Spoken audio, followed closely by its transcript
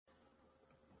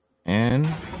And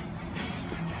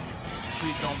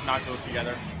please don't knock those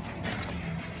together.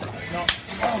 No.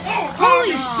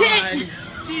 Holy shit!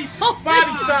 Jesus. Oh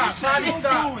Bobby, my stop! God. Bobby,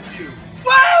 stop! With you.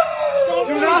 Whoa!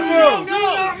 Do not move! No. Do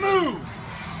not move!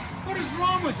 What is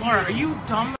wrong with Laura, are you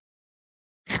dumb?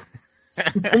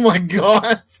 Oh my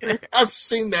god. I've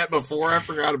seen that before. I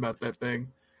forgot about that thing.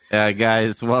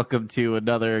 guys, welcome to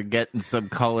another Getting Some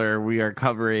Color. We are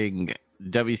covering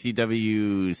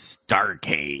WCW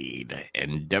STARCADE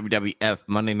and WWF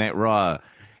Monday Night Raw,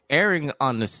 airing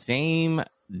on the same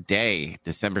day,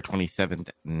 December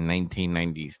 27th,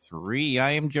 1993.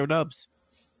 I am Joe Dubs.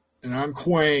 And I'm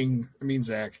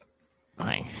Zach.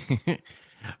 Fine.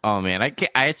 Oh man, I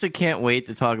actually can't wait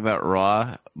to talk about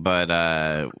Raw,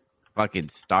 but fucking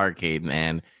STARCADE,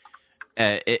 man.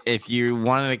 If you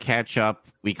wanted to catch up,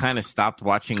 we kind of stopped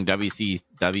watching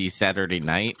WCW Saturday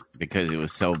Night because it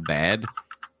was so bad.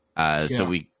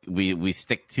 So we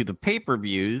stick to the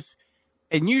pay-per-views.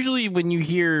 And usually when you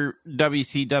hear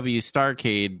WCW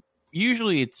STARCADE,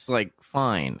 usually it's like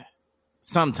fine.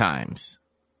 Sometimes.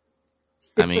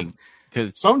 I mean,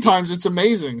 because sometimes it's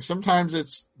amazing. Sometimes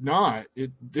it's not.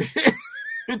 It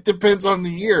depends on the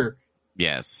year.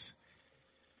 Yes.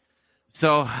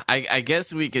 So I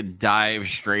guess we could dive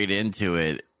straight into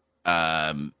it.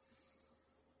 Tony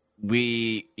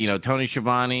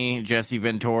Schiavone, Jesse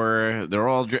Ventura, they're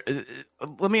all.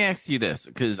 Let me ask you this,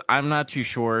 because I'm not too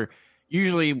sure.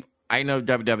 Usually, I know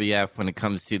WWF when it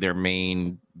comes to their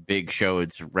main big show,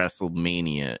 it's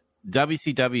WrestleMania.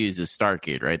 WCW is a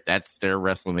STARCADE, right? That's their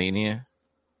WrestleMania.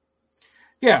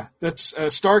 Yeah, that's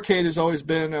STARCADE has always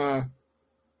been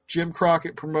Jim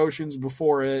Crockett Promotions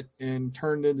before it, and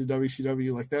turned into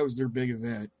WCW. Like, that was their big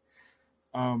event.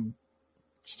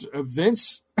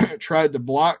 Vince tried to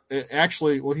block.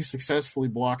 He successfully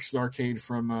blocked STARCADE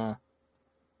from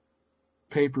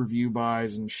pay-per-view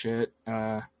buys and shit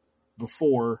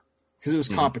before, because it was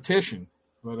competition.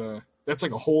 But that's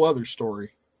like a whole other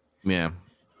story. Yeah.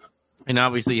 And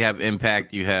obviously you have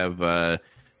Impact, you have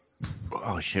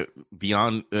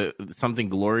Beyond something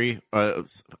Glory. I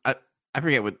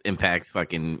forget what Impact's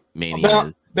fucking mania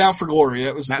is. Bound for Glory.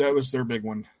 That was their big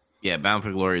one. Yeah, Bound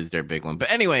for Glory is their big one. But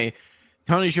anyway,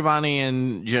 Tony Schiavone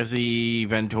and Jesse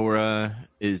Ventura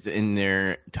is in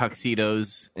their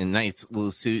tuxedos and nice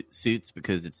little suits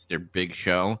because it's their big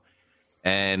show.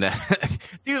 And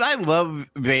dude, I love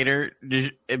Vader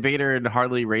and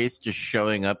Harley Race just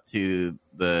showing up to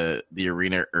the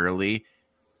arena early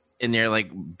in their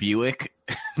like Buick.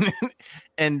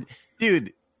 And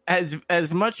dude,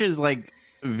 as much as like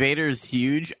Vader's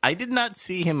huge, I did not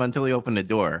see him until he opened the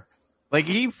door. Like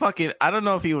I don't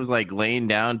know if he was like laying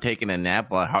down taking a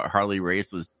nap while Harley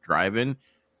Race was driving,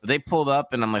 but they pulled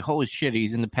up and I'm like, holy shit,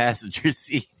 he's in the passenger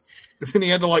seat. Then he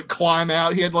had to like climb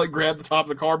out. He had to like grab the top of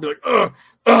the car and be like,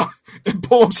 and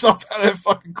pull himself out of that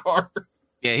fucking car.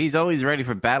 Yeah, he's always ready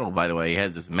for battle, by the way. He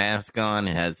has his mask on,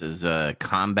 he has his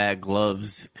combat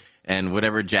gloves, and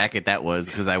whatever jacket that was,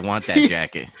 because I want that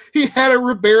jacket. He had a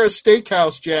Ribera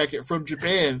Steakhouse jacket from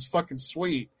Japan. It's fucking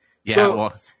sweet. Yeah,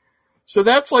 so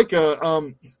that's like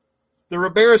the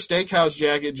Ribera Steakhouse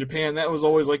jacket in Japan, that was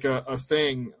always like a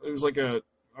thing. It was like a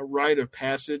rite of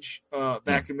passage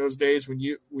back in those days when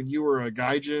you were a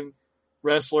gaijin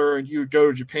wrestler and you would go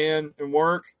to Japan and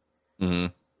work. Mm-hmm.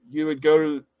 You would go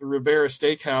to the Ribera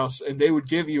Steakhouse and they would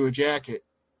give you a jacket,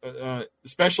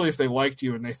 especially if they liked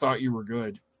you and they thought you were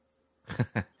good.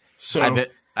 So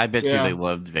I bet you they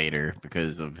loved Vader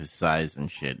because of his size and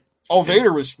shit. Oh,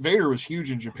 Vader was huge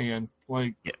in Japan.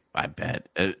 Like, yeah, I bet.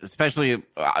 Especially,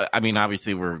 I mean,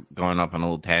 obviously we're going off on a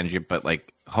little tangent, but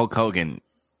like Hulk Hogan,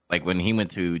 like when he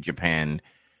went to Japan,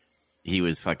 he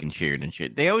was fucking cheered and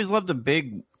shit. They always loved the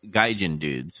big gaijin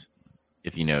dudes,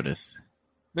 if you notice.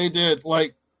 They did.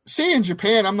 Like, see, in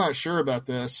Japan, I'm not sure about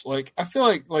this. Like, I feel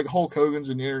like Hulk Hogan's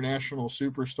an international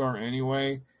superstar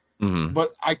anyway. Mm-hmm. But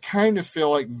I kind of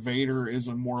feel like Vader is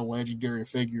a more legendary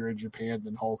figure in Japan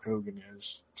than Hulk Hogan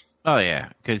is. Oh yeah,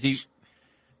 because he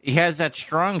has that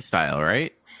strong style,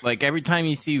 right? Like every time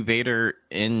you see Vader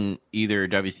in either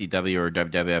WCW or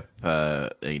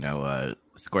WWF,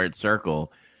 squared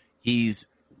circle, he's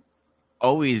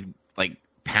always like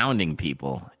pounding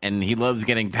people, and he loves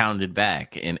getting pounded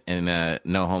back in a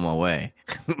no homo way.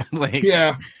 Like,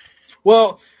 yeah,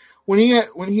 well, when he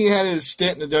had his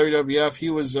stint in the WWF,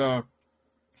 he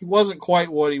wasn't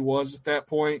quite what he was at that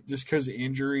point, just because of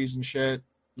injuries and shit.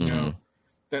 You know,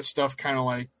 that stuff kind of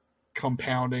like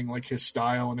compounding like his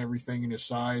style and everything and his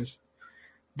size.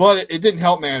 But it didn't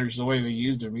help matters the way they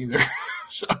used him either.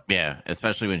 So. Yeah,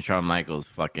 especially when Shawn Michaels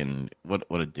fucking what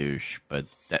a douche. But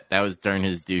that was during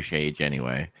his douche age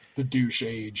anyway. The douche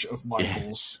age of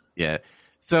Michaels. Yeah.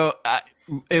 So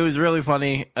it was really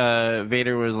funny.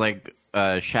 Vader was like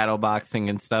shadow boxing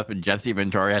and stuff, and Jesse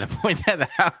Ventura had to point that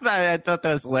out. I thought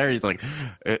that was hilarious. Like,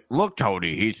 look,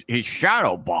 Tony, he's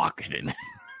shadow boxing.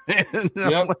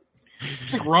 Yep.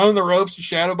 It's like running the ropes and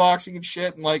shadow boxing and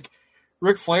shit, and like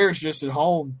Ric Flair's just at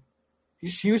home.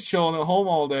 He was chilling at home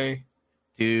all day.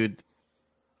 Dude,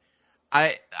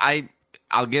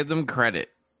 I'll give them credit.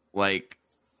 Like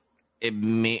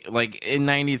like in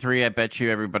 '93, I bet you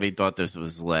everybody thought this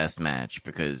was the last match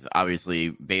because obviously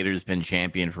Vader's been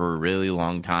champion for a really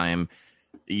long time.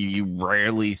 You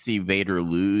rarely see Vader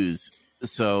lose,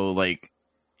 so like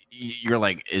you're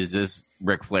like, is this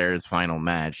Ric Flair's final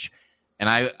match? And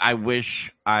I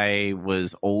wish I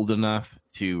was old enough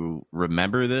to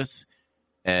remember this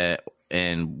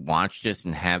and watch this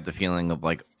and have the feeling of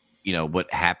like, you know,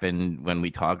 what happened when we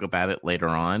talk about it later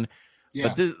on.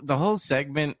 Yeah. But the whole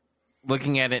segment,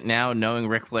 looking at it now, knowing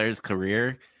Ric Flair's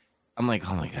career, I'm like,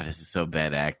 oh my God, this is so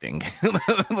bad acting.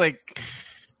 Like,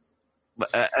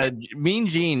 Mean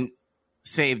Gene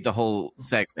saved the whole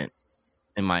segment,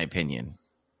 in my opinion,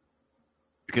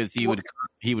 because he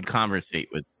would conversate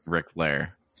with Ric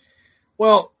Flair.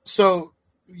 Well, so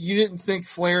you didn't think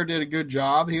Flair did a good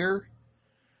job here?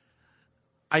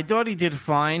 I thought he did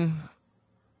fine.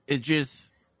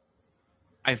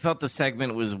 I felt the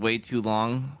segment was way too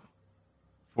long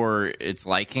for its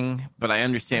liking, but I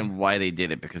understand why they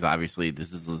did it because obviously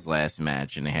this is his last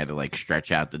match and they had to like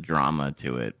stretch out the drama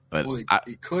to it. But well,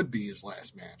 it could be his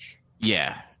last match.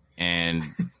 Yeah, and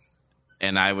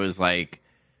I was like,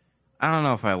 I don't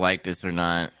know if I like this or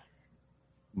not.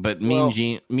 But Mean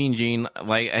Gene,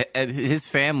 like his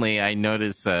family, I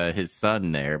noticed his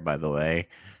son there, by the way.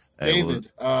 David,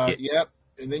 yep.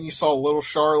 And then you saw little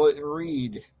Charlotte and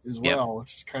Reed as well,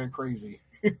 which is kind of crazy.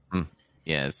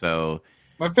 Yeah, so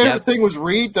my favorite thing was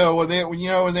Reed though, when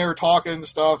they were talking and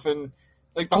stuff, and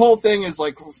like the whole thing is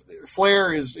like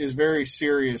Flair is very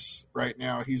serious right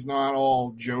now. He's not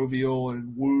all jovial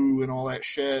and woo and all that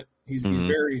shit. He's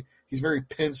very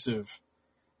pensive,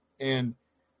 and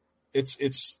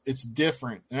it's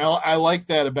different, and I like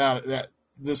that about it. That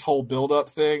this whole build up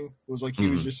thing was like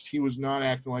he was not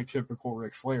acting like typical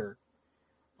Ric Flair.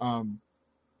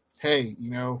 Hey,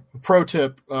 pro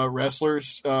tip,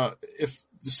 wrestlers, if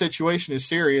the situation is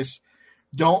serious,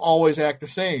 don't always act the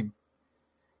same.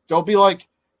 Don't be like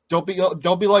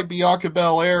Bianca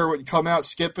Belair when you come out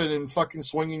skipping and fucking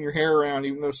swinging your hair around,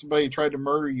 even though somebody tried to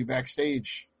murder you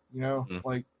backstage.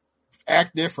 Like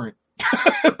act different.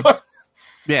 But,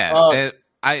 yeah,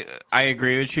 I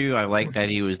agree with you. I like that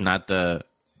he was not the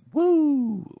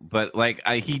woo, but like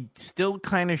he still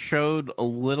kind of showed a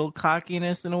little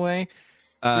cockiness in a way.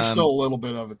 There's still a little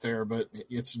bit of it there, but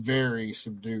it's very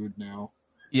subdued now.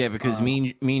 Yeah, because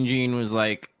Mean Gene was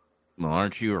like, "Well,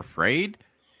 aren't you afraid?"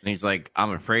 And he's like, "I'm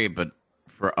afraid, but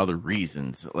for other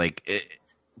reasons. Like,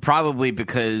 probably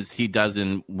because he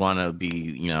doesn't want to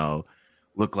be,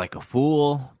 look like a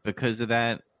fool because of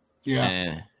that."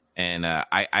 Yeah, and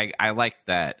I like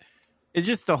that. It's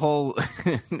just the whole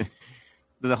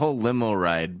the whole limo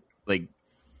ride. Like,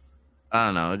 I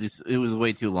don't know. It was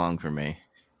way too long for me.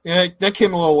 Yeah, that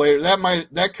came a little later.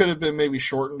 That could have been maybe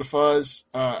shortened to fuzz.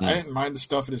 I didn't mind the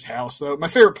stuff at his house though. My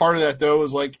favorite part of that though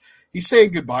was like he's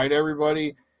saying goodbye to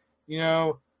everybody,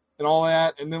 and all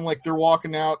that, and then like they're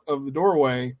walking out of the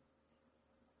doorway,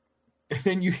 and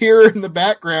then you hear in the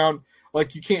background,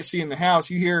 like you can't see in the house,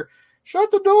 you hear,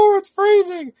 "Shut the door, it's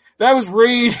freezing." That was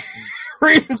Reed.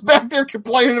 Reed was back there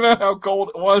complaining about how cold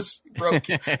it was.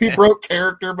 He broke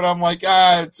character, but I'm like,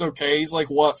 it's okay. He's like,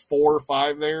 what, 4 or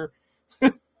 5 there?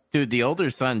 Dude, the older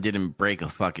son didn't break a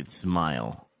fucking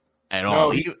smile at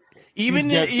all. Even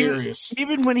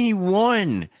when he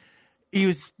won, he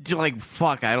was like,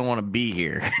 "Fuck, I don't want to be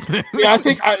here." Yeah, I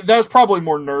think that was probably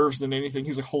more nerves than anything.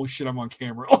 He was like, "Holy shit, I'm on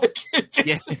camera!"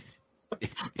 Yes.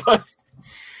 But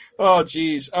oh,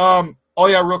 geez. Oh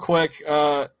yeah, real quick.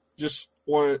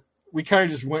 We kind of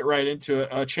just went right into it.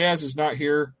 Chaz is not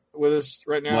here with us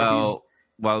right now.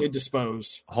 Well,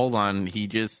 indisposed. Hold on. He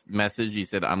just messaged. He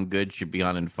said, "I'm good. Should be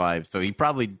on in 5." So he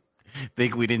probably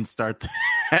think we didn't start the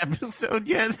episode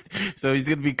yet. So he's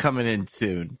gonna be coming in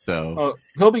soon. So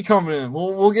he'll be coming in.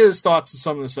 We'll get his thoughts on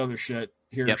some of this other shit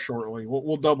here shortly.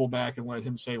 We'll double back and let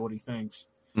him say what he thinks.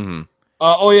 Mm-hmm.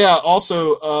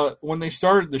 Also, when they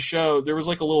started the show, there was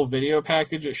like a little video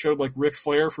package that showed like Ric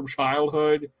Flair from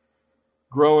childhood,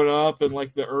 growing up and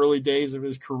like the early days of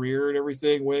his career and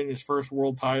everything, winning his first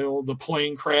world title, the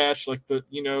plane crash, like the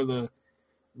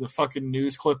fucking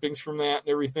news clippings from that and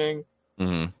everything.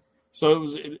 Mm-hmm. So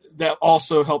that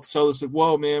also helped sell this. Like,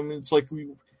 whoa, man! It's like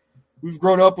we've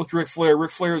grown up with Ric Flair.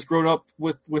 Ric Flair has grown up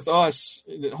with us.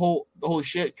 Holy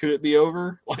shit, could it be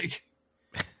over? Like,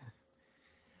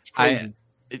 it's crazy.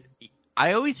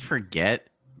 I always forget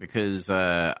because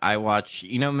I watch.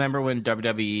 Remember when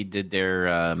WWE did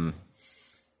their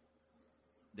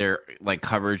like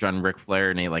coverage on Ric Flair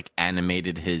and they like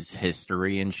animated his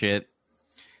history and shit?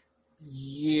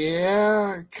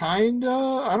 Yeah, kinda.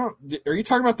 Are you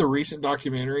talking about the recent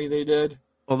documentary they did?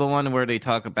 Well, the one where they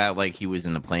talk about like he was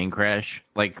in a plane crash.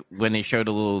 Like when they showed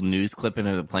a little news clipping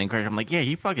of the plane crash, I'm like, yeah,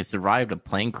 he fucking survived a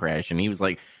plane crash, and he was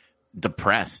like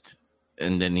depressed,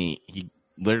 and then he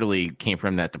literally came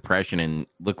from that depression, and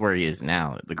look where he is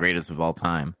now, the greatest of all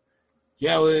time.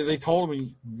 Yeah, well, they told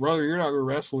him, brother, you're not going to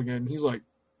wrestle again. He's like,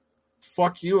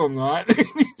 fuck you, I'm not.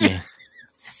 Yeah.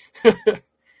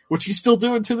 Which he's still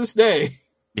doing to this day.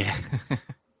 Yeah.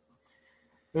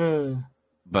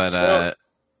 But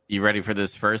you ready for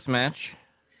this first match?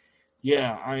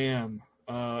 Yeah, I am.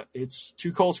 It's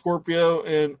Too Cold Scorpio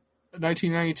and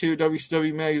 1992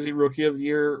 WCW Magazine Rookie of the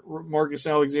Year Marcus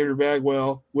Alexander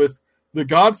Bagwell with the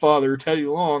Godfather Teddy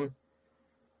Long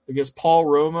against Paul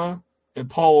Roma and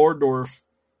Paul Orndorff.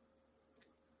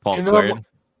 Paul Squared.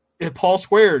 Paul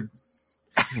Squared.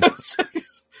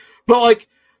 But like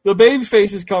the baby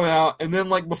faces come out, and then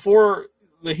like before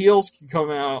the heels can come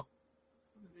out,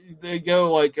 they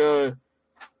go like, who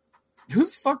the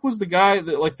fuck was the guy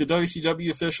that like the WCW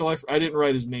official? I didn't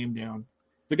write his name down.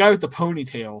 The guy with the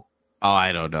ponytail. Oh,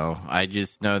 I don't know. I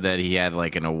just know that he had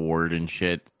like an award and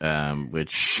shit,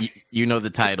 which you know the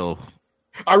title.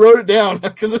 I wrote it down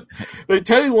because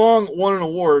Teddy Long won an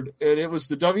award, and it was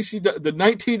the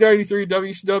 1993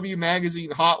 WCW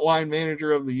Magazine Hotline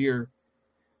Manager of the Year.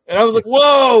 And I was like,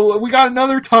 whoa, we got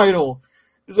another title.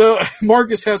 So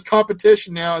Marcus has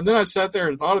competition now. And then I sat there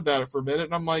and thought about it for a minute,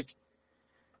 and I'm like,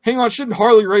 hang on, shouldn't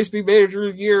Harley Race be Manager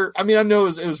of the Year? I mean, I know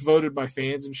it was voted by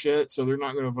fans and shit, so they're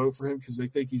not going to vote for him because they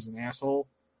think he's an asshole.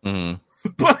 Mm-hmm.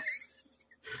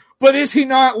 But is he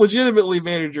not legitimately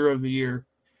Manager of the Year?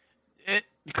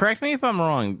 Correct me if I'm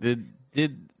wrong. Did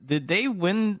they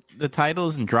win the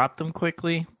titles and drop them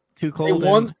quickly? Too Cold.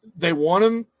 They won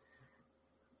them.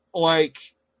 Like,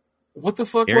 what the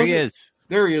fuck? There he is.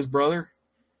 There he is, brother.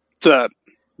 What's up?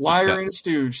 Liar and a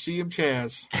stooge. See him,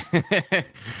 Chaz.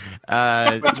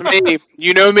 That's me.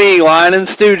 You know me, lying and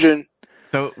stooging.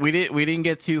 So we didn't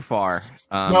get too far.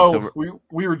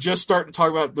 We were just starting to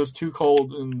talk about this Too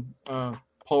Cold and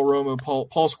Paul Roma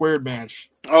Paul Squared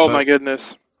match. Oh my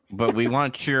goodness! But we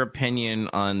want your opinion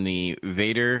on the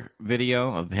Vader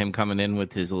video of him coming in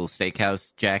with his little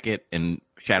steakhouse jacket and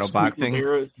shadow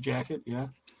boxing jacket. Yeah.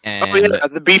 And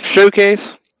the beef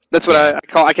showcase. That's what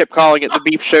I kept calling it, the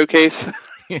beef showcase.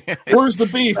 Where's the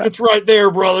beef? It's right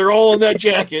there, brother. All in that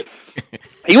jacket.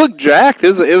 He looked jacked.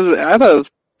 I thought it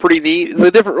was pretty neat. It's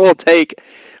a different little take,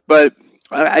 but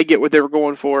I get what they were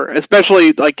going for,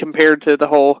 especially like compared to the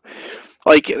whole,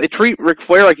 like they treat Ric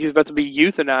Flair like he's about to be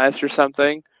euthanized or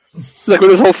something. Like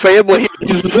with his whole family,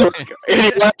 he's just like,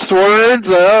 any last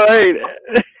words? All right.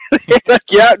 Like,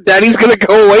 yeah, Daddy's gonna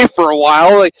go away for a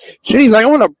while. Like, shit, he's not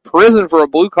going to prison for a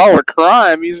blue collar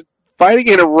crime. He's fighting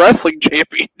in a wrestling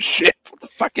championship. What the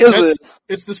fuck is this?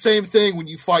 It's the same thing when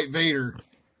you fight Vader.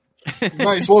 You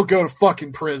might as well go to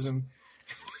fucking prison.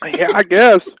 Yeah, I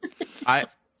guess.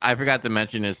 I forgot to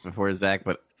mention this before, Zach,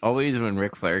 but always when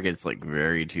Ric Flair gets like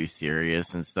very too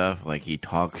serious and stuff, like he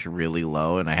talks really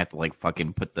low, and I have to like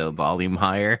fucking put the volume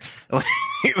higher.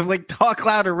 Like talk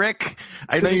louder, Rick.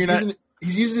 I know you're not.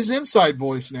 He's using his inside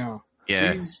voice now.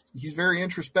 Yeah, so he's very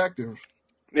introspective.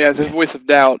 Yeah, it's his voice of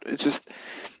doubt. It's just,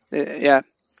 yeah.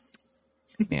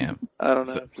 Yeah. I don't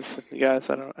know. Just you guys,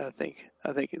 I think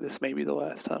this may be the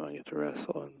last time I get to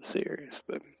wrestle. I'm serious,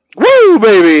 but woo,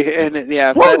 baby, and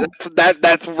yeah,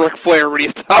 that's Ric Flair when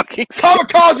he's talking.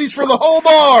 Kamikazes for the whole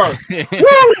bar.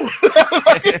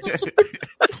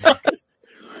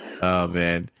 Oh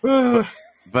man.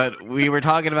 But we were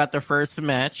talking about the first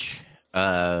match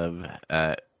of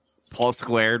Paul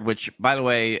Squared, which, by the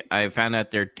way, I found out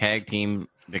their tag team,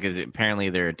 because apparently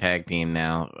they're a tag team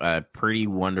now. Pretty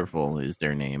Wonderful is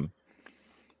their name.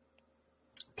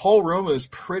 Paul Roma is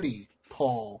Pretty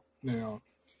Paul now.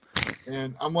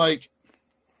 And I'm like,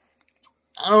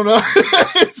 I don't know.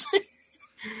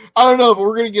 I don't know, but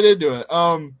we're going to get into it.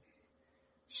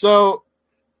 So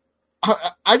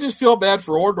I just feel bad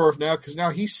for Orndorff now, because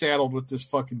now he's saddled with this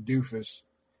fucking doofus.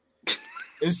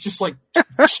 It's just like,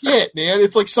 shit, man.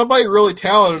 It's like somebody really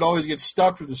talented always gets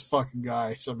stuck with this fucking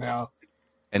guy somehow.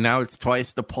 And now it's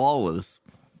twice the Paulas.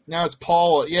 Now it's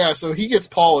Paula. Yeah, so he gets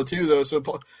Paula too, though. So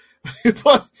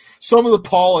some of the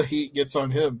Paula heat gets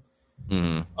on him.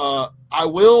 Mm-hmm. I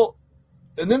will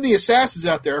and then the Assassins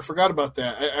out there. I forgot about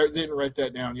that. I didn't write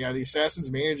that down. Yeah, the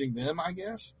Assassins managing them, I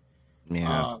guess.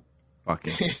 Yeah.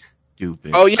 Fucking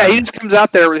stupid. Oh yeah, he just comes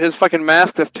out there with his fucking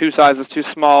mask that's 2 sizes too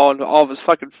small, and all of his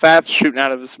fucking fat's shooting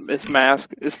out of his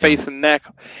mask, his face and neck.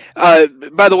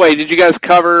 By the way, did you guys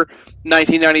cover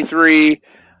 1993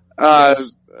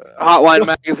 Yes. Hotline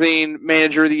Magazine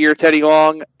Manager of the Year Teddy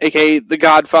Long, aka the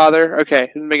Godfather?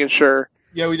 Okay, just making sure.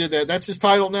 Yeah, we did that. That's his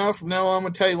title now. From now on,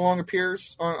 when Teddy Long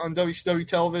appears on WCW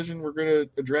television, we're going to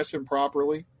address him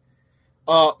properly.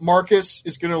 Marcus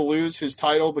is going to lose his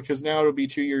title because now it'll be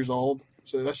 2 years old.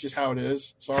 So that's just how it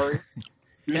is. Sorry.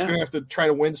 You're just going to have to try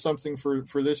to win something for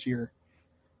this year.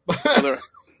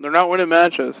 They're not winning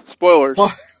matches. Spoilers.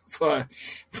 but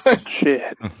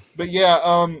Shit. But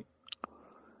yeah,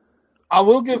 I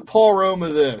will give Paul Roma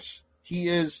this. He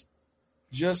is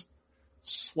just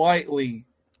slightly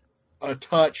a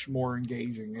touch more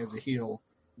engaging as a heel.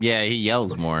 Yeah, he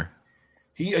yells more.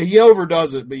 He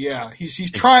overdoes it, but yeah,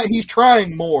 he's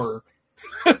trying more,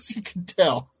 as you can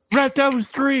tell. Brett, that was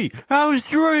 3. That was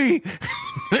 3.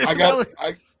 I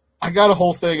got a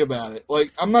whole thing about it.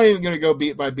 Like, I'm not even gonna go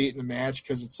beat by beat in the match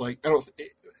because it's like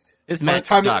This match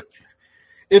sucked.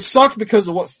 It sucked because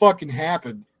of what fucking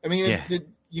happened. I mean,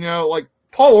 like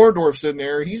Paul Orndorff's in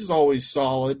there. He's always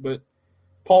solid, but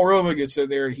Paul Roma gets in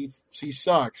there and he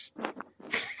sucks.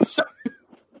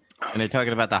 And they're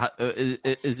talking about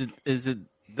is it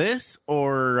this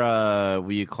or what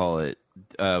do you call it,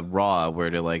 Raw, where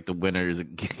they're like the winners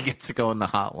gets to go in the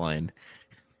hotline.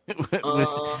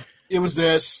 It was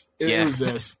this. It was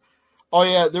this. Oh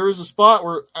yeah, there was a spot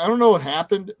where I don't know what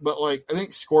happened, but like I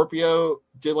think Scorpio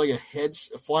did like a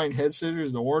flying head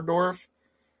scissors to Orndorff,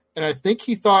 and I think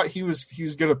he thought he was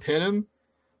gonna pin him,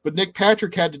 but Nick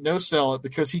Patrick had to no sell it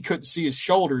because he couldn't see his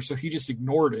shoulder, so he just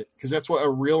ignored it because that's what a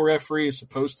real referee is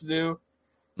supposed to do.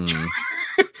 Mm.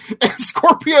 And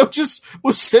Scorpio just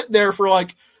was sitting there for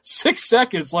like 6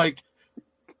 seconds, like,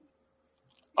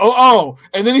 oh,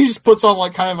 and then he just puts on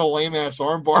like kind of a lame ass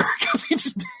armbar because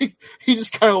he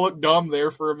just kind of looked dumb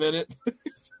there for a minute.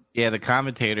 Yeah, the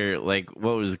commentator, like,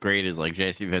 what was great is like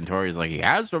JC Ventura is like, he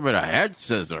has him in a head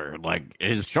scissor, like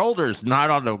his shoulder's not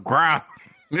on the ground.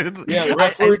 Yeah, the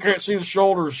referee can't see the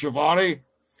shoulders, Shivani.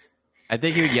 I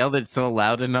think he yelled it so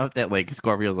loud enough that like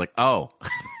Scorpio was like, "Oh,"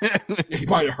 he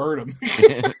might have heard him.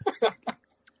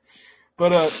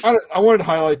 But I wanted to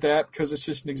highlight that because it's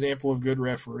just an example of good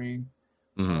refereeing.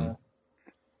 Mm-hmm.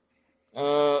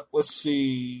 Let's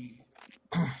see.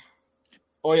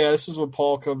 Oh yeah, this is when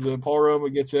Paul comes in. Paul Roma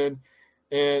gets in,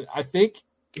 and I think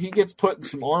he gets put in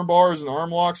some arm bars and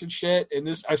arm locks and shit. And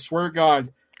this, I swear to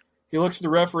God, he looks at the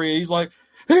referee and he's like,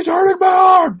 "He's hurting my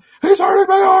arm! He's hurting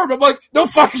my arm!" I'm like, "No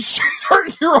fucking shit, he's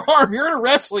hurting your arm. You're in a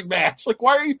wrestling match. Like,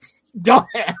 why are you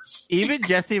dumbass?" Even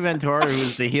Jesse Ventura,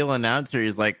 who's the heel announcer,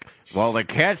 is like, "Well, they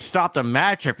can't stop the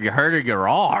match if you're hurting your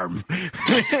arm."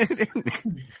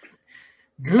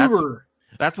 Goober.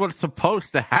 That's what's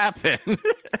supposed to happen.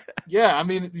 Yeah, I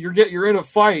mean, you're in a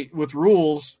fight with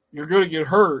rules. You're going to get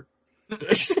hurt.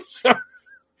 So,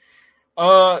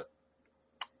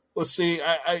 let's see.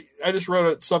 I just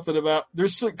wrote something about.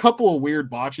 There's a couple of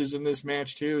weird botches in this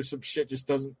match too. Some shit just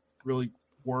doesn't really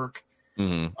work.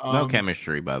 Mm-hmm. No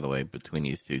chemistry, by the way, between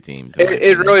these two teams.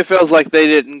 It really feels like they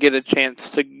didn't get a chance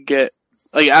to get.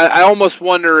 Like, I almost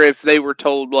wonder if they were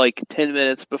told like 10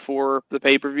 minutes before the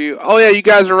pay-per-view, "Oh yeah, you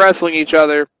guys are wrestling each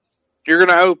other. You're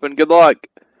gonna open. Good luck."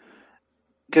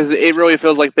 Because it really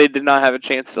feels like they did not have a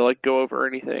chance to like go over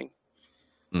anything.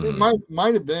 Mm-hmm. It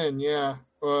might have been, yeah.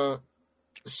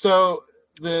 So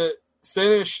the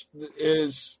finish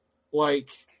is like,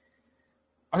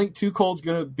 I think Too Cold's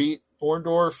gonna beat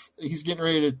Orndorff. He's getting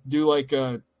ready to do like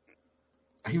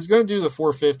he was going to do the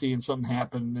 450 and something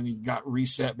happened and then he got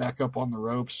reset back up on the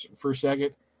ropes for a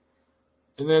second.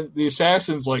 And then the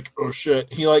Assassin's like, "Oh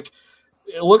shit." He like,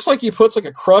 it looks like he puts like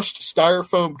a crushed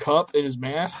styrofoam cup in his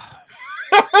mask.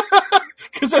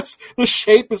 Because that's the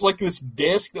shape is like this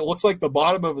disc that looks like the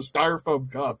bottom of a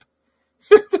styrofoam cup.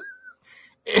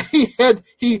 he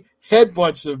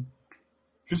headbutts him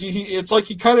because it's like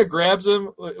he kind of grabs him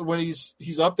when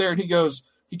he's up there and he goes,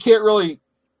 he can't really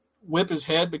whip his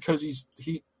head because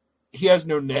he has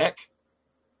no neck.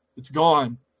 It's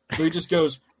gone. So he just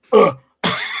goes, ugh.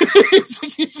 It's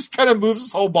like he just kind of moves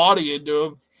his whole body into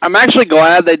him. I'm actually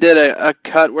glad they did a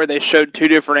cut where they showed 2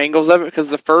 different angles of it, because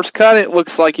the first cut, it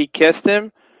looks like he kissed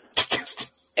him,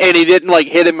 and he didn't like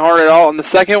hit him hard at all. And the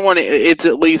second one, it's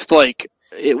at least like,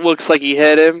 it looks like he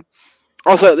hit him.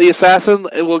 Also, the Assassin,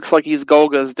 it looks like he's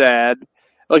Golga's dad.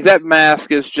 Like, that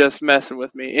mask is just messing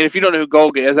with me. And if you don't know who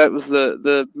Golga is, that was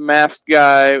the masked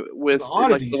guy with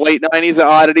the late 90s at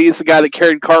Oddities, the guy that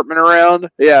carried Cartman around.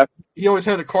 Yeah. He always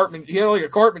had a Cartman. He had like a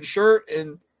Cartman shirt,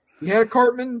 and he had a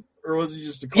Cartman, or was he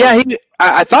just a Cartman? Yeah,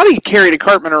 I thought he carried a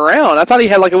Cartman around. I thought he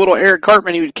had like a little Eric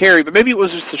Cartman he would carry, but maybe it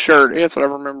was just the shirt. That's what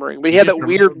I'm remembering. But he had that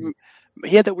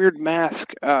weird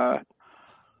mask.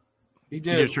 He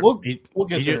did. We'll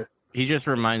get there. He just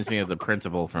reminds me of the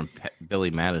principal from Billy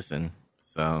Madison.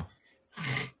 So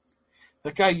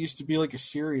that guy used to be like a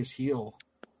serious heel.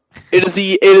 It is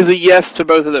a yes to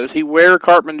both of those. He wear a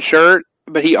Cartman shirt,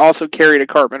 but he also carried a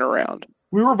Cartman around.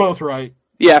 We were both right.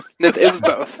 Yeah, it was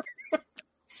both. It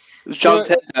was John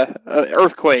Tenta,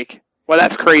 Earthquake. Well,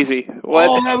 that's crazy. What?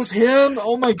 Oh, that was him?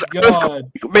 Oh my god.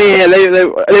 Man,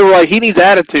 they were like, he needs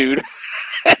attitude.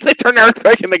 They turned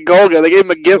Earthquake into Golga. They gave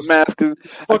him a gimp mask and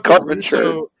a Cartman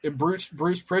shirt. And Bruce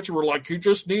Pritchard were like, he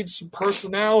just needs some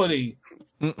personality.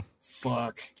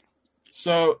 Fuck.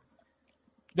 So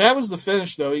that was the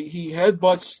finish, though. He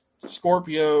headbutts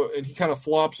Scorpio, and he kind of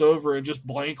flops over and just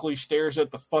blankly stares at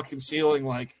the fucking ceiling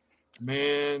like,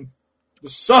 man,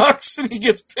 this sucks, and he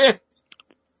gets pinned.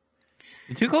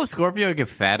 Did Too Cold Scorpio get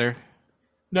fatter?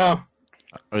 No.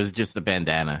 Or was it just the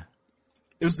bandana?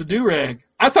 It was the do-rag.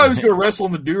 I thought he was going to wrestle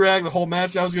in the do-rag the whole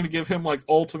match. I was going to give him, like,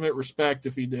 ultimate respect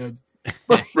if he did.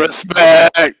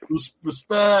 Respect.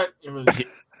 Respect.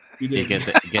 He gets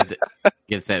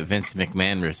that Vince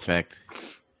McMahon respect.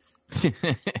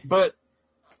 But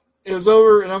it was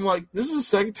over, and I'm like, this is the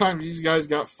second time these guys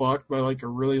got fucked by, like, a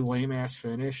really lame-ass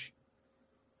finish.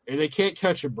 And they can't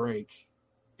catch a break.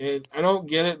 And I don't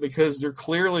get it because they're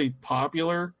clearly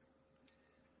popular.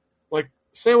 Like,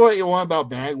 say what you want about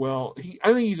Bagwell.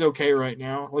 I think he's okay right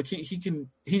now. Like,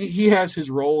 he has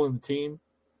his role in the team.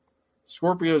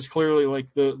 Scorpio is clearly,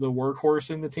 like, the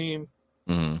workhorse in the team.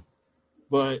 Mm-hmm.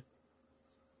 But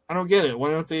I don't get it. Why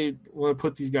don't they want to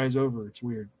put these guys over? It's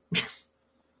weird.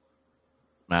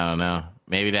 I don't know.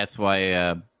 Maybe that's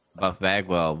why Buff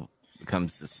Bagwell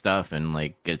becomes the stuff and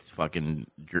like gets fucking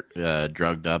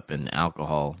drugged up in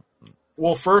alcohol.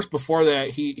 Well, first, before that,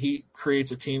 he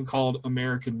creates a team called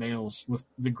American Males with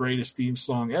the greatest theme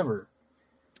song ever.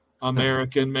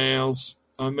 American Males,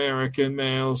 American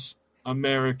Males,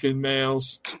 American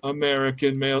Males,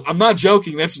 American Males. I'm not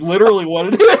joking. That's literally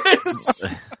what it is.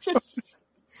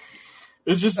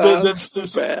 It's just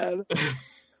that's bad.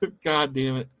 God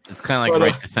damn it. It's kind of like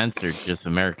Right to Censor, just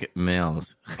American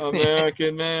Males.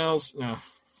 American Males. No,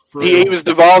 he was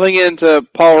devolving into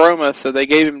Paul Roma, so they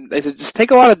said, just take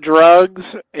a lot of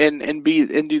drugs and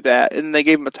do that. And they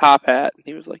gave him a top hat. And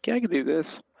he was like, yeah, I can do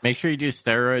this. Make sure you do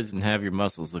steroids and have your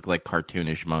muscles look like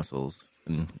cartoonish muscles.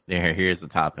 And here's the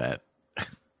top hat.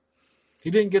 He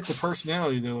didn't get the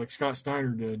personality, though, like Scott Steiner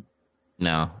did.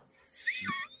 No.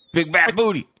 Big back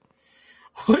booty.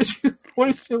 What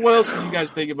else did you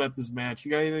guys think about this match?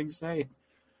 You got anything to say?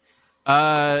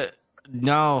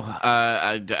 No.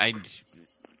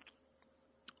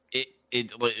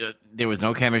 There was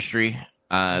no chemistry.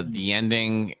 The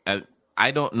ending,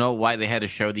 I don't know why they had to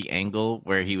show the angle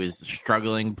where he was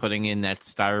struggling putting in that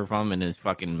styrofoam in his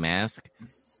fucking mask.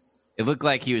 It looked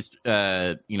like he was,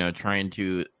 trying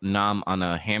to nom on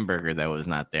a hamburger that was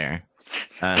not there.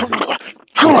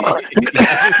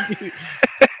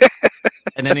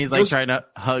 And then he's like trying to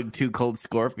hug Too Cold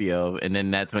Scorpio, and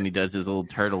then that's when he does his little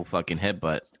turtle fucking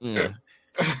headbutt.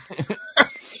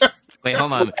 Wait,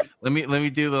 hold on. Let me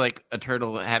do like a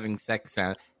turtle having sex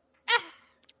sound.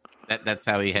 That's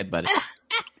how he headbutted.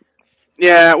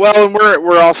 Yeah, well, and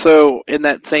we're also in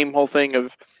that same whole thing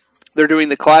of they're doing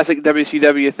the classic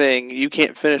WCW thing. You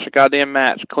can't finish a goddamn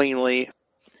match cleanly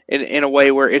in a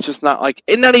way where it's just not like,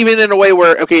 and not even in a way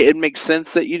where, okay, it makes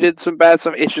sense that you did some bad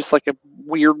stuff. It's just like a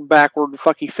weird backward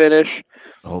fucky finish.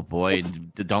 Oh boy,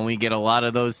 don't we get a lot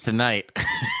of those tonight?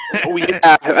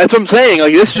 Yeah, that's what I'm saying.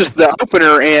 Like, this is just the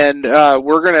opener, and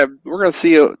we're gonna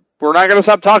see. We're not gonna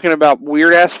stop talking about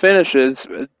weird ass finishes.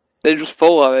 They're just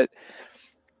full of it.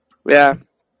 Yeah.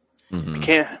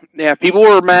 Mm-hmm. Yeah, people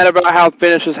were mad about how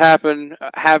finishes have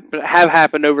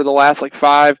happened over the last like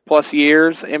 5+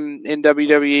 years in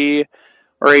WWE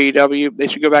or AEW. They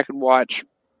should go back and watch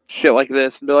shit like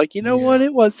this and be like, you know what?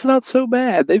 It's not so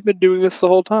bad. They've been doing this the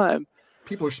whole time.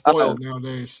 People are spoiled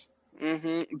nowadays.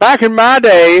 Mm-hmm. Back in my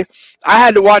day, I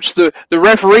had to watch the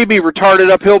referee be retarded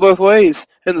uphill both ways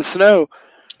in the snow.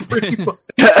 Pretty much.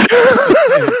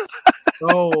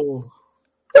 Oh.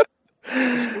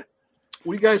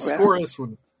 What do you guys score this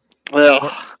one? Well,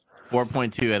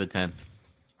 4.2 out of 10.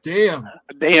 Damn,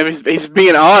 he's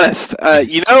being honest.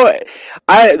 I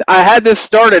had this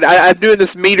started. I'm doing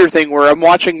this meter thing where I'm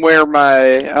watching where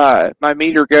my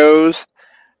meter goes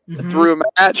through a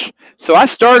match. So I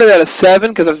started at a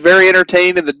 7 because I was very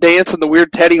entertained in the dance and the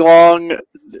weird Teddy Long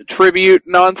tribute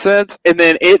nonsense, and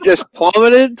then it just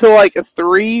plummeted to like a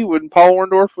 3 when Paul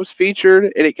Orndorff was featured,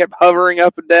 and it kept hovering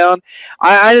up and down.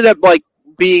 I ended up like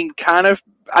being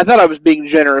I thought I was being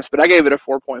generous, but I gave it a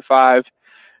 4.5.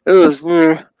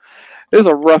 It was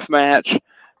a rough match.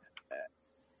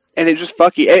 And it just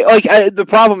fucky. The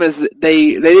problem is that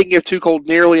they didn't give Too Cold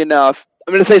nearly enough.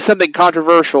 I'm going to say something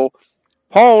controversial.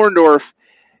 Paul Orndorff,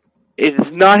 it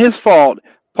is not his fault.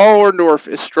 Paul Orndorff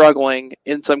is struggling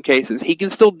in some cases. He can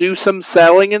still do some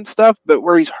selling and stuff, but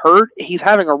where he's hurt, he's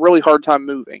having a really hard time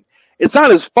moving. It's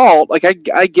not his fault. Like,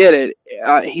 I get it.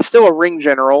 He's still a ring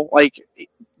general.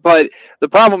 But the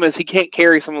problem is he can't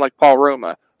carry someone like Paul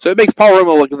Roma. So it makes Paul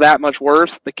Roma look that much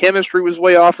worse. The chemistry was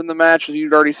way off in the match, as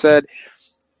you'd already said.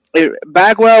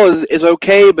 Bagwell is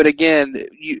okay, but again,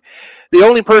 the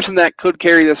only person that could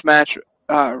carry this match,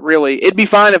 really, it'd be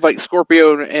fine if like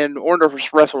Scorpio and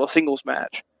Orndorff wrestled a singles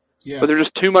match. Yeah. But there's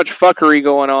just too much fuckery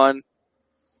going on,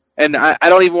 and I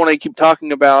don't even want to keep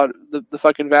talking about the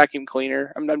fucking vacuum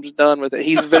cleaner. I'm just done with it.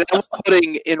 He's vanilla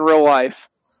pudding in real life.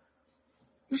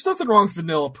 There's nothing wrong with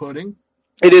vanilla pudding.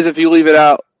 It is if you leave it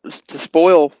out to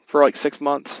spoil for like 6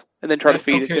 months. And then try to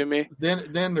feed it to me.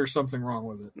 Then there's something wrong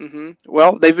with it. Mm-hmm.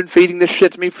 Well, they've been feeding this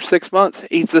shit to me for 6 months.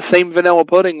 He's the same vanilla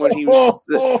pudding when he was...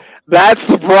 That's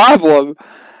the problem.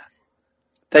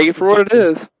 Take it for what it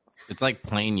is. It's like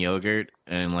plain yogurt,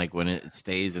 and like when it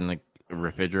stays in the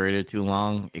refrigerator too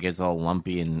long, it gets all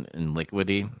lumpy and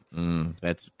liquidy.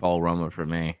 That's Paul Roma for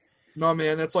me. No,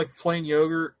 man, that's like plain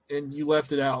yogurt, and you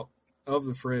left it out of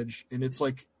the fridge, and it's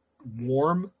like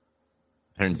warm.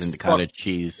 Turns into cottage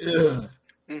cheese. Ugh.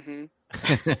 Mm-hmm.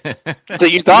 So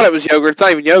you thought it was yogurt. It's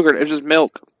not even yogurt. It's just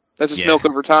milk. That's just milk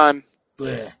over time.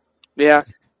 Blech. Yeah.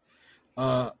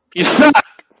 You suck.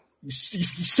 You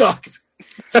suck.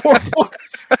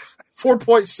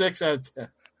 4.6 out of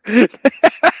 10.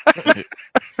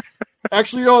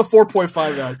 Actually,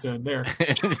 4.5 out of 10. There.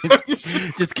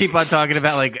 Just keep on talking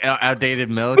about like outdated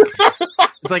milk.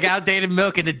 It's like outdated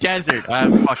milk in the desert.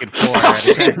 I'm fucking 4 out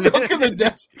of 10. Milk in the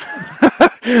desert.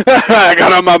 I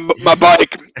got on my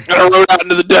bike and I rode out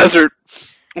into the desert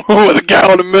with a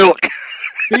gallon of milk.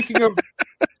 Speaking of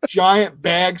giant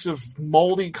bags of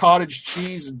moldy cottage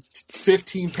cheese and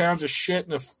 15 pounds of shit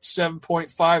in a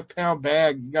 7.5 pound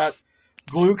bag, you got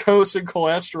glucose and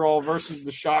cholesterol versus the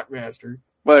Shockmaster.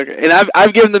 Look, and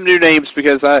I've given them new names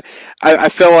because I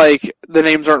feel like the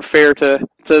names aren't fair to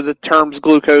the terms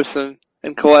glucose and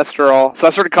cholesterol. So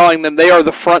I started calling them, they are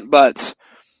the front butts.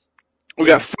 We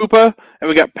got Fupa and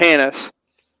we got Panis.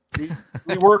 We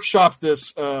workshopped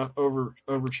this over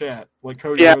chat. Like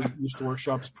Cody used to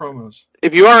workshop his promos.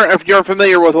 If you aren't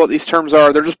familiar with what these terms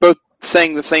are, they're just both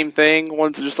saying the same thing.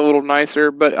 One's just a little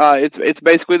nicer, but it's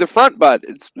basically the front butt.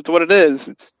 It's what it is.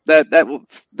 It's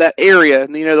that area,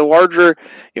 and the larger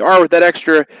you are with that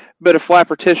extra bit of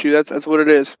flapper tissue, that's what it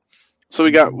is. So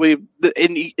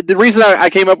the reason I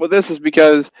came up with this is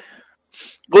because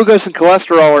glucose and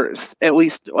cholesterol are at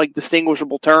least like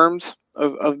distinguishable terms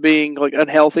of being like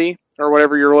unhealthy or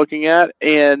whatever you're looking at.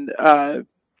 And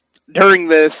during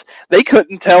this, they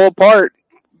couldn't tell apart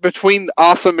between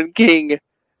Awesome and King.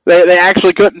 They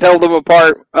actually couldn't tell them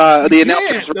apart. The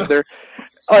announcers were there.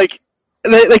 Like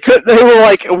they could. They were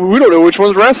like, we don't know which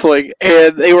one's wrestling,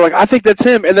 and they were like, I think that's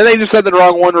him. And then they just said the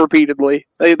wrong one repeatedly.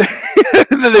 And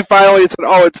then they finally said,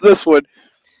 oh, it's this one.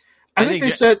 I think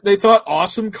they thought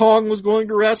Awesome Kong was going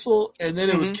to wrestle, and then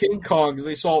it was King Kong because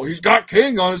they saw he's got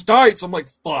King on his tights. I'm like,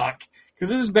 fuck, because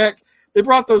this is back. They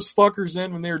brought those fuckers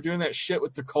in when they were doing that shit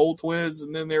with the Cole twins,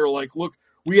 and then they were like, look,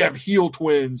 we have heel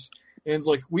twins, and it's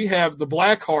like we have the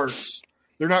Black Hearts.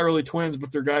 They're not really twins,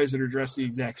 but they're guys that are dressed the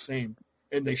exact same,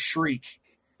 and they shriek,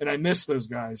 and I miss those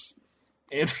guys,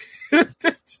 and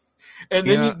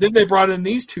then they brought in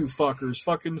these two fuckers,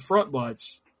 fucking front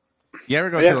butts. You ever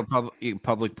go to a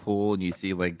public pool and you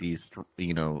see like these,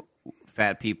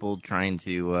 fat people trying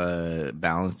to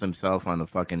balance themselves on the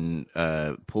fucking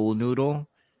pool noodle?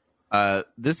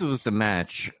 This was the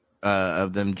match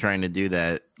of them trying to do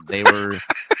that. They were.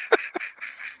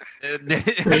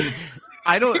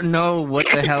 I don't know what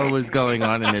the hell was going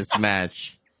on in this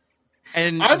match.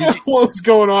 And I don't know what was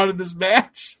going on in this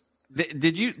match.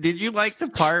 Did you like the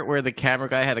part where the camera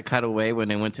guy had to cut away when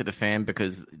they went to the fan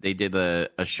because they did a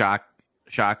shock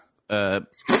yeah. And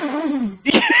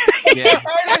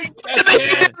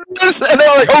they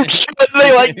were like, oh shit,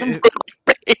 they like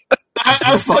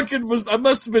I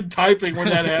must have been typing when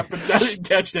that happened. I didn't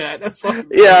catch that. That's fucking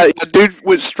dude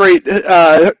went straight and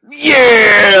they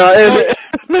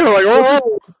were like,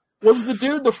 oh. Was the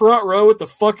dude in the front row with the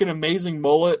fucking amazing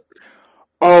mullet?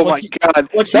 Oh like my god!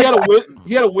 Like he had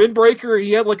a windbreaker.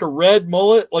 He had like a red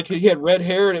mullet. Like he had red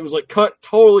hair, and it was like cut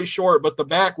totally short, but the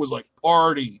back was like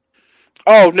party.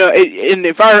 Oh no! And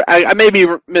if I may be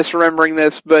misremembering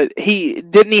this, but he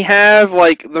have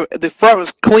like the front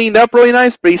was cleaned up really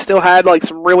nice, but he still had like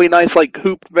some really nice like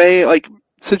hoop bang like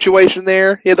situation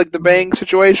there. He had like the bang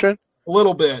situation. A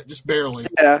little bit, just barely.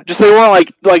 Yeah, just they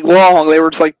weren't like long. They were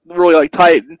just like really like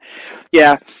tight. And,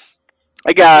 yeah,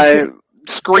 that guy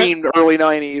screamed early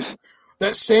 '90s.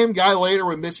 That same guy later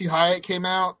when Missy Hyatt came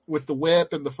out with the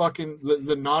whip and the fucking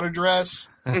the non address,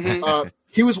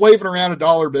 he was waving around a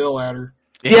dollar bill at her.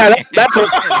 Yeah, that's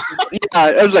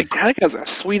I was like, that guy's a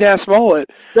sweet ass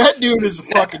mullet. That dude is a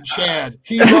fucking Chad.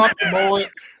 He rocked the mullet.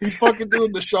 He's fucking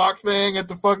doing the shock thing at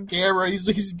the fucking camera.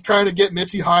 He's trying to get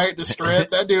Missy Hyatt to strip.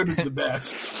 That dude is the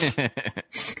best.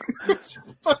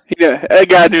 Yeah, that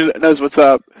guy knows what's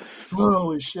up.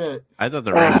 Holy shit! I thought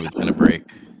the ring was gonna break.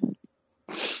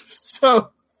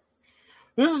 So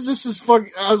this is just this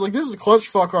fucking. I was like, this is a clutch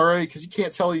fuck already because you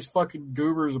can't tell these fucking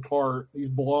goobers apart. These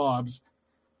blobs.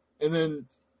 And then,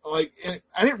 like,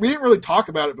 we didn't really talk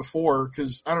about it before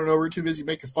because I don't know, we're too busy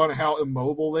making fun of how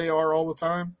immobile they are all the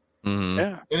time. Mm-hmm.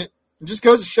 Yeah, and it just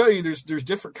goes to show you there's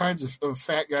different kinds of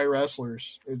fat guy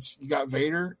wrestlers. You got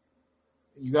Vader,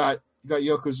 you got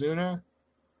Yokozuna,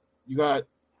 you got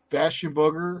Bastion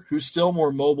Booger, who's still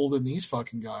more mobile than these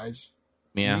fucking guys.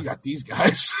 Yeah, you got these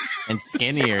guys and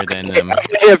skinnier than them.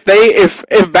 If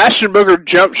Bastion Booger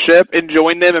jumped ship and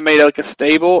joined them and made like a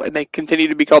stable, and they continue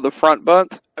to be called the front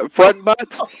butts,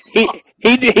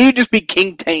 he'd just be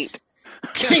King Taint.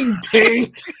 King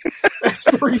Taint. That's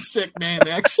a pretty sick name,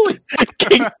 actually.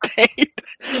 King Taint.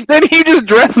 Then he just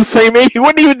dressed the same. He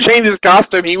wouldn't even change his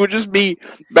costume. He would just be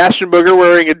Bastion Booger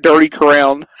wearing a dirty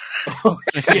crown. Oh,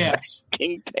 yes.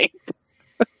 King Taint.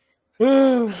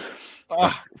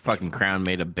 Fucking crown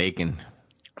made of bacon.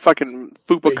 Fucking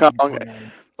Fupa Kong.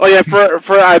 Oh yeah,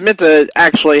 for I meant to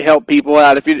actually help people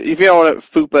out. If you know what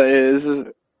Fupa is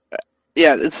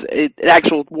yeah, it's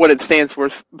actual what it stands for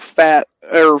is fat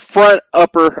or front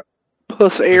upper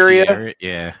puss area.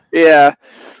 Yeah. Yeah.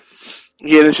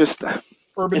 Yeah, it's just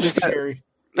Urban Dictionary.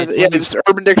 Just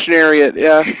Urban Dictionary.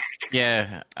 Yeah.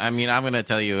 Yeah, I mean, I'm gonna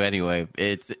tell you anyway.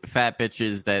 It's fat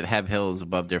bitches that have hills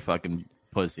above their fucking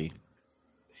pussy.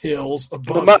 Hills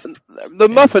above the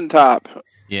muffin top.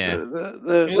 Yeah,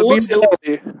 it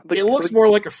looks more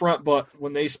like a front butt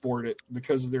when they sport it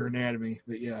because of their anatomy.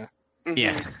 But yeah,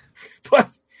 yeah.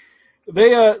 But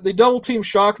they double team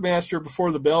Shockmaster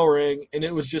before the bell rang, and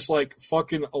it was just like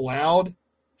fucking allowed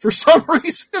for some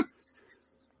reason.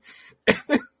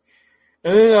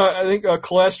 And then I think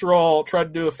Cholesterol tried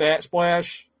to do a fat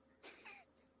splash.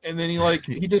 And then he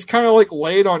just kind of like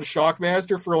laid on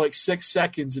Shockmaster for like 6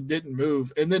 seconds and didn't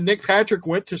move. And then Nick Patrick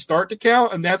went to start the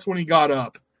count, and that's when he got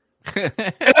up. And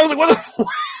I was like, "What the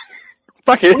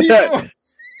fuck? What are you doing?"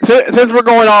 Since we're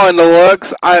going on in the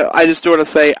looks, I just want to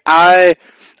say I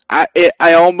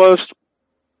almost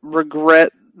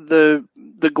regret the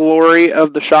glory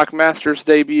of the Shockmaster's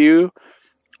debut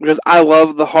because I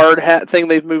love the hard hat thing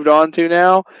they've moved on to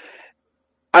now.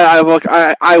 I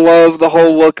love the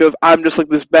whole look of I'm just like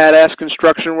this badass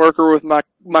construction worker with my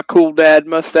cool dad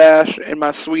mustache and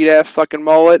my sweet ass fucking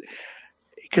mullet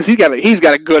because he's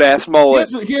got a good ass mullet.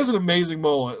 He has an amazing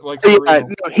mullet. Like no,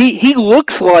 he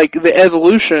looks like the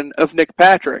evolution of Nick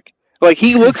Patrick. Like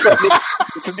he looks like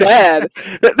Nick's dad.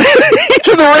 To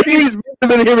the way he's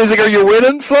better than him. He's like, "Are you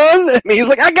winning, son?" And he's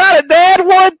like, "I got it, Dad.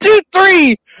 1, 2,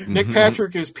 3." Nick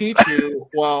Patrick is Pichu,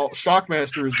 while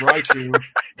Shockmaster is Raichu.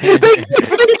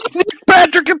 Nick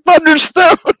Patrick and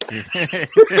Thunderstone. He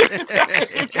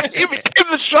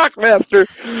became the Shockmaster.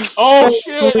 Oh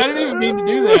shit! I didn't even mean to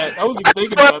do that. I wasn't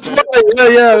thinking about that.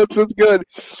 Yeah, that's good.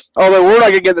 Although we're not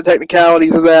gonna get the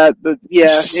technicalities of that, but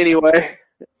yeah. Anyway.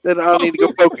 Then I don't need to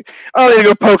go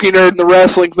pokey nerd in the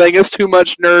wrestling thing. It's too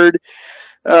much nerd.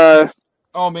 Oh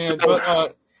man!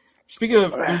 But speaking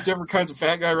of, there's different kinds of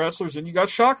fat guy wrestlers, and you got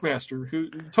Shockmaster,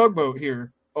 who Tugboat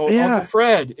here. Oh, yeah. Uncle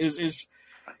Fred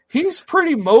he's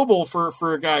pretty mobile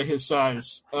for a guy his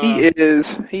size. He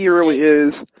is. He really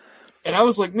is. And I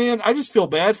was like, man, I just feel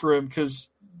bad for him because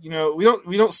we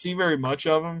don't see very much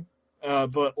of him.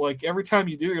 But like every time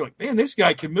you do, you're like, man, this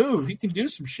guy can move. He can do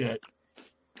some shit.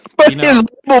 But his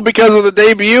level because of the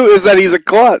debut is that he's a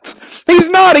klutz. He's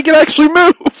not. He can actually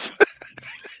move.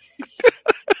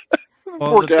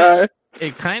 Poor guy.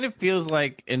 It kind of feels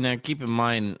like, and keep in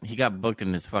mind, he got booked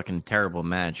in this fucking terrible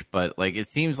match, but like it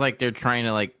seems like they're trying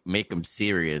to like make him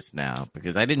serious now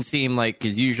because I didn't see him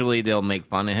because usually they'll make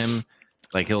fun of him,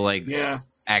 like he'll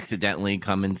accidentally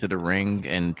come into the ring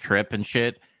and trip and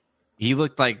shit. He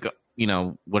looked like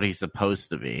what he's supposed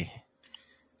to be.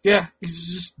 Yeah,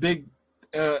 he's just big,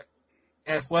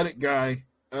 athletic guy.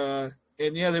 And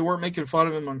yeah, they weren't making fun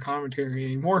of him on commentary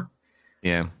anymore.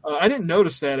 Yeah. I didn't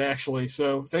notice that actually,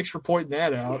 so thanks for pointing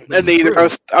that out. And neither. I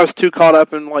was too caught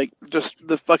up in like just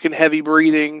the fucking heavy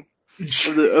breathing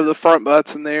of the front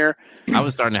butts in there. I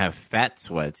was starting to have fat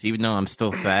sweats, even though I'm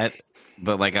still fat.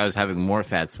 But like I was having more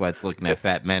fat sweats looking at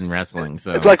fat men wrestling.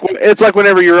 So it's like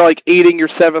whenever you're like eating your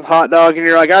 7th hot dog and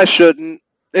you're like, I shouldn't,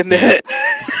 and then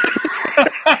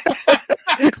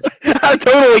I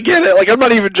totally get it. Like I'm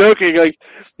not even joking. Like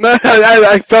no,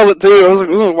 I felt it too. I was like,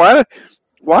 ooh,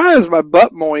 why is my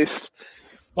butt moist?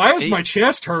 Why is my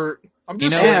chest hurt? I'm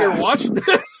just sitting here watching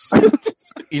this.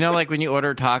 Like when you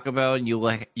order Taco Bell and you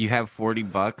have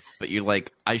 $40, but you're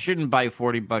like, I shouldn't buy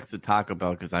 $40 at Taco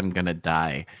Bell because I'm gonna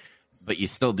die, but you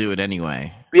still do it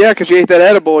anyway. Yeah, because you ate that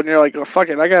edible and you're like, oh fuck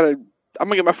it, I'm gonna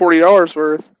get my $40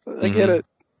 worth. I get it.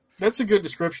 That's a good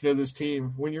description of this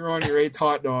team. When you're on your 8th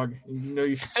hot dog, and you know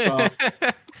you should stop,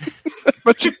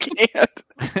 but you can't.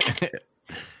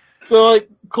 So, like,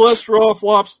 Cholesterol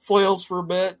flails for a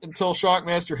bit until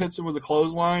Shockmaster hits him with a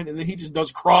clothesline, and then he just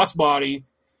does crossbody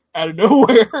out of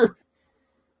nowhere.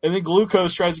 And then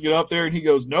Glucose tries to get up there, and he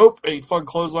goes, nope, and he fucking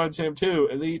clotheslines him, too.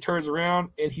 And then he turns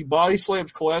around, and he body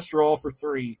slams Cholesterol for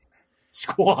 3.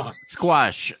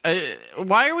 Squash.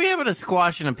 Why are we having a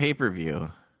squash in a pay-per-view?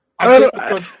 I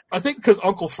think because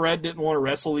Uncle Fred didn't want to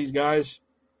wrestle these guys.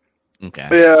 Okay.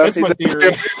 Yeah, that's my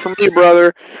theory. For me,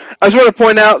 brother. I just want to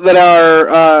point out that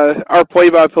our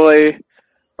play-by-play,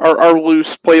 our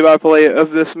loose play-by-play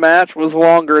of this match was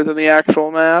longer than the actual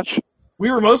match.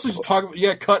 We were mostly just talking,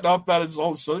 cutting off about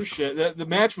all this other shit. The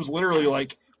match was literally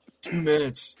like 2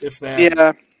 minutes, if that.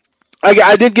 Yeah.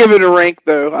 I did give it a rank,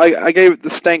 though. I gave it the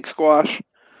stank squash.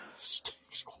 Stank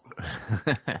squash.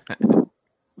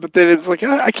 But then it's like,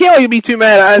 I can't be too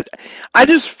mad. I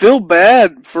just feel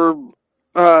bad for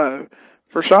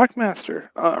Shockmaster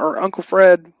or Uncle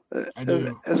Fred,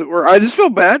 as it were. I just feel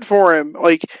bad for him.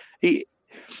 Like I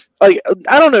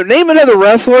don't know. Name another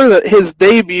wrestler that his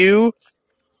debut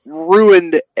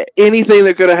ruined anything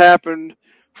that could have happened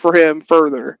for him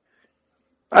further.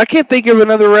 I can't think of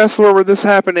another wrestler where this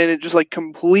happened and it just like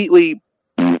completely.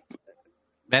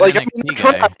 Like I'm not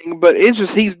trying, but it's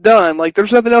just he's done. Like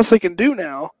there's nothing else they can do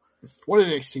now. What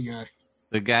NXT guy?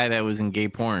 The guy that was in gay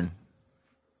porn.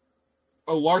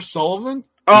 Oh, Lars Sullivan?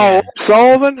 Oh, yeah.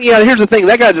 Sullivan? Yeah, here's the thing.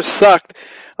 That guy just sucked.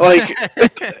 Like,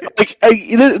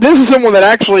 this is someone that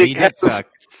actually he did suck.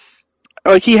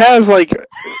 Like, he has, like,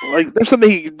 there's something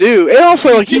he can do. And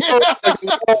also, like, he's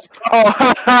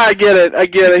I get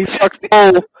it. He sucked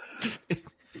pole.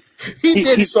 He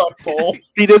did suck pole.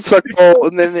 He did suck pole,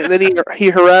 and then he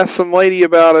harassed some lady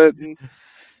about it.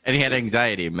 And he had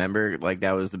anxiety, remember? Like,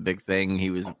 that was the big thing. He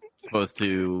was supposed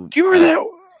to... Do you remember that?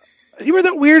 You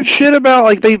remember that weird shit about,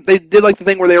 like, they did, like, the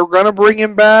thing where they were going to bring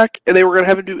him back, and they were going to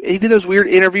have him do... He did those weird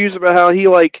interviews about how he,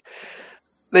 like...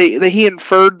 He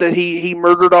inferred that he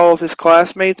murdered all of his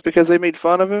classmates because they made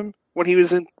fun of him when he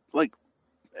was in, like...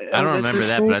 I don't remember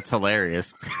that, but that's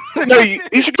hilarious. No,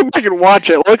 you should go back and watch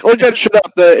it. Look that shit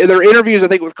up. Their interviews, I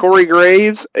think, with Corey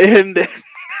Graves, and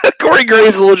Corey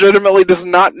Graves legitimately does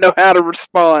not know how to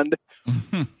respond.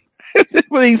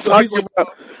 When he's talking about...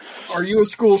 Are you a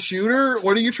school shooter?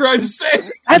 What are you trying to say?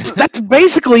 That's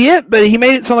basically it, but he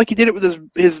made it sound like he did it with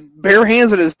his bare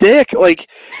hands and his dick. Like,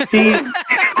 he...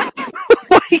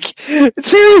 like,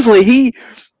 seriously,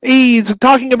 he's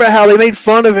talking about how they made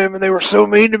fun of him and they were so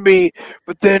mean to me,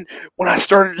 but then when I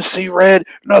started to see red,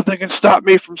 nothing can stop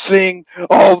me from seeing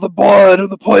all the blood on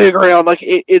the playground. Like,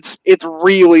 it's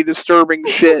really disturbing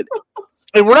shit.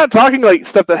 And we're not talking, like,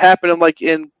 stuff that happened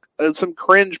in some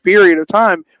cringe period of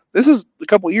time. This is a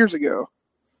couple years ago.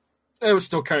 It was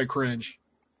still kind of cringe.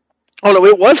 Oh, no,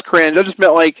 it was cringe. I just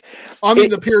meant, like... I mean,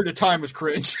 the period of time was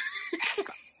cringe.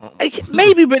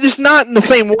 Maybe, but just not in the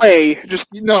same way. Just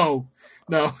No.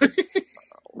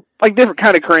 Like, different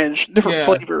kind of cringe. Different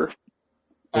flavor.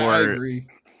 I agree.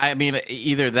 I mean,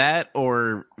 either that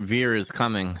or Veer is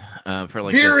coming.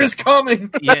 Veer is coming!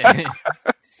 Yeah.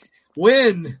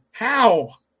 When?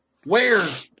 How? Where?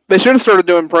 They should have started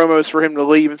doing promos for him to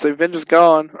leave and say, Vinge is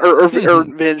gone. Or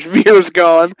Vinge, Veer is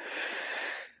gone.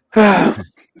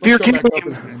 Veer can't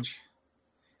leave.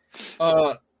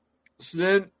 So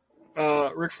then,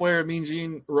 Ric Flair and Mean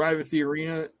Gene arrive at the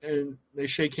arena and they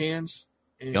shake hands.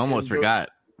 You almost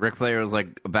forgot. Ric Flair was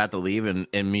like about to leave and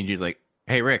Mean Gene's like,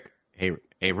 hey, Rick. Hey,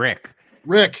 Rick.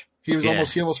 Rick. He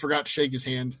almost forgot to shake his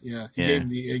hand. Yeah. He gave him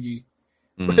the Iggy.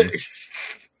 Mm-hmm.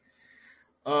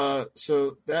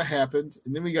 So that happened.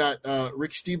 And then we got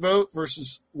Rick Steamboat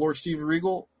versus Lord Steven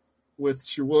Regal with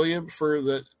Sir William for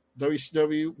the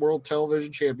WCW World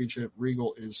Television Championship.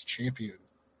 Regal is champion.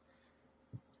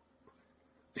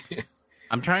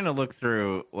 I'm trying to look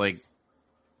through, like,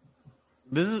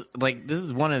 this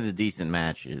is one of the decent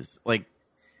matches, like,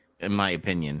 in my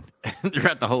opinion,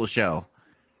 throughout the whole show.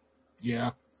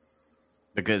 Yeah.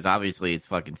 Because obviously it's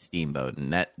fucking Steamboat,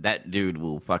 and that dude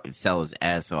will fucking sell his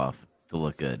ass off to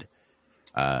look good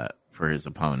for his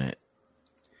opponent.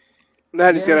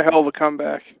 Now he's got a hell of a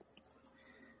comeback.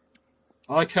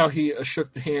 I like how he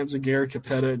shook the hands of Gary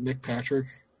Capetta and Nick Patrick.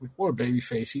 Like, what a baby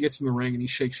face. He gets in the ring and he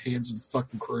shakes hands with the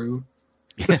fucking crew.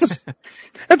 Yes.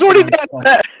 That's what he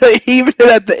did. He even did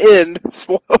at the end.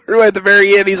 Spoiler, at the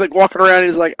very end, he's like walking around and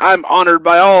he's like, I'm honored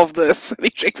by all of this. And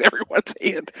he shakes everyone's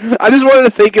hand. I just wanted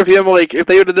to think of him like if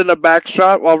they would have done a back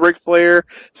shot while Ric Flair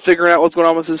is figuring out what's going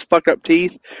on with his fucked up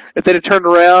teeth. If they'd have turned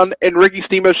around and Ricky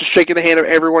Steamboat's just shaking the hand of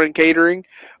everyone in catering.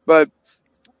 But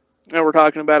now we're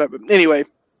talking about it. But anyway.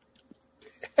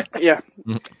 Yeah.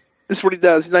 This is what he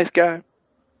does. He's a nice guy.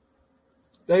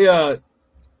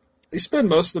 They spend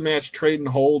most of the match trading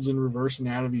holds and reversing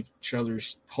out of each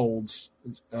other's holds.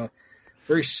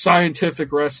 Very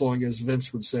scientific wrestling, as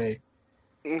Vince would say.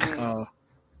 Mm-hmm.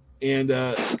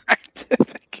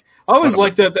 Scientific. I always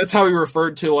like that. That's how he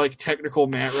referred to like technical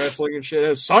mat wrestling and shit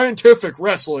as scientific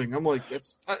wrestling. I'm like,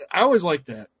 I always like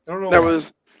that. I don't know.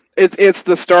 It's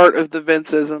the start of the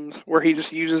Vince-isms where he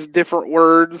just uses different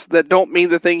words that don't mean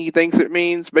the thing he thinks it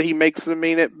means, but he makes them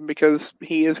mean it because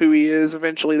he is who he is.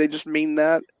 Eventually, they just mean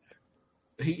that.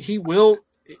 His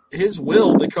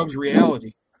will becomes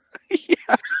reality.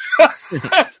 Yeah.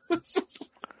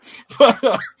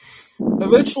 But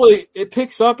eventually, it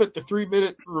picks up at the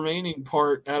 3-minute remaining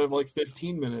part out of like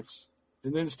 15 minutes.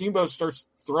 And then Steamboat starts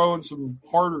throwing some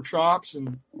harder chops,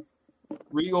 and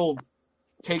Regal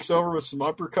takes over with some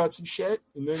uppercuts and shit.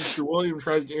 And then Sir William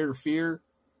tries to interfere.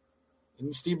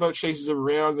 And Steamboat chases him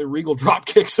around, and then Regal drop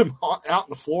kicks him out on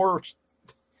the floor.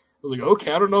 I was like,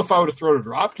 okay, I don't know if I would have thrown a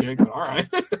drop kick, but all right.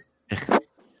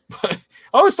 But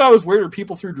I always thought it was weird when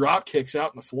people threw drop kicks out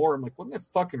on the floor. I'm like, wouldn't that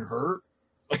fucking hurt?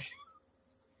 Like,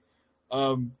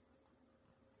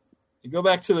 you go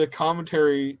back to the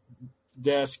commentary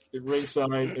desk at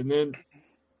ringside, and then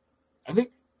I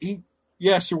think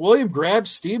Sir William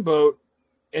grabs Steamboat,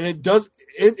 and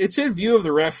it's in view of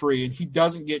the referee, and he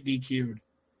doesn't get DQ'd.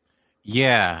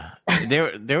 Yeah,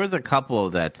 there was a couple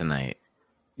of that tonight.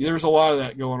 There's a lot of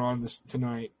that going on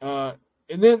tonight. And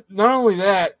then not only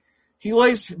that, he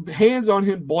lays hands on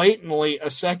him blatantly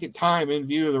a second time in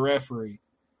view of the referee.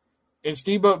 And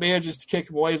Steamboat manages to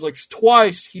kick him away. He's like,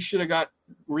 twice he should have got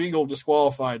Regal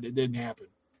disqualified. It didn't happen.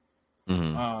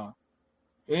 Mm-hmm.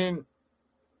 And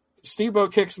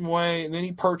Steamboat kicks him away, and then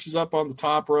he perches up on the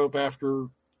top rope after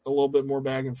a little bit more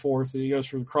back and forth, and he goes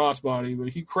for the crossbody, but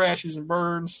he crashes and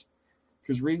burns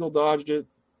because Regal dodged it.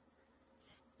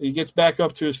 He gets back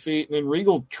up to his feet, and then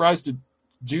Regal tries to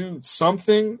do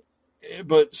something,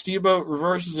 but Steamboat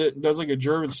reverses it and does like a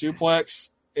German suplex,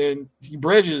 and he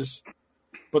bridges,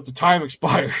 but the time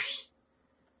expires.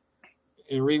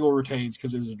 And Regal retains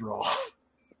because it was a draw.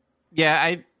 Yeah,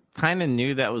 I kind of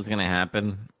knew that was going to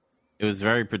happen. It was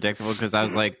very predictable because I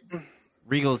was like,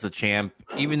 Regal's a champ.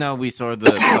 Even though we saw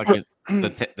the fucking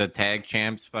the tag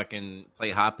champs fucking play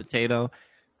hot potato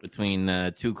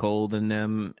between Too Cold and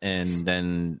them, and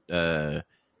then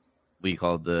we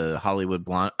called the Hollywood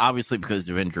Blonde, obviously because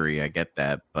of injury, I get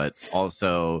that, but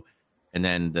also, and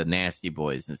then the Nasty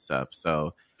Boys and stuff.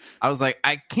 So I was like,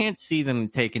 I can't see them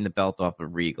taking the belt off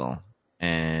of Regal,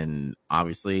 and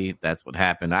obviously that's what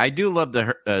happened. I do love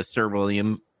the Sir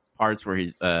William parts where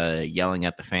he's yelling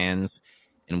at the fans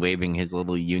and waving his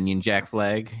little Union Jack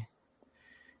flag.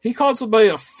 He called somebody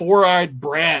a four-eyed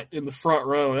brat in the front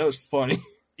row. That was funny.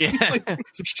 Yeah. He's like,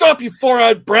 shut up, you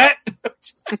four-eyed brat.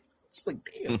 It's like,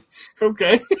 damn.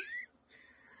 Okay.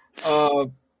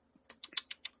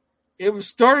 It was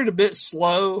started a bit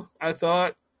slow, I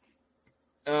thought.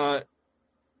 And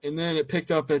then it picked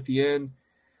up at the end.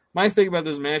 My thing about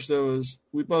this match, though, is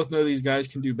we both know these guys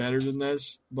can do better than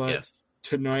this, but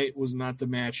tonight was not the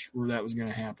match where that was going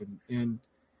to happen. And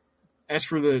as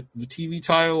for the TV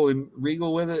title and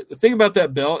Regal with it, the thing about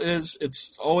that belt is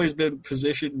it's always been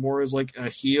positioned more as like a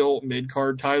heel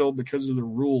mid-card title because of the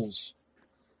rules.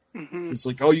 Mm-hmm. It's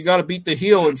like, oh, you got to beat the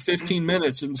heel in 15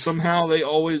 minutes, and somehow they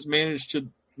always manage to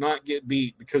not get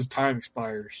beat because time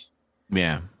expires.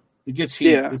 Yeah. It gets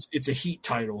heat. Yeah. It's a heat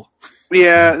title.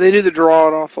 Yeah, they do the draw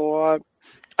an awful lot.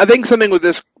 I think something with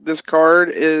this card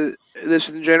is this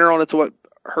in general, and it's what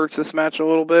hurts this match a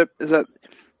little bit, is that,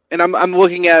 and I'm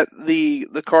looking at the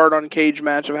card on Cage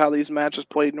Match of how these matches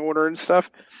played in order and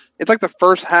stuff. It's like the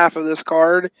first half of this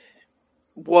card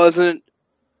wasn't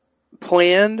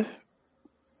planned.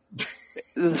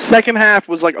 The second half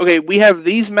was like, okay, we have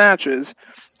these matches,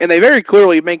 and they very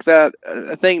clearly make that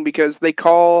a thing because they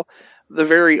call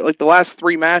the last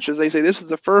 3 matches. They say this is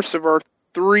the first of our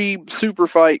 3 super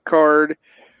fight card,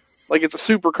 like it's a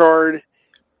super card.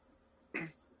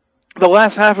 The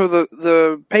last half of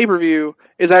the pay-per-view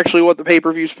is actually what the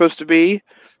pay-per-view is supposed to be,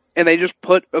 and they just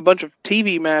put a bunch of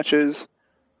TV matches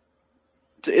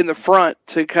in the front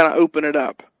to kind of open it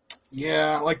up.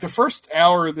 Yeah, like the first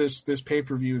hour of this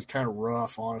pay-per-view is kind of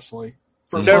rough, honestly.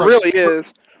 It really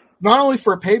is. Not only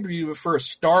for a pay-per-view, but for a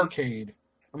Starcade.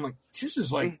 I'm like, this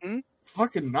is like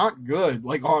fucking not good.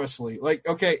 Like, honestly. Like,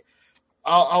 okay,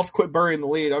 I'll quit burying the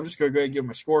lead. I'm just going to go ahead and give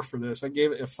my score for this. I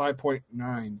gave it a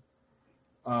 5.9.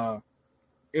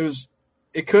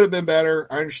 It could have been better.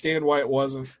 I understand why it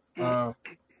wasn't.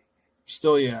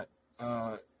 Still yet.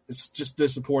 It's just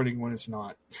disappointing when it's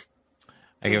not.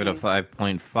 I give it a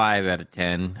 5.5 out of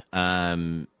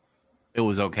 10. It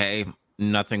was okay.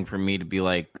 Nothing for me to be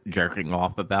like jerking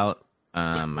off about.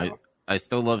 I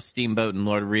still love Steamboat and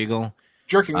Lord Regal.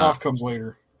 Jerking off comes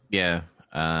later. Yeah.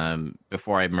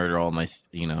 Before I murder all my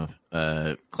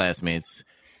classmates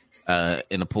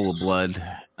in a pool of blood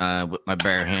with my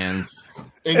bare hands.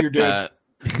 And you're dead.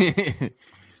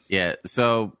 Yeah.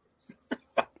 So.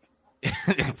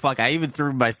 Fuck! I even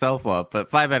threw myself up,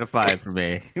 but 5 out of 5 for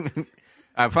me.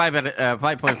 5.5 out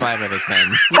of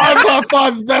 10. 5 out of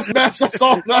 5, best match I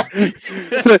saw tonight.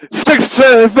 6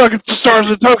 fucking stars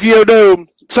in Tokyo Dome.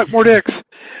 Suck more dicks.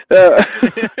 So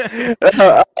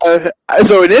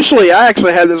initially, I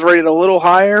actually had this rated a little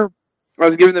higher. I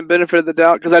was giving the benefit of the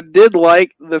doubt because I did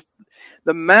like the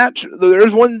match.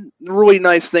 There's one really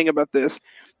nice thing about this.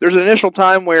 There's an initial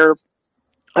time where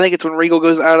I think it's when Regal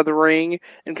goes out of the ring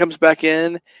and comes back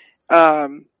in.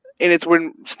 And it's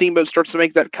when Steamboat starts to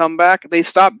make that comeback. They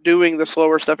stop doing the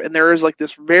slower stuff, and there is like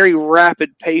this very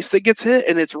rapid pace that gets hit,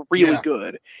 and it's really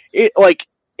good.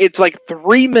 It's like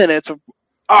 3 minutes of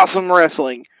awesome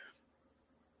wrestling,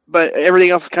 but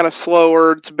everything else is kind of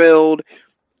slower to build.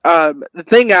 The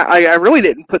thing I really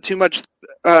didn't put too much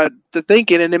to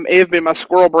think in, and it may have been my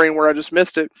squirrel brain where I just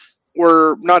missed it,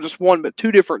 were not just 1 but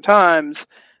 2 different times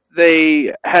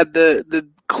they had the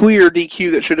clear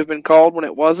DQ that should have been called when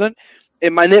it wasn't.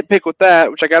 And my nitpick with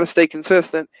that, which I got to stay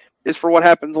consistent, is for what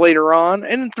happens later on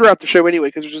and throughout the show anyway,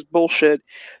 because it's just bullshit.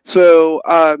 So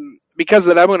because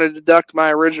of that, I'm going to deduct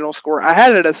my original score. I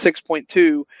had it at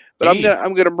 6.2, but I'm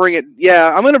going to bring it.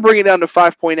 Yeah, I'm going to bring it down to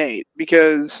 5.8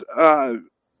 because I'm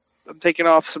taking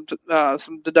off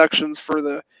some deductions for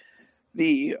the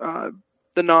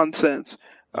nonsense,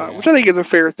 which I think is a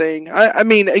fair thing. I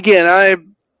mean,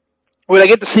 again, when I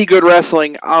get to see good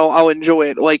wrestling, I'll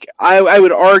enjoy it. Like I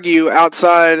would argue,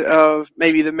 outside of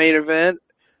maybe the main event,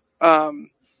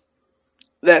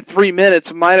 that 3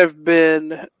 minutes might have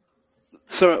been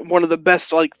one of the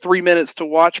best 3 minutes to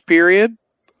watch. Period.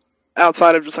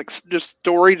 Outside of just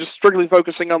story, just strictly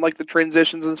focusing on the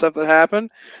transitions and stuff that happen.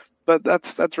 But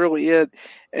that's really it.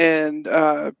 And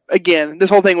again, this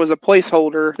whole thing was a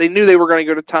placeholder. They knew they were going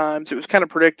to go to times. It was kind of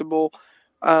predictable.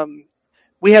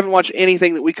 We haven't watched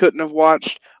anything that we couldn't have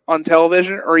watched on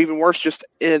television, or even worse, just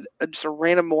a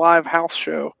random live house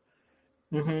show.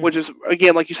 Mm-hmm. Which is,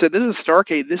 again, like you said, this is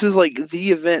Starcade. This is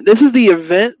the event. This is the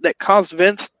event that caused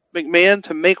Vince McMahon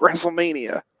to make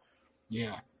WrestleMania.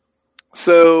 Yeah.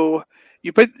 So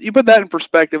you put that in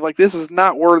perspective. This is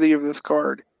not worthy of this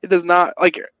card. It does not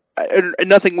and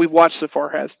nothing we've watched so far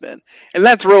has been, and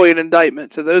that's really an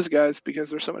indictment to those guys because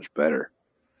they're so much better.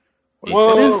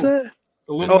 What is that?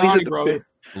 Illuminati, brother.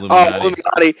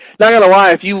 Illuminati. Not gonna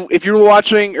lie, if you're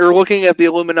watching or looking at the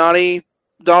Illuminati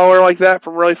dollar like that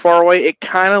from really far away, it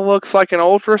kind of looks like an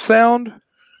ultrasound.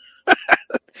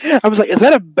 I was like, is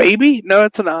that a baby? No,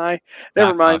 it's an eye.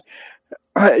 Never mind.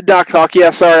 Doc Talk.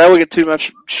 Yeah, sorry, I look at too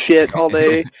much shit all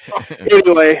day.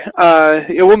 Anyway,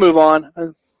 we'll move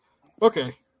on. Okay,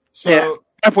 so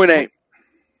 5.8.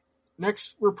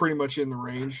 Next, we're pretty much in the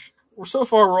range. We're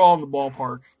all in the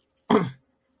ballpark.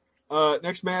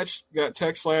 Next match, got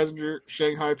Tex Slazenger,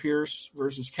 Shanghai Pierce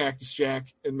versus Cactus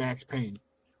Jack and Max Payne.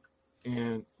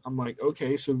 And I'm like,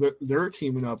 okay, so they're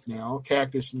teaming up now,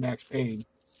 Cactus and Max Payne.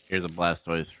 Here's a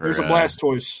Blastoise for... There's a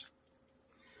Blastoise.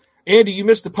 Andy, you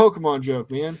missed the Pokemon joke,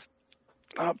 man.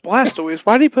 Blastoise?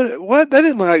 Why did he put it? What? That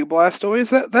didn't look like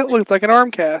Blastoise. That looked like an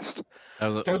arm cast.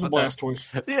 That's a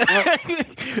Blastoise.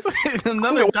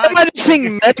 Another Why am I just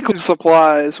seeing medical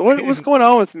supplies? What's going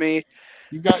on with me?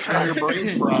 You've got your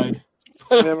brains fried.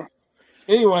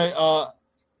 Anyway, I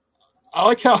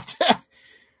like how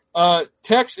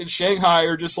Tex and Shanghai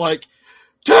are just like,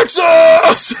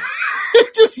 Texas!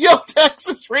 Just yell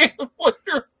Texas randomly.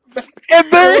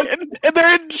 and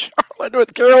they're in Charlotte,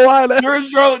 North Carolina. They're in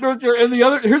Charlotte, North Carolina.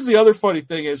 And here's the other funny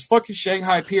thing is fucking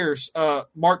Shanghai Pierce,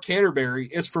 Mark Canterbury,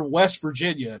 is from West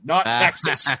Virginia, not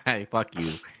Texas. Fuck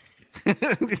you.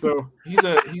 So he's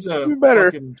a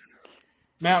fucking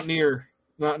mountaineer,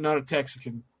 not a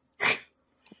Texican.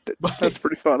 That's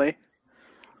pretty funny.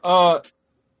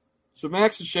 So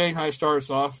Max and Shanghai start us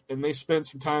off, and they spend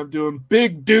some time doing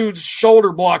big dudes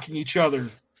shoulder blocking each other,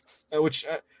 which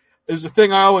is the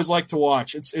thing I always like to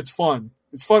watch. It's fun.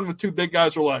 It's fun when two big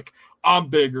guys are like, I'm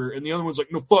bigger, and the other one's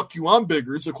like, no, fuck you, I'm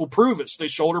bigger. It's like, well, prove it. So they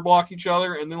shoulder block each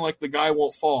other, and then like the guy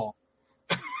won't fall.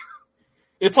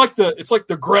 It's like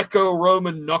the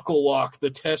Greco-Roman knuckle lock, the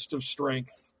test of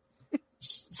strength.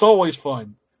 It's always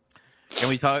fun. Can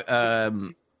we talk?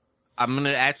 I'm going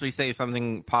to actually say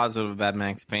something positive about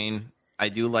Max Payne. I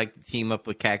do like the team up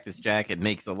with Cactus Jack. It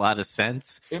makes a lot of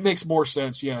sense. It makes more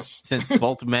sense, yes. Since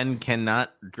both men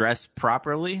cannot dress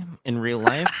properly in real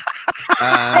life.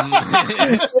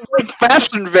 It's like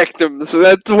fashion victims.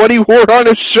 That's what he wore on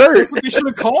his shirt. That's what they should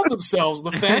have called themselves,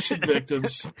 the fashion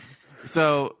victims.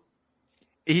 So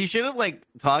he should have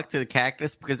talked to the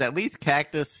Cactus, because at least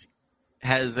Cactus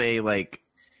has a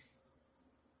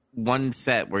one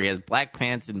set where he has black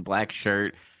pants and black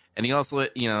shirt, and he also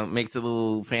makes it a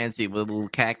little fancy with a little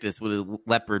cactus with a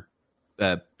leopard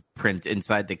print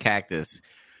inside the cactus.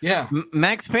 Yeah.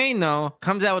 Max Payne though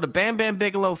comes out with a Bam Bam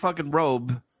Bigelow fucking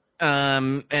robe,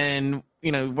 and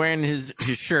wearing his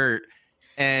shirt,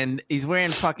 and he's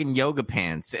wearing fucking yoga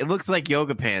pants. It looks like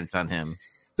yoga pants on him.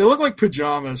 They look like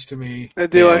pajamas to me. They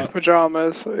do like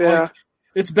pajamas. Yeah.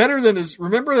 It's better than his.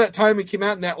 Remember that time he came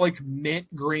out in that mint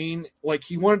green,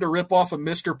 he wanted to rip off a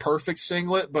Mr. Perfect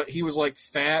singlet, but he was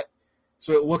fat,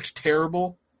 so it looked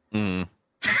terrible. Mm.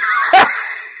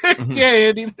 Yeah,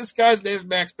 Andy, this guy's name's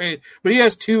Max Payne, but he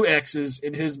has two X's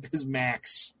in his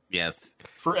Max. Yes.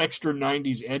 For extra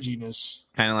 90s edginess.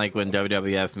 Kind of like when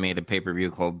WWF made a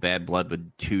pay-per-view called Bad Blood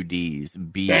with two D's.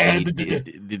 Bad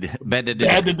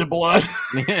the blood.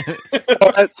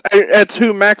 That's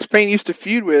who Max Payne used to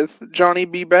feud with, Johnny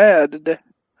B. Bad.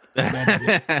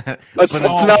 Let's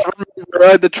not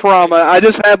remember the trauma. I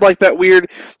just had that weird,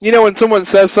 when someone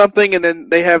says something and then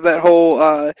they have that whole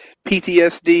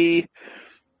PTSD.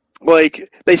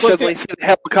 They suddenly see the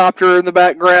helicopter in the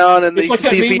background, and it's they like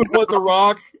that see meme with The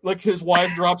Rock, his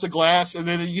wife drops a glass, and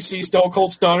then you see Stone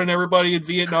Cold stoning everybody in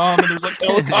Vietnam, and there's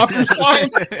helicopters flying.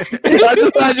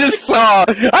 I just saw.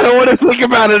 I don't want to think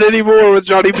about it anymore with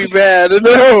Johnny B. Bad.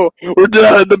 No, we're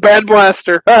done. The Bad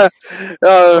Blaster.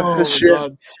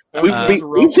 Shit.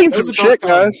 We've seen some shit,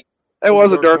 guys. It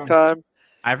was a dark time.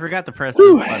 I forgot the press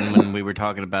button when we were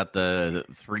talking about the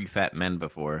three fat men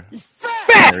before.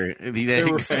 Fat! They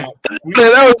were fat.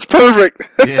 That was perfect.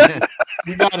 Yeah.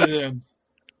 We got it in.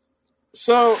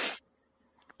 So,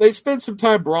 they spend some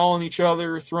time brawling each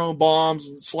other, throwing bombs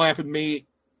and slapping meat,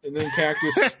 and then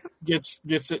Cactus gets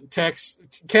it.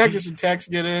 Cactus and Tex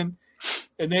get in,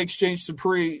 and they exchange some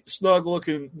pretty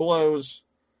snug-looking blows.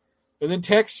 And then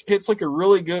Tex hits a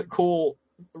really cool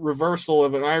reversal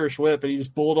of an Irish whip, and he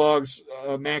just bulldogs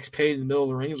Max Payne in the middle of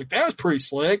the ring. He was that was pretty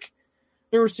slick.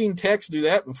 Never seen Tex do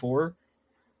that before.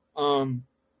 And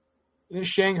then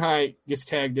Shanghai gets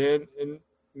tagged in, and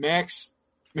Max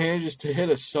manages to hit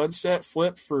a sunset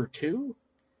flip for 2,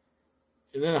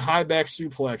 and then a high back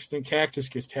suplex. Then Cactus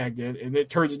gets tagged in, and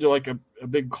it turns into a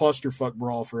big clusterfuck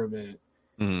brawl for a minute.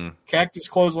 Mm. Cactus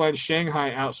clothesline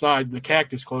Shanghai outside the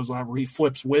Cactus clothesline, where he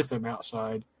flips with him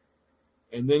outside.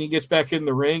 And then he gets back in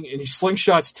the ring, and he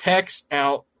slingshots Tex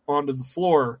out onto the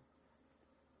floor.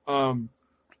 I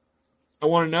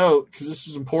want to note, because this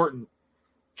is important,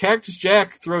 Cactus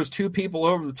Jack throws 2 people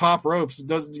over the top ropes and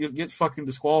doesn't get fucking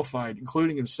disqualified,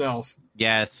 including himself.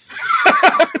 Yes.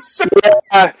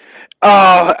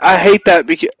 I hate that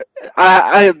because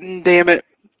I damn it.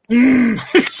 It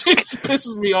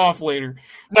pisses me off later.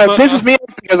 No, it pisses me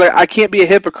off because I can't be a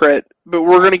hypocrite, but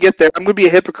we're going to get there. I'm going to be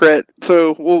a hypocrite,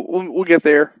 so we'll get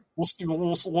there. We'll see.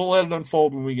 We'll let it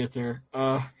unfold when we get there.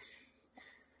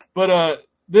 But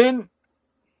then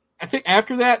I think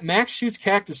after that, Max shoots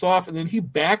Cactus off, and then he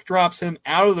backdrops him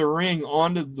out of the ring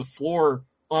onto the floor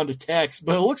onto Tex.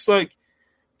 But it looks like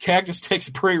Cactus takes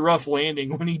a pretty rough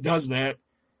landing when he does that.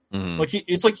 Mm.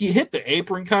 It's like he hit the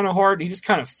apron kind of hard, and he just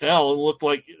kind of fell and looked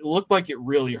like it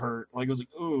really hurt. It was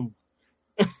ooh.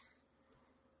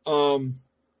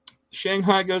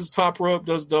 Shanghai goes top rope,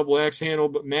 does double axe handle,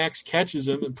 but Max catches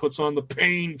him and puts on the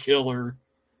painkiller.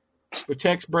 But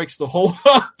Tex breaks the hold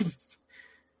up.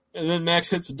 And then Max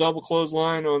hits a double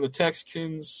clothesline on the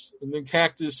Texans, and then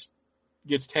Cactus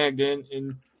gets tagged in,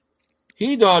 and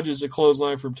He dodges a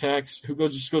clothesline from Tex, who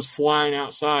just goes flying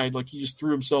outside like he just threw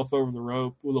himself over the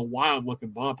rope with a wild looking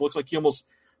bump. Looks like he almost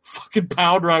fucking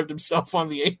power drived himself on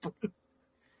the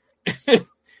apron.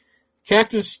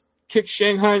 Cactus kicks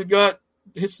Shanghai in the gut,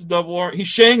 hits the double arm. He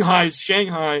Shanghais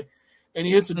Shanghai, and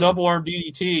he hits a double arm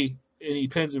DDT, and he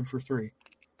pins him for 3.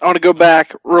 I want to go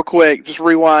back real quick, just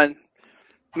rewind.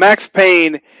 Max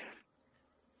Payne,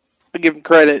 I give him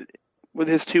credit with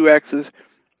his 2 X's.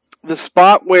 The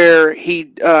spot where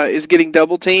he is getting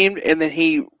double teamed and then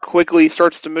he quickly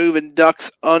starts to move and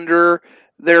ducks under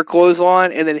their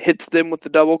clothesline and then hits them with the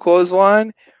double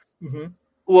clothesline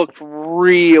looked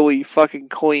really fucking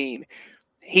clean.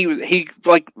 He really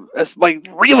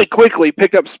quickly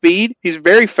picked up speed. He's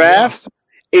very fast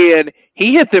and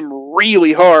he hit them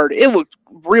really hard. It looked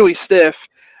really stiff.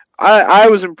 I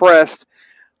was impressed.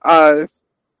 What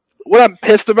I'm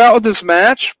pissed about with this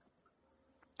match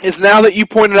is now that you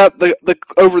pointed out the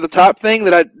over the top thing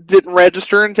that I didn't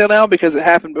register until now because it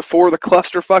happened before the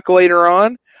clusterfuck later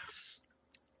on,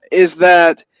 is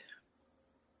that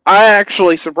I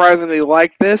actually surprisingly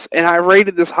like this, and I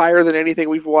rated this higher than anything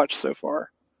we've watched so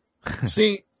far.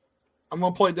 See, I'm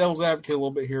going to play devil's advocate a little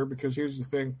bit here because here's the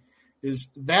thing, is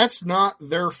that's not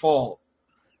their fault.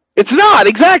 It's not,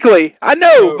 exactly. I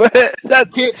know, but you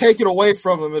can't take it away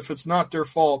from them if it's not their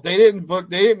fault. They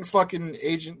didn't fucking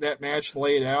agent that match and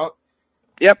lay it out.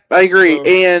 Yep, I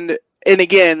agree. And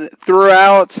again,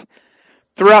 throughout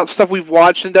stuff we've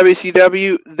watched in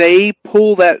WCW, they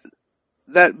pull that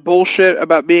bullshit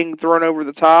about being thrown over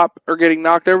the top or getting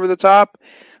knocked over the top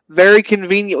very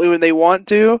conveniently when they want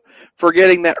to,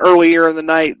 forgetting that earlier in the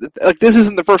night. Like, this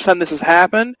isn't the first time this has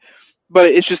happened, but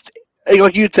it's just,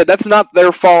 like you said, that's not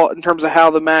their fault in terms of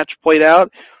how the match played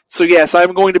out. So yes,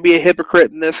 I'm going to be a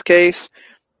hypocrite in this case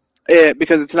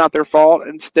because it's not their fault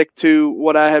and stick to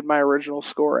what I had my original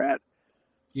score at.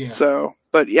 Yeah. So,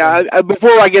 but yeah,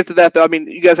 before I get to that though, I mean,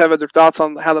 you guys have other thoughts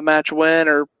on how the match went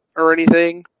or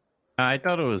anything? I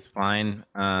thought it was fine.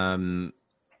 I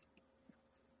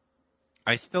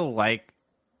still like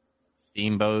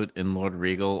Steamboat and Lord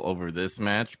Regal over this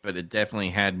match, but it definitely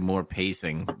had more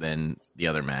pacing than the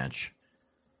other match.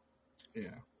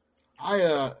 Yeah.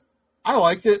 I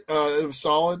liked it. It was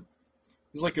solid.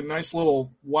 It was like a nice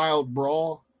little wild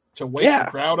brawl to wake the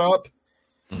crowd up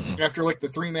after like the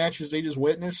 3 matches they just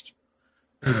witnessed.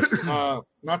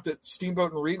 Not that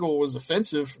Steamboat and Regal was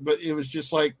offensive, but it was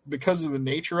just like because of the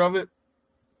nature of it,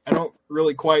 I don't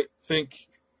really quite think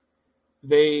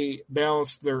they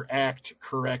balanced their act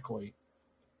correctly.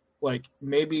 Like,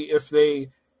 maybe if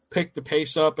they picked the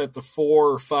pace up at the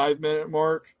 4 or 5 minute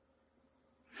mark,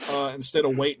 instead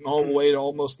of waiting all the way to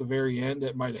almost the very end,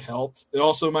 it might have helped. It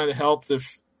also might have helped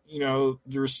if,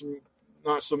 there was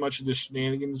not so much of the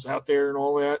shenanigans out there and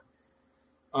all that.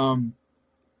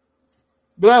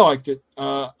 But I liked it.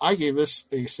 I gave this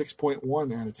a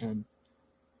 6.1 out of 10.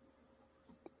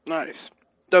 Nice.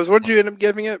 Dubs, what did you end up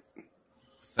giving it?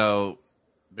 So,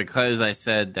 because I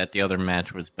said that the other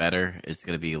match was better, it's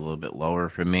going to be a little bit lower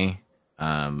for me.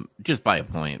 Just by a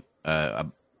point, a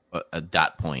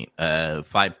dot point,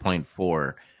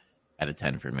 5.4 out of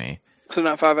 10 for me. So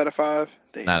not 5 out of 5?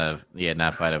 Damn.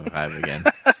 Not 5 out of 5 again.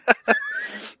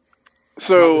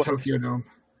 So, not the Tokyo Dome.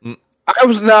 I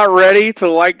was not ready to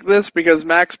like this because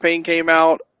Max Payne came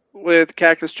out with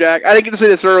Cactus Jack. I didn't get to say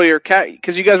this earlier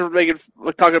because you guys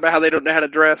were talking about how they don't know how to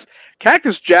dress.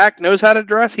 Cactus Jack knows how to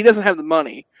dress. He doesn't have the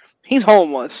money. He's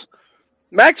homeless.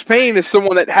 Max Payne is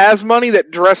someone that has money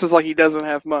that dresses like he doesn't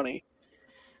have money.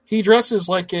 He dresses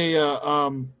like a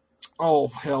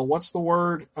what's the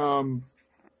word? Not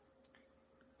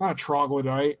a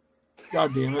troglodyte.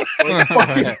 God damn it! Like,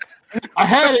 fucking, I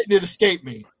had it and it escaped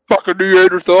me. Fucking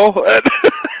Neanderthal.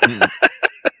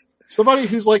 Somebody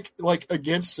who's like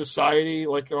against society,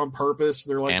 like on purpose.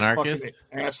 They're like anarchist? a fucking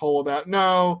asshole about.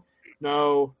 No,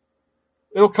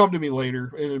 it'll come to me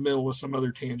later in the middle of some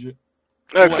other tangent.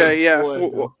 Okay,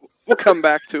 we'll come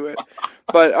back to it.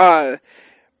 But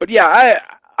yeah,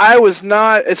 I was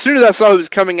not. As soon as I saw it was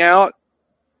coming out,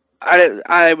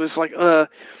 I was like,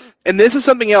 And this is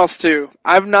something else too.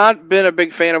 I've not been a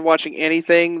big fan of watching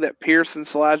anything that Pierce and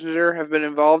Slazenger have been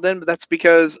involved in, but that's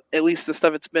because at least the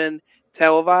stuff it's been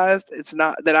televised, it's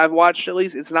not that I've watched at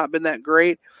least, it's not been that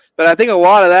great. But I think a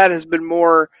lot of that has been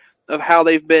more of how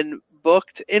they've been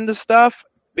booked into stuff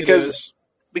because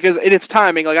it's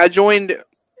timing. Like I joined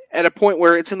at a point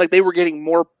where it seemed like they were getting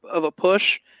more of a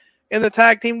push in the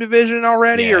tag team division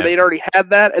already, or they'd already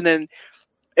had that, and then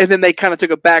they kind of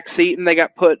took a back seat and they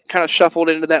got kind of shuffled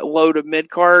into that low to mid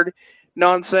card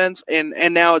nonsense, and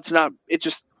now it's not.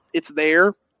 It's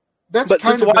there. That's but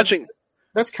kind since of watching.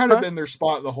 That's kind of been their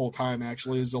spot the whole time.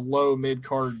 Actually, is a low mid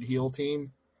card heel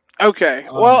team. Okay,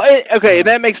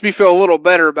 that makes me feel a little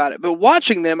better about it. But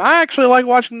watching them, I actually like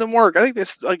watching them work. I think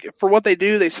this, like, for what they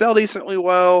do, they sell decently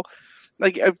well.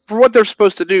 Like, for what they're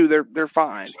supposed to do, they're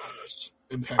fine.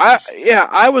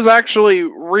 I was actually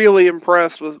really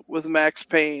impressed with Max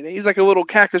Payne. He's like a little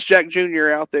Cactus Jack Jr.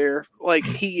 out there. Like,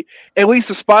 at least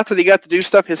the spots that he got to do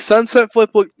stuff, his sunset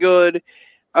flip looked good.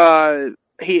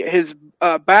 His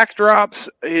backdrops,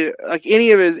 like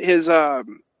any of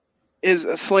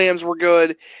his slams were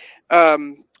good.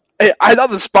 I thought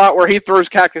the spot where he throws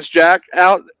Cactus Jack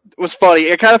out was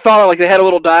funny. I kind of thought like they had a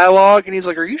little dialogue, and he's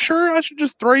like, "Are you sure I should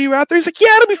just throw you out there?" He's like,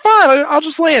 "Yeah, it'll be fine. I'll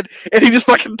just land." And he just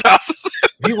fucking tosses him.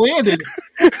 He landed.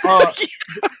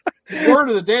 The word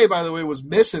of the day, by the way, was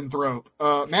misanthrope.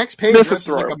 Max Payne dresses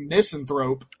like a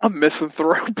misanthrope. A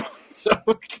misanthrope. So,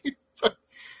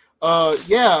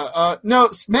 no,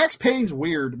 Max Payne's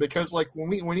weird because like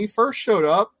when he first showed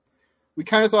up, we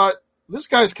kind of thought, this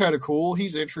guy's kind of cool.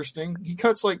 He's interesting. He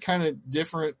cuts like kind of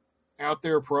different out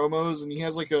there promos, and he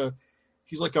has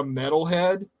he's like a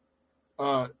metalhead.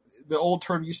 The old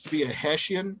term used to be a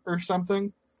Hessian or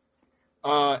something.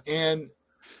 And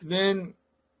then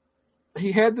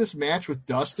he had this match with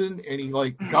Dustin, and he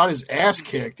like got his ass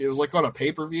kicked. It was like on a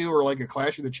pay-per-view or like a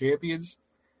Clash of the Champions,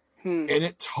 and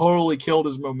it totally killed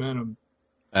his momentum.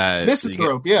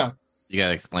 Misanthrope, yeah. You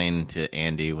gotta explain to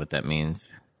Andy what that means.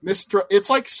 It's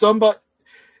like somebody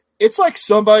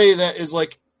that is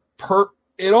like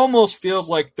it almost feels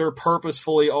like they're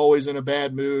purposefully always in a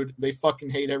bad mood. They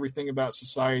fucking hate everything about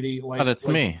society. Like, that's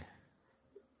me.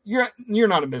 You're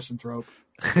not a misanthrope.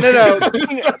 No.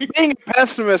 Being a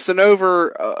pessimist and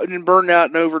and burned out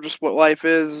and over just what life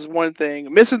is one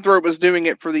thing. Misanthrope was doing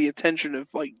it for the attention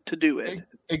of like to do it.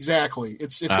 Exactly.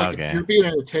 It's like you're being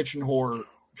an attention whore,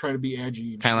 trying to be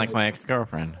edgy. Kind of like my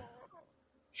ex-girlfriend.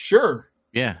 Sure.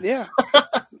 Yeah. Yeah.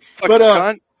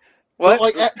 But what?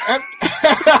 Like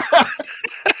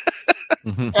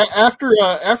after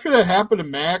that happened to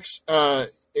Max, and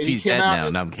he's he came dead out. now.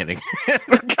 No, I'm kidding.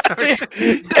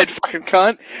 Dead fucking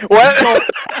cunt. What?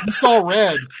 He saw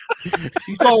red.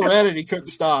 He saw red and he couldn't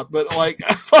stop. But like,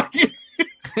 fucking,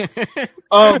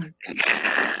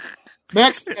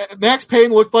 Max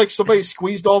Payne looked like somebody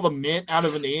squeezed all the mint out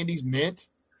of an Andy's mint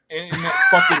in that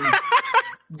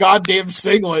fucking goddamn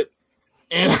singlet.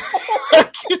 And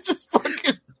it's just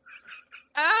fucking.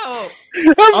 Ow!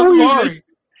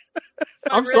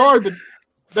 I'm sorry, but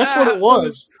that's what it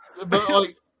was. But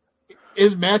like,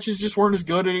 his matches just weren't as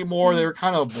good anymore. They were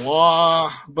kind of blah.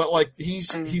 But like,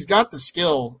 he's got the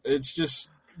skill. It's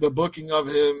just the booking of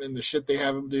him and the shit they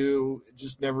have him do. It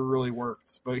just never really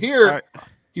works. But here,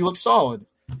 he looks solid.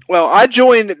 Well, I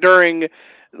joined during,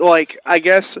 like, I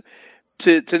guess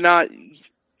to not,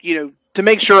 to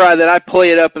make sure that I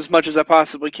play it up as much as I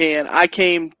possibly can, I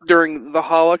came during the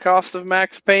Holocaust of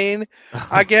Max Payne,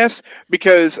 I guess,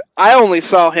 because I only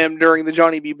saw him during the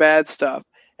Johnny B. Bad stuff,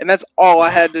 and that's all I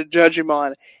had to judge him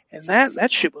on, and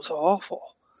that shit was awful.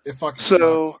 It fucking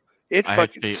sucked. It I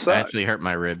fucking sucked. actually hurt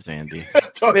my ribs, Andy.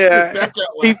 Yeah,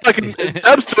 he fucking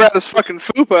dubs around his fucking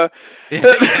fupa.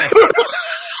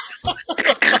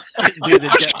 Dude,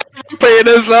 Paying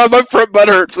this my front butt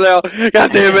hurts now.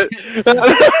 God damn it!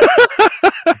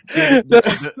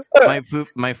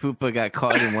 my fupa got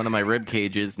caught in one of my rib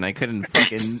cages, and I couldn't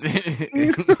fucking.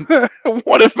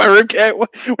 What if my rib cage? What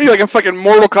are you, like a fucking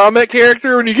Mortal Kombat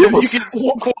character when you get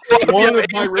one of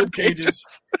my rib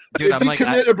cages? Dude, if you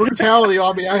commit a brutality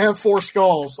on me, I have 4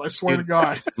 skulls. I swear to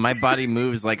God. My body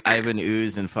moves like Ivan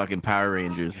Ooze in fucking Power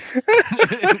Rangers.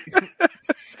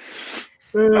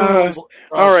 All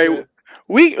right, shit.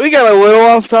 we got a little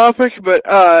off topic, but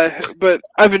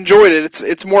I've enjoyed it.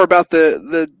 It's more about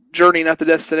the journey, not the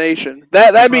destination.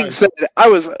 That being said, I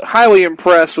was highly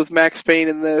impressed with Max Payne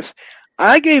in this.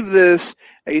 I gave this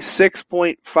a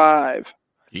 6.5.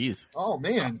 Jeez. Oh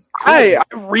man, cool. I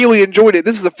really enjoyed it.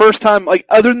 This is the first time, like,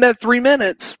 other than that 3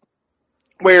 minutes,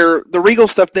 where the Regal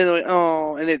stuff didn't,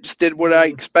 and it just did what I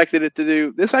expected it to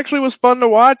do. This actually was fun to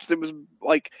watch. It was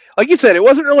like you said, it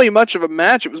wasn't really much of a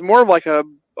match. It was more of like a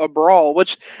brawl,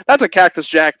 which that's a Cactus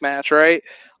Jack match, right?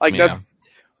 Like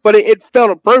but it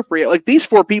felt appropriate. Like, these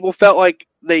 4 people felt like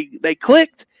they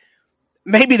clicked.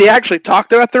 Maybe they actually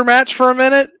talked about their match for a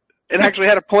minute and actually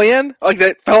had a plan. Like,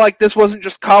 that felt like this wasn't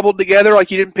just cobbled together. Like,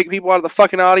 you didn't pick people out of the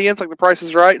fucking audience. Like, The Price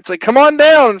is Right. It's like, come on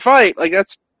down and fight. Like,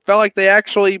 that's felt like they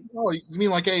actually. Oh, you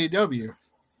mean like AEW?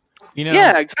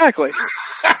 Yeah, exactly.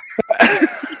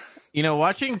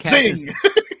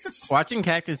 Watching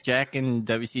Cactus Jack in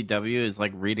WCW is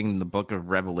like reading the Book of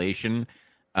Revelation.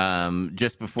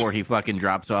 just before he fucking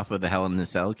drops off of the Hell in the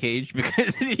Cell cage,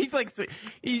 because he's like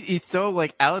he's so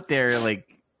like out there, like,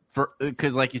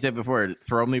 because like you said before,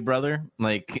 throw me, brother.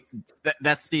 Like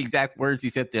that's the exact words he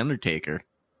said to Undertaker.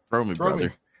 Throw me, brother.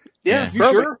 Me. Yeah, you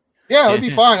sure? Yeah, it'll be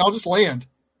fine. I'll just land.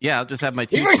 Yeah, I'll just have my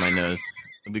teeth in my nose.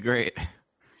 It'll be great.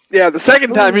 Yeah, the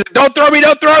second time he's like, "Don't throw me!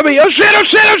 Don't throw me! Oh shit! Oh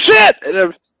shit! Oh shit!"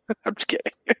 And I'm just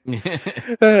kidding.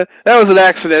 That was an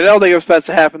accident. I don't think it was supposed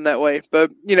to happen that way,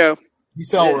 but you know, he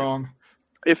fell wrong.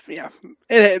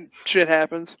 Shit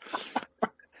happens.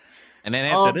 And then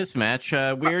after this match,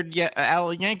 weird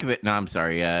Al Yankovic. No, I'm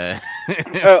sorry. I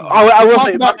will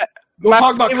say, don't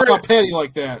talk about Kyle Petty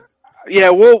like that.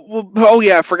 Yeah, oh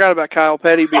yeah, I forgot about Kyle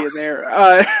Petty being there.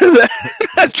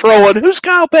 Trolling. Who's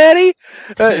Kyle Petty?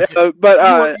 But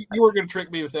you were going to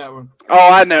trick me with that one.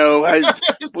 Oh, I know.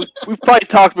 We've probably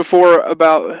talked before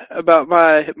about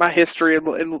my history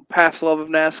and past love of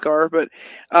NASCAR, but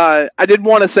I did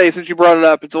want to say, since you brought it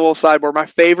up, it's a little sidebar. My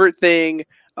favorite thing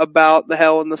about the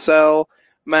Hell in the Cell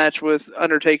match with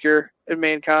Undertaker and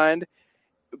Mankind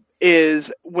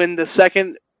is when the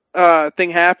second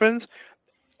thing happens.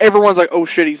 Everyone's like, "Oh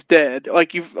shit, he's dead!"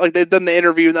 Like they've done the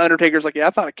interview, and the Undertaker's like, "Yeah, I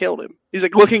thought I killed him." He's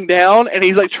like looking down, and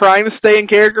he's like trying to stay in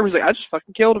character. He's like, "I just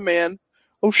fucking killed him, man!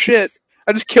 Oh shit,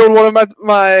 I just killed one of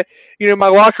my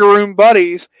locker room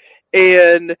buddies."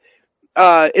 And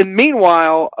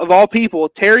meanwhile, of all people,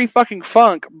 Terry fucking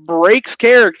Funk breaks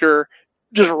character,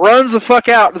 just runs the fuck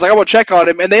out. It's like, "I want to check on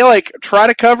him," and they like try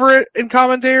to cover it in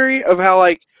commentary of how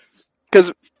like,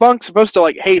 because Funk's supposed to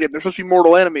like hate him. They're supposed to be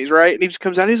mortal enemies, right? And he just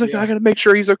comes out. He's like, "I gotta make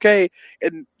sure he's okay,"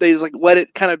 and they just like let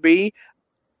it kind of be.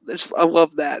 I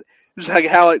love that. Just like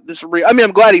how I mean,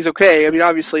 I'm glad he's okay. I mean,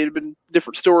 obviously it'd been a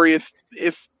different story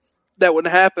if that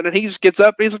wouldn't happen. And he just gets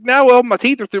up and he's like, "Now, well, my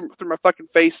teeth are through my fucking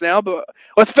face now, but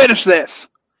let's finish this."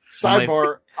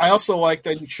 Sidebar. I also like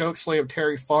that he chokeslammed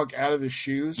Terry Funk out of his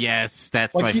shoes. Yes,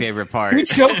 that's like my favorite part. He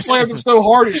chokeslammed him so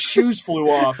hard his shoes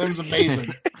flew off. It was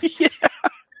amazing. Yeah.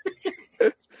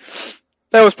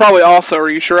 That was probably also, "Are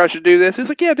you sure I should do this?" He's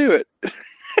like, "Yeah, do it."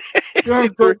 Yeah,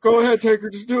 go ahead, Taker,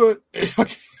 just do it.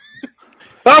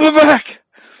 I'll be back.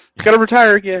 Gotta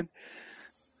retire again.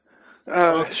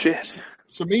 Shit.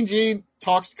 So Mean Gene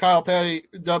talks to Kyle Petty.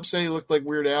 Dub said he looked like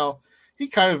Weird Al. He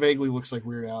kind of vaguely looks like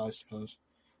Weird Al, I suppose.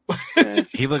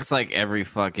 He looks like every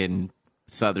fucking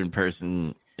Southern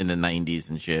person in the 90s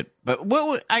and shit. But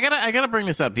I gotta bring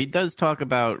this up. He does talk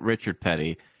about Richard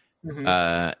Petty.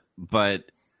 Mm-hmm. But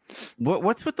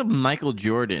what's with the Michael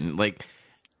Jordan? Like,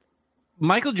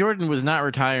 Michael Jordan was not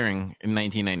retiring in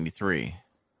 1993.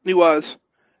 He was.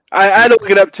 I had to look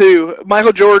it up too.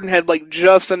 Michael Jordan had like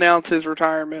just announced his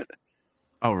retirement.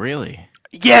 Oh, really?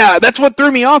 Yeah, that's what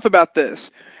threw me off about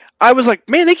this. I was like,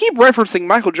 man, they keep referencing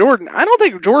Michael Jordan. I don't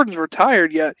think Jordan's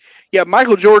retired yet. Yeah,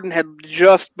 Michael Jordan had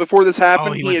just, before this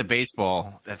happened, he went to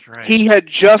baseball. That's right. He had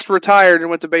just retired and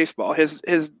went to baseball.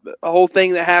 His whole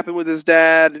thing that happened with his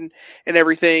dad and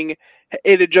everything,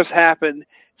 it had just happened.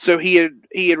 So he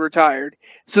had retired.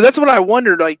 So that's what I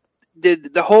wondered. Like,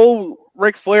 did the whole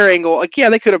Ric Flair angle? Like, yeah,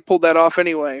 they could have pulled that off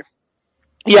anyway.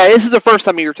 Yeah, this is the first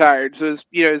time he retired. So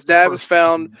his dad was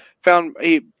found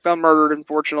murdered.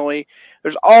 Unfortunately,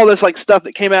 there's all this like stuff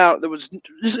that came out that was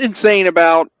just insane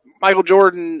about Michael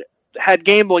Jordan had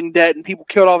gambling debt and people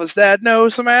killed off his dad. No,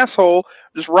 some asshole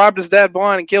just robbed his dad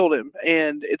blind and killed him.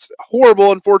 And it's a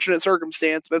horrible, unfortunate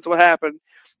circumstance. That's what happened.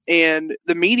 And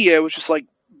the media was just like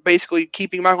basically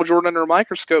keeping Michael Jordan under a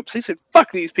microscope. So he said,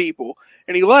 "Fuck these people,"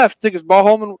 and he left, took his ball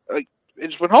home, and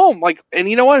just went home. Like, and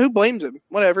you know what? Who blames him?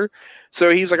 Whatever. So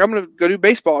he's like, "I'm gonna go do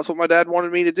baseball. That's what my dad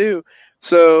wanted me to do."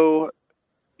 So,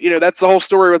 that's the whole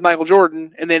story with Michael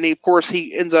Jordan. And then of course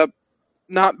he ends up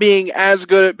not being as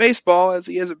good at baseball as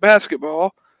he is at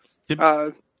basketball.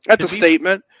 That's a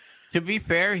statement. To be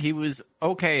fair, he was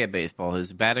okay at baseball.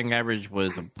 His batting average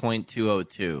was a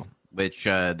 .202, which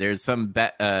there's some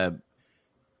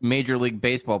Major League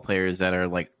Baseball players that are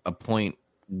like a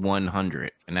 .100,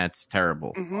 and that's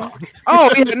terrible. Mm-hmm.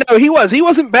 Oh, yeah, no, he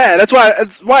wasn't bad. That's why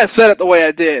I said it the way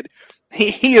I did.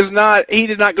 He is not. He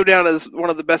did not go down as one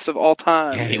of the best of all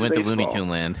time. Yeah, he went to Looney Tune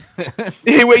land.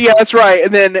 Yeah, that's right.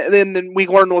 And then we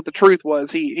learned what the truth was.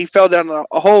 He fell down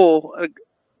a hole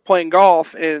playing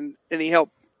golf, and he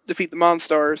helped defeat the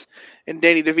Monstars and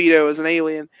Danny DeVito as an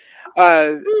alien.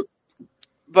 But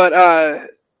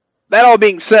that all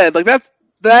being said, like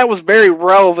that was very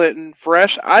relevant and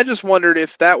fresh. I just wondered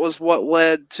if that was what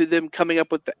led to them coming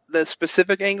up with the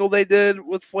specific angle they did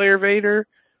with Flair Vader.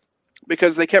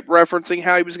 Because they kept referencing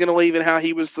how he was going to leave and how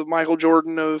he was the Michael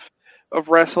Jordan of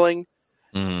wrestling.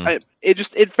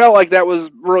 It felt like that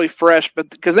was really fresh, but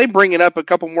because they bring it up a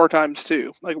couple more times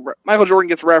too. Like Michael Jordan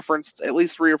gets referenced at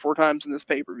least 3 or 4 times in this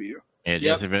pay-per-view.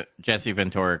 Yeah, Jesse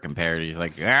Ventura compared. He's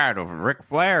like, yeah, Ric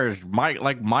Flair is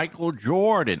like Michael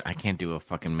Jordan. I can't do a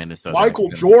fucking Minnesota Michael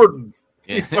accent. Jordan.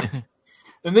 Yeah.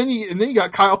 And then you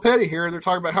got Kyle Petty here, and they're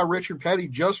talking about how Richard Petty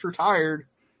just retired,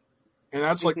 and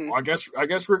that's like, well, I guess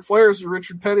Ric Flair is the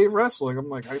Richard Petty of wrestling. I'm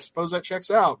like, I suppose that checks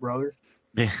out, brother.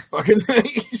 Yeah. Fucking.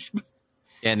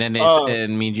 And then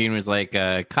and Mean Gene was like,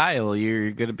 Kyle, you're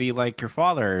gonna be like your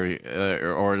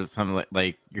father, or something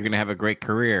like you're gonna have a great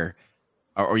career,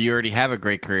 or you already have a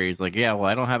great career. He's like, yeah, well,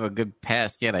 I don't have a good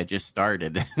past yet. I just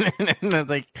started. And I was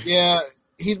like, yeah,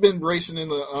 he'd been racing in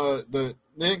the.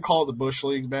 They didn't call it the Bush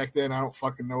League back then. I don't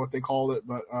fucking know what they called it,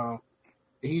 but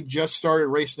he just started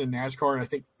racing in NASCAR in, I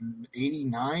think,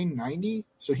 89, 90.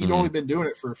 So he'd only been doing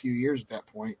it for a few years at that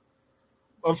point.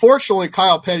 Unfortunately,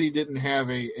 Kyle Petty didn't have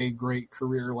a great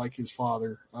career like his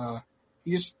father.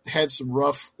 He just had some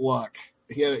rough luck.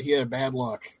 He had bad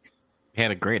luck. he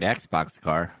had a great Xbox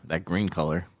car, that green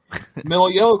color. Mellow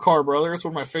yellow car, brother. It's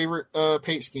one of my favorite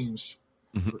paint schemes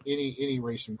for any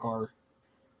racing car.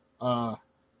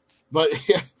 But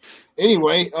yeah,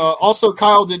 anyway, also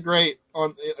Kyle did great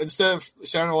on, instead of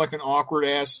sounding like an awkward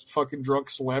ass fucking drunk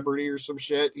celebrity or some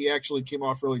shit, he actually came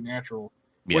off really natural.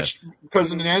 Yes. Which,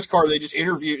 because in the NASCAR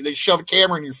they shove a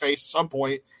camera in your face at some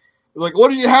point. They're like,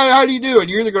 how do you do? And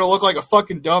you're either going to look like a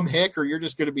fucking dumb hick or you're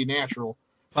just going to be natural.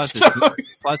 Plus,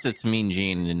 it's Mean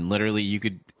Gene, and literally you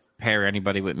could pair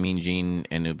anybody with Mean Gene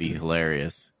and it would be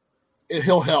hilarious.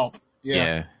 He'll help.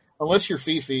 Yeah. Unless you're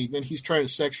Fifi, then he's trying to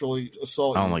sexually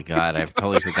assault you. Oh my god, I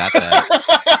totally forgot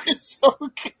that. So,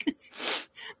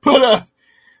 but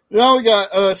now we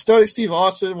got Stunning Steve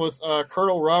Austin with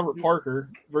Colonel Robert Parker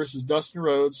versus Dustin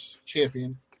Rhodes,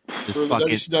 champion, for the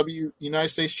WCW United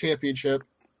States Championship.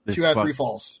 2 out of 3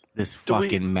 falls. This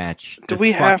fucking match. Do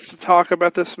we have to talk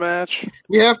about this match?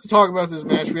 We have to talk about this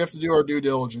match. We have to do our due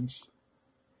diligence.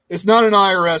 It's not an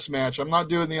IRS match. I'm not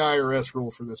doing the IRS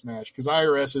rule for this match because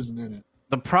IRS isn't in it.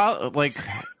 The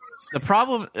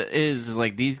problem is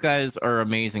like these guys are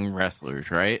amazing wrestlers,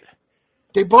 right?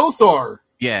 They both are.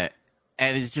 Yeah,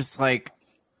 and it's just like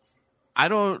I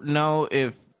don't know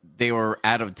if they were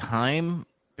out of time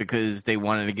because they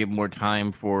wanted to give more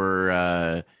time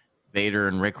for Vader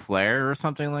and Ric Flair or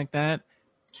something like that.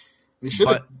 They should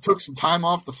have took some time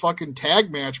off the fucking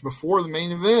tag match before the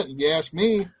main event, if you ask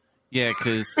me. Yeah,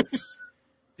 because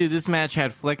dude, this match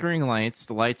had flickering lights.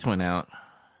 The lights went out.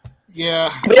 Yeah,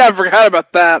 I forgot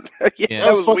about that. Yeah,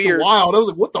 that was fucking weird. wild. I was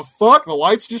like, what the fuck? The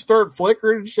lights just started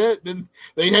flickering and shit. Then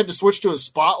they had to switch to a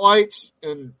spotlights.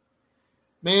 And,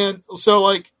 man, so,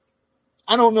 like,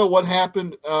 I don't know what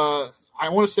happened. I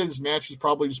want to say this match was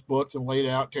probably just booked and laid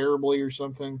out terribly or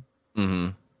something.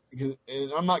 Mm-hmm.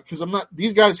 Because I'm not,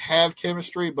 these guys have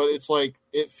chemistry, but it's like,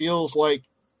 it feels like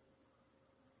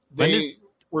they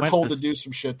were told to do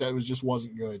some shit that just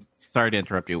wasn't good. Sorry to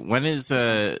interrupt you. When is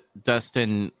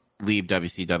Dustin leave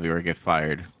WCW or get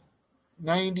fired?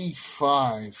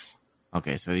 95.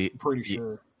 Okay, so pretty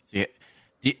sure.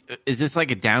 Is this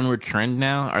like a downward trend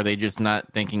now? Are they just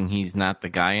not thinking he's not the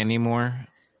guy anymore?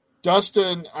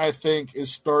 Dustin, I think,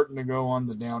 is starting to go on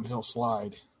the downhill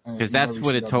slide. Because that's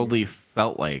what it totally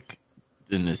felt like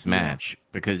in this match.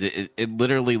 Because it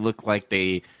literally looked like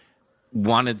they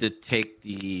wanted to take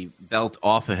the belt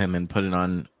off of him and put it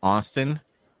on Austin.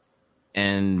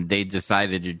 And they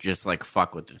decided to just like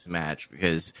fuck with this match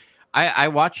because I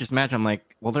watched this match. I'm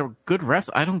like, well, they're good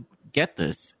wrestlers. I don't get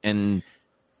this. And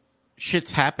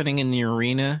shit's happening in the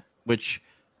arena, which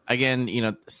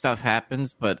again, stuff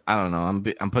happens, but I don't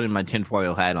know. I'm putting my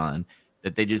tinfoil hat on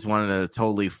that they just wanted to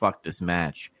totally fuck this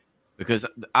match because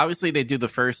obviously they do the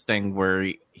first thing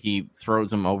where he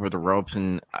throws him over the ropes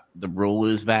and the rule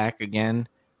is back again.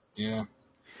 Yeah.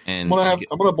 And I'm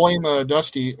gonna blame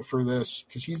Dusty for this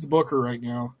because he's the booker right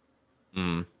now.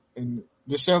 Mm. And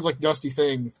this sounds like Dusty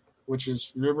thing, which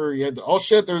is remember he had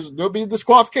there'll be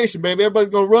disqualification, baby. Everybody's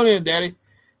gonna run in, daddy,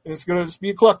 and it's gonna just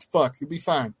be a clusterfuck. You'll be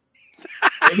fine.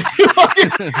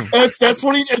 That's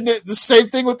what he did. The same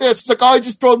thing with this. It's like, I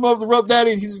just throw him over the rope,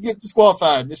 daddy, and he just gets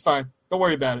disqualified. It's fine. Don't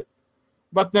worry about it.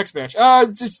 About the next match,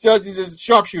 it's just a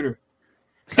sharpshooter.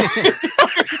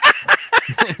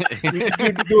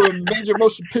 You're doing major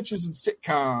motion pictures and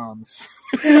sitcoms.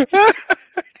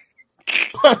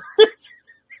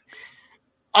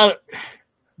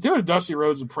 Doing Dusty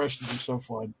Rhodes impressions are so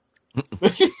fun.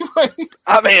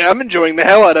 I mean, I'm enjoying the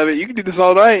hell out of it. You can do this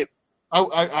all night.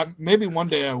 I maybe one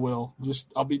day I will.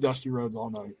 I'll be Dusty Rhodes all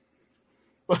night.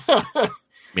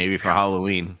 Maybe for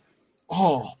Halloween.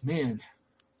 Oh man,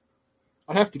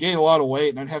 I'd have to gain a lot of weight,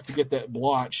 and I'd have to get that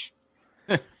blotch.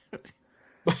 I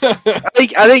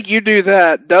think you do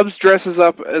that. Dubs dresses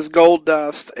up as Gold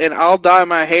Dust, and I'll dye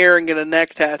my hair and get a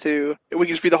neck tattoo. And we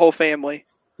can just be the whole family.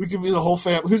 We could be the whole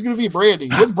family. Who's going to be Brandy?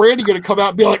 When's Brandy going to come out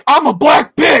and be like, "I'm a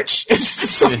black bitch"? It's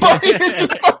somebody that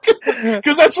just fucking,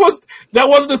 because that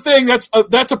wasn't a thing. That's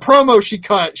a promo she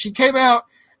cut. She came out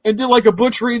and did like a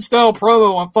Butch Reed style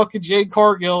promo on fucking Jade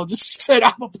Cargill and just said,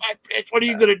 "I'm a black bitch. What are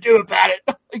you going to do about it?"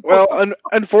 Like, well,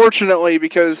 unfortunately,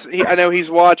 because I know he's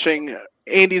watching,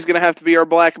 Andy's going to have to be our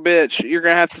black bitch. You're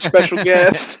going to have to special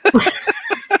guest.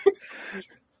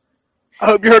 I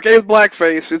hope you're okay with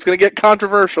blackface. It's going to get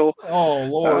controversial. Oh,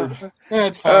 Lord.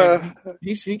 That's fine.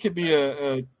 He could be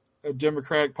a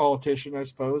Democratic politician, I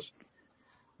suppose.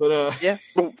 But yeah.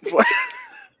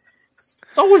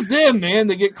 It's always them, man.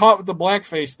 They get caught with the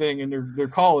blackface thing in their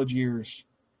college years.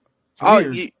 It's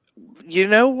weird. You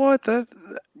know what?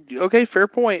 Okay, fair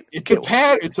point. It's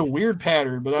a weird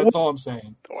pattern, but that's all I'm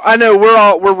saying. I know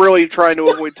we're really trying to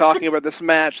avoid talking about this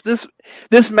match. This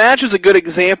match is a good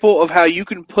example of how you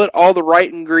can put all the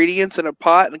right ingredients in a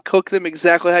pot and cook them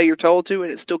exactly how you're told to,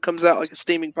 and it still comes out like a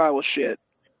steaming pile of shit.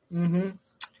 Mm-hmm.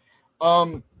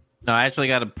 No, I actually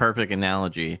got a perfect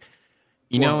analogy.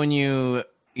 You know when you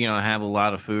have a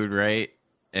lot of food, right?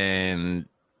 And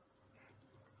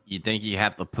you think you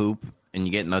have to poop, and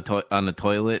you get on the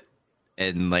toilet,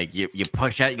 and like you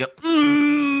push out, you go,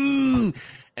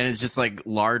 and it's just like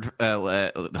large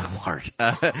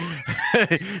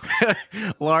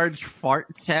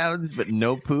fart sounds, but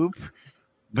no poop.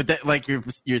 But that, like, your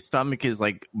stomach is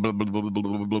like, blah, blah, blah, blah,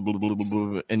 blah, blah, blah,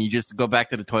 blah, and you just go back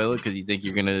to the toilet because you think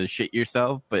you're gonna shit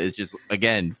yourself, but it's just,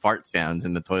 again, fart sounds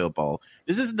in the toilet bowl.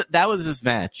 That was this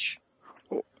match.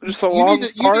 Just you need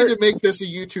to make this a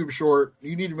YouTube short.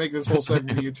 You need to make this whole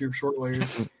segment a YouTube short later.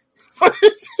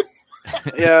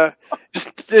 Yeah,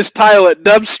 just title it.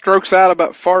 Dub strokes out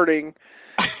about farting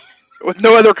with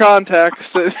no other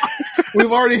context.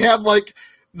 We've already had like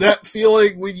that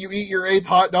feeling when you eat your 8th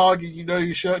hot dog and you know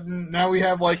you shouldn't. Now we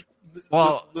have like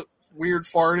the weird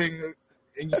farting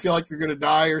and you feel like you're going to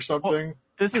die or something. Well,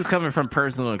 this is coming from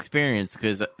personal experience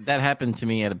because that happened to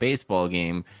me at a baseball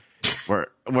game where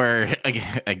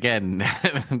again,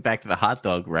 back to the hot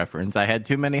dog reference, I had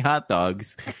too many hot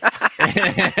dogs.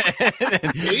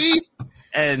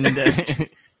 and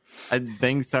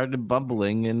things started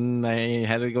bubbling and I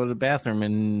had to go to the bathroom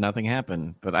and nothing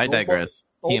happened. But I digress.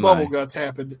 Old bubble guts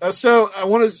happened. So I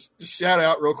want to shout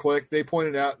out real quick. They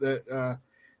pointed out that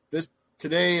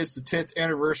today is the 10th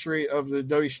anniversary of the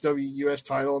WCW US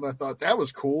title, and I thought that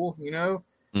was cool.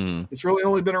 It's really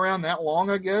only been around that long,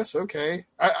 I guess. Okay,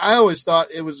 I always thought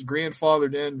it was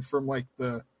grandfathered in from in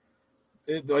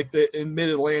Mid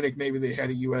Atlantic. Maybe they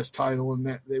had a US title and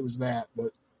that it was that,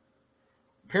 but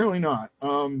apparently not.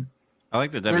 I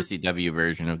like the WCW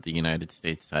version of the United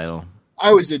States title. I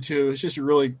always did too. It's just I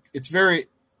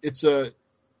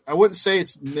wouldn't say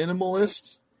it's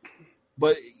minimalist,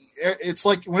 but it's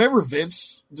like whenever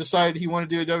Vince decided he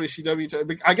wanted to do a WCW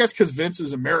title, I guess because Vince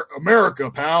is America,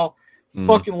 pal. He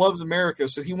fucking loves America,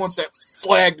 so he wants that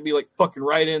flag to be like fucking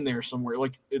right in there somewhere.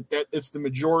 Like it's the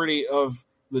majority of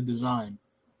the design.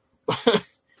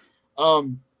 There's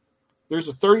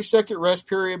a 30-second rest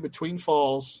period between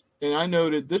falls. And I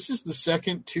noted this is the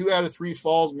second 2 out of 3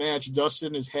 falls match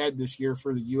Dustin has had this year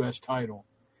for the U.S. title.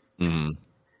 Mm-hmm.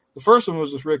 The first one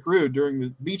was with Rick Rude during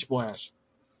the Beach Blast.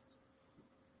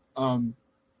 And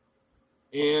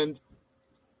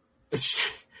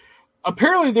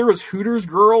apparently there was Hooters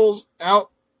girls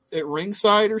out at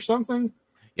ringside or something.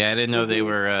 Yeah, I didn't know they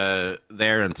were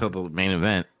there until the main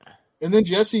event. And then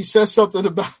Jesse says something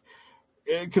about...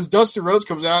 Because Dustin Rhodes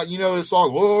comes out, this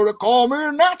song, "Oh, they call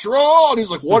me natural." And he's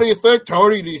like, "What do you think,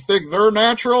 Tony? Do you think they're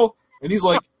natural?" And he's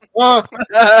like, no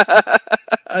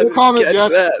comment,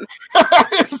 Jess.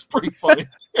 It's pretty funny.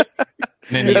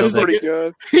 That's pretty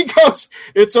good. He goes,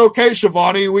 "It's okay,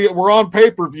 Shivani. We're on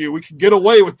pay-per-view. We can get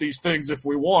away with these things if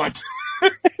we want."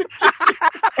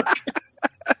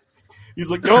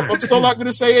 He's like, "Nope, I'm still not going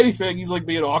to say anything." He's like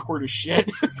being awkward as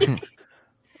shit.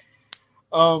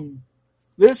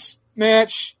 This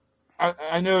match,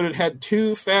 I noted, had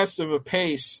too fast of a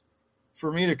pace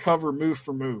for me to cover move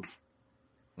for move.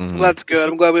 Mm-hmm. Well, that's good.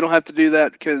 I'm glad we don't have to do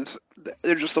that because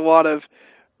there's just a lot of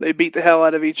they beat the hell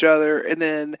out of each other, and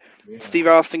then Steve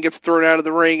Austin gets thrown out of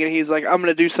the ring, and he's like, "I'm going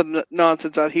to do some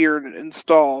nonsense out here and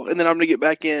stall, and then I'm going to get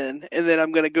back in, and then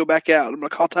I'm going to go back out. I'm going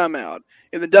to call timeout,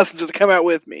 and then Dustin's going to come out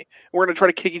with me. We're going to try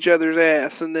to kick each other's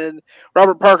ass, and then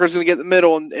Robert Parker's going to get in the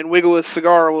middle and wiggle his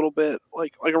cigar a little bit,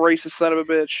 like a racist son of a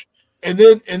bitch." And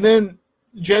then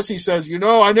Jesse says,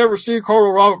 I never see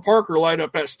Colonel Robert Parker light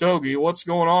up that stogie. What's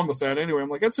going on with that anyway? I'm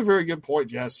like, that's a very good point,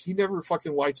 Jess. He never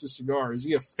fucking lights a cigar. Is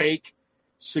he a fake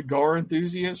cigar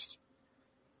enthusiast?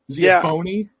 Is he a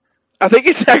phony? I think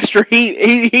it's extra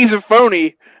heat. He's a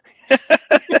phony.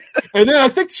 And then I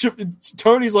think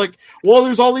Tony's like, well,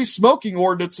 there's all these smoking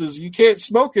ordinances. You can't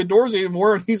smoke indoors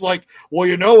anymore. And he's like, well,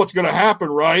 you know what's going to happen,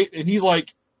 right? And he's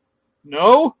like,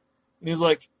 no. And he's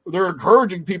like, they're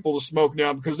encouraging people to smoke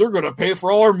now because they're going to pay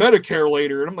for all our Medicare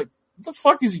later. And I'm like, what the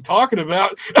fuck is he talking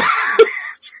about?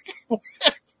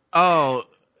 Oh,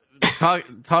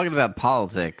 talking about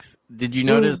politics. Did you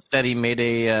notice that he made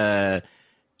a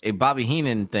Bobby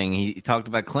Heenan thing? He talked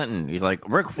about Clinton. He's like,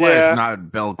 Ric Flair's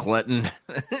not Bill Clinton.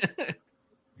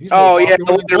 Oh yeah,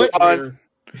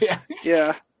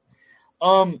 yeah.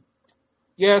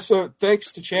 Yeah. So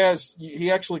thanks to Chaz,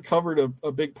 he actually covered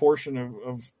a big portion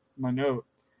of my note.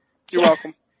 You're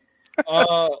welcome.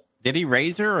 Did he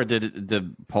raise her, or did the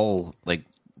pole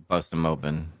bust him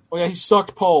open? Oh yeah, he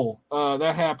sucked pole.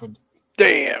 That happened.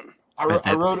 Damn. I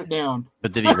wrote it down.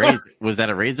 But did he raise? Was that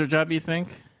a razor job? You think?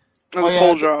 It was a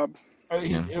pole job.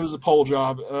 It was a pole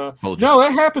job. Pole job. No,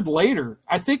 that happened later.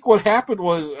 I think what happened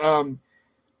was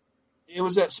it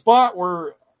was that spot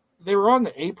where they were on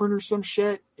the apron or some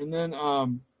shit, and then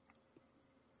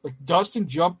Dustin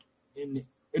jumped in.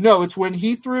 No, it's when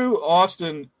he threw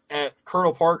Austin at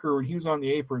Colonel Parker when he was on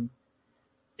the apron,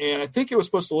 and I think it was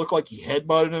supposed to look like he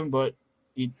headbutted him, but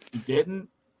he didn't.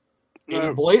 And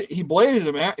he bladed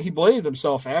him. He bladed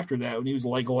himself after that when he was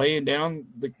laying down,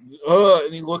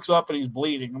 and he looks up and he's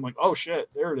bleeding. I'm like, oh shit,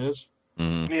 there it is.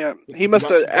 Mm-hmm. Yeah, he must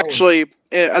have actually.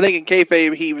 I think in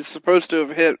kayfabe he was supposed to have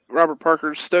hit Robert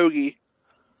Parker's stogie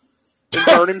and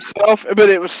burn himself, but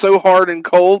it was so hard and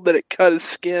cold that it cut his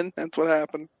skin. That's what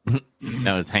happened.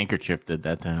 No, his handkerchief did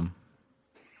that to him.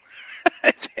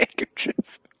 His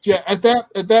handkerchief. Yeah, at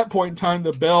that point in time,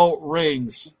 the bell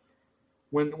rings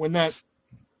when that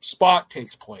spot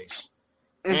takes place,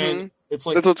 and it's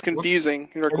like that's what's confusing.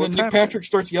 And then Nick Patrick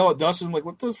starts yelling at Dustin, like,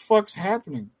 "What the fuck's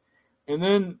happening?" And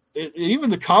then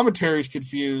even the commentary's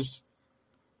confused,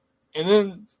 and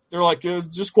then they're like, "It's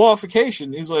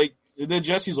disqualification." He's like, and then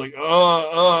Jesse's like,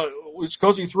 it's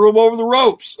because he threw him over the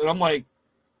ropes," and I'm like,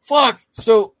 "Fuck!"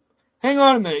 So hang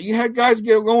on a minute, you had guys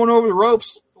going over the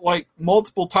ropes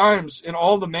multiple times in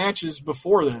all the matches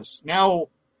before this. Now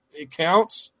it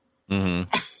counts. Mm-hmm.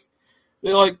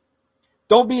 They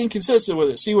don't be inconsistent with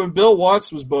it. See, when Bill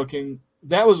Watts was booking,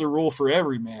 that was a rule for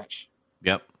every match.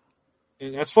 Yep.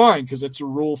 And that's fine because it's a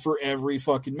rule for every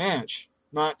fucking match,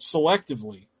 not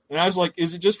selectively. And I was like,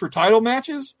 is it just for title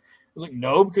matches? I was like,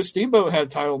 no, because Steamboat had a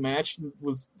title match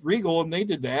with Regal and they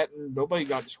did that and nobody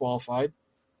got disqualified.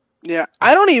 Yeah,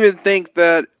 I don't even think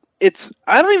it's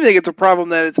a problem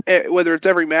that it's whether it's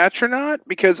every match or not,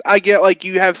 because I get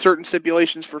you have certain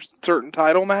stipulations for certain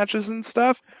title matches and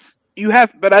stuff.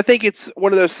 But I think it's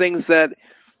one of those things that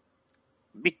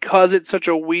because it's such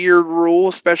a weird rule,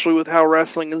 especially with how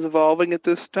wrestling is evolving at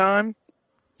this time,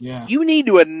 you need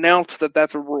to announce that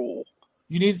that's a rule.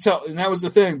 You need to tell, and that was the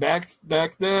thing back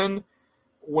then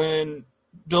when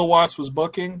Bill Watts was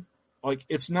booking.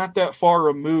 It's not that far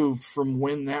removed from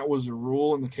when that was a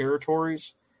rule in the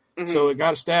territories. Mm-hmm. So it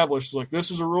got established. This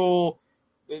is a rule.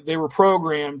 They were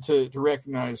programmed to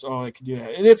recognize, they could do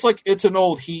that. And it's an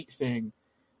old Heat thing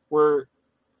where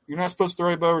you're not supposed to throw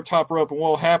anybody over the top rope, and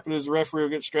what'll happen is the referee will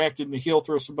get distracted and the heel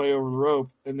throws somebody over the rope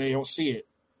and they don't see it.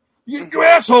 You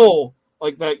asshole!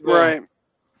 Like that. Right.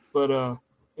 But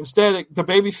instead, the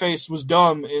babyface was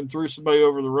dumb and threw somebody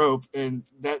over the rope, and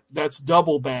that's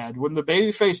double bad. When the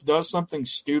babyface does something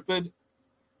stupid,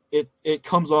 it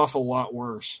comes off a lot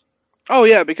worse. Oh,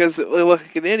 yeah, because they look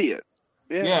like an idiot.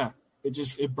 Yeah.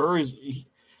 It buries.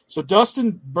 So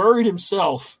Dustin buried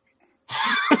himself.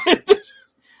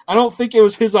 I don't think it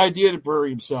was his idea to bury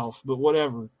himself, but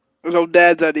whatever. It was old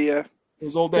dad's idea.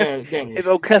 His old daddy. His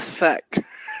old cuss effect.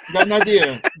 Got an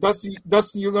idea.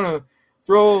 Dustin, you're going to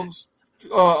throw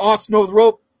Austin over the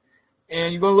rope,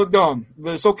 and you're going to look dumb.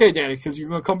 But it's okay, Daddy, because you're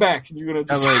going to come back, and you're going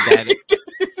to... Don't worry, Daddy.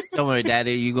 Don't worry,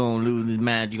 Daddy. You're going to lose the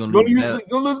match. You're going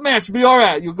to lose the match. You'll be all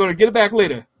right. You're going to get it back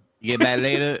later. You get back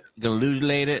later, you're going to lose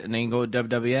later, and then go to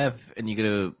WWF, and you're going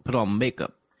to put on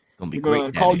makeup. Gonna be You're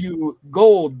going to call you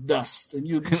Gold Dust, and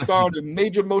you'll be starred in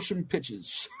major motion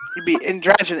pictures. You'll be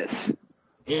androgynous.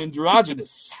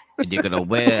 Androgynous. And you're going to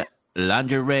wear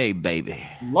lingerie, baby.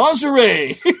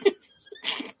 Lingerie.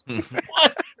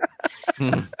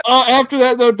 After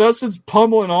that, though, Dustin's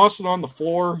pummeling Austin on the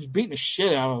floor. He's beating the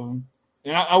shit out of him.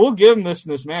 And I will give him this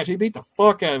in this match. He beat the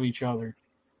fuck out of each other,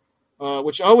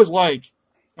 which I always like.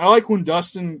 I like when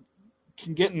Dustin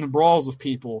can get in the brawls with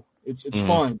people. It's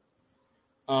fun.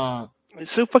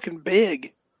 He's so fucking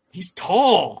big. He's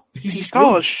tall. He's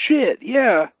tall as shit.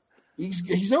 Yeah.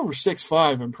 He's over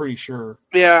 6'5", I'm pretty sure.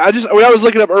 Yeah, when I was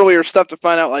looking up earlier stuff to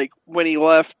find out like when he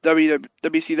left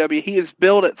WCW, he is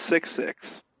billed at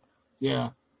 6'6". Yeah.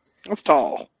 That's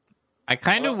tall. I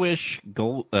kind of wish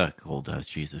Goldust,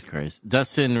 Jesus Christ,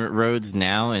 Dustin Rhodes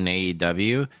now in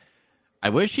AEW. I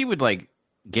wish he would like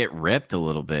get ripped a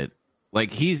little bit.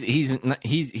 Like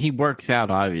he works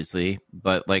out obviously,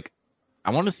 but like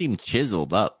I want to see him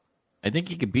chiseled up. I think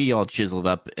he could be all chiseled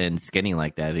up and skinny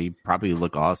like that. He'd probably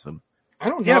look awesome. I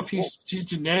don't know if he's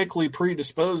genetically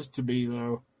predisposed to be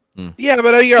though. Yeah,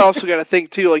 but you also got to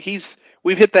think too. Like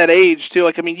we've hit that age too.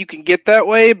 Like I mean, you can get that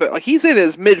way, but like he's in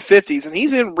his mid-50s and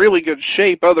he's in really good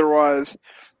shape otherwise,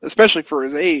 especially for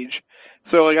his age.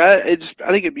 So like I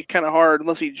think it'd be kind of hard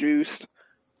unless he juiced.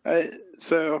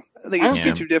 So I think it'd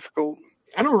be too difficult.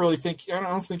 I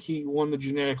don't think he won the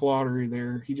genetic lottery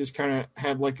there. He just kind of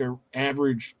had like a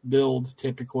average build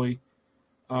typically.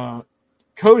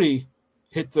 Cody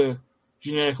hit the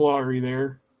genetic lottery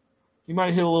there. He might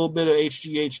have hit a little bit of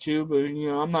HGH too, but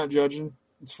I'm not judging.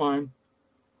 It's fine.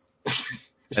 It's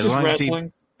just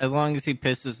wrestling. As long as he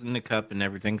pisses in the cup and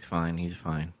everything's fine, he's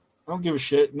fine. I don't give a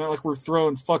shit. Not like we're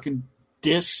throwing fucking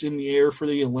discs in the air for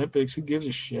the Olympics. Who gives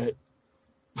a shit?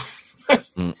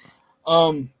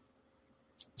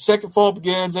 Second fall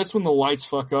begins. That's when the lights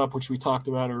fuck up, which we talked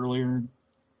about earlier.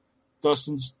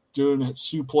 Dustin's doing a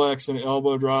suplex and an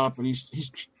elbow drop, and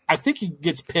I think he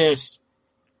gets pissed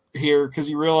here because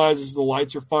he realizes the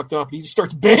lights are fucked up. He just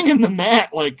starts banging the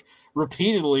mat like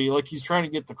repeatedly, like he's trying to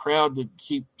get the crowd to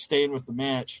keep staying with the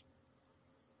match.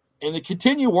 And they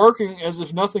continue working as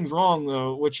if nothing's wrong,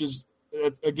 though, which is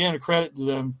again a credit to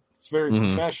them. It's very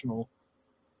professional.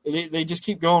 They just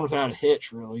keep going without a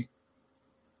hitch, really.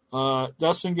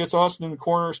 Dustin gets Austin in the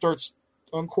corner, starts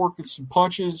uncorking some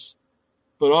punches,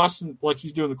 but Austin, like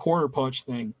he's doing the corner punch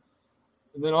thing.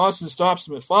 And then Austin stops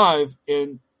him at 5,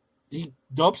 and he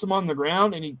dumps him on the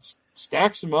ground, and he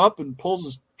stacks him up and pulls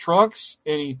his trunks,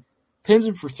 and he pins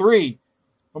him for 3.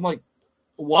 I'm like,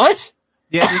 what?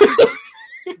 Yeah,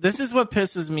 this is what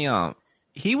pisses me off.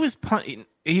 He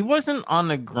wasn't on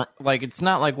the ground. Like, it's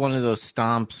not like one of those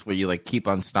stomps where you like keep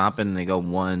on stomping and they go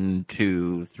 1,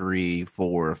 2, 3,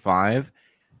 4, 5.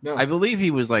 No. I believe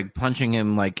he was like punching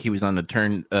him like he was on the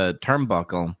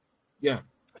turnbuckle. Yeah.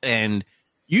 And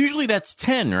usually that's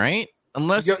 10, right?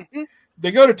 Unless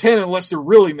they go to 10 unless they're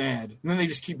really mad, and then they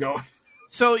just keep going.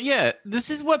 So yeah, this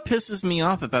is what pisses me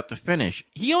off about the finish.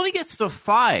 He only gets to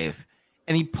 5,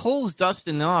 and he pulls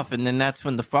Dustin off, and then that's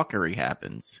when the fuckery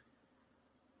happens.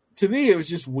 To me, it was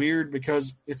just weird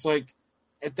because it's like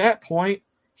at that point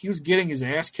he was getting his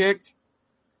ass kicked,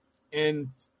 and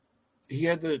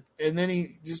then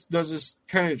he just does this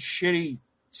kind of shitty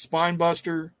spine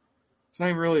buster. It's not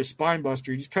even really a spine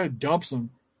buster. He just kind of dumps him,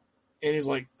 and he's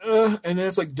like, ugh. And then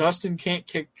it's like Dustin can't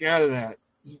kick out of that.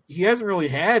 He hasn't really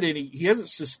had any. He hasn't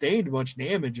sustained much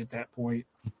damage at that point.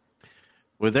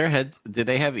 Did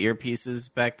they have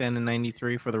earpieces back then in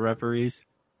 '93 for the referees?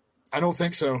 I don't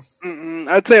think so.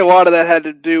 I'd say a lot of that had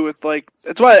to do with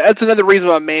that's another reason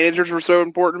why managers were so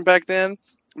important back then.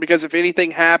 Because if anything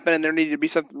happened and there needed to be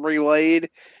something relayed,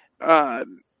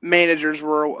 managers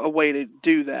were a way to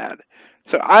do that.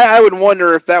 So I would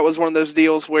wonder if that was one of those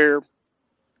deals where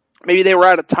maybe they were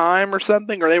out of time or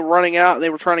something, or they were running out and they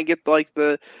were trying to get like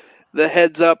the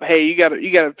heads up. Hey, you got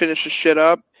to finish this shit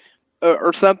up.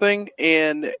 Or something,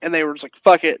 and they were just like,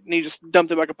 fuck it, and he just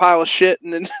dumped him like a pile of shit,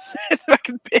 and then just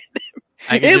fucking pinned him.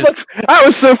 I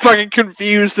was so fucking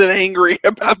confused and angry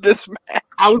about this match.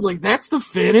 I was like, that's the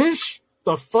finish?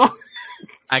 The fuck?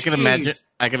 I can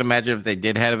imagine if they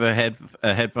did have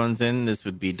a headphones in, this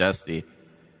would be Dusty.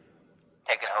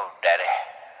 Take it home,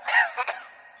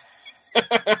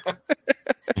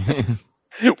 Daddy.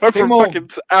 Went from fucking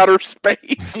outer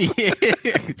space.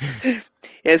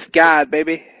 It's God,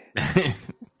 baby.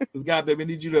 This guy, baby,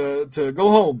 need you to go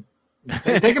home.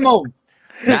 Take him home.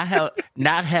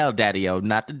 Not hell, Daddy-o,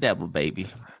 not the devil, baby.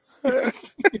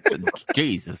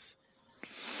 Jesus.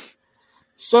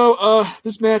 So,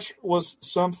 this match was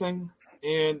something,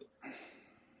 and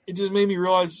it just made me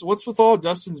realize what's with all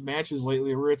Dustin's matches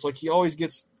lately, where it's like he always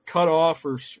gets cut off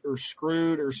or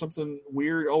screwed or something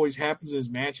weird always happens in his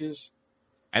matches.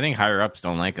 I think higher ups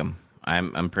don't like him.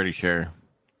 I'm pretty sure.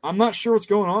 I'm not sure what's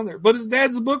going on there, but his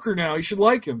dad's a booker now. He should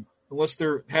like him, unless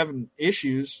they're having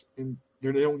issues and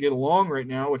they don't get along right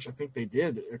now, which I think they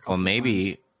did a couple maybe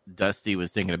times. Dusty was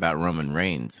thinking about Roman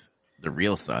Reigns, the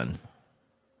real son.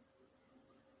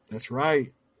 That's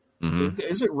right. Mm-hmm.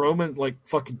 Isn't Roman like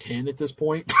fucking 10 at this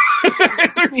point?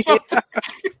 Or something.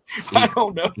 I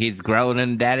don't know. He's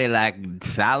growing daddy like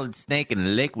solid snake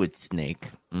and liquid snake.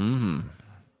 Mm-hmm.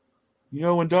 You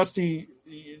know when Dusty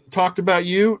talked about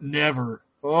you? Never.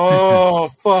 Oh,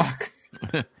 fuck.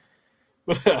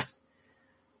 But,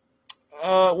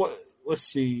 let's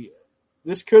see.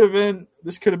 This could have been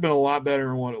a lot better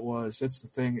than what it was. That's the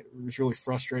thing that was really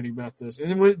frustrating about this.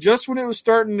 And then when it was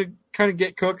starting to kind of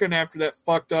get cooking after that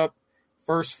fucked up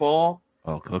first fall.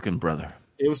 Oh, cooking, brother.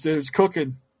 It was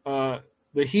cooking. The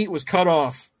heat was cut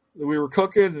off. We were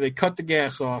cooking, and they cut the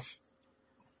gas off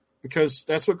because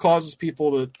that's what causes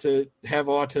people to have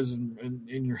autism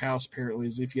in your house. Apparently,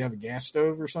 is if you have a gas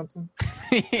stove or something.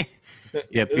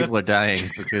 Yeah, people are dying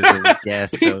because of the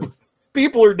gas stove.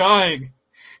 People are dying.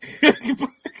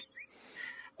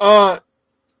 What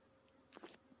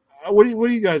do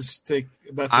you guys think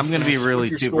about this? I'm going to be match? really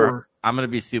What's your score? I'm going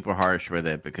to be super harsh with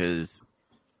it because,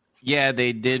 yeah,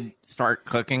 they did start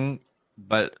cooking,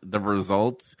 but the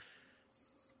results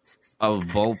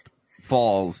of both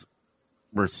falls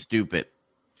were stupid.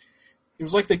 It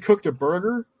was like they cooked a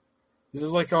burger. This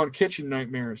is like on Kitchen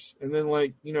Nightmares, and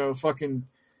then fucking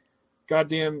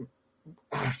goddamn,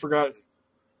 I forgot.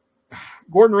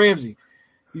 Gordon Ramsay.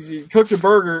 He cooked a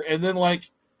burger, and then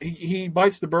he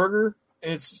bites the burger,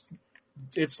 and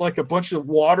it's like a bunch of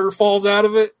water falls out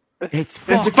of it. It's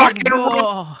fucking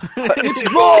raw.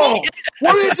 It's raw.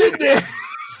 What is it there?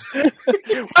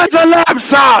 That's a lamb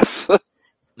sauce.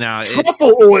 Now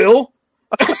Truffle oil.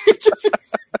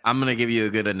 I'm gonna give you a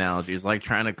good analogy. It's like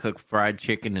trying to cook fried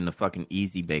chicken in a fucking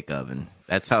easy bake oven.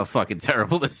 That's how fucking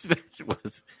terrible this match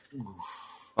was.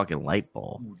 Fucking light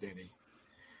bulb. Ooh, Danny.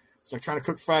 It's like trying to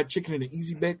cook fried chicken in an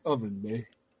easy bake oven, man.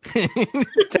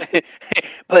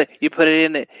 But you put it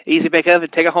in the easy bake oven,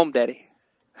 take it home, Daddy.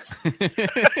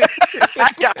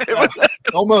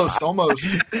 Almost.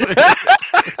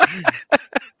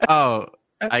 Oh,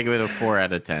 I give it a 4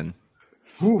 out of 10.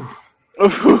 Whew.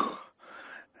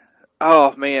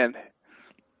 Oh man,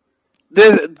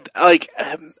 this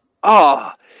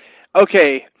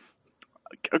okay.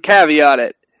 Caveat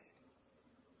it.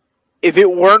 If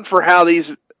it weren't for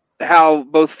how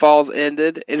both falls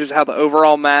ended, and just how the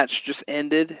overall match just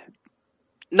ended,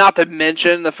 not to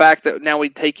mention the fact that now we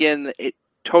take in it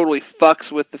totally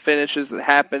fucks with the finishes that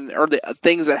happen or the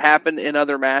things that happen in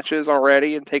other matches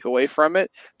already and take away from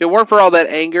it. If it weren't for all that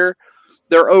anger,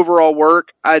 their overall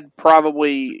work, I'd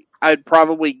probably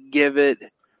give it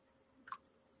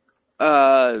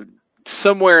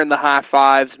somewhere in the high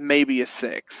 5s, maybe a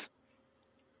 6.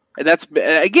 And that's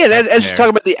just talking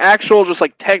about the actual just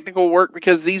like technical work,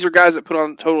 because these are guys that put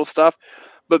on total stuff,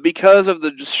 but because of the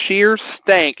just sheer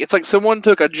stank, it's like someone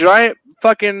took a giant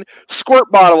fucking squirt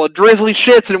bottle of drizzly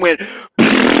shits and went.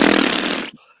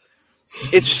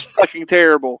 It's just fucking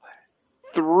terrible.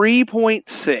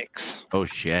 3.6. Oh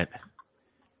shit.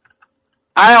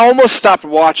 I almost stopped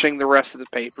watching the rest of the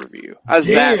pay-per-view. I was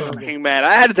that Damn. fucking mad.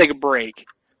 I had to take a break.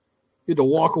 You had to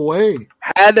walk away.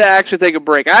 Had to actually take a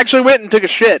break. I actually went and took a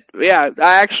shit. Yeah,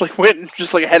 I actually went and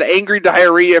just had angry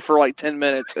diarrhea for like 10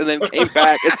 minutes and then came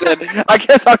back and said, I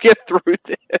guess I'll get through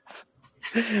this.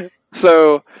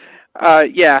 So,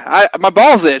 my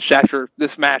balls itched after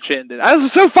this match ended. I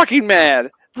was so fucking mad.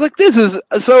 It's like, this is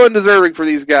so undeserving for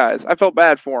these guys. I felt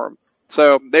bad for them.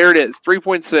 So, there it is,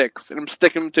 3.6, and I'm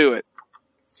sticking to it.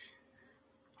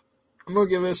 I'm going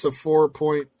to give this a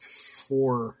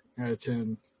 4.4 out of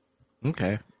 10.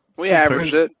 Okay. We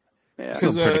averaged it. Yeah.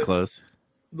 Still pretty close.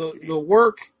 The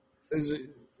work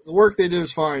they did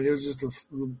is fine. It was just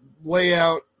the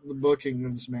layout, the booking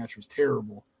of this match was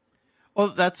terrible. Well,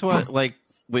 that's what, like,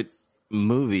 with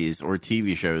movies or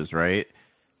TV shows, right?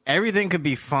 Everything could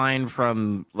be fine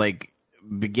from, like,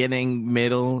 beginning,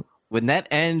 middle. When that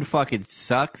end fucking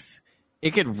sucks,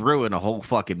 it could ruin a whole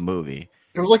fucking movie.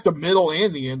 It was like the middle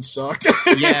and the end sucked.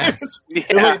 Yeah. It was like,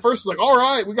 at first, it's like, all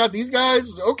right, we got these guys.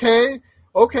 Okay.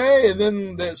 And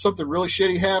then something really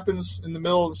shitty happens in the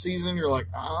middle of the season. You're like,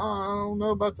 I don't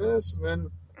know about this.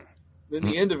 And then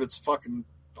the end of it's fucking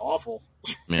awful.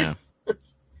 Yeah.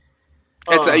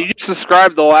 You just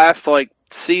described the last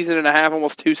season and a half,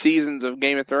 almost 2 seasons of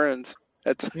Game of Thrones.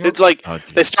 It's like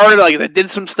they started they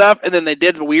did some stuff and then they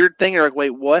did the weird thing. You're like, wait,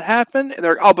 what happened? And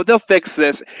they're like, oh, but they'll fix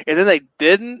this, and then they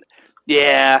didn't.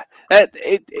 Yeah, and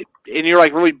you're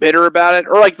like really bitter about it.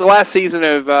 Or like the last season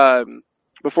of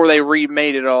before they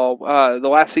remade it all, the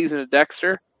last season of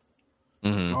Dexter.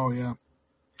 Mm-hmm. Oh yeah.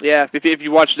 Yeah, if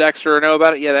you watch Dexter or know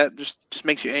about it, yeah, that just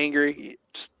makes you angry.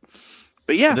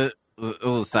 But yeah. The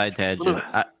little side tangent.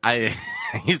 I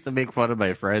used to make fun of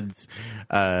my friends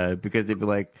because they'd be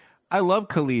like, I love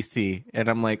Khaleesi. And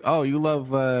I'm like, oh, you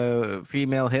love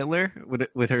female Hitler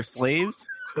with her slaves?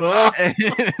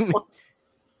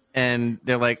 And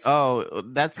they're like, oh,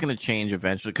 that's going to change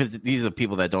eventually. Because these are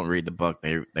people that don't read the book.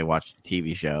 They watch the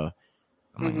TV show.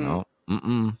 I'm like, no,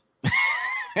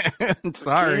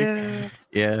 sorry.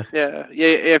 Yeah.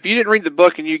 If you didn't read the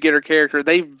book and you get her character,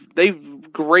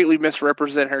 they've greatly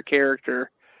misrepresent her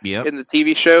character in the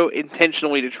TV show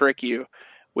intentionally to trick you,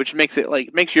 which makes you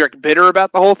like bitter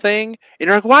about the whole thing. And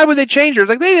you're like, why would they change her? It's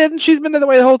like, they didn't. She's been that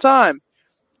way the whole time.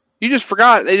 You just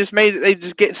forgot. They just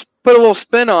put a little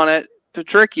spin on it to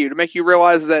trick you, to make you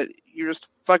realize that you're just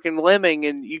fucking lemming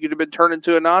and you could have been turned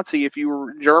into a Nazi if you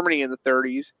were in Germany in the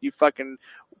 30s. You fucking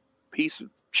piece of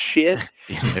shit.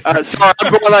 Sorry,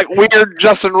 I'm going like weird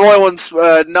Justin Roiland's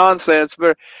nonsense,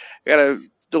 but I gotta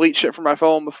delete shit from my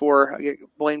phone before I get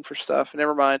blamed for stuff.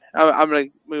 Never mind. I'm gonna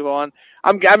move on.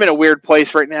 I'm in a weird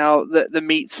place right now. The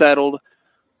meat settled.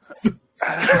 the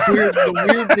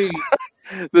weird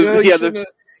meat.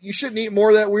 You shouldn't eat more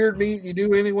of that weird meat. You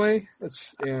do anyway.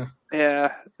 That's no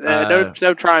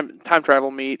time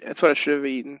travel meat. That's what I should have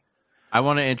eaten. I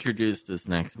want to introduce this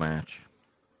next match.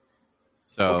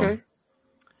 So okay.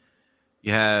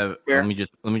 You have let me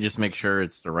just make sure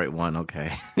it's the right one.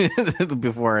 Okay,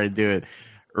 before I do it,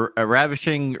 a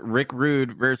ravishing Rick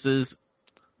Rude versus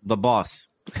the Boss.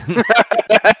 I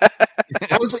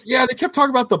was like, yeah, they kept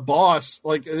talking about the Boss.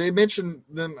 Like they mentioned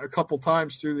them a couple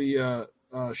times through the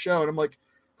show, and I'm like,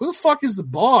 who the fuck is the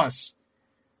Boss?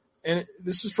 And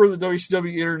this is for the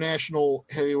WCW International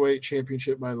Heavyweight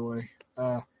Championship, by the way.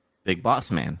 Big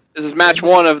Boss Man. This is match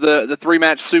one of the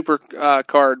 3-match super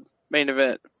card main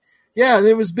event. Yeah, and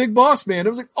it was Big Boss Man. It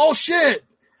was like, oh shit!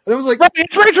 And it was like,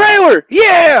 it's Ray Traylor.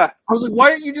 Yeah. I was like,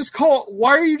 why are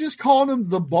you just calling him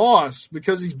the Boss?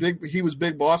 Because he's big. He was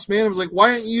Big Boss Man. I was like,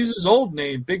 why didn't you use his old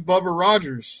name, Big Bubba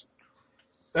Rogers?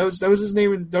 That was his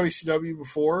name in WCW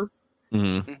before.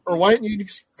 Mm-hmm. Or why didn't you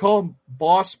just call him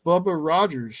Boss Bubba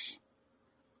Rogers?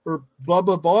 Or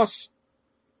Bubba Boss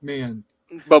Man?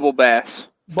 Bubble Bass.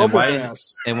 Bubba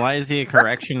Bass. And why is he a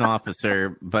correction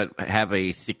officer but have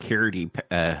a security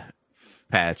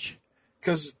patch?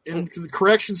 Because in the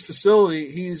corrections facility,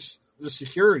 he's the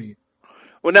security.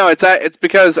 Well, no, it's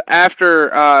because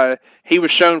after he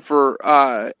was shown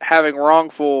for having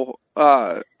wrongful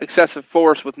excessive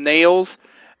force with nails,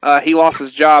 he lost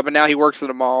his job, and now he works at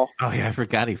a mall. Oh, yeah, I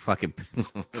forgot he fucking...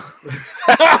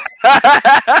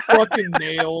 Fucking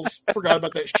nails. Forgot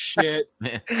about that shit.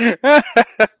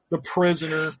 The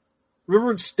Prisoner. Remember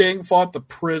when Sting fought the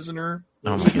Prisoner?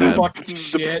 Oh, my God. Fucking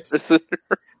shit.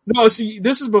 No, see,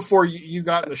 this is before you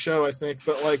got in the show, I think.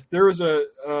 But, like, there was it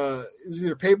was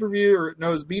either pay-per-view or, no,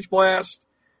 it was Beach Blast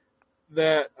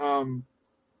that...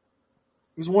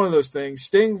 It was one of those things.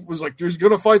 Sting was like, "There's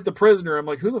gonna fight the Prisoner." I'm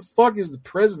like, "Who the fuck is the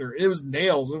Prisoner?" And it was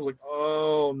Nails. And I was like,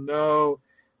 "Oh no!"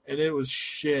 And it was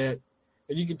shit.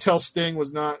 And you could tell Sting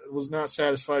was not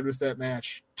satisfied with that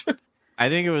match. I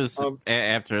think it was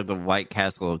after the White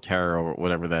Castle of Terror or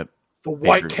whatever that. The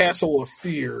White Castle of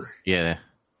Fear. Yeah.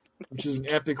 Which is an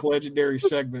epic, legendary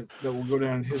segment that will go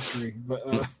down in history.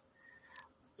 But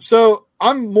so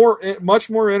I'm much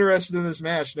more interested in this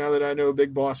match now that I know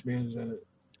Big Boss Man is in it.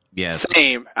 Yes.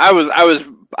 Same.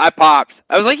 I popped.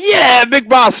 I was like, yeah, Big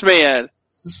Boss Man.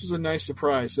 This was a nice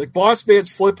surprise. Like, Boss Man's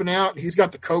flipping out. He's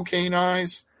got the cocaine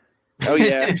eyes. Oh,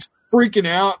 yeah. He's freaking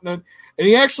out. And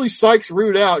he actually psychs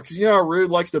Rude out because you know how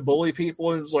Rude likes to bully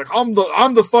people. And he's like, I'm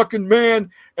the fucking man.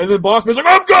 And then Boss Man's like,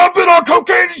 I'm gonna been on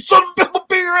cocaine. You son of a bitch, I'll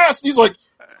beat your ass. And he's like,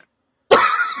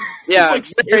 yeah,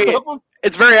 he's like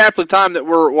it's very aptly timed that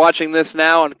we're watching this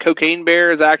now, and Cocaine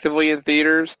Bear is actively in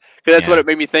theaters because that's what it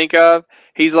made me think of.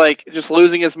 He's like just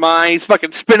losing his mind. He's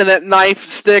fucking spinning that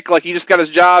knife stick like he just got his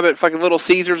job at fucking Little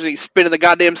Caesars, and he's spinning the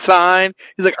goddamn sign.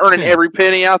 He's like earning every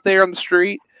penny out there on the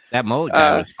street. That mullet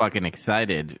guy was fucking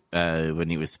excited when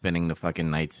he was spinning the fucking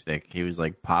nightstick. He was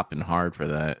like popping hard for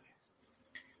that.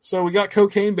 So we got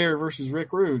Cocaine Bear versus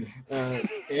Rick Rude.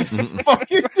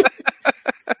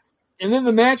 And then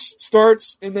the match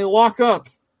starts, and they lock up,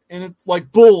 and it's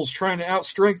like bulls trying to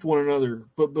outstrength one another.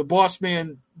 But Boss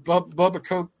Man, Bubba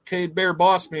Cocaine Bear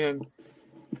Boss Man,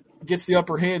 gets the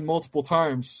upper hand multiple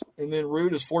times, and then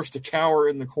Rude is forced to cower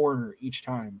in the corner each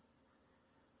time.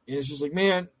 And it's just like,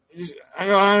 man, I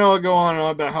know I go on and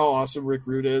on about how awesome Rick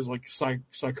Rude is, like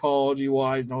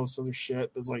psychology-wise and all this other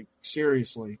shit, but it's like,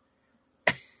 seriously.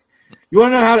 You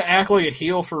want to know how to act like a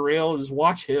heel for real? Just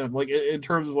watch him, like in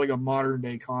terms of like a modern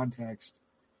day context.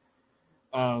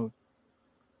 And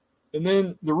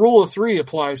then the rule of 3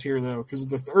 applies here though, because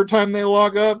the third time they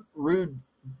log up, Rude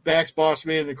backs Boss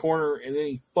Man in the corner, and then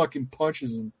he fucking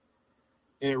punches him.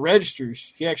 and it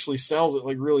registers. He actually sells it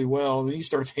like really well. And then he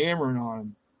starts hammering on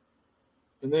him.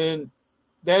 And then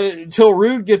until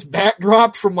Rude gets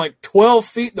backdropped from like 12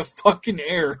 feet in the fucking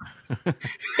air.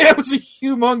 It was a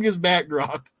humongous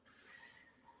backdrop.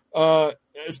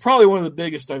 It's probably one of the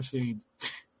biggest I've seen.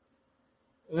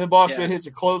 And then Boss Man hits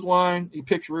a clothesline. He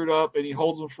picks Rude up and he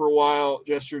holds him for a while,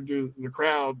 gestured to the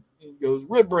crowd. And he goes,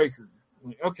 rib breaker. I'm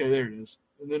like, okay, there it is.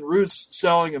 And then Rude's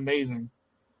selling amazing.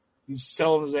 He's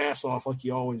selling his ass off like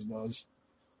he always does.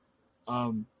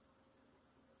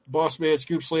 Boss Man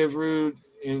scoop slams Rude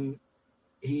and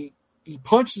he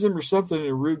punches him or something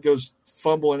and Rude goes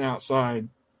fumbling outside.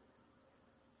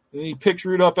 And then he picks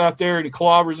Rude up out there and he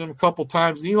clobbers him a couple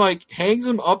times. And he like hangs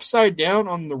him upside down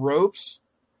on the ropes,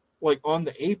 like on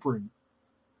the apron.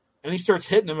 And he starts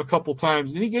hitting him a couple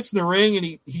times. Then he gets in the ring and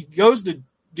he goes to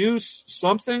do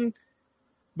something,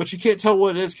 but you can't tell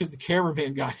what it is because the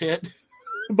cameraman got hit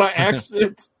by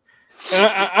accident. And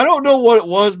I don't know what it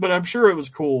was, but I'm sure it was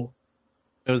cool.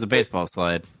 It was a baseball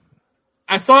slide.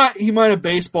 I thought he might have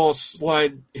baseball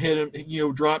slide hit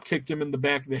him, drop kicked him in the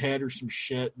back of the head or some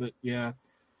shit. But yeah.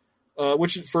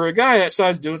 Which for a guy that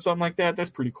size doing something like that, that's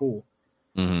pretty cool.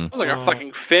 Mm-hmm. That was like a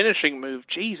fucking finishing move.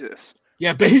 Jesus.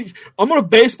 Yeah, I'm going to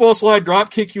baseball slide,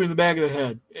 drop kick you in the back of the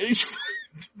head.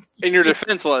 And you're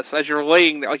defenseless as you're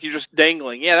laying there, like you're just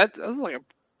dangling. Yeah, that sounds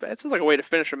like a way to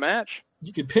finish a match.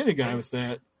 You could pin a guy with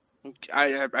that.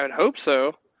 I'd hope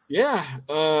so. Yeah.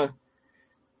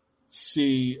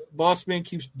 See, Boss Man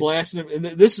keeps blasting him, and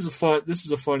this is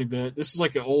a funny bit. This is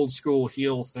like an old school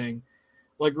heel thing.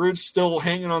 Like Rude's still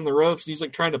hanging on the ropes, and he's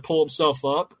like trying to pull himself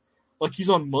up, like he's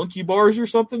on monkey bars or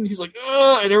something. He's like,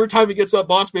 ugh, and every time he gets up,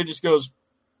 Boss Man just goes,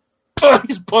 ugh,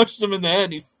 he punches him in the head,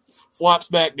 and he flops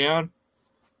back down.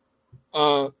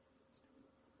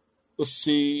 Let's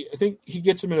see. I think he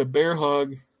gets him in a bear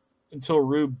hug until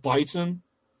Rude bites him.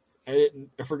 I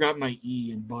forgot my E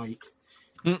in bite,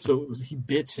 so he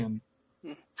bits him.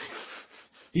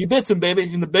 He bits him,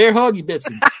 baby. In the bear hug, he bits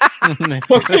him.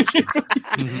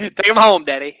 Take him home,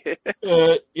 Daddy.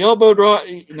 Elbow drop,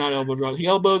 not elbow drop. He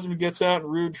elbows him and gets out,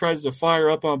 and Rude tries to fire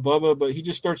up on Bubba, but he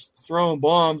just starts throwing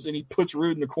bombs, and he puts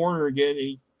Rude in the corner again.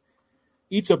 He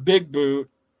eats a big boot,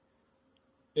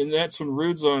 and that's when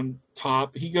Rude's on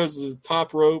top. He goes to the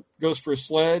top rope, goes for a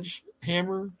sledge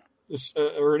hammer,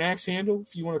 or an axe handle,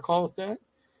 if you want to call it that.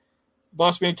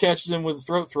 Boss Man catches him with a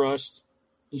throat thrust.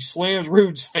 He slams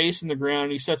Rude's face in the ground,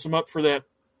 and he sets him up for that.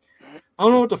 I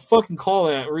don't know what to fucking call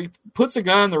that. Or he puts a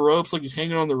guy on the ropes, like he's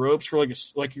hanging on the ropes for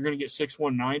like you're going to get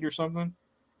 619 or something.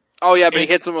 Oh, yeah, but he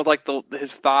hits him with like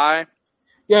his thigh.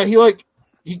 Yeah, he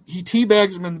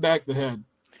teabags him in the back of the head.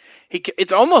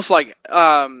 It's almost like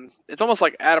Adam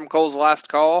Cole's last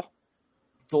call.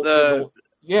 The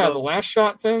last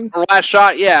shot thing. Or last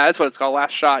shot, yeah, that's what it's called.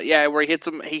 Last shot, yeah, where he hits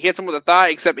him with a thigh,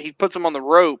 except he puts him on the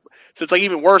rope, so it's like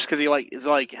even worse because he is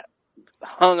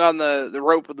hung on the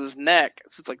rope with his neck,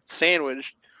 so it's like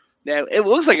sandwiched. Yeah, it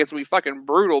looks like it's gonna be fucking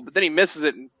brutal, but then he misses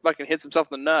it and fucking hits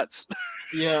himself in the nuts.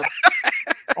 Yeah,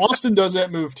 Austin does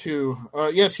that move too.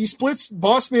 Yes,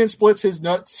 Boss Man splits his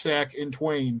nut sack in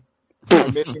twain by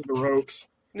missing the ropes.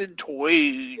 In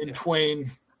twain.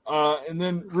 And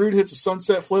then Rude hits a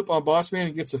sunset flip on Boss Man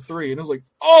and gets a 3. And I was like,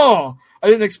 oh, I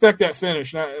didn't expect that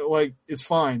finish. And it's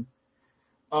fine.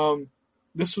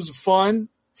 This was fun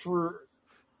for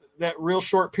that real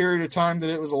short period of time that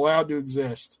it was allowed to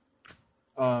exist.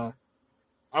 I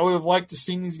would have liked to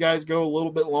seen these guys go a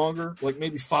little bit longer, like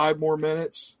maybe 5 more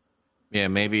minutes. Yeah,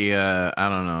 maybe, I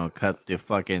don't know, cut the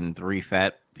fucking 3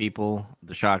 fat people,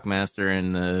 the Shockmaster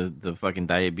and the fucking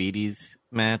diabetes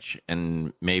match,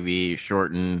 and maybe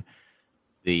shorten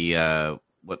the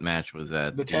what match was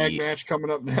that? The tag match coming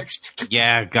up next.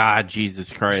 Yeah, God, Jesus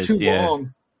Christ, it's too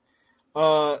long.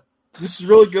 This is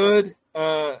really good.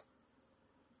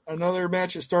 Another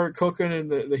match that started cooking,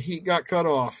 and the heat got cut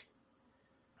off.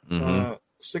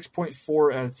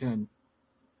 6.4 out of 10.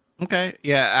 Okay,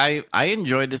 yeah, I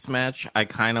enjoyed this match. I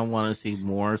kind of want to see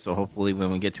more, so hopefully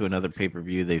when we get to another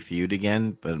pay-per-view, they feud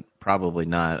again, but probably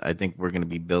not. I think we're going to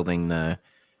be building the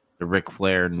Ric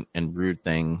Flair and Rude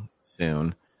thing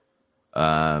soon.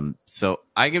 So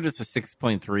I give this a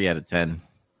 6.3 out of 10.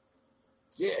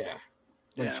 Yeah.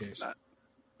 I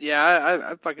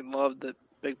fucking loved that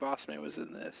Big Boss Man was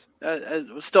in this. I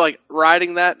was still like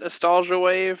riding that nostalgia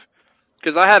wave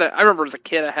because I remember as a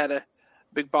kid I had a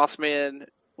Big Boss Man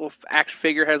little action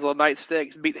figure, has a little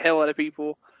nightstick, beat the hell out of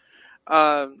people.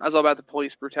 I was all about the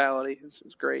police brutality. This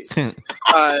was great.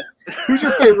 Who's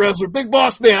your favorite wrestler? Big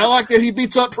Boss Man. I like that he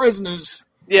beats up prisoners.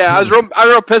 Yeah, I was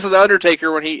real pissed at the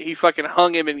Undertaker when he fucking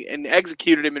hung him and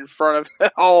executed him in front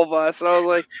of all of us, and I was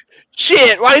like,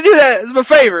 shit, why did you do that? It's my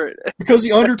favorite. Because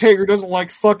the Undertaker doesn't like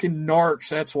fucking narcs,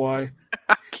 that's why.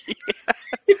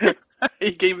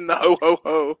 He gave him the ho ho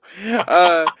ho.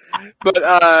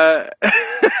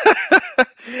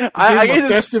 I gave him a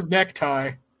festive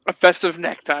necktie. A festive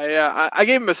necktie, yeah. I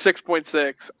gave him a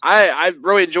 6.6. I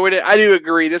really enjoyed it. I do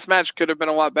agree. This match could have been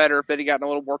a lot better if they'd gotten a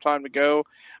little more time to go.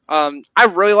 I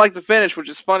really liked the finish, which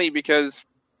is funny because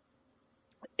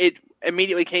it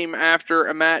immediately came after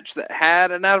a match that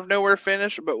had an out-of-nowhere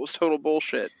finish, but was total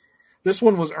bullshit. This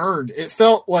one was earned. It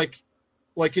felt like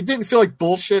it didn't feel like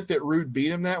bullshit that Rude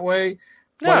beat him that way.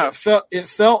 But it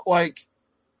felt like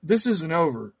this isn't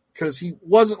over because he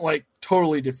wasn't like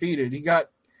totally defeated. He got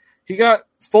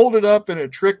folded up in a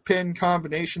trick pin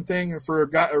combination thing, and for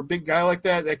a big guy like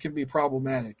that can be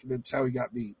problematic. That's how he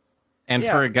got beat. And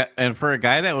for a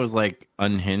guy that was like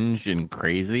unhinged and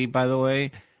crazy, by the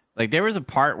way, like there was a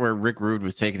part where Rick Rude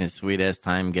was taking his sweet ass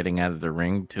time getting out of the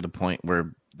ring to the point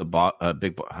where the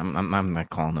I'm not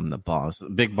calling him the boss,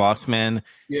 Big Boss Man,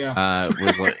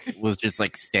 was just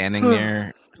like standing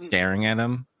there staring at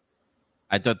him.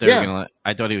 I thought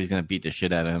I thought he was gonna beat the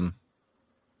shit out of him.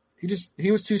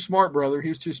 He was too smart, brother. He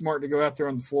was too smart to go out there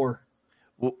on the floor.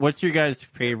 What's your guys'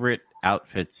 favorite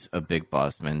outfits of Big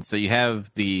Boss Man? So you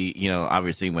have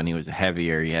obviously when he was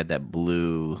heavier, he had that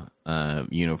blue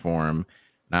uniform,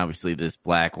 and obviously this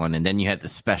black one, and then you had the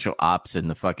special ops in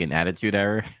the fucking Attitude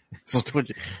Era.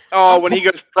 When he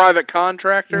goes private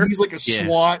contractor, he's like a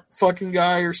SWAT fucking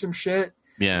guy or some shit.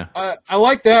 Yeah, I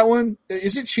like that one.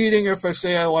 Is it cheating if I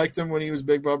say I liked him when he was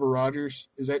Big Bubba Rogers?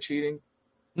 Is that cheating?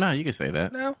 No, you can say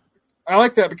that. No, I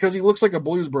like that because he looks like a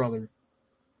Blues Brother.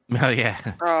 Oh yeah,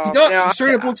 he does. He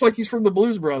straight up looks like he's from the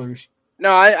Blues Brothers.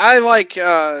 No, I like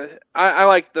I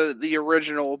like the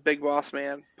original Big Boss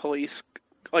Man police,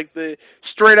 like the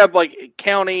straight up like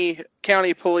county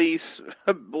police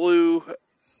blue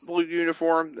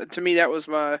uniform. To me, that was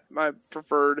my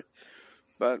preferred,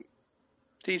 but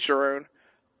to each their own.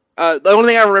 The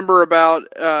only thing I remember about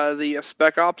the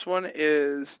Spec Ops one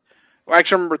is, well,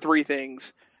 actually I remember three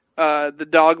things. The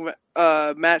dog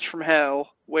match from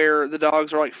hell, where the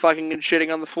dogs are like fucking and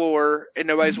shitting on the floor, and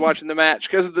nobody's watching the match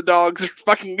because the dogs are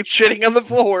fucking and shitting on the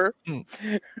floor.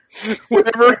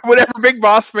 whenever Big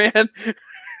Boss Man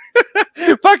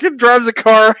fucking drives a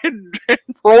car and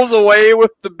rolls away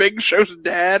with the Big Show's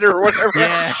dad or whatever.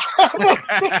 Yeah.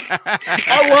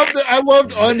 I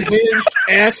loved unhinged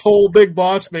asshole Big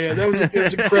Boss Man. It was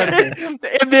incredible.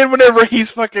 And then whenever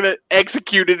he's fucking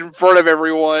executed in front of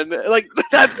everyone, like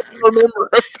that's what I remember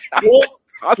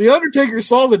about the Undertaker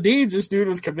saw the deeds this dude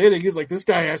was committing. He's like, this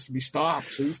guy has to be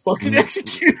stopped. So he fucking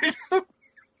executed him.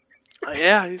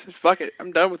 Yeah, he said, fuck it.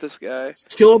 I'm done with this guy. He's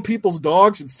killing people's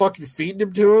dogs and fucking feeding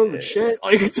them to him and shit.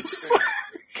 Like,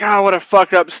 God, what a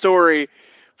fucked up story.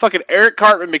 Fucking Eric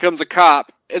Cartman becomes a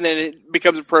cop, and then it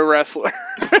becomes a pro wrestler.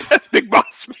 Big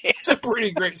Boss Man. It's a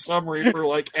pretty great summary for,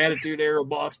 like, Attitude Era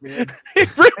Boss Man.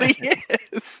 It really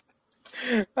is.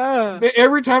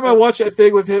 Every time I watch that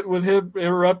thing with him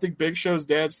interrupting Big Show's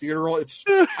dad's funeral,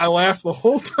 I laugh the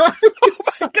whole time.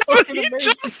 It's so fucking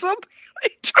amazing. He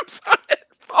jumps on it.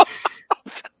 Falls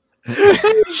off.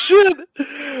 Oh, shit.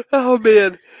 Oh,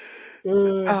 man.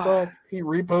 Fuck. He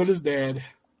repoed his dad.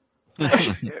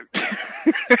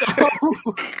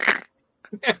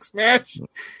 Next match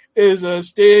is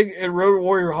Sting and Road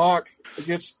Warrior Hawk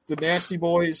against the Nasty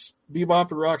Boys,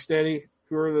 Bebop and Rocksteady,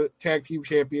 who are the tag team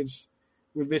champions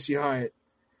with Missy Hyatt.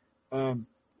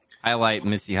 I like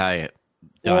Missy Hyatt.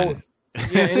 Well,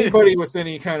 yeah, anybody with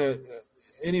any kind of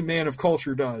any man of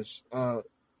culture does.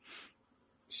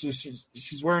 So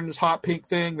she's wearing this hot pink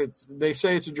thing that they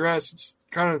say it's a dress. It's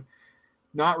kind of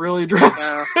not really a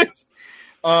dress.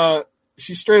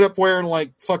 She's straight up wearing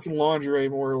like fucking lingerie,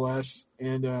 more or less,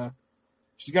 and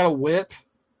she's got a whip.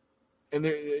 And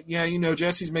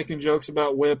Jesse's making jokes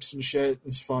about whips and shit.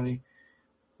 It's funny.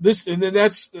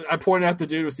 I pointed out the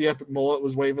dude with the epic mullet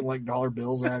was waving like dollar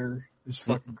bills at her. It was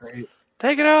fucking great.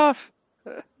 Take it off.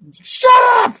 Shut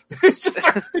up.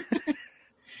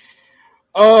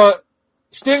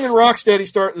 Sting and Rocksteady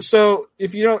start. So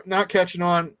if you don't not catching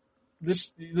on,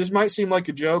 this might seem like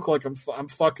a joke, like I'm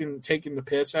fucking taking the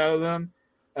piss out of them,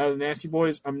 out of the Nasty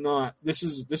Boys. I'm not. This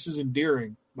is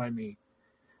endearing by me.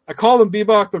 I call them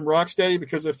Bebop and Rocksteady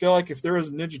because I feel like if there was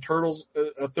a Ninja Turtles,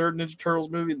 a third Ninja Turtles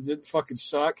movie that didn't fucking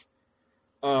suck,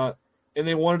 and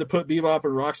they wanted to put Bebop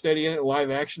and Rocksteady in it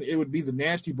live action, it would be the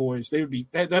Nasty Boys. They would be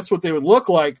that's what they would look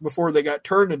like before they got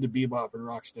turned into Bebop and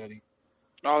Rocksteady.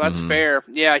 Oh, that's fair.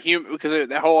 Yeah, because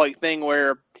that whole like thing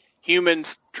where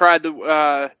humans tried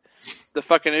to the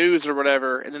fucking ooze or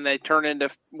whatever, and then they turn into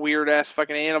weird ass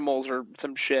fucking animals or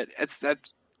some shit. It's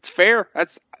fair.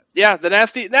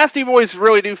 The nasty boys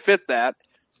really do fit that.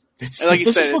 This And like you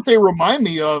is said, what they remind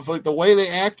me of, like the way they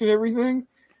act and everything.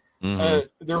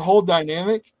 Their whole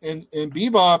dynamic, and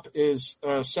Bebop is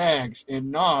Sags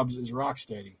and Knobs is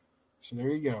Rocksteady. So there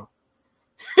you go.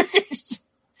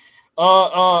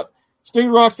 Sting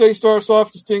Rocksteady starts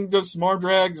off. The Sting does some arm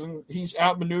drags, and he's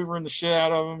outmaneuvering the shit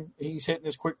out of him. He's hitting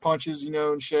his quick punches,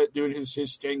 and shit, doing his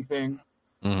Sting thing.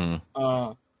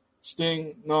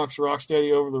 Sting knocks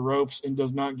Rocksteady over the ropes and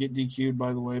does not get DQ'd,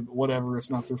 by the way, but whatever, it's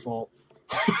not their fault.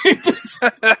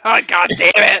 God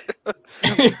damn it!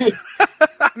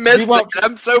 I missed it.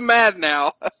 I'm so mad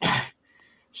now.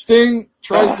 Sting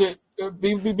tries to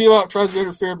Bebop tries to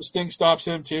interfere, but Sting stops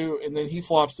him too, and then he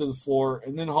flops to the floor,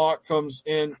 and then Hawk comes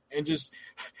in and just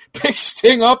picks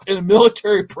Sting up in a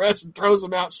military press and throws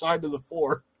him outside to the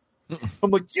floor.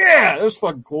 I'm like, yeah, that was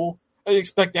fucking cool. I didn't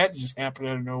expect that to just happen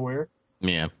out of nowhere.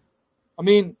 Yeah. I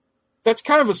mean, that's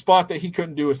kind of a spot that he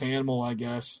couldn't do with Animal, I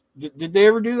guess. Did they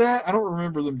ever do that? I don't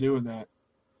remember them doing that.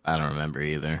 I don't remember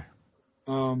either.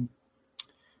 Bebop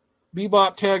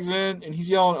tags in, and he's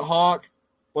yelling at Hawk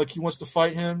like he wants to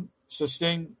fight him. So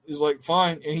Sting is like,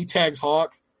 fine, and he tags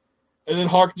Hawk. And then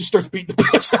Hawk just starts beating the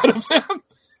piss out of him.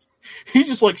 He's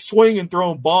just like swinging,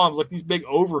 throwing bombs, like these big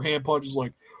overhand punches,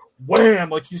 like wham,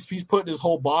 like he's putting his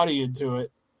whole body into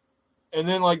it. And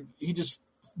then like he just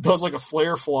does like a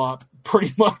flare flop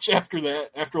pretty much after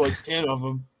that, after like 10 of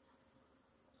them.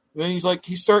 Then he's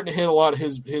starting to hit a lot of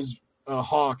his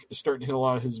Hawk is starting to hit a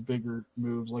lot of his bigger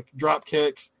moves, like drop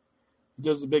kick. He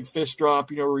does the big fist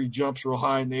drop, where he jumps real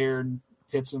high in the air and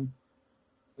hits him.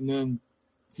 And then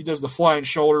he does the flying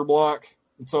shoulder block.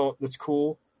 That's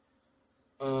cool.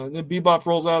 And then Bebop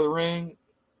rolls out of the ring.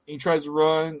 He tries to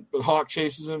run, but Hawk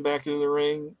chases him back into the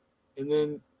ring. And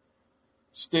then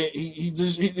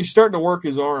he's starting to work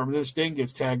his arm. And then Sting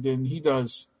gets tagged in. He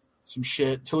does some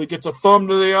shit until he gets a thumb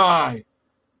to the eye.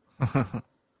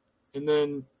 And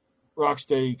then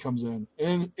Rocksteady comes in.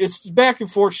 And it's back and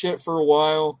forth shit for a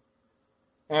while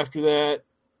after that.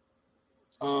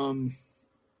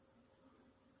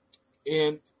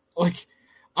 And like,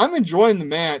 I'm enjoying the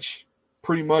match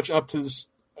pretty much up to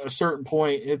a certain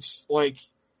point. It's like,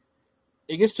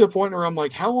 it gets to a point where I'm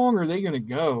like, how long are they going to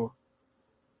go?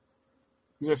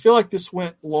 Because I feel like this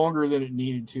went longer than it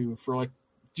needed to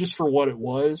just for what it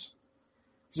was.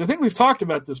 Because I think we've talked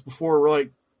about this before. We're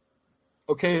like,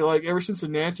 okay, like ever since the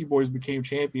Nasty Boys became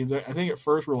champions, I think at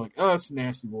first we're like, oh, it's the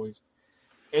Nasty Boys.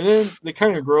 And then they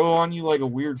kind of grow on you like a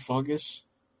weird fungus.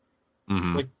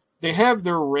 Mm-hmm. Like, they have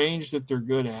their range that they're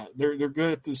good at. They're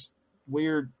good at this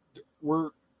we're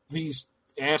these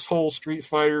asshole Street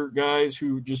Fighter guys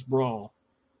who just brawl.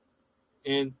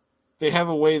 And they have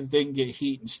a way that they can get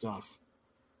heat and stuff.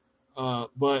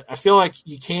 But I feel like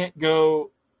you can't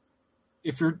go,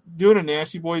 if you're doing a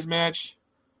Nasty Boys match,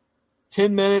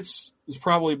 10 minutes is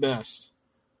probably best.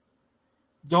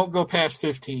 Don't go past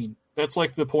 15. That's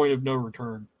like the point of no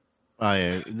return. Oh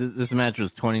yeah, this match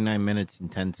was 29 minutes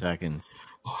and 10 seconds.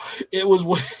 It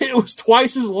was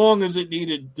twice as long as it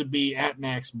needed to be at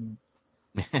maximum.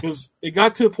 Because it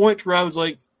got to a point where I was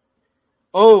like,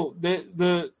 oh,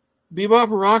 the Bebop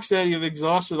and Rocksteady have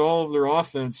exhausted all of their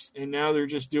offense, and now they're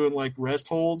just doing like rest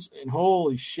holds, and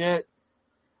holy shit,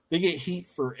 they get heat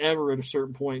forever at a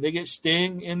certain point. They get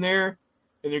Sting in there,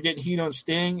 and they're getting heat on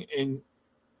Sting, and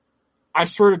I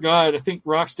swear to God, I think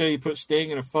Rocksteady put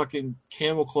Sting in a fucking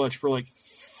camel clutch for like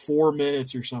 4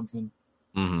 minutes or something.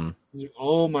 Mm-hmm. Like,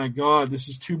 oh my God, this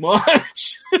is too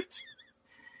much.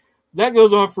 That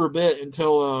goes on for a bit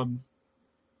until,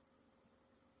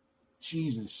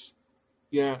 Jesus.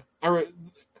 Yeah, I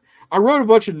wrote a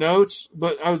bunch of notes,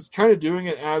 but I was kind of doing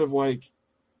it out of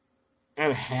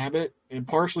habit, and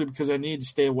partially because I needed to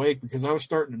stay awake because I was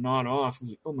starting to nod off. I was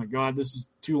like, oh my God, this is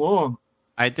too long.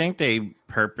 I think they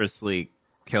purposely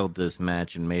killed this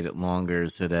match and made it longer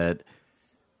so that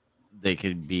they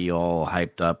could be all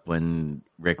hyped up when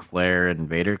Ric Flair and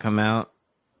Vader come out.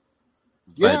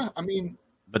 Yeah,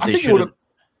 but I they think it would have.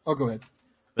 Oh, go ahead.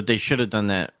 But they should have done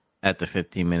that at the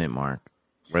 15-minute mark,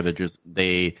 where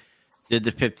they did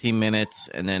the 15 minutes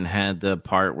and then had the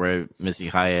part where Missy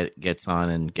Hyatt gets on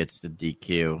and gets the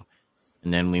DQ,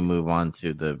 and then we move on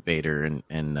to the Vader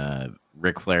and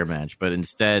Ric Flair match. But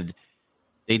instead,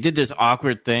 they did this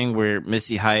awkward thing where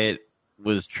Missy Hyatt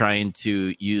was trying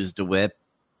to use the whip,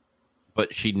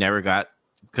 but she never got,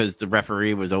 because the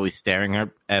referee was always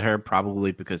staring at her,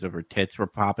 probably because of her tits were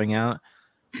popping out,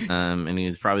 and he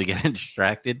was probably getting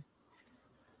distracted.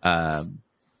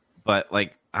 But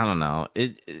like, I don't know,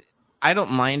 I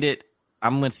don't mind it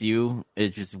I'm with you.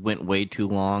 It just went way too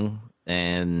long,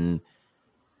 and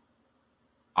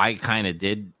I kind of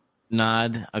did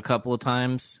nod a couple of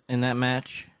times in that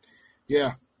match.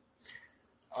 Yeah.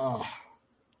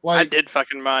 I did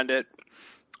fucking mind it.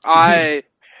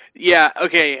 Yeah,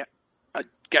 okay. I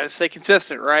gotta stay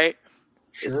consistent, right?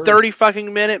 Sure. 30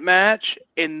 fucking minute match,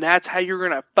 and that's how you're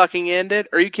gonna fucking end it?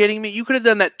 Are you kidding me? You could have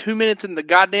done that 2 minutes in the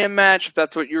goddamn match if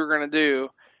that's what you were gonna do,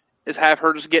 is have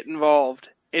her just get involved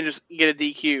and just get a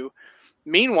DQ.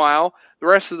 Meanwhile, the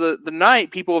rest of the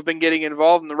night, people have been getting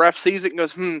involved, and the ref sees it and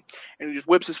goes, and he just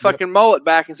whips his fucking mullet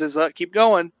back and says, keep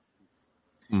going.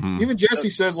 Mm-hmm. Even Jesse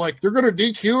says, like, they're going to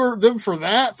DQ them for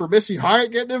that, for Missy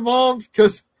Hyatt getting involved,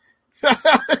 because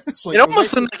it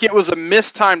almost seemed like it was a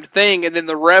mistimed thing, and then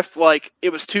the ref, like,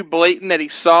 it was too blatant that he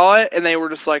saw it, and they were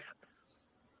just like,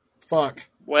 fuck.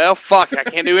 Well, fuck, I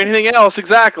can't do anything else,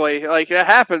 exactly. Like, that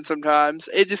happens sometimes.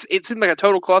 It seemed like a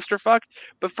total clusterfuck,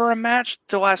 but for a match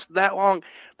to last that long,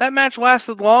 that match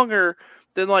lasted longer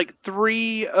than, like,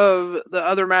 3 of the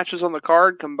other matches on the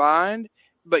card combined,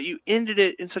 but you ended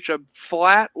it in such a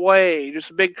flat way,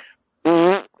 just a big...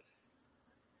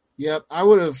 Yep, I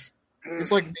would have...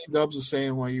 It's like Dubs was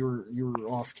saying while you were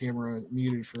off camera,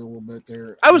 muted for a little bit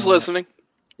there. I was listening.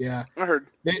 Yeah. I heard.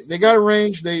 They got a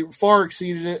range. They far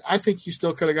exceeded it. I think you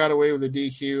still could have got away with a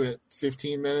DQ at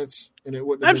 15 minutes, and it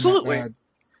wouldn't have been that bad.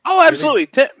 Oh, absolutely.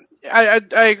 I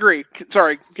agree.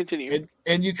 Sorry, continue.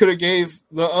 And you could have gave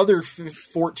the other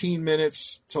 14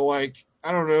 minutes to, like,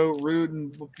 I don't know, Rude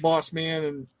and Boss Man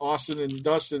and Austin and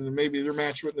Dustin, and maybe their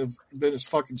match wouldn't have been as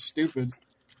fucking stupid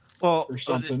or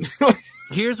something.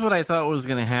 Here's what I thought was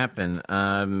going to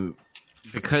happen.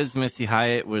 Because Missy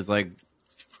Hyatt was, like,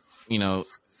 you know,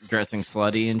 dressing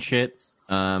slutty and shit,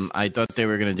 I thought they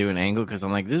were going to do an angle because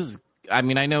I'm like, this is... I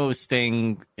mean, I know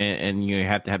Sting and you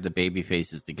have to have the baby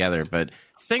faces together, but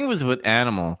Sting was with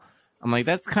Animal. I'm like,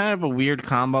 that's kind of a weird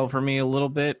combo for me a little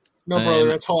bit. No, brother,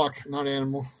 that's Hawk, not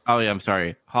Animal. Oh, yeah, I'm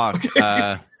sorry. Hawk.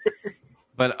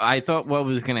 But I thought what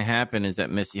was going to happen is that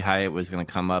Missy Hyatt was going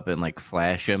to come up and, like,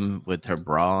 flash him with her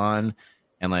bra on,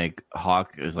 and, like,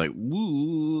 Hawk is like,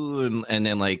 woo, and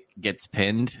then, like, gets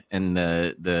pinned, and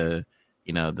the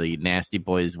you know, the Nasty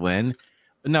Boys win.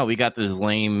 But no, we got this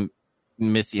lame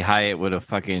Missy Hyatt with a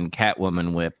fucking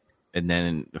Catwoman whip, and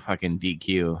then a fucking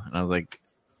DQ. And I was like,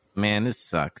 man, this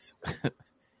sucks.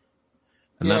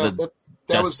 Another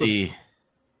dusty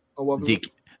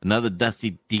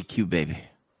DQ, baby.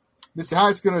 Missy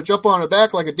Hyatt's going to jump on her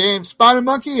back like a damn spider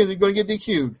monkey, and he's going to get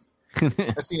DQ'd.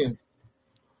 That's the end.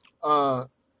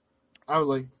 I was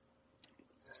like,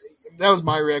 that was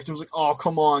my reaction. I was like, oh,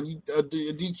 come on. A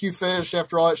DQ finish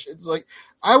after all that shit. It's like,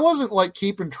 I wasn't, like,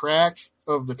 keeping track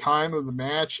of the time of the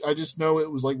match. I just know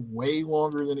it was, like, way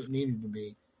longer than it needed to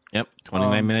be. Yep,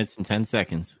 29 minutes and 10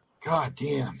 seconds. God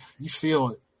damn. You feel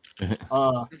it.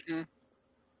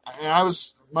 And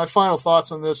my final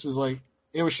thoughts on this is, like,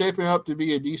 it was shaping up to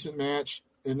be a decent match,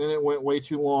 and then it went way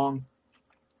too long,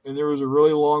 and there was a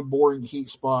really long, boring heat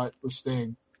spot with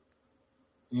Sting.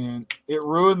 And it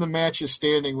ruined the match's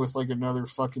standing with, like, another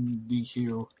fucking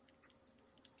DQ.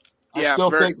 I still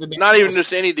think not even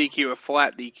just any DQ, a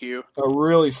flat DQ. A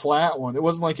really flat one. It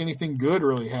wasn't like anything good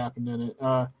really happened in it.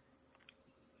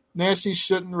 Nasty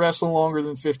shouldn't wrestle longer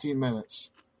than 15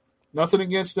 minutes. Nothing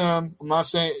against them. I'm not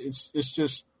saying it's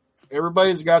just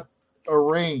everybody's got a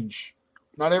range.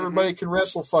 Not everybody can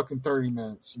wrestle fucking 30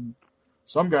 minutes. And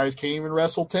some guys can't even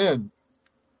wrestle 10.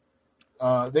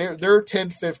 They're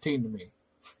 10-15 to me.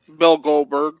 Bill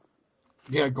Goldberg.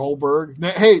 Yeah, Goldberg.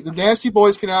 Hey, the Nasty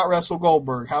Boys can out-wrestle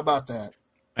Goldberg. How about that?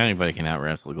 Anybody can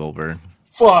out-wrestle Goldberg.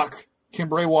 Fuck. Can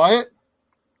Bray Wyatt?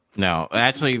 No.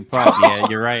 Actually, probably, yeah,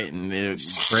 you're right. And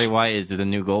Bray Wyatt is the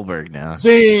new Goldberg now.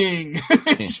 Zing!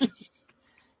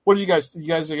 What do you guys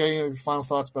have any final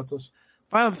thoughts about this?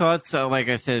 Final thoughts, like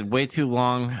I said, way too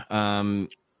long.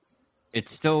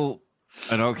 It's still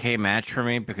an okay match for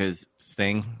me because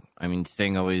Sting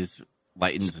always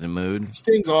lightens the mood.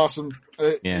 Sting's awesome,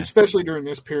 especially during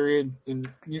this period. And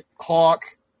Hawk,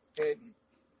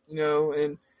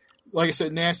 and like I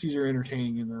said, Nasties are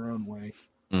entertaining in their own way.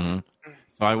 Mm-hmm.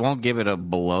 So I won't give it a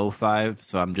below 5.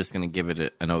 So I'm just going to give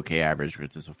it an okay average,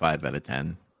 which is a 5 out of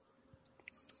 10.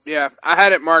 Yeah, I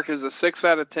had it marked as a 6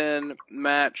 out of 10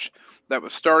 match that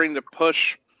was starting to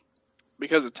push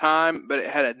because of time, but it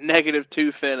had a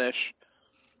 -2 finish.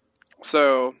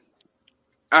 So.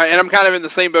 And I'm kind of in the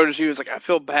same boat as you. It's like I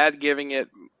feel bad giving it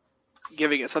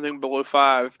something below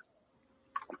 5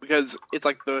 because it's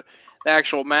like the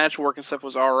actual match work and stuff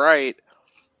was all right,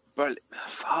 but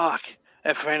fuck,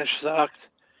 that finish sucked.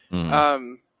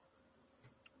 Mm.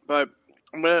 But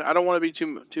I don't want to be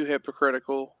too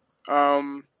hypocritical.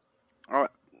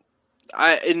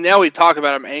 And now we talk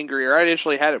about I'm angrier. I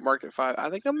initially had it marked at 5. I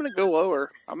think I'm going to go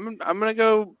lower. I'm going to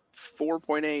go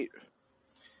 4.8.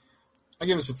 I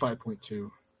give us a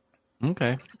 5.2.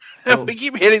 Okay. We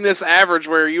keep hitting this average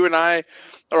where you and I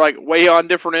are like way on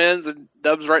different ends, and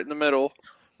Dub's right in the middle.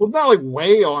 Well, it's not like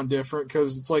way on different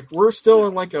because it's like we're still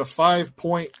in like a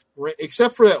 5-point,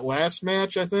 except for that last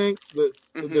match. I think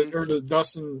the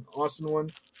Dustin Austin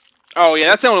one. Oh yeah,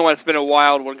 that's the only one that's been a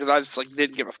wild one because I just like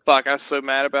didn't give a fuck. I was so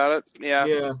mad about it. Yeah.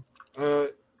 Yeah.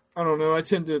 I don't know. I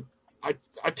tend to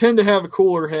have a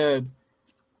cooler head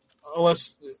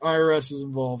unless IRS is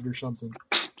involved or something.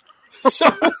 So,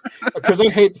 because I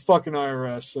hate the fucking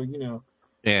IRS, so you know.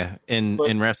 Yeah, in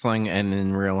wrestling and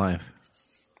in real life.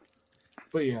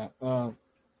 But yeah, it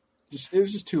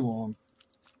was just too long.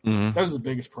 Mm-hmm. That was the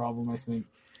biggest problem, I think.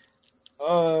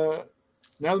 Now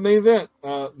the main event: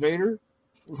 Vader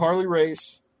with Harley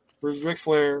Race versus Ric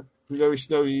Flair for the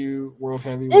WCW World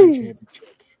Heavyweight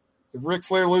Championship. If Ric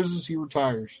Flair loses, he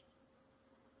retires.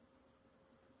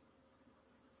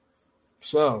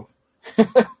 So.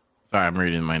 Sorry, I'm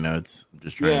reading my notes. I'm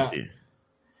just trying to see.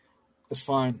 That's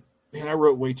fine. Man, I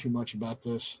wrote way too much about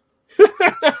this. I'm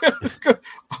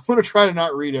going to try to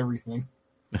not read everything.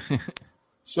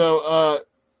 So,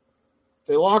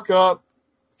 they lock up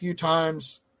a few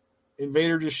times, and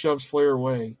Vader just shoves Flair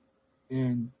away.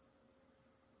 And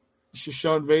it's just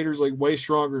showing Vader's like way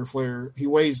stronger than Flair. He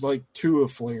weighs like 2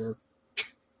 of Flair.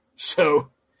 So,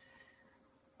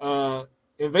 and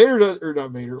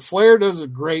Flair does a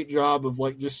great job of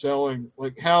like just selling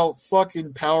like how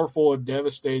fucking powerful and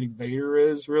devastating Vader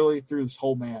is really through this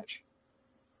whole match.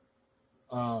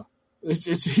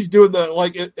 He's doing the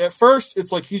like at first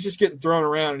it's like he's just getting thrown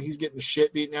around and he's getting the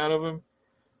shit beaten out of him,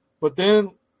 but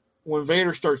then when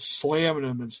Vader starts slamming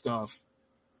him and stuff,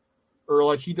 or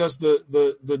like he does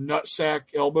the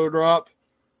nutsack elbow drop,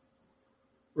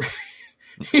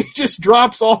 he just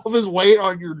drops all of his weight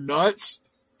on your nuts.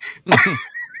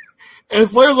 And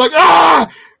Flair's like,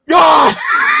 ah, God!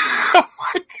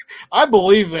 I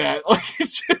believe that. Like, it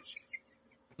just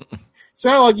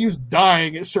sounded like he was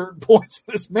dying at certain points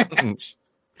in this match.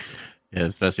 Yeah,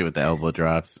 especially with the elbow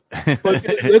drops. Like,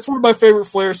 that's one of my favorite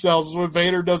Flair sells is when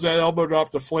Vader does that elbow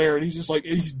drop to Flair, and he's just like,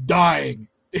 he's dying.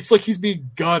 It's like he's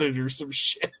being gutted or some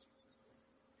shit.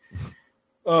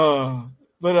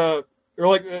 Or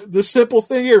like the simple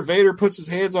thing here, Vader puts his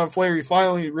hands on Flair. He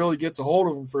finally really gets a hold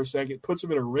of him for a second, puts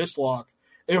him in a wrist lock.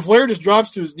 And Flair just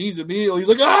drops to his knees immediately. He's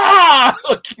like, ah!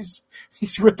 Like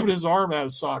he's ripping his arm out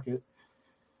of socket.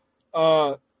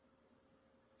 And,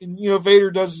 you know,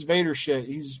 Vader does his Vader shit.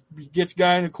 He gets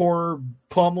guy in the corner,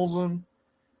 pummels him,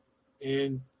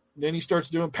 and then he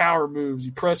starts doing power moves.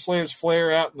 He press slams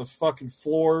Flair out in the fucking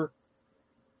floor.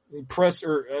 He press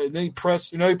slams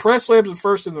him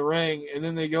first in the ring, and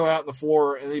then they go out in the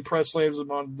floor, and he press slams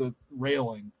him on the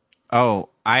railing. Oh,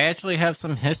 I actually have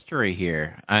some history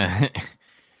here.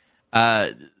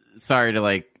 Sorry to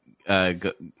like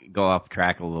go off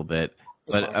track a little bit,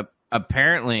 but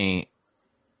apparently,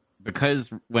 because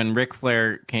when Ric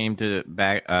Flair came to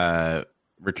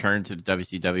return to the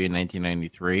WCW in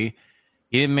 1993,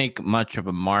 he didn't make much of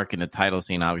a mark in the title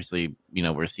scene. Obviously, you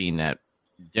know, we're seeing that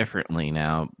differently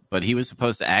now, but he was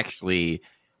supposed to actually,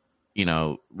 you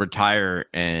know, retire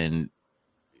and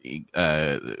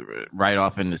ride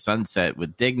off in the sunset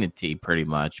with dignity, pretty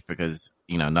much, because,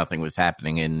 you know, nothing was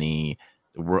happening in the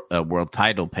world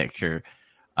title picture.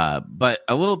 But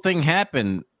a little thing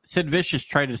happened. Sid Vicious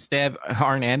tried to stab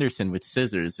Arn Anderson with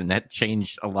scissors, and that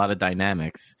changed a lot of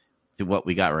dynamics to what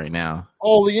we got right now.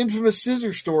 Oh, the infamous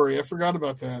scissor story. I forgot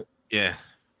about that. Yeah.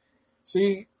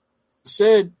 See,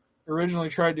 Sid originally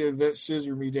tried to invent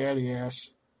scissor me daddy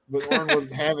ass, but Arn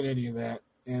wasn't having any of that.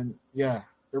 And yeah,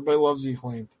 everybody loves the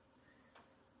Acclaimed.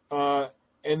 And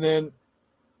then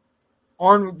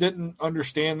Arn didn't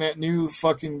understand that new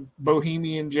fucking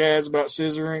bohemian jazz about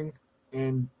scissoring,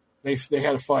 and they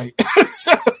had a fight.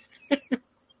 So,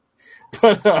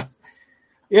 but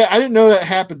yeah, I didn't know that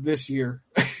happened this year.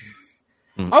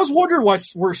 I was wondering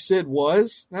where Sid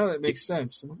was. Now that makes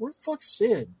sense. Where the fuck's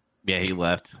Sid? Yeah, he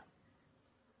left.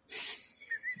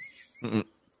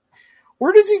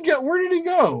 Where did he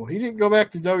go? He didn't go back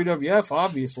to WWF,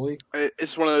 obviously.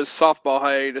 It's one of those softball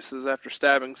hiatuses after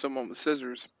stabbing someone with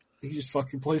scissors. He just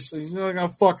fucking plays. He's like, oh,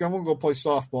 fuck, I'm going to go play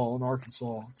softball in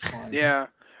Arkansas. It's fine. Yeah.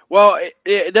 Well,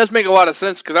 it does make a lot of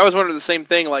sense because I was wondering the same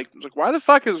thing. Like, why the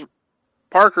fuck is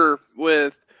Parker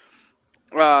with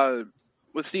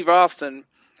Steve Austin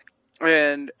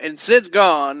and Sid's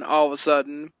gone all of a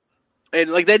sudden? And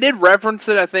like they did reference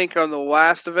it, I think, on the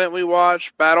last event we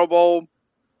watched, Battle Bowl.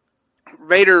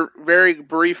 Vader very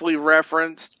briefly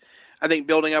referenced I think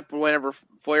building up whenever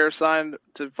Flair signed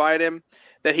to fight him,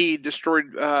 that he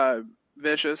destroyed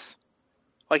Vicious.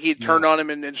 Like he turned on him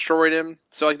and destroyed him.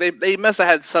 So like they must have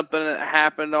had something that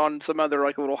happened on some other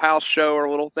like a little house show or a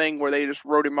little thing where they just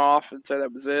wrote him off and said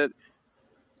that was it.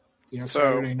 Yeah,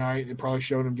 Saturday night they probably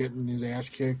showed him getting his ass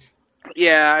kicked.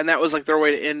 Yeah, and that was like their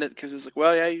way to end it because it was like,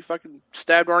 well, yeah, you fucking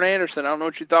stabbed Arn Anderson. I don't know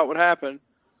what you thought would happen.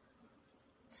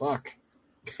 Fuck.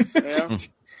 Yeah.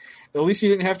 At least he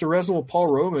didn't have to wrestle with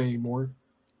Paul Roma anymore.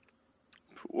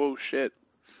 Whoa, shit.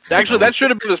 Actually, that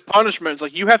should have been his punishment. It's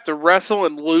like you have to wrestle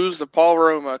and lose to Paul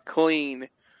Roma clean.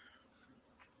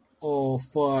 Oh,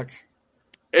 fuck.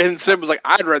 And Sid was like,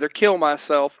 I'd rather kill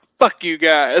myself. Fuck you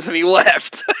guys. And he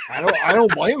left. I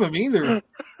don't blame him either.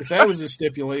 If that was a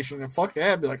stipulation, then fuck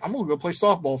that. I'd be like, I'm going to go play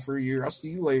softball for a year. I'll see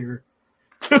you later.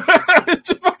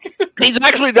 He's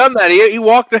actually done that. He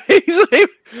walked. I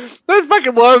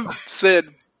fucking love Sid.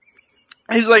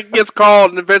 He's like, gets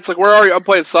called, and Vince's like, where are you? I'm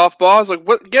playing softball. I was like,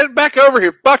 what? Get back over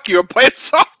here. Fuck you. I'm playing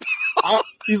softball.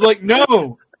 He's like,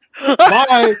 no.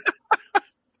 Bye.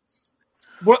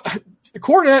 Well,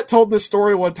 Cornette told this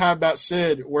story one time about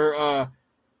Sid where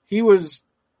he was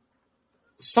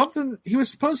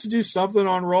supposed to do something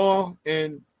on Raw,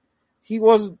 and he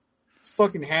wasn't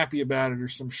fucking happy about it or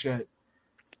some shit.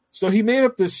 So he made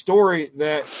up this story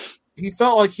that he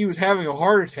felt like he was having a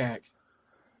heart attack.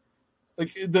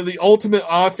 Like the ultimate,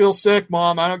 I feel sick,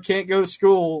 Mom. Can't go to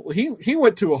school. He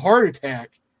went to a heart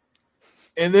attack,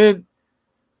 and then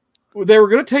they were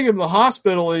going to take him to the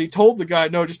hospital, and he told the guy,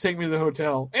 "No, just take me to the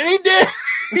hotel." And he did.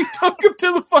 He took him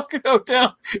to the fucking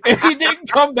hotel, and he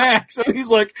didn't come back. So he's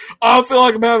like, "I feel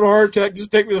like I'm having a heart attack.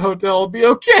 Just take me to the hotel. I'll be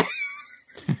okay."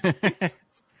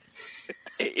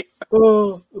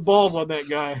 Oh, the balls on that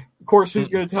guy. Of course, who's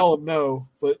going to tell him no?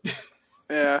 But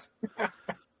yeah.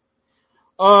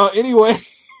 Anyway,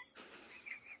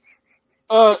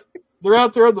 they're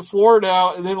out there on the floor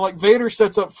now, and then like Vader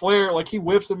sets up Flair, like he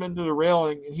whips him into the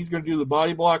railing, and he's going to do the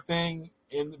body block thing,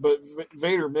 but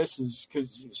Vader misses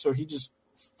so he just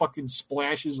fucking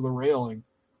splashes the railing.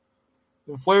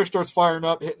 And Flair starts firing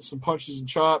up, hitting some punches and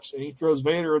chops, and he throws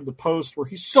Vader in the post where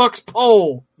he sucks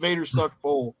pole. Vader sucked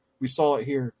pole. We saw it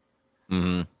here.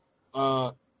 Mm-hmm.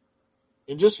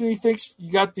 And just when he thinks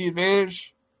you got the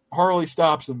advantage, Harley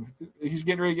stops him. He's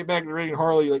getting ready to get back in the ring, and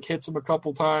Harley like hits him a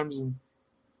couple times, and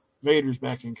Vader's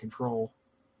back in control.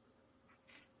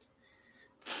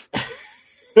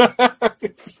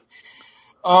 Vader's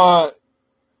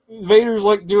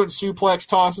like doing suplex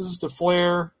tosses to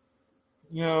Flair.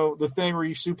 You know, the thing where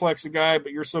you suplex a guy,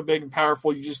 but you're so big and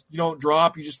powerful, you don't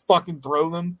drop, you just fucking throw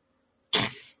them.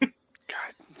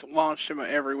 God, launched him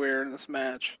everywhere in this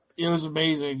match. It was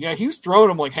amazing. Yeah, he was throwing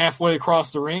him like halfway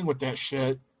across the ring with that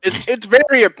shit. It's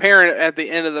very apparent at the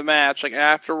end of the match, like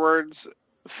afterwards,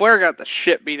 Flair got the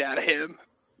shit beat out of him.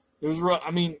 It was.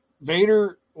 I mean,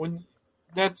 Vader, when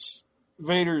that's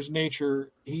Vader's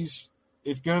nature, it's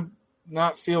gonna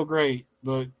not feel great,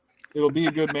 but it'll be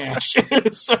a good match.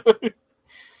 So,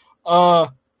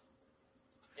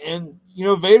 and you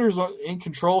know, Vader's in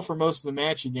control for most of the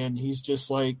match again. He's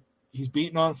just like he's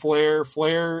beating on Flair.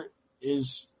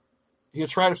 He'll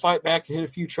try to fight back and hit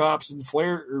a few chops, and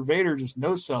Vader just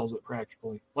no-sells it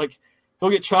practically. Like, he'll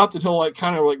get chopped and he'll like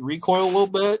kind of like recoil a little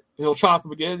bit, and he'll chop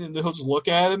him again, and he'll just look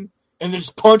at him, and then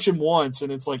just punch him once,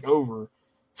 and it's like over.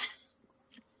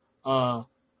 Where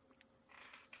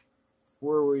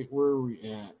are we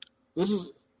at? This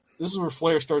is where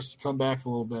Flair starts to come back a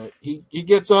little bit. He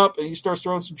gets up and he starts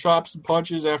throwing some chops and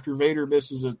punches after Vader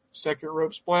misses a second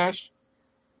rope splash.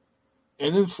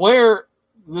 And then Flair,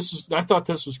 I thought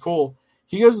this was cool.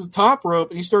 He goes to the top rope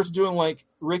and he starts doing like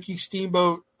Ricky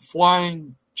Steamboat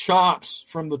flying chops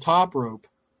from the top rope,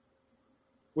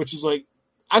 which is like,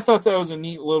 I thought that was a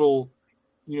neat little,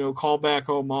 callback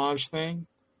homage thing.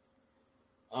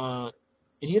 And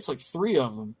he hits like 3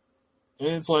 of them. And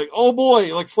it's like, oh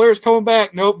boy, like Flair's coming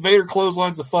back. Nope, Vader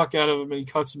clotheslines the fuck out of him and he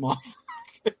cuts him off.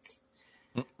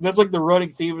 That's like the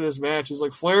running theme of this match. Is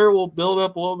like Flair will build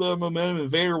up a little bit of momentum and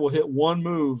Vader will hit one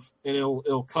move and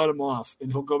it'll cut him off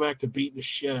and he'll go back to beating the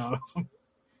shit out of him.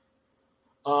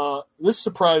 This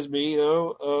surprised me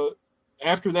though.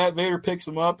 After that, Vader picks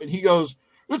him up and he goes,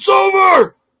 "It's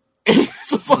over!" And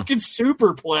it's a fucking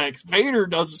superplex. Vader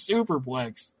does a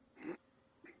superplex.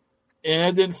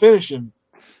 And that didn't finish him.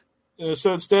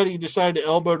 So instead, he decided to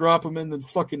elbow drop him in the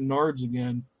fucking nards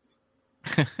again.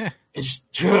 It's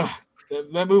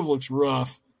that move looks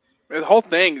rough. The whole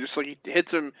thing, just like he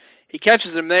hits him, he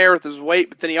catches him there with his weight,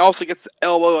 but then he also gets the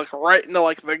elbow like right into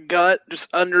like the gut,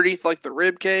 just underneath like the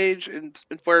rib cage, and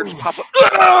Flair just pops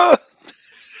up.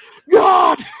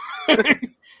 God!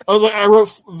 I wrote,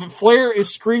 Flair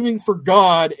is screaming for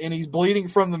God, and he's bleeding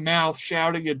from the mouth,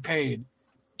 shouting in pain.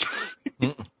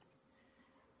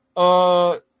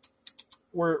 Where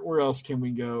else can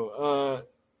we go?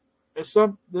 This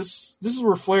is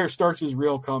where Flair starts his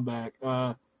real comeback.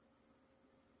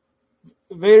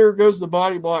 Vader goes to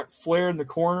body block Flair in the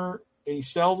corner, and he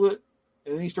sells it,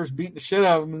 and then he starts beating the shit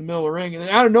out of him in the middle of the ring. And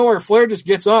then out of nowhere, Flair just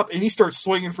gets up, and he starts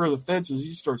swinging for the fences.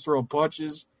 He starts throwing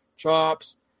punches,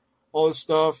 chops, all this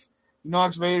stuff. He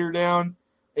knocks Vader down,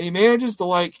 and he manages to,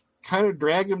 like, kind of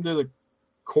drag him to the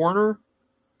corner,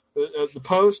 the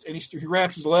post, and he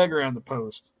wraps his leg around the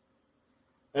post.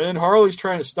 And then Harley's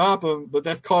trying to stop him, but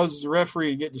that causes the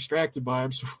referee to get distracted by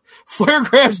him. So Flair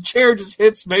grabs a chair and just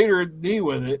hits Vader in the knee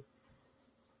with it.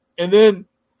 And then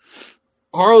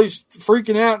Harley's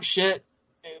freaking out and shit.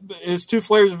 It's to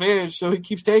Flair's advantage, so he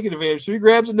keeps taking advantage. So he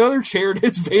grabs another chair and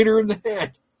hits Vader in the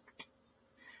head.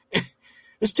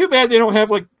 It's too bad they don't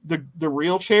have, like, the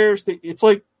real chairs. It's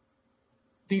like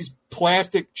these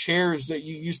plastic chairs that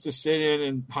you used to sit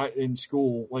in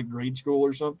school, like grade school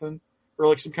or something, or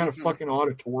like some kind of fucking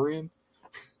auditorium.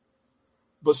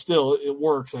 But still, it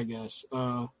works, I guess.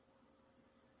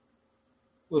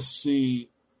 Let's see.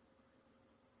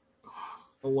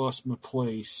 I lost my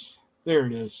place. There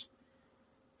it is.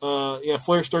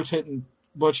 Flair starts hitting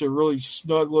a bunch of really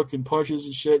snug-looking punches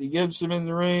and shit. He gets him in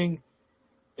the ring,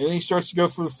 and then he starts to go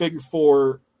for the figure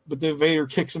four, but then Vader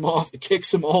kicks him off. It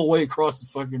kicks him all the way across the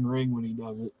fucking ring when he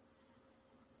does it.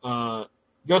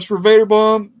 Goes for Vader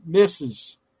bomb,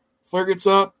 misses. Flair gets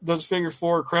up, does figure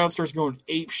four. Crowd starts going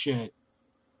ape shit.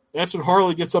 That's when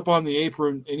Harley gets up on the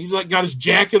apron, and he's like got his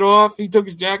jacket off. He took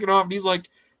his jacket off, and he's like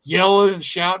yelling and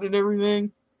shouting and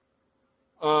everything.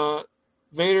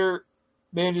 Vader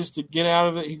manages to get out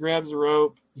of it. He grabs the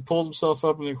rope. He pulls himself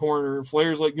up in the corner.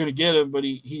 Flair's like going to get him, but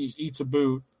he eats a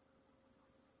boot.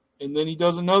 And then he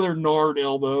does another Nard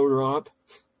elbow drop.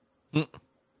 And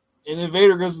then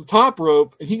Vader goes to the top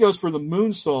rope, and he goes for the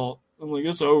moonsault. I'm like,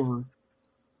 it's over.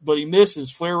 But he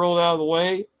misses. Flair rolled out of the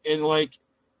way, and, like,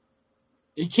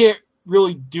 he can't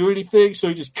really do anything, so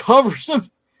he just covers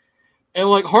him. And,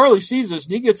 like, Harley sees this,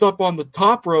 and he gets up on the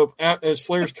top rope as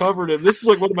Flair's covered him. This is,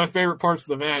 like, one of my favorite parts of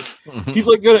the match. He's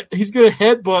gonna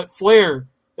headbutt Flair.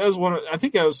 That was I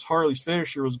think that was Harley's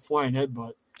finisher, was a flying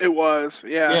headbutt. It was,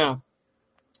 yeah. Yeah.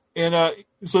 And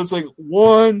so it's like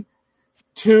 1,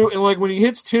 2, and, like, when he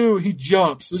hits 2, he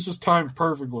jumps. This was timed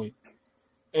perfectly.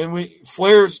 And when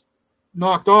Flair's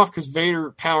knocked off because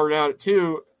Vader powered out at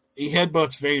 2, he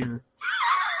headbutts Vader.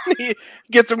 He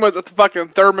gets him with a fucking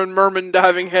Thurman Merman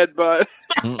diving headbutt.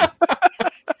 And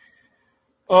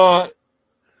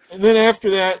then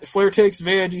after that, Flair takes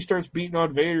advantage. He starts beating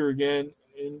on Vader again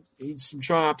and eats some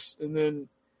chops. And then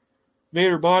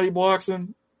Vader body blocks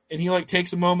him. And he, like,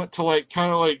 takes a moment to, like,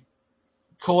 kind of, like,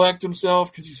 collect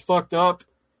himself because he's fucked up.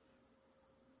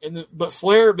 But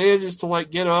Flair manages to,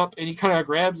 like, get up, and he kind of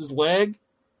grabs his leg.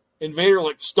 And Vader,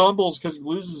 like, stumbles because he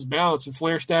loses his balance. And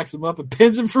Flair stacks him up and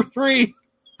pins him for 3.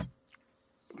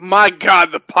 My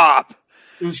God, the pop!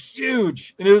 It was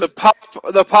huge. And it was the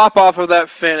pop off of that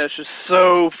finish is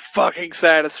so fucking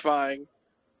satisfying.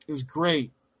 It was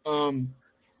great.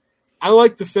 I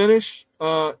like the finish.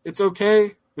 It's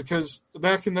okay because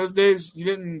back in those days you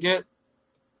didn't get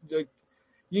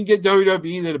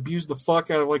WWE that abused the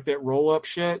fuck out of like that roll up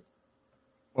shit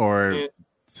or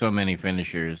so many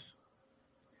finishers.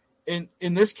 In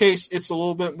this case, it's a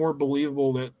little bit more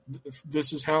believable that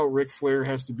this is how Ric Flair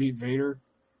has to beat Vader.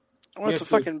 Well, it's a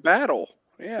fucking battle.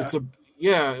 Yeah.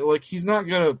 Like he's not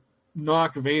gonna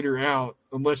knock Vader out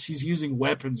unless he's using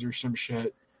weapons or some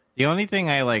shit. The only thing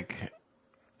I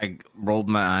rolled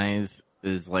my eyes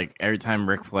is like every time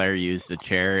Ric Flair used a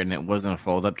chair and it wasn't a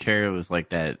fold up chair, it was like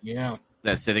that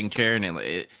sitting chair, and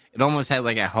it almost had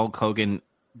like a Hulk Hogan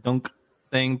dunk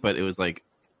thing, but it was like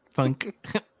thunk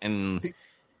and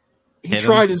he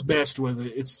tried his best with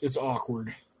it. It's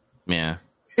awkward. Yeah.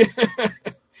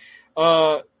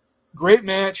 Great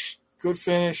match, good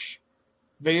finish.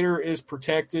 Vader is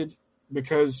protected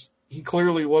because he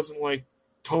clearly wasn't like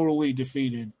totally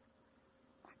defeated.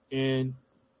 And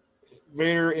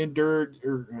Flair endured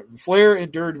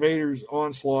Vader's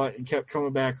onslaught and kept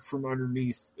coming back from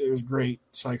underneath. It was great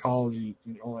psychology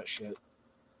and all that shit.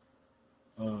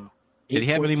 Did he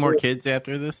have any more kids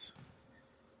after this?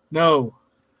 No.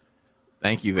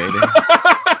 Thank you, Vader.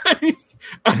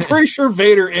 I'm pretty sure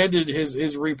Vader ended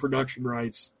his reproduction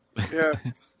rights. Yeah.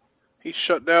 He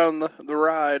shut down the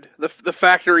ride. The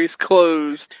factory's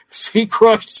closed. He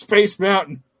crushed Space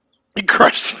Mountain. He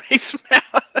crushed Space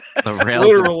Mountain.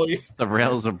 Literally. The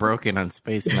rails are broken on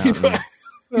Space Mountain.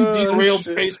 He derailed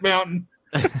Space Mountain.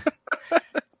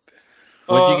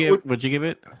 What'd you give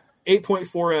it?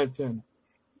 8.4 out of 10.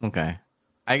 Okay.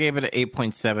 I gave it an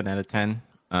 8.7 out of 10.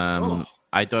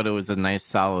 I thought it was a nice,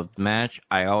 solid match.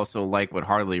 I also like what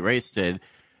Harley Race did,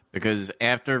 because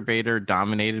after Vader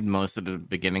dominated most of the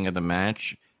beginning of the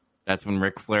match, that's when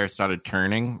Ric Flair started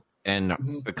turning.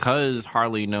 And because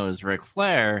Harley knows Ric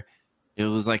Flair, it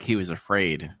was like he was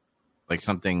afraid, like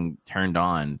something turned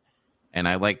on. And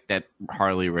I like that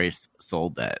Harley Race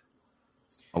sold that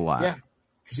a lot. Yeah,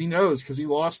 because he knows, because he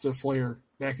lost to Flair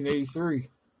back in 83.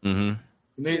 Mm-hmm.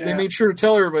 And they made sure to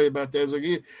tell everybody about that. It's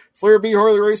like, Flair beat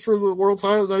Harley Race for the world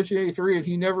title in 1983, and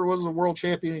he never was a world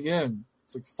champion again.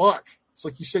 It's like, fuck. It's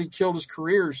like you said he killed his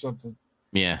career or something.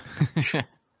 Yeah.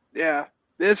 Yeah.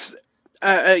 This,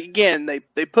 again,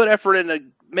 they put effort into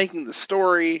making the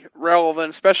story relevant,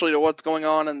 especially to what's going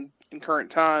on in current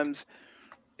times.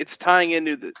 It's tying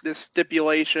into this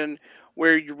stipulation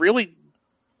where you really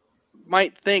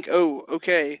might think, oh,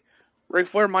 okay, Ric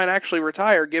Flair might actually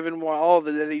retire given all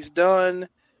that he's done,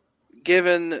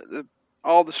 given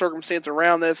all the circumstance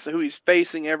around this, who he's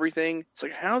facing, everything. It's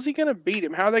like, how's he going to beat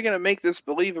him? How are they going to make this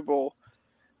believable?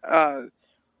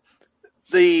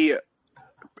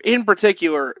 In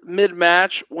particular,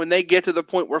 mid-match, when they get to the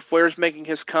point where Flair's making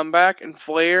his comeback, and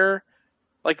Flair,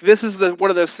 like, this is one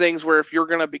of those things where if you're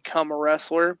going to become a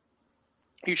wrestler,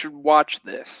 you should watch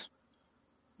this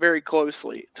very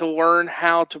closely to learn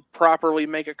how to properly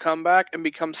make a comeback and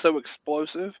become so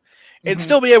explosive and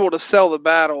still be able to sell the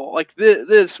battle. Like,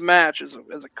 this match is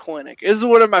a clinic. This is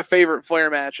one of my favorite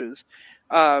Flair matches.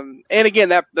 And again,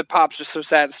 the pop's just so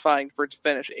satisfying for it to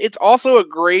finish. It's also a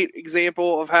great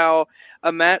example of how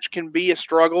a match can be a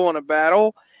struggle and a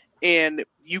battle, and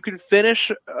you can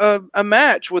finish a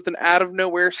match with an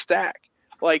out-of-nowhere stack.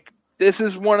 Like, this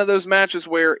is one of those matches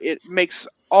where it makes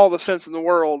all the sense in the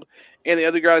world, and the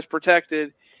other guy's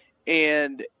protected,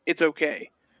 and it's okay.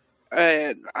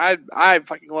 And I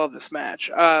fucking love this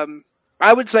match.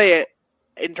 I would say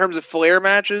in terms of Flair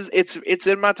matches, it's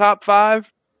in my top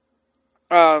 5.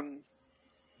 There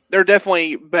are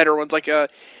definitely better ones, like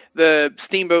the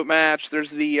Steamboat match. There's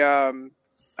the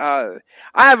I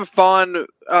have a fond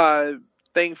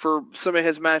thing for some of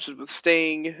his matches with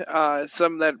Sting.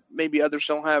 Some that maybe others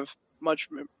don't have much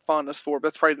fondness for, but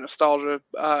that's probably nostalgia.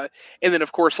 And then,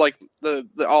 of course, like the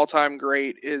all-time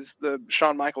great is the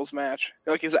Shawn Michaels match,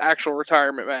 like his actual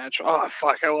retirement match. Oh,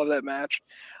 fuck, I love that match.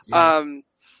 Yeah.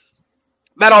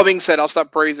 That all being said, I'll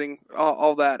stop praising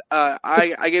all that.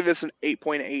 I gave this an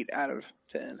 8.8 out of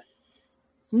 10.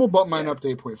 I'm going to bump mine up to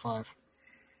 8.5.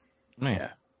 Nice. Yeah.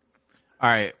 All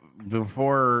right,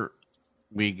 before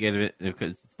we get it,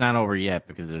 because it's not over yet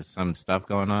because there's some stuff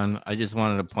going on, I just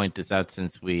wanted to point this out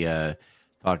since we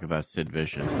talked about Sid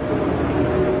Vicious.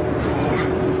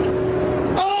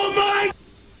 Oh my!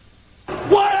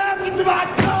 What happened to my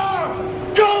car?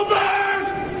 Goldberg!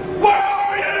 Where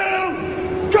are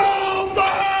you?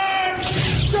 Goldberg!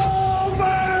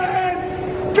 Goldberg!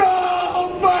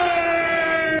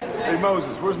 Goldberg! Hey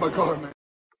Moses, where's my car, man?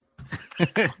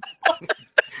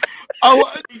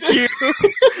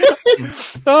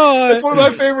 That's one of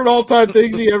my favorite all-time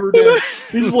things he ever did.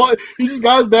 He just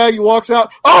got his bag, he walks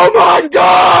out. Oh my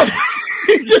God!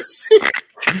 He just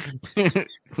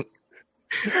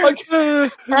like,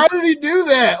 how did he do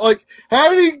that? Like,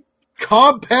 how did he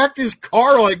compact his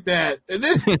car like that? And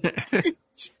then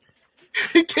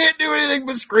he can't do anything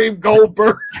but scream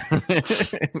Goldberg.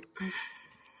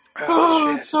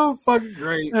 Oh, it's so fucking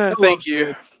great. Thank you.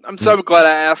 Sid. I'm so glad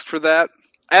I asked for that.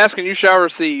 Ask and you shall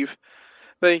receive.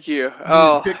 Thank you.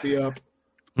 Oh, pick me up.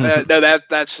 No,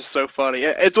 that's just so funny.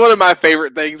 It's one of my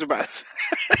favorite things about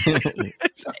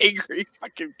it's angry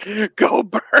fucking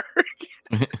Goldberg.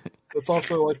 That's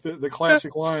also like the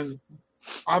classic line.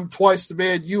 I'm twice the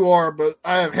man you are, but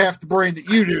I have half the brain that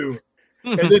you do.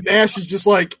 And then Nash is just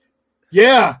like,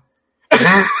 yeah.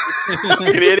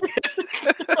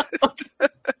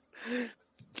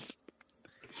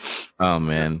 Oh,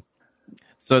 man.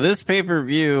 So this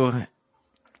pay-per-view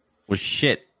was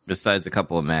shit besides a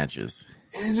couple of matches.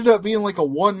 It ended up being like a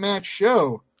one-match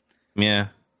show. Yeah.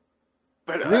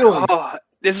 But really?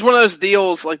 This is one of those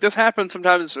deals, like this happens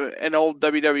sometimes in old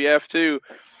WWF too,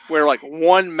 where like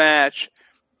one match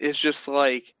is just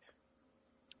like,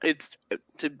 it's,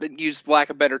 to use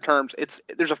lack of better terms,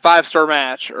 there's a 5-star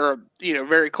match or,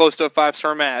 very close to a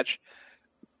 5-star match,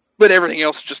 but everything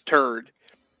else is just turd.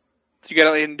 So you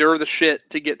got to endure the shit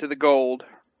to get to the gold.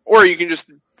 Or you can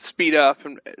just speed up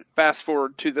and fast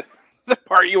forward to the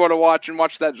part you want to watch and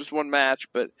watch that just one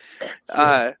match. But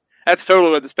that's totally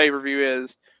what this pay-per-view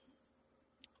is.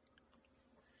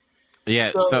 Yeah,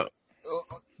 so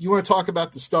you want to talk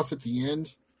about the stuff at the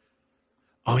end?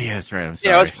 Oh yeah, that's right. I'm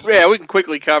sorry. We can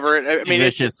quickly cover it. I mean,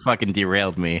 this just fucking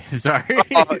derailed me. Sorry.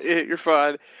 Oh, you're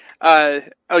fine.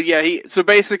 So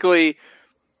basically,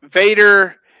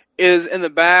 Vader is in the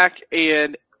back,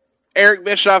 and Eric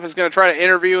Bischoff is going to try to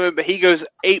interview him, but he goes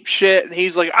ape shit, and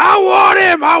he's like, I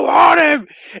want him!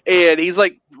 And he's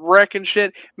like wrecking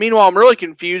shit. Meanwhile, I'm really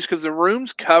confused because the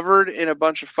room's covered in a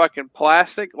bunch of fucking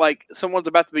plastic, like someone's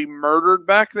about to be murdered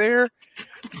back there.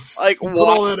 Like, Put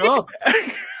all that up.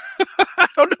 I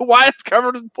don't know why it's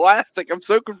covered in plastic. I'm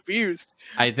so confused.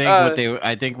 I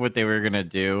think what they were gonna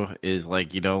do is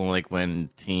like like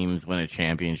when teams win a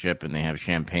championship and they have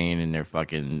champagne and they're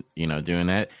fucking doing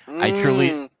that.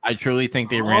 I truly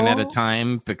think they ran out of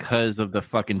time because of the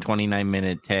fucking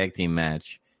 29-minute tag team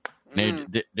match.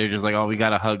 They're just like, oh, we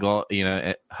gotta hug all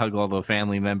the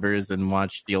family members and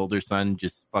watch the older son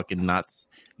just fucking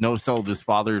no sold his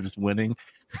father just winning.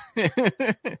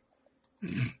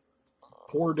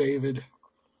 Poor David.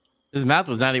 His mouth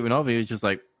was not even open. He was just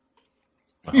like,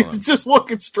 he was just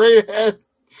looking straight ahead,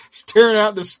 staring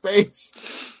out into space.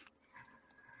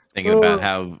 Thinking about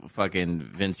how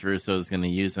fucking Vince Russo is going to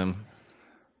use him.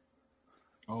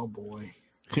 Oh, boy.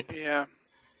 Yeah.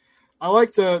 I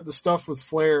like the stuff with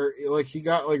Flair. Like, he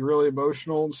got, like, really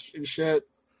emotional and shit.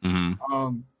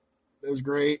 Mm-hmm. It was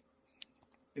great.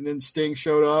 And then Sting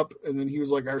showed up, and then he was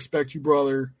like, I respect you,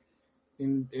 brother.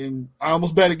 And I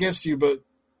almost bet against you, but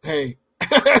hey.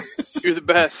 You're the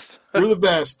best. You're the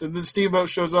best. And then Steamboat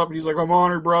shows up, and he's like, I'm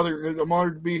honored, brother. I'm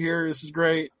honored to be here. This is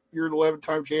great. You're an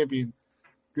 11-time champion.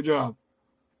 Good job.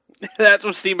 That's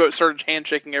when Steamboat started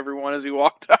handshaking everyone as he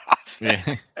walked off.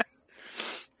 Yeah.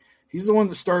 He's the one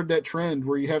that started that trend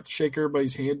where you have to shake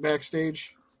everybody's hand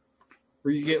backstage.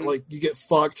 Where you get you get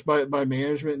fucked by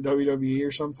management in WWE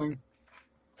or something.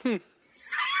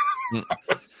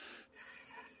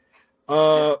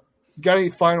 Got any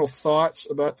final thoughts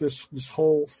about this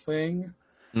whole thing?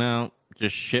 No,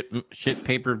 just shit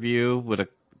pay-per-view with a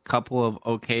couple of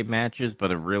okay matches,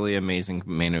 but a really amazing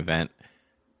main event.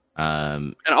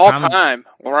 An all-time,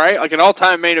 right? Like an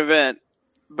all-time main event,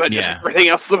 but just everything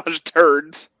else is a bunch of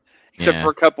turds, except for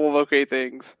a couple of okay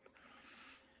things.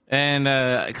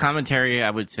 And commentary, I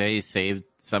would say, saved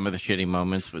some of the shitty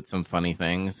moments with some funny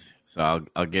things. So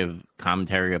I'll give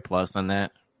commentary a plus on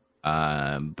that.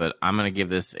 But I'm going to give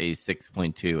this a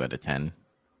 6.2 out of 10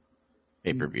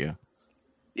 pay-per-view.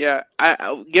 Yeah,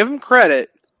 I'll give them credit.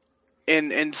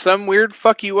 In some weird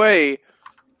fucky way,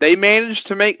 they managed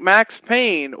to make Max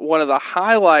Payne one of the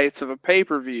highlights of a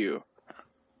pay-per-view.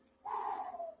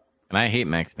 And I hate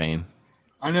Max Payne.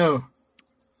 I know.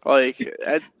 Like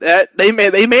they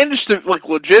managed to like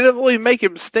legitimately make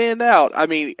him stand out. I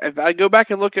mean, if I go back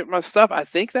and look at my stuff, I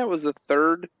think that was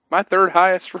my third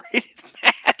highest rated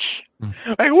match.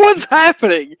 Like, what's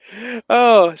happening?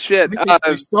 Oh shit! They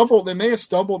may have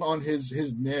stumbled on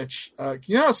his niche.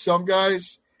 You know how some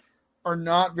guys are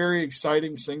not very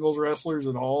exciting singles wrestlers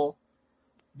at all,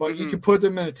 but you can put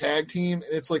them in a tag team,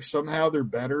 and it's like somehow they're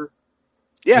better.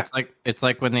 Yeah, it's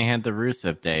like when they had the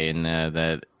Rusev Day and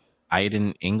that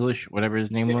Aiden English, whatever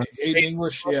his name was. Aiden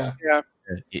English, yeah.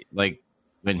 Like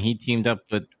when he teamed up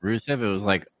with Rusev, it was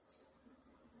like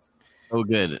so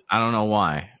good. I don't know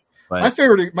why. But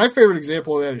my favorite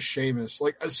example of that is Sheamus.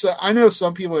 Like, so I know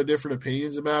some people have different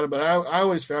opinions about him, but I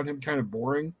always found him kind of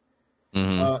boring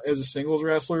as a singles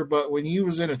wrestler. But when he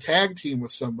was in a tag team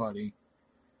with somebody,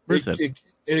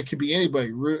 it could be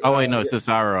anybody. Oh wait, no,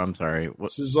 Cesaro. I'm sorry,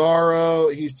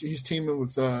 Cesaro. He's teaming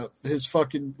with his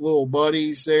fucking little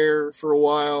buddies there for a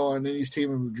while, and then he's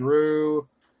teaming with Drew.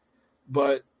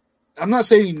 But I'm not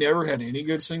saying he never had any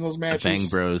good singles matches. Bang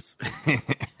Bros.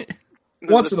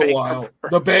 Once in a while,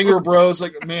 the Banger Bros.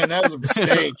 Like, man, that was a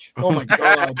mistake. Oh my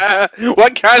god!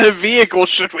 What kind of vehicle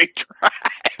should we drive?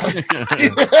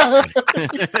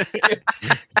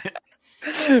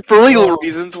 For legal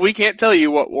reasons, we can't tell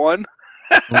you what one.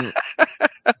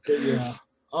 Yeah.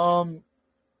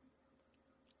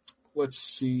 Let's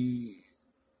see.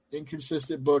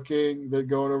 Inconsistent booking. They're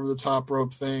going over the top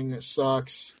rope thing. It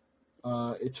sucks.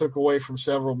 It took away from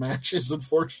several matches,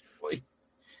 unfortunately.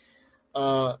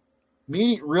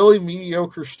 Really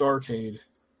mediocre Starcade.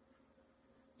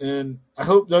 And I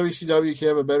hope WCW can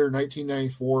have a better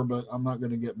 1994, but I'm not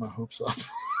going to get my hopes up.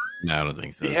 No, I don't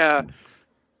think so. Yeah.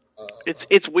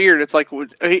 It's weird. It's like,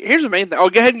 here's the main thing. I'll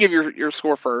go ahead and give your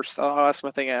score first. I'll ask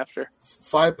my thing after.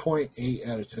 5.8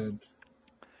 out of 10.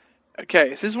 Okay, so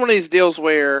this is one of these deals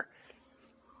where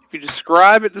if you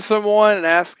describe it to someone and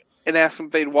ask them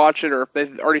if they'd watch it, or if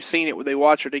they've already seen it, would they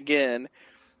watch it again?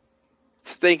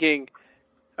 It's thinking,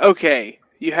 okay,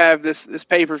 you have this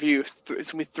pay-per-view. It's going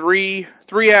to be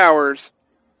 3 hours,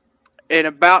 and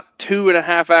about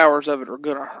 2.5 hours of it are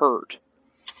gonna hurt.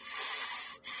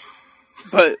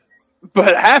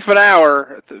 But half an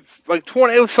hour, like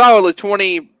 20, it was solidly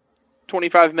 20,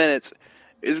 25 minutes,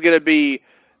 is gonna be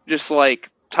just like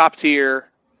top tier.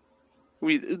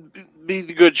 Be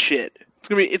the good shit.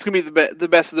 It's gonna be the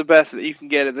best of the best that you can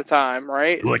get at the time,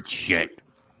 right? Good shit.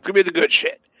 It's gonna be the good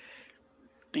shit.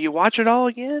 Do you watch it all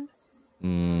again?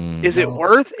 Is it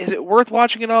No. worth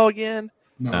watching it all again?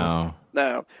 No.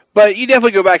 No. But you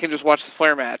definitely go back and just watch the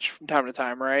Flair match from time to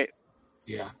time, right?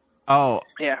 Yeah. Oh,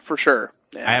 Yeah, for sure.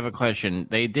 Yeah. I have a question.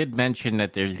 They did mention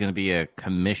that there's going to be a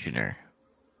commissioner.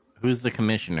 Who's the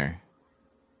commissioner?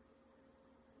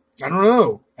 I don't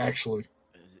know, actually.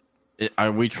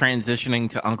 Are we transitioning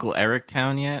to Uncle Eric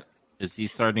Town yet? Is he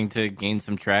starting to gain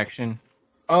some traction?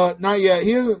 Not yet.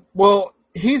 He doesn't. Well,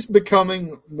 he's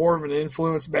becoming more of an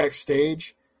influence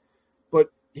backstage, but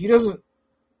he doesn't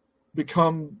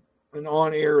become an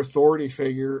on-air authority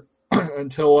figure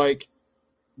until like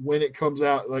when it comes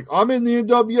out. Like, I'm in the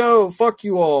NWO. Fuck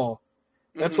you all.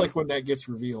 That's like when that gets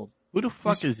revealed. Who the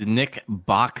fuck is Nick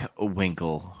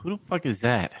Bockwinkel? Who the fuck is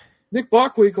that? Nick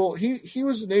Bockwinkel, he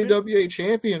was an AWA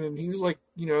champion, and he was like,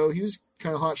 he was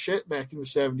kind of hot shit back in the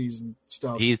 70s and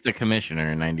stuff. He's the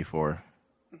commissioner in '94.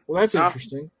 Well, that's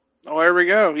interesting. Oh, there we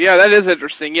go. Yeah, that is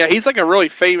interesting. Yeah, he's like a really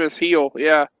famous heel.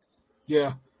 Yeah.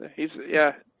 Yeah. He's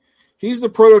the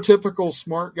prototypical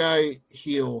smart guy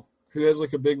heel who has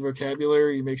like a big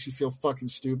vocabulary. He makes you feel fucking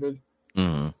stupid.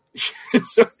 Mm-hmm.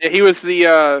 Yeah, he was the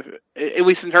at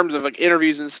least in terms of like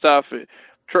interviews and stuff,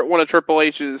 one of Triple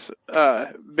H's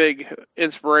big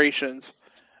inspirations.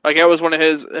 Like that was one of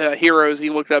his heroes he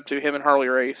looked up to, him and Harley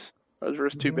Race. Those were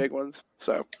his two big ones.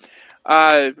 So,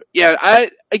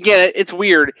 it's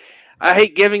weird. I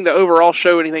hate giving the overall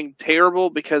show anything terrible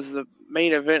because the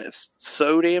main event is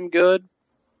so damn good.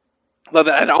 But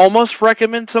I'd almost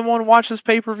recommend someone watch this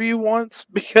pay-per-view once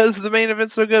because the main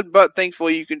event's so good. But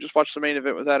thankfully, you can just watch the main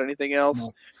event without anything else.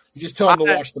 No. You just tell them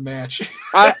to watch the match.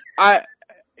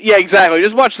 Yeah, exactly.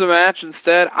 Just watch the match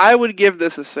instead. I would give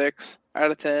this a 6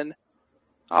 out of 10.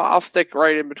 I'll stick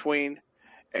right in between,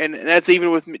 and that's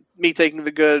even with me taking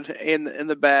the good and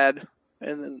the bad,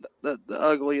 and then the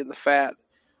ugly and the fat.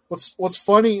 What's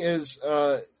funny is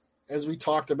as we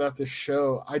talked about this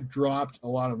show, I dropped a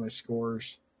lot of my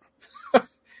scores.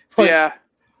 Yeah,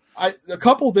 a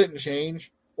couple didn't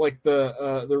change, like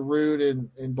the Rude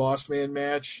and Boss Man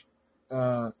match,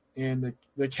 and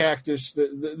the Cactus,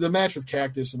 the match with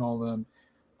Cactus and all of them.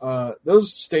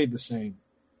 Those stayed the same,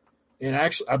 and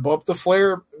actually I bumped the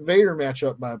Flair Vader match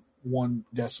up by 1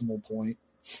 decimal point.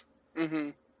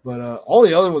 Mm-hmm. But all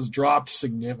the other ones dropped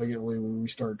significantly when we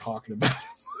started talking about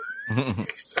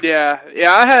it. Yeah.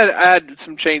 I had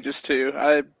some changes too.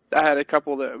 I had a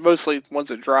couple that mostly ones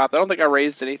that dropped. I don't think I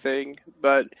raised anything,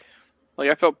 but like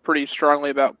I felt pretty strongly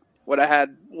about what I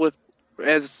had with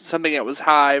as something that was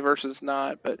high versus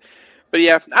not. But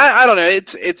yeah, I don't know.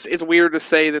 It's weird to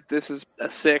say that this is a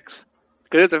 6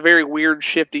 because it's a very weird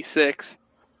shifty 6.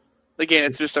 Again,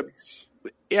 it's just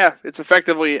it's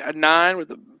effectively a 9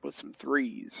 with some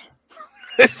 3s.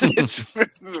 it's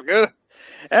good.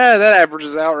 That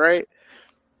averages out, right?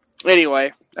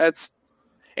 Anyway, that's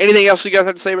anything else you guys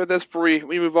have to say about this before we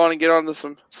move on and get on to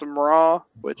some Raw?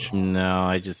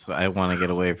 No, I want to get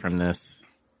away from this.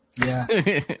 Yeah.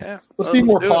 Yeah. Let's be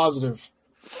more do it. positive.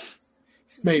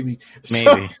 Maybe.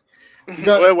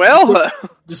 Well,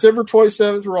 December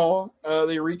 27th Raw.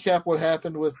 They recap what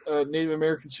happened with Native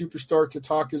American superstar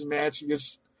Tataka's match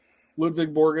against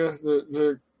Ludwig Borga,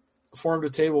 the formed a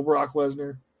table Brock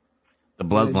Lesnar. The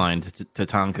bloodline to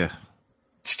Tatanka.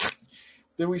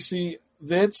 Then we see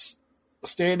Vince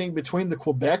standing between the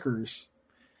Quebecers,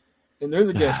 and they're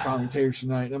the guest commentators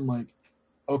tonight. And I'm like,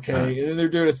 okay. And then they're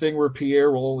doing a thing where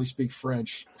Pierre will only speak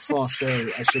French.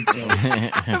 Francais, I should say.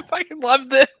 I fucking love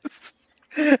this.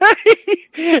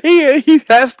 He's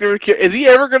asking, is he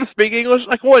ever going to speak English?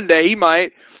 Like one day he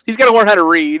might. He's got to learn how to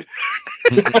read.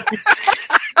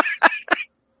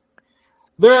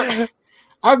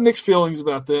 I have mixed feelings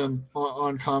about them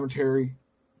on commentary.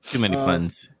 Too many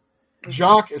puns.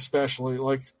 Jacques especially.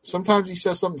 Like, sometimes he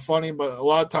says something funny, but a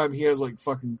lot of time he has, like,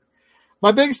 fucking...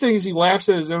 My biggest thing is he laughs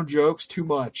at his own jokes too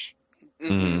much.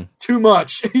 Mm-hmm. Too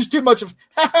much. He's too much of...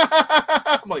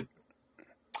 I'm like,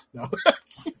 no.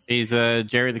 He's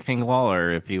Jerry the King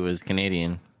Lawler if he was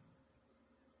Canadian.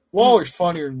 Lawler's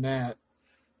funnier than that.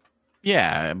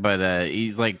 Yeah, but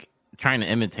he's, like, trying to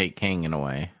imitate King in a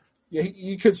way. Yeah,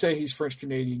 you could say he's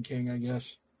French-Canadian King, I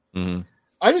guess. Mm-hmm.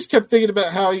 I just kept thinking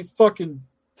about how he fucking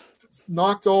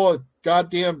knocked all a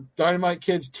goddamn Dynamite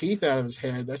Kid's teeth out of his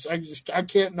head. I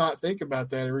can't not think about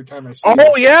that every time I see it.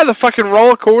 Oh yeah, the fucking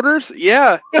roll of quarters.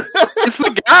 Yeah, it's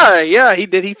the guy. Yeah, he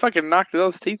did. He fucking knocked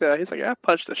those teeth out. He's like, I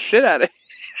punched the shit out of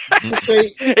him.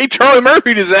 He Charlie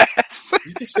Murphy'd his ass.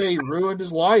 You could say he ruined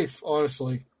his life,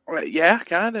 honestly. Yeah,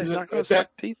 kind of. Knocked those fucking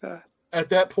teeth out. At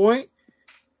that point,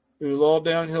 it was all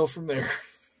downhill from there.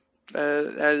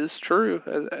 That is true,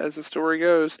 as the story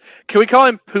goes. Can we call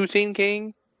him Poutine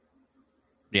King?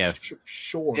 Yeah.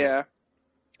 Sure. Yeah.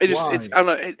 It's I don't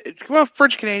know. Well,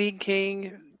 French Canadian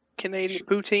King. Canadian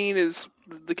poutine is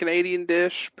the Canadian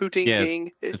dish. Poutine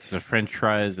King. It's the French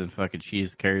fries and fucking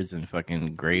cheese curds and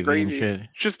fucking gravy and shit. It's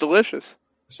just delicious.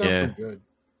 It sounds pretty good.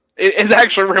 It's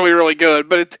actually really, really good,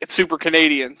 but it's super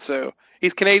Canadian. So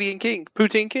he's Canadian King,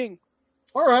 Poutine King.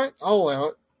 All right, I'll allow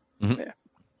it. Mm-hmm. Yeah.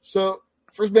 So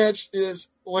first match is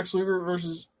Lex Luger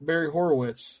versus Barry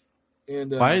Horowitz.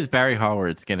 And why is Barry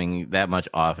Horowitz getting that much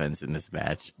offense in this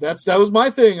match? That was my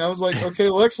thing. I was like, okay,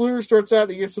 Lex Luger starts out,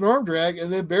 he gets an arm drag,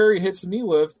 and then Barry hits a knee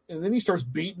lift, and then he starts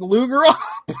beating Luger up.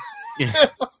 Yeah.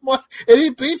 And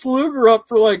he beats Luger up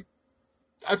for like,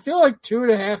 I feel like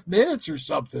 2.5 minutes or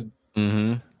something.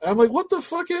 Mm-hmm. And I'm like, what the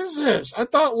fuck is this? I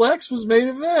thought Lex was main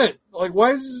event. Like,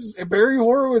 why is Barry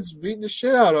Horowitz beating the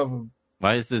shit out of him?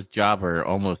 Why is this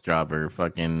almost jobber,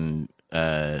 fucking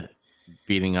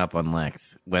beating up on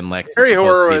Lex when Lex Barry is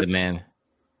supposed Horowitz, to be the man?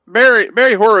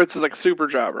 Barry Horowitz is like a super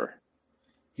jobber.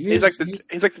 He's like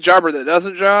the jobber that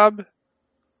doesn't job,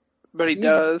 but he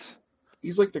does.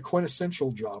 He's like the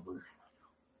quintessential jobber.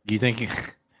 Do you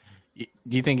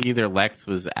think either Lex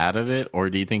was out of it, or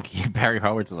do you think Barry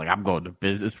Horowitz is like, I'm going to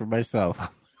business for myself?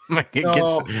 No,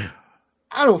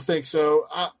 I don't think so.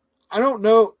 I don't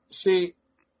know. See,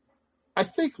 I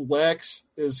think Lex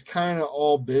is kind of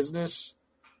all business.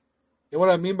 And what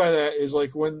I mean by that is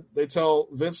like when they tell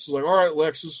Vince, is like, all right,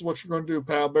 Lex, this is what you're going to do,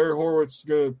 pal. Barry Horowitz is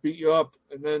going to beat you up.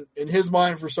 And then in his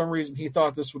mind, for some reason, he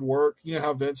thought this would work. You know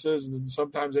how Vince is, and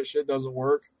sometimes that shit doesn't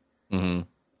work. Mm-hmm.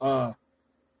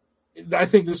 I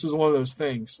think this is one of those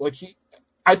things. Like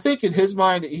I think in his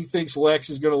mind, he thinks Lex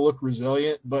is going to look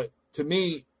resilient. But to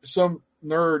me, some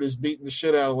nerd is beating the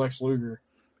shit out of Lex Luger.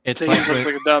 He looks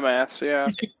like a dumbass, yeah.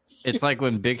 It's like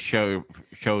when Big Show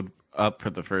showed up for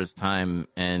the first time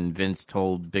and Vince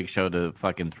told Big Show to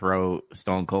fucking throw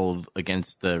Stone Cold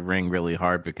against the ring really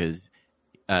hard because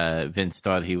Vince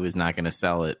thought he was not going to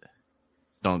sell it.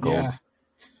 Stone Cold.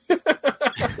 Yeah.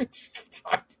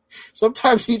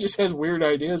 Sometimes he just has weird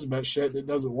ideas about shit that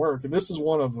doesn't work, and this is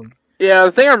one of them. Yeah,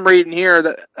 the thing I'm reading here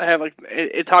that I have, like,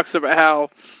 it talks about how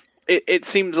it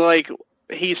seems like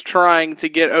he's trying to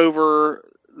get over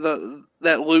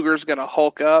that Luger's going to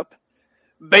Hulk up.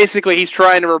 Basically, he's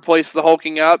trying to replace the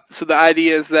hulking up. So the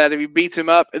idea is that if he beats him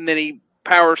up and then he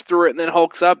powers through it and then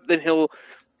hulks up, then he'll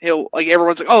like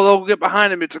everyone's like, oh, they'll get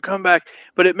behind him. It's a comeback,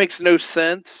 but it makes no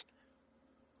sense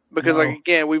because, like,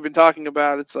 again, we've been talking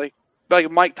about it's like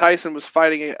Mike Tyson was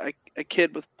fighting a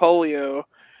kid with polio,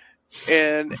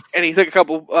 and he took a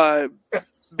couple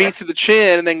beats to the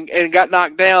chin and got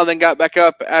knocked down, then got back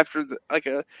up after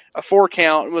a 4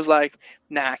 count and was like,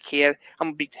 nah, kid, I'm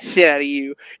gonna beat the shit out of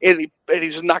you, and he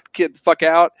just knocked the kid the fuck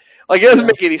out. Like, it doesn't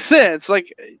make any sense.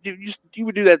 Like, you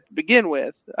would do that to begin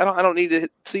with. I don't need to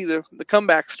see the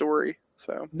comeback story.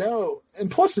 So no, and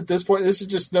plus at this point, this is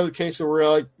just another case where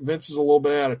like Vince is a little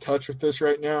bit out of touch with this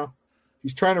right now.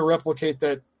 He's trying to replicate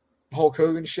that Hulk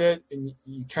Hogan shit, and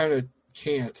you kind of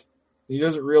can't. He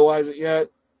doesn't realize it yet.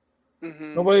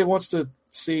 Mm-hmm. Nobody wants to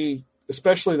see,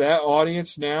 especially that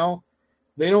audience now.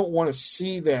 They don't want to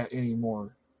see that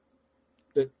anymore.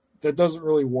 That doesn't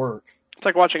really work. It's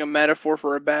like watching a metaphor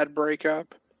for a bad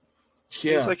breakup.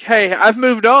 Yeah. It's like, hey, I've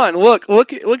moved on. Look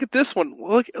at this one.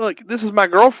 Look, this is my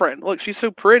girlfriend. Look, she's so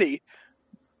pretty.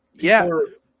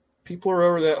 People are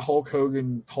over that Hulk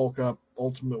Hogan, Hulk up,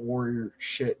 Ultimate Warrior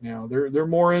shit now. They're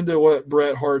more into what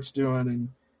Bret Hart's doing and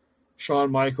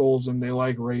Shawn Michaels, and they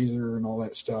like Razor and all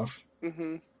that stuff.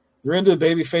 Mm-hmm. They're into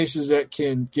baby faces that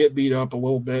can get beat up a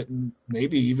little bit and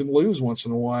maybe even lose once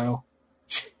in a while.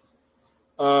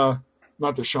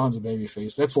 Not that Shawn's a baby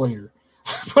face. That's later.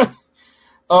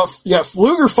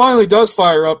 Luger finally does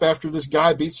fire up after this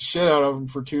guy beats the shit out of him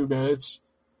for 2 minutes.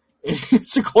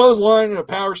 It's a clothesline and a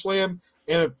power slam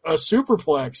and a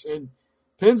superplex and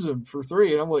pins him for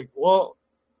 3. And I'm like, well,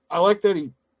 I like that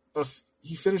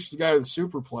he finished the guy with a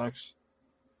superplex.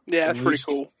 Yeah, that's pretty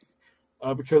cool.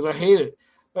 Because I hate it.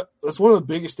 That's one of the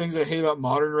biggest things I hate about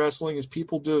modern wrestling is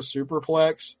people do a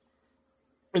superplex,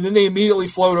 and then they immediately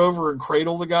float over and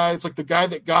cradle the guy. It's like the guy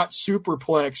that got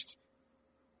superplexed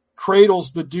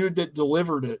cradles the dude that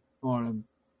delivered it on him.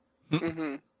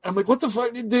 Mm-hmm. I'm like, what the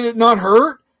fuck? Did it not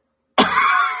hurt?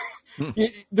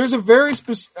 There's a very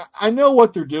specific. I know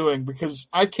what they're doing because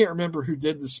I can't remember who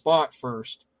did the spot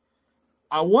first.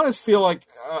 I want to feel like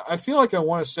I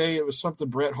want to say it was something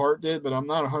Bret Hart did, but I'm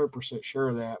not 100% sure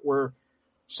of that. Where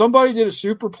somebody did a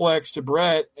superplex to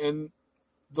Bret, and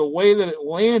the way that it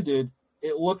landed,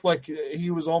 it looked like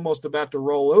he was almost about to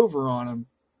roll over on him,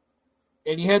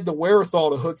 and he had the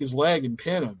wherewithal to hook his leg and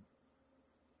pin him.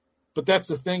 But that's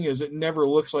the thing is, it never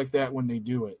looks like that when they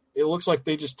do it. It looks like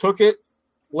they just took it,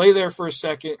 lay there for a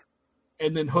second,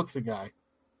 and then hook the guy.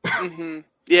 Mm-hmm.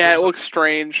 Yeah, it looks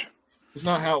strange. It's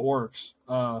not how it works.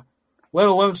 Let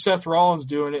alone Seth Rollins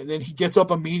doing it, and then he gets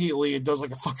up immediately and does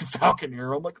like a fucking Falcon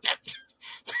Arrow. I'm like,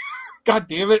 God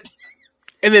damn it!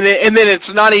 And then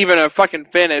it's not even a fucking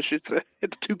finish. It's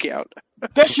 2 count.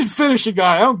 That should finish a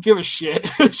guy. I don't give a shit.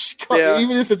 Yeah.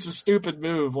 Even if it's a stupid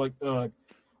move, like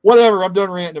whatever. I'm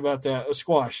done ranting about that. A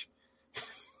squash.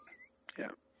 Yeah,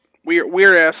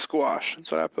 weird ass squash. That's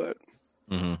what I put.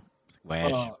 Mm-hmm.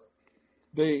 Squash.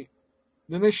 Then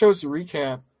they show us a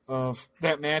recap of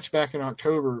that match back in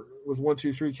October with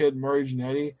 1-2-3 Kid and Mario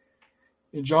Jannetty,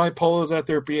 and Johnny Polo's out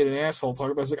there being an asshole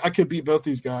talking about, it's like, I could beat both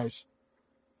these guys,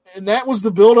 and that was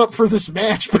the build up for this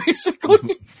match.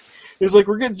 Basically, it's like,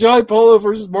 we're getting Johnny Polo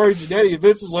versus Mario Jannetty, and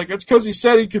Vince is like, that's because he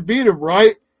said he could beat him,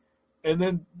 right? And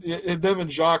then them and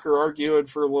Jacques are arguing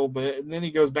for a little bit, and then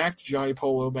he goes back to Johnny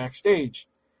Polo backstage,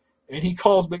 and he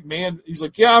calls McMahon. He's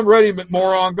like, yeah, I'm ready,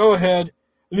 McMoron, go ahead.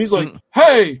 And he's like,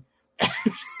 hey.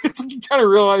 It's like, you kind of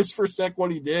realize for a sec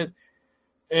what he did.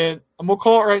 And I'm going to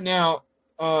call it right now.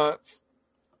 I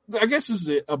guess this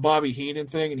is a Bobby Heenan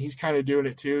thing, and he's kind of doing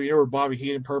it too. You know, where Bobby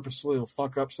Heenan purposely will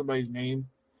fuck up somebody's name.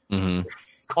 Mm-hmm.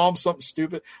 Call him something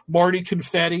stupid. Marty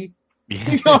Confetti.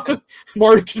 Yeah. You know,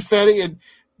 Marty Confetti and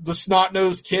the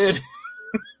snot-nosed kid.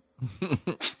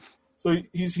 So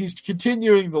he's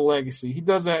continuing the legacy. He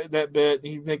does that bit.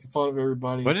 He's making fun of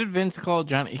everybody. What did Vince call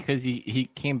Johnny? Because he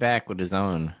came back with his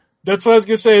own. That's what I was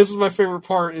going to say. This is my favorite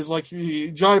part, is like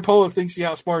Johnny Polo thinks he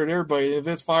outsmarted everybody, and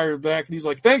Vince fired back, and he's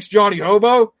like, thanks, Johnny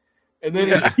Hobo. And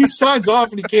then he signs off,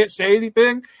 and he can't say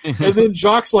anything. And then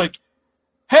Jock's like,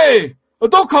 hey,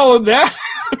 don't call him that.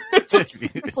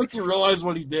 It's like you realize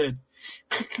what he did.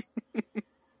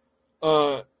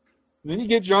 Then you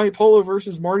get Johnny Polo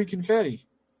versus Marty Confetti.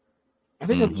 I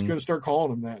think I'm just going to start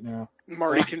calling him that now.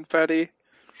 Marty Confetti.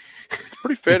 It's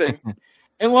pretty fitting.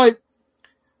 And like,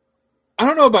 I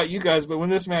don't know about you guys, but when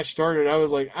this match started, I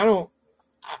was like,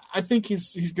 I think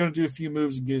he's going to do a few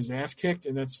moves and get his ass kicked,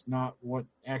 and that's not what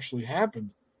actually happened.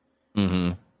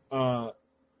 Mm-hmm.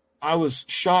 I was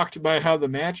shocked by how the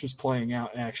match was playing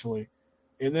out, actually.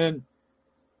 And then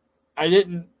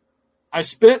I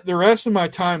spent the rest of my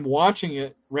time watching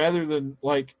it rather than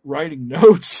like writing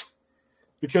notes,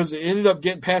 because it ended up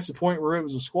getting past the point where it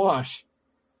was a squash.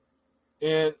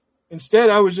 And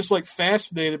instead, I was just like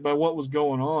fascinated by what was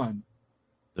going on.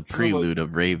 The prelude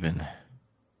of Raven.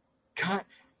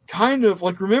 Kind of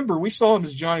like, remember, we saw him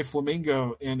as Johnny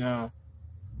Flamingo in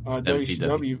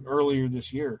WCW earlier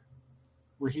this year,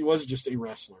 where he was just a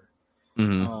wrestler.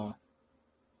 Mm-hmm.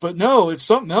 But no, it's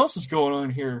something else is going on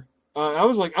here. I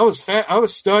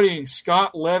was studying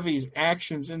Scott Levy's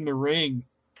actions in the ring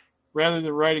rather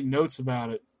than writing notes about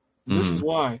it. And this is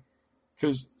why.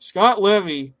 Because Scott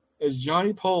Levy as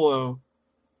Johnny Polo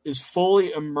is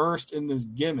fully immersed in this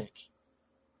gimmick.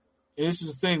 And this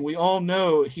is the thing. We all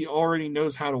know he already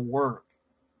knows how to work.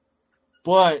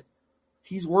 But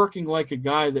he's working like a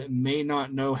guy that may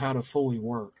not know how to fully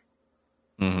work.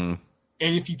 Mm-hmm.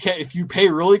 And if you pay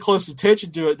really close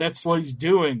attention to it, that's what he's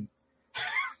doing.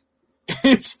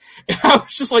 I was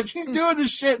just like, he's doing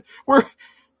this shit where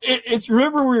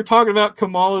remember we were talking about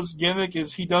Kamala's gimmick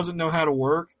is he doesn't know how to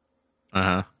work.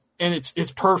 Uh-huh. And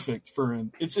it's perfect for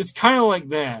him. It's kind of like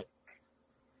that.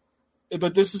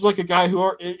 But this is like a guy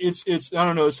who it's I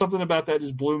don't know, something about that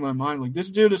just blew my mind. Like, this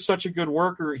dude is such a good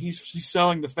worker. He's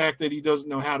selling the fact that he doesn't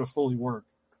know how to fully work.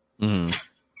 Mm-hmm.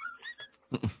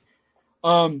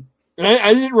 And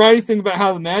I didn't write anything about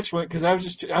how the match went because I was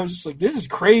just like, this is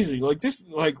crazy.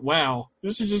 Wow,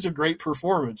 this is just a great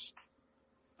performance.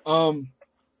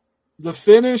 The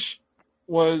finish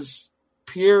was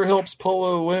Pierre helps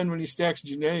Polo win when he stacks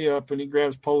Jannetty up and he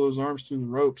grabs Polo's arms through the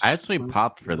ropes. I actually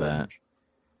popped for that.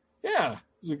 Yeah, it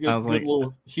was a good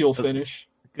little heel finish.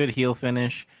 Good heel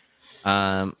finish.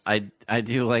 I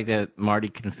do like that Marty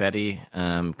Confetti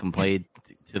complained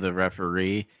to the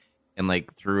referee and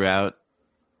like threw out.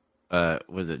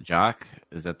 Was it Jacques?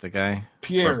 Is that the guy?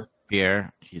 Pierre.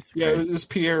 Pierre. Jesus yeah, Christ. it was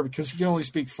Pierre because he can only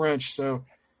speak French, so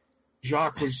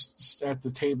Jacques was at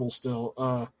the table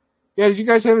still. Yeah, did you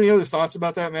guys have any other thoughts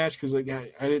about that match? Because like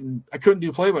I couldn't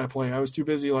do play-by-play. I was too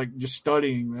busy like just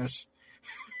studying this.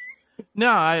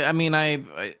 No, I mean, I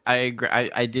agree.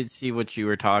 I did see what you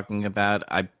were talking about.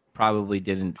 I probably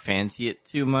didn't fancy it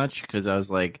too much because I was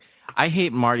like, I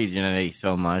hate Marty Jannetty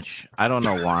so much. I don't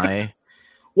know why.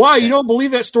 Why? You don't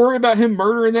believe that story about him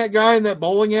murdering that guy in that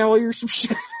bowling alley or some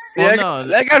shit? Well, Yeah, no.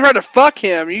 that guy tried to fuck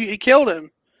him. He killed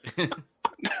him.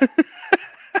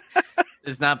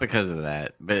 It's not because of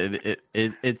that, but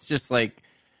it's just like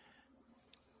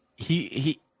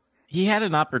he had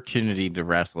an opportunity to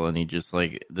wrestle, and he just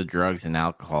like the drugs and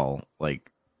alcohol,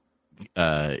 like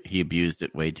he abused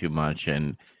it way too much,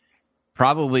 and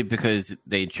probably because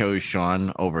they chose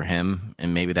Sean over him,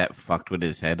 and maybe that fucked with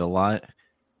his head a lot.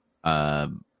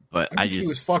 But I think he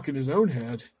was fucking his own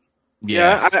head.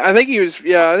 Yeah, I think he was.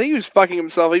 Yeah, I think he was fucking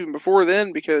himself even before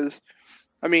then because,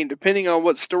 I mean, depending on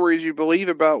what stories you believe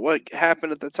about what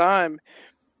happened at the time,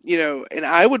 and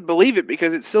I would believe it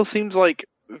because it still seems like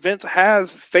Vince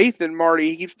has faith in Marty.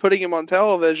 He keeps putting him on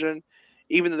television,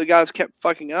 even though the guys kept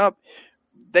fucking up.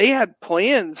 They had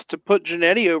plans to put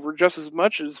Jannetty over just as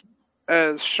much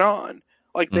as Sean.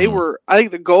 Like they were. I think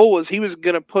the goal was he was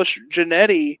going to push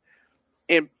Jannetty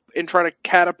and try to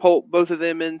catapult both of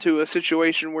them into a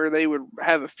situation where they would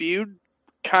have a feud,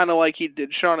 kind of like he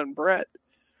did Sean and Brett.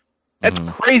 That's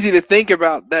crazy to think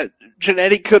about, that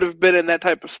Jannetty could have been in that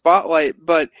type of spotlight,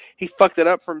 but he fucked it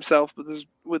up for himself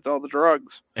with all the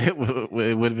drugs. It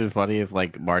would have been funny if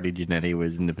like Marty Jannetty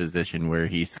was in the position where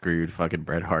he screwed fucking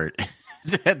Bret Hart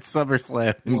at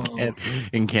SummerSlam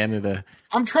in Canada.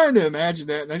 I'm trying to imagine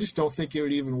that, and I just don't think it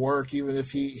would even work, even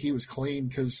if he was clean,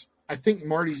 because I think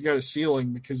Marty's got a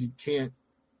ceiling because he can't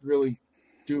really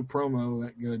do a promo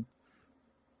that good.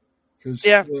 Because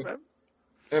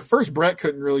at first Brett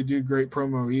couldn't really do great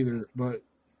promo either, but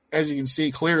as you can see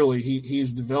clearly,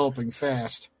 he's developing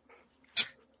fast.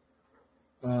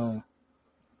 Who'd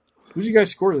you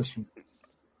guys score this one?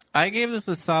 I gave this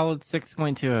a solid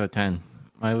 6.2 out of 10.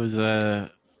 I was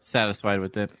satisfied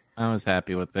with it. I was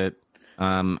happy with it.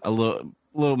 A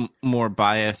little more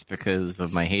biased because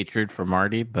of my hatred for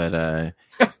Marty, but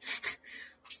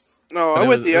no, I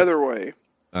went the other way.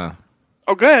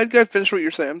 Oh, go ahead, finish what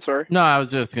you're saying. I'm sorry. No, I was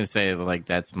just gonna say like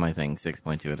that's my thing.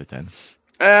 6.2 out of 10.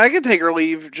 I can take or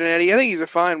leave Jannetty. I think he's a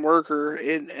fine worker,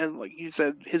 and like you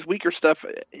said, his weaker stuff,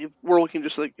 if we're looking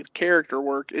just like his character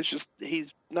work, it's just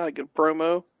he's not a good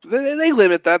promo. They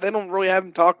limit that. They don't really have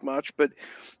him talk much, but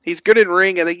he's good in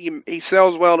ring. I think he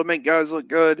sells well to make guys look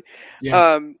good.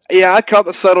 Yeah. I caught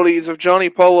the subtleties of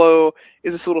Johnny Polo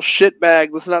is this little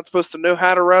shitbag that's not supposed to know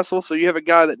how to wrestle, so you have a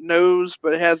guy that knows,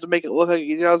 but has to make it look like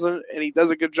he doesn't, and he does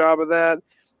a good job of that.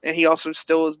 And he also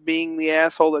still is being the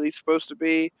asshole that he's supposed to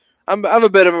be. I'm a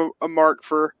bit of a mark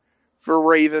for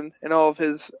Raven and all of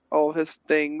his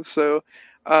things. So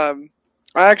I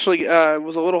actually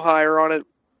was a little higher on it.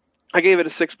 I gave it a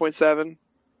 6.7.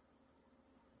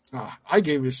 I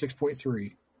gave it a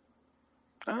 6.3.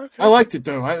 Okay. I liked it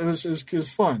though. It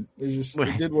was fun.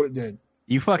 It did what it did.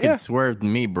 You fucking swerved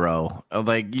me, bro.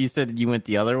 Like you said, you went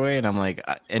the other way, and I'm like,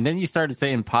 and then you started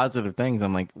saying positive things.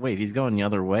 I'm like, wait, he's going the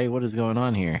other way. What is going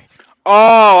on here?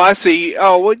 Oh, I see.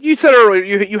 Oh, well, you said earlier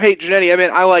you hate Jannetty. I mean,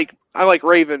 I like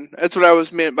Raven. That's what I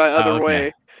was meant by other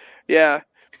way. Yeah.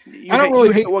 I don't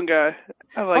really hate one guy.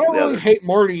 I don't really hate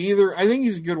Marty either. I think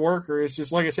he's a good worker. It's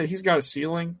just like I said, he's got a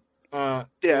ceiling.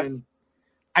 And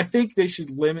I think they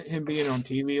should limit him being on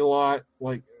TV a lot.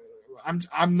 Like,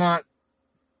 I'm not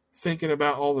thinking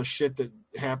about all the shit that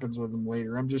happens with him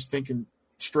later. I'm just thinking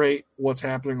straight what's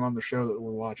happening on the show that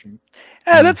we're watching.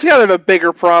 Yeah, that's kind of a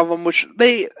bigger problem, which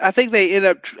I think they end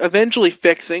up eventually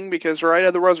fixing because, right,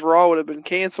 otherwise Raw would have been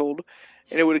canceled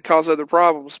and it would have caused other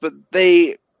problems. But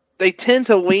they tend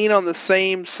to lean on the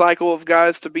same cycle of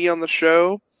guys to be on the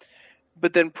show,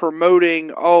 but then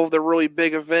promoting all of the really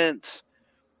big events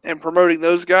and promoting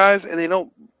those guys, and they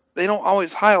don't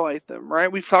always highlight them,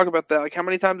 right? We've talked about that. Like, how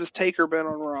many times has Taker been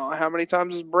on Raw? How many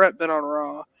times has Brett been on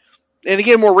Raw? And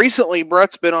again, more recently,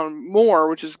 Brett's been on more,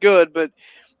 which is good, but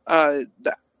I'm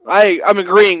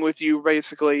agreeing with you,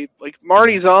 basically. Like,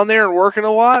 Marty's on there and working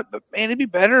a lot, but, man, it'd be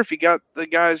better if you got the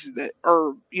guys that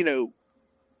are,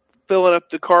 filling up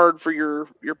the card for your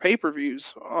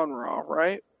pay-per-views on Raw,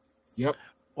 right? Yep.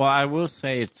 Well, I will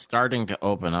say it's starting to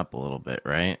open up a little bit,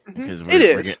 right? Because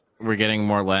we're getting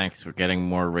more Lex, we're getting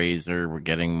more Razor, we're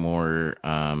getting more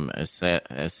as sad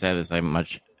as I'm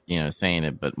much saying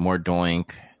it, but more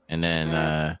Doink, and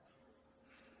then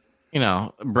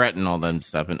Brett and all them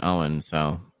stuff and Owen.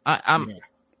 So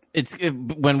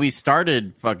when we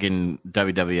started fucking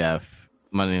WWF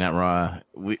Monday Night Raw,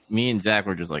 me and Zach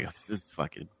were just like, this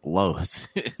fucking blows.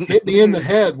 Hit me in the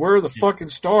head. Where are the fucking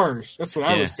stars? That's what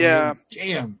I was saying. Yeah.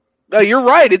 Damn. No, you're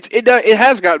right. It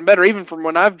has gotten better even from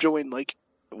when I've joined. Like,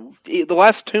 the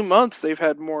last 2 months they've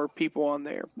had more people on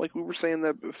there. Like we were saying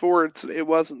that before, it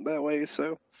wasn't that way.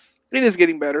 So it is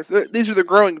getting better. These are the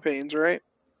growing pains, right?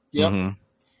 Yep. Mhm.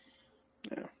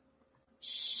 Yeah.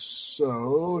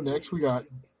 So next we got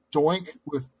Doink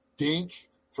with Dink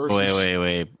versus.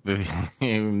 Wait.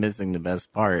 You're missing the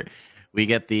best part. We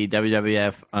get the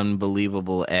WWF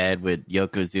Unbelievable ad with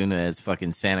Yokozuna as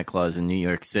fucking Santa Claus in New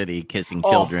York City kissing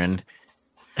children.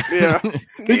 Yeah.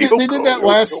 They did that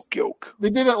last. They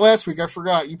did that last week. I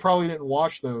forgot. You probably didn't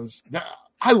watch those.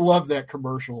 I love that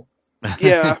commercial.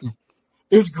 Yeah.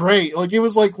 It was great. Like it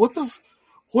was like,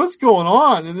 what's going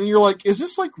on? And then you're like, is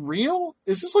this like real?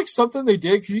 Is this like something they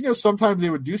did? Because sometimes they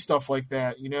would do stuff like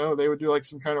that. They would do like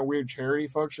some kind of weird charity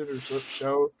function or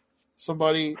show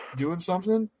somebody doing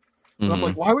something. And I'm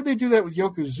like, why would they do that with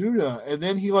Yokozuna? And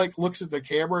then he like looks at the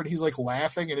camera and he's like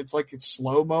laughing and it's like it's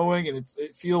slow mowing and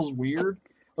it feels weird.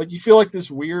 Like you feel like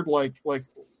this weird like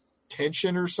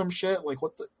tension or some shit. Like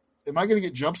am I gonna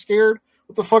get jump scared?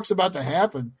 What the fuck's about to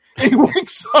happen? And he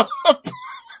wakes up.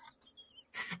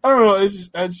 I don't know. It's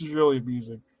just really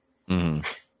amusing. Mhm.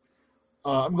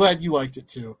 I'm glad you liked it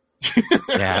too.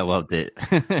 Yeah, I loved it.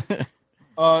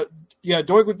 Yeah,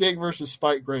 Doink with Dink versus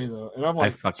Spike Gray though, and I'm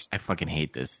like, I fucking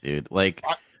hate this dude. Like,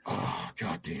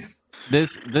 goddamn.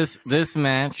 This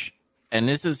match, and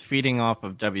this is feeding off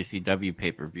of WCW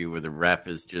pay-per-view where the ref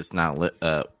is just not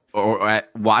or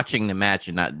watching the match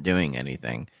and not doing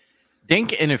anything.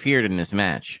 Dink interfered in this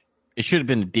match. It should have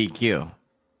been a DQ.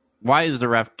 Why is the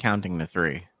ref counting to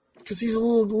 3? Because he's a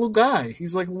little guy.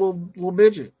 He's like a little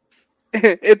midget.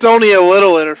 It's only a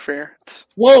little interference.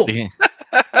 Whoa!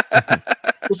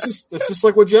 It's just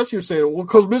like what Jesse was saying. Well,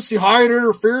 because Missy Hyatt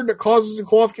interfered, that causes a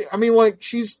qualification. I mean, like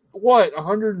she's what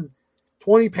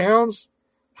 120 pounds.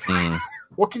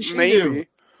 What can she do?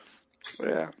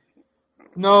 Yeah.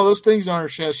 No, those things on her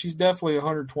chest. She's definitely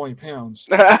 120 pounds.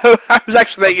 I was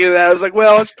actually thinking of that. I was like,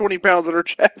 well, it's 20 pounds on her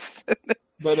chest.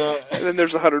 But and then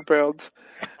there's 100 pounds.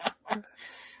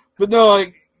 But no,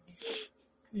 like,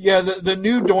 yeah, the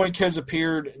new Doink has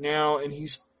appeared now, and he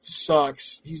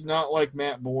sucks. He's not like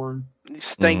Matt Bourne. He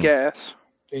stink ass.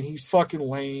 And he's fucking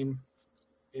lame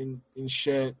and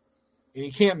shit. And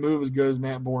he can't move as good as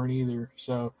Matt Bourne either.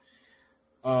 So,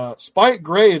 Spike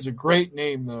Gray is a great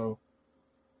name, though.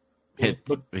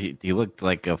 He looked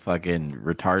like a fucking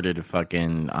retarded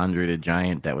fucking Andre the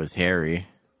Giant that was hairy.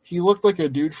 He looked like a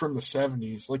dude from the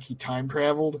 70s. Like he time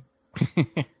traveled.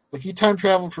 Like he time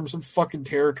traveled from some fucking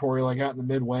territory like out in the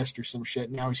Midwest or some shit.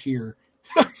 And now he's here.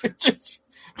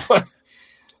 But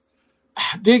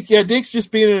Dink's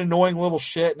just being an annoying little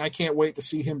shit, and I can't wait to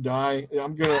see him die.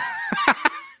 I'm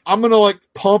gonna like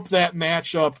pump that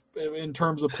match up in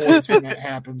terms of points when that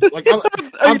happens. Like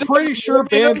I'm pretty sure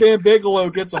Bam Bam Bigelow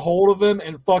gets a hold of him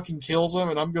and fucking kills him,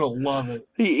 and I'm gonna love it.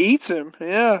 He eats him,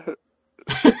 yeah.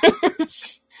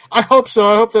 I hope so.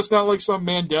 I hope that's not like some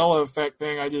Mandela effect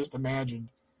thing I just imagined.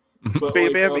 But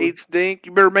Bam Bam eats Dink.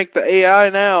 You better make the AI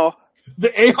now.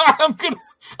 The AI.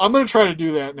 I'm gonna try to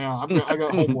do that now. I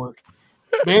got homework.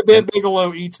 Bam Bam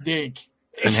Bigelow eats Dink.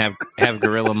 And have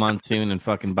Gorilla Monsoon and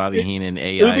fucking Bobby Heenan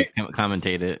AI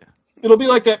commentate it. It'll be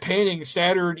like that painting,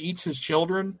 Saturn eats his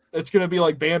children. It's going to be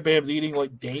like Bam Bam's eating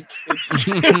like Dink. It's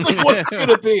like what it's going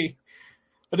to be.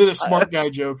 I did a smart guy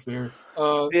joke there.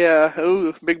 Yeah,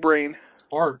 ooh, big brain.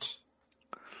 Art.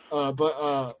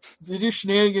 But they do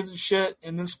shenanigans and shit,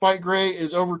 and then Spike Gray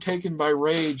is overtaken by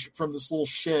rage from this little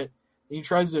shit. And he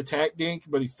tries to attack Dink,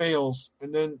 but he fails,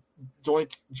 and then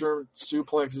Doink German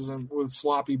suplexes him with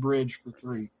sloppy bridge for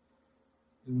 3.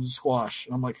 And squash.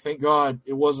 And I'm like, thank God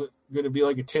it wasn't going to be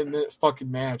like a 10-minute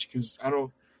fucking match, because I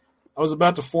was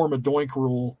about to form a Doink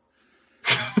rule.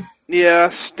 Yeah,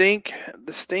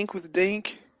 the stink with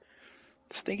Dink.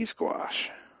 Stinky squash.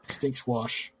 Stink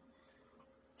squash.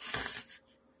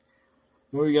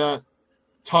 Then we got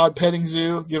Todd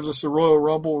Pettingzoo gives us a Royal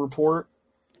Rumble report.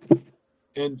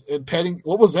 And Petting,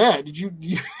 what was that? Did you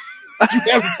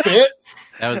have a fit?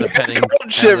 That was a petting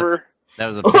shiver. That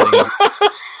was a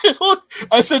petting. Look,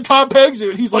 I said Todd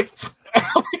Pettingzoo, and he's like,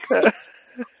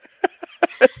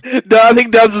 no, I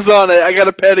think Dubs is on it. I got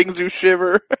a Pettingzoo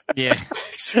shiver. Yeah.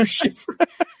 Shiver.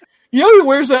 You know, he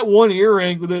wears that one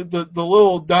earring with the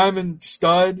little diamond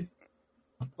stud.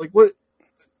 Like, what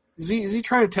is he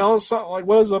trying to tell us something? Like,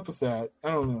 what is up with that? I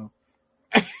don't know.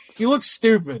 He looks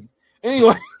stupid.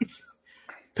 Anyway,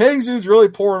 Pettingzoo's really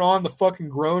pouring on the fucking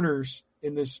groaners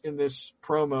in this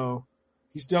promo.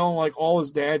 He's telling like all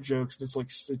his dad jokes, and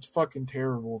it's fucking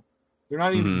terrible. They're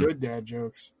not even good dad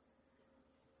jokes.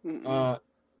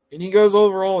 And he goes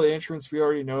over all the entrants we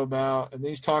already know about, and then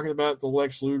he's talking about the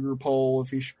Lex Luger poll, if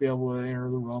he should be able to enter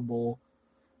the Rumble.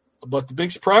 But the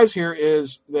big surprise here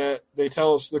is that they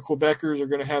tell us the Quebecers are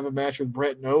going to have a match with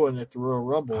Brett and Owen at the Royal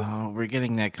Rumble. Oh, we're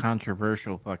getting that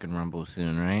controversial fucking Rumble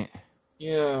soon, right?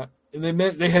 Yeah, and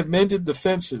they have mended the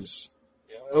fences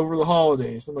over the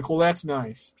holidays. I'm like, well, that's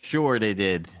nice. Sure, they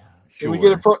did. Sure. And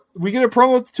we get a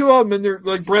promo with the two of them, and they're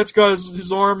like, Brett's got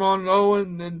his arm on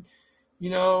Owen, and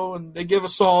and they give a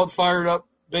solid, fired up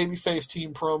babyface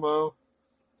team promo,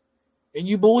 and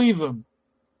you believe them.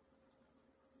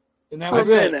 And that was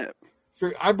it.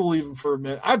 I believe him for a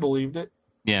minute. I believed it.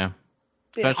 Yeah.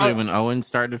 Especially when Owen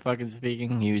started fucking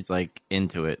speaking, he was like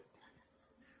into it.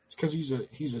 It's because he's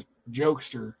a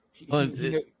jokester.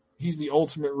 He's the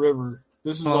ultimate ribber.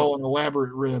 This is all an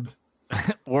elaborate rib.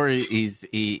 Or he's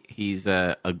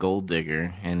a gold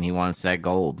digger and he wants that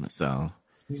gold. So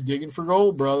he's digging for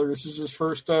gold, brother. This is his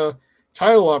first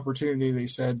title opportunity. They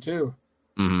said too.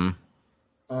 Mm-hmm.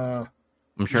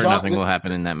 I'm sure nothing will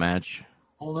happen in that match.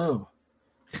 Oh no.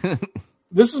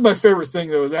 This is my favorite thing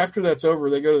though, is after that's over,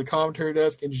 they go to the commentary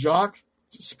desk and Jacques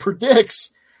just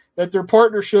predicts that their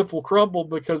partnership will crumble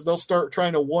because they'll start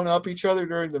trying to one-up each other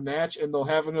during the match and they'll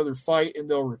have another fight and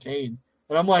they'll retain.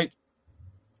 And I'm like,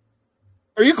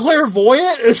 are you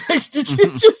clairvoyant? It's like, did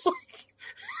you just like,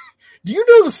 do you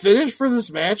know the finish for this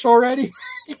match already?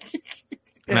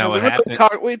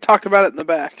 We talked about it in the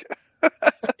back.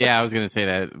 Yeah, I was going to say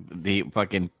that. The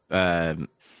fucking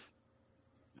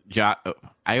Jock.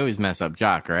 I always mess up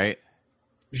Jock, right?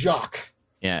 Jacques.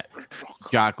 Yeah.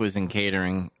 Jock was in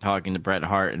catering talking to Bret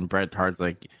Hart, and Bret Hart's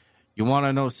like, you want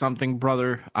to know something,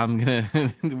 brother? we're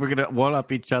going to one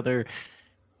up each other,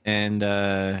 and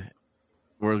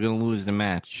we're going to lose the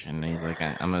match. And he's like,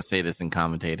 I'm going to say this in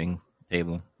commentating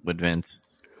table with Vince.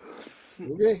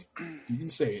 Okay. You can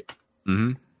say it.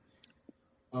 Mm-hmm.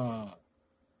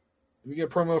 We get a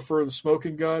promo for the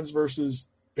Smoking Guns versus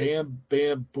Bam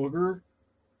Bam Booger.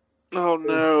 Oh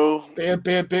no. Bam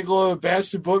Bam Bigelow and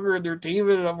Bastion Booger and their team,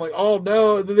 and I'm like, oh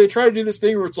no. And then they try to do this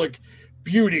thing where it's like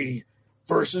Beauty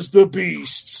versus the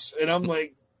Beasts. And I'm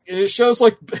like, and it shows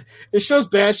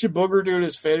Bastion Booger doing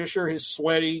his finisher, his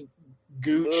sweaty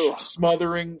gooch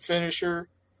smothering finisher.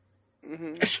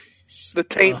 Mm-hmm. The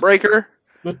taint breaker.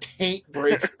 The taint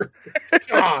breaker.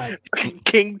 God.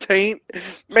 King Taint.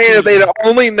 Man, if they'd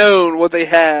only known what they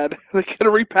had. They could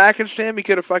have repackaged him. He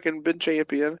could have fucking been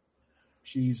champion.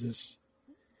 Jesus.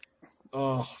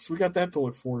 Oh, so we got that to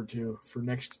look forward to for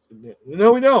next.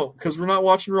 No, we don't, because we're not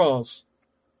watching Raws.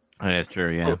 Oh, that's true,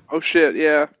 yeah. Oh, shit,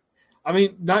 yeah. I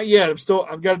mean, not yet.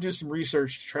 I've got to do some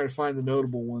research to try to find the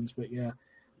notable ones, but yeah.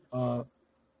 You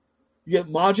get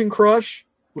Majin Crush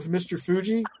with Mr.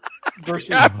 Fuji versus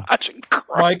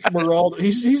Mike Meraldo.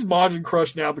 He's Majin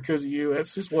Crush now because of you.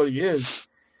 That's just what he is.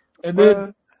 And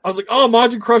then I was like, oh,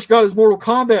 Majin Crush got his Mortal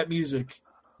Kombat music.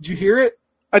 Did you hear it?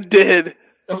 I did.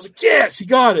 I was like, yes, he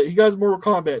got it. He got his Mortal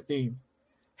Kombat theme.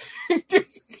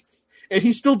 And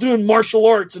he's still doing martial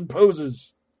arts and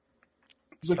poses.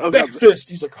 He's like, back fist.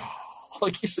 He's like, oh.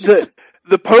 Like, he's just...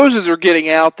 the poses are getting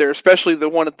out there, especially the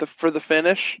one for the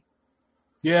finish.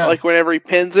 Yeah. Like whenever he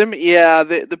pins him. Yeah,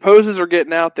 the poses are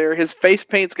getting out there. His face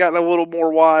paint's gotten a little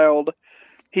more wild.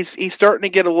 He's starting to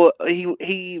get a little...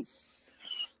 He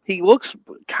looks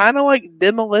kind of like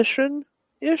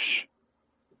Demolition-ish.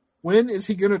 When is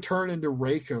he going to turn into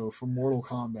Reiko from Mortal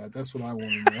Kombat? That's what I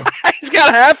want to know. He's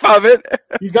got half of it.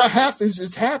 He's got half.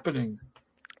 It's happening.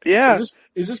 Yeah. Is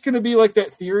this going to be like that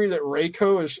theory that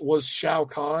Reiko was Shao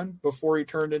Kahn before he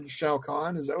turned into Shao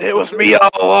Kahn? Is that what it was me all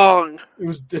along?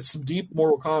 It's some deep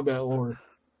Mortal Kombat lore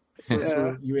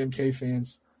for you MK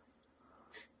fans.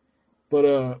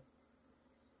 But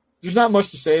there's not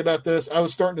much to say about this. I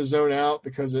was starting to zone out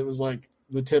because it was like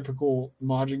the typical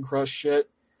Majin Crush shit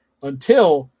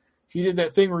until he did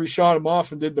that thing where he shot him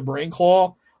off and did the brain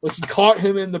claw. Like he caught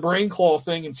him in the brain claw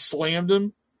thing and slammed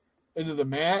him into the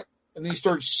mat. And then he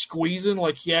started squeezing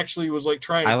like he actually was like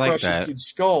trying to crush this dude's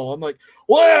skull. I'm like,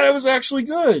 well, that was actually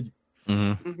good.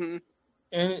 Mm-hmm. Mm-hmm.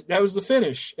 And that was the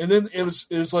finish. And then it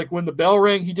was like when the bell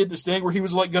rang, he did this thing where he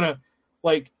was like gonna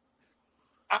like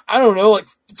I don't know, like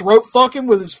throat fuck him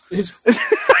with his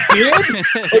hand.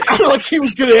 Like he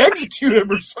was gonna execute him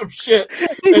or some shit.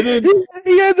 And then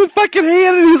he had the fucking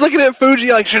hand and he was looking at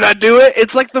Fuji like, should I do it?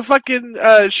 It's like the fucking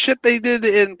shit they did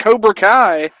in Cobra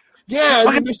Kai. Yeah,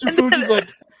 and then Mr. Fuji's like,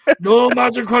 no,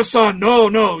 Majin Crush-san, no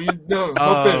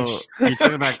finish. You're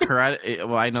talking about karate.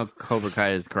 Well, I know Cobra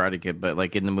Kai is Karate Kid, but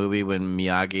like in the movie when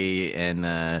Miyagi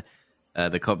and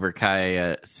the Cobra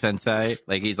Kai sensei,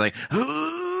 like he's like,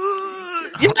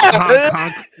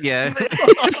 yeah,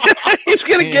 he's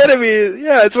gonna get him.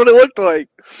 Yeah, it's what it looked like.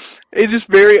 It's just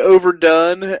very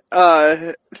overdone.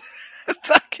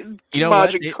 Fucking You know what?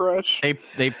 Majin Crush.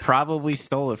 They probably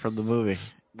stole it from the movie.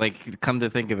 Like, come to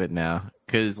think of it now,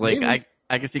 because like Maybe.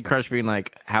 I can see Crush being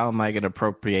like, how am I going to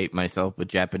appropriate myself with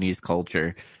Japanese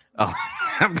culture? Oh,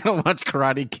 I'm gonna watch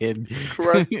Karate Kid.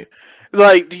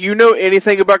 Like, do you know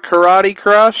anything about Karate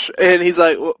Crush? And he's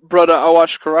like, well, brother, I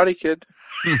watched Karate Kid.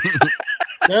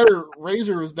 That or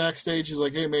Razor was backstage. He's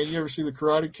like, "Hey man, you ever see the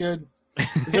Karate Kid?"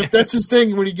 That's his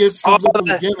thing when he comes up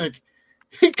with a gimmick.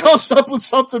 He comes up with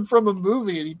something from a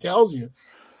movie and he tells you.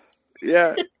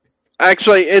 Yeah.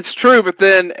 Actually, it's true, but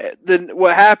then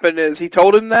what happened is he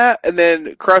told him that, and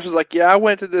then Crush was like, yeah, I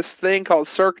went to this thing called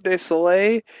Cirque du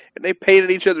Soleil, and they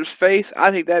painted each other's face. I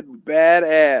think that'd be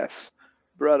badass,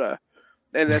 brother.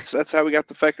 And that's how we got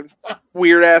the fucking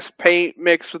weird-ass paint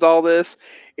mixed with all this.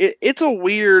 It's a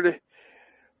weird...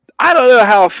 I don't know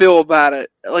how I feel about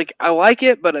it. Like, I like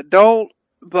it, but I don't.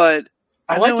 But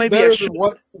I like it better than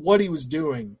what he was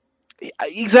doing.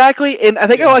 Exactly, and I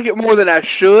think I like it more than I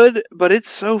should, but it's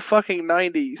so fucking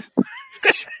 90s.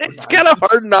 It's kind of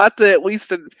hard not to at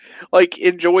least like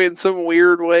enjoy in some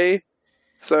weird way.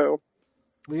 So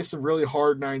we get some really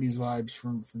hard 90s vibes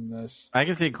from this. I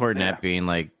can see Cornette being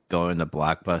like going to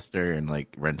Blockbuster and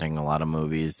like renting a lot of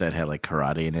movies that had like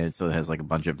karate in it. So it has like a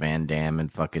bunch of Van Damme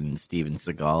and fucking Steven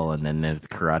Seagal, and then there's the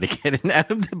Karate Kid and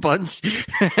Adam the Bunch.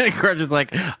 And Crush is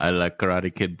like, I like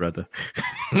Karate Kid, brother.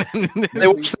 They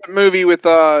watched that movie with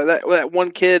that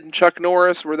one kid and Chuck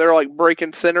Norris where they're like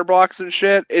breaking cinder blocks and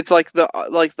shit. It's like the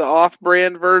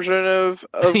off-brand version of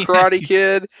Karate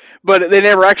Kid, but they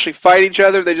never actually fight each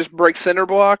other. They just break cinder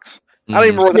blocks. I don't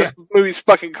even remember what that movie's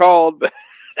fucking called, but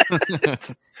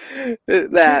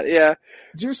that, yeah.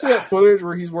 Did you ever see that footage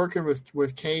where he's working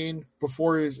with Kane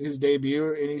before his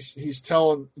debut, and he's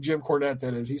telling Jim Cornette,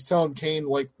 that is, he's telling Kane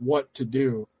like what to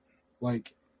do,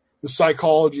 like the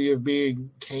psychology of being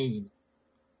Kane,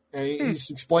 and he's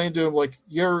explained to him like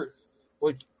you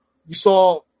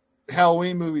saw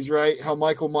Halloween movies, right? How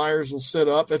Michael Myers will sit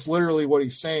up. That's literally what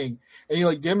he's saying, and he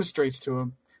like demonstrates to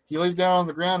him. He lays down on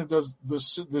the ground and does the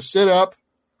sit up.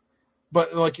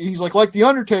 But like he's like the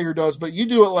Undertaker does, but you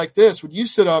do it like this. When you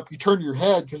sit up, you turn your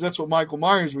head because that's what Michael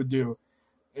Myers would do.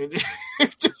 And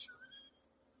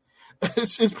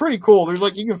it's pretty cool. There's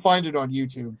like you can find it on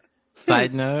YouTube.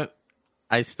 Side note,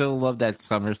 I still love that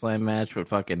SummerSlam match with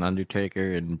fucking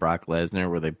Undertaker and Brock Lesnar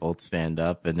where they both stand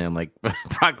up and then like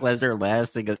Brock Lesnar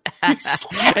laughs and goes and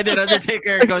then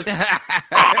Undertaker goes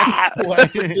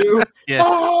laughing too. Yeah.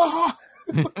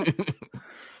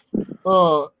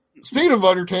 Speaking of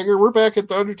Undertaker, we're back at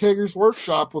the Undertaker's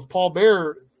workshop with Paul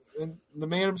Bearer and the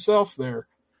man himself there.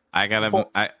 I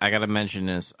gotta mention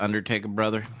this, Undertaker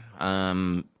brother.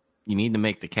 You need to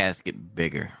make the casket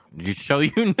bigger, just so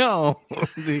you know.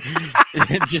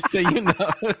 Just so you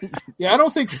know. Yeah, I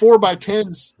don't think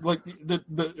 4x10s like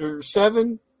the or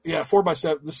 7. Yeah,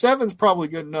 4x7. The 7's probably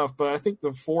good enough, but I think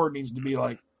the 4 needs to be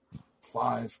like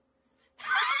 5.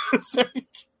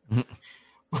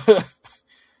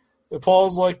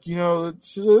 Paul's like, the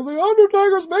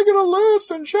Undertaker's making a list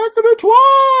and checking it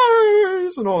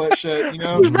twice and all that shit,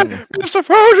 Mr.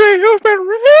 Fuji, you've been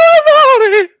real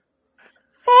naughty.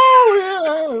 Oh,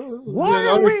 yeah. Why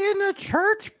are we in a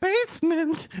church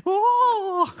basement?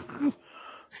 Oh.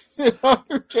 The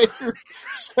Undertaker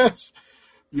says,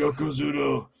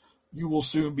 Yokozuna, you will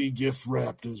soon be gift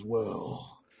wrapped as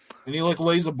well. And he like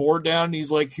lays a board down and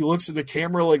he's like, he looks at the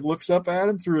camera, like looks up at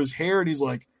him through his hair and he's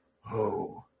like,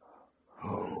 oh.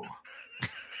 And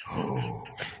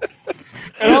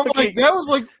I'm like, that was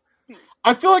like,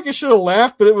 I feel like I should have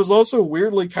laughed, but it was also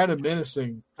weirdly kind of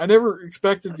menacing. I never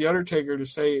expected the Undertaker to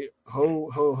say ho,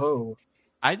 ho, ho.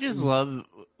 I just love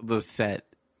the set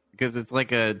because it's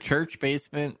like a church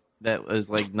basement that was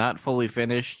like not fully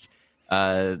finished.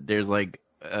 There's like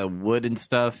wood and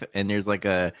stuff, and there's like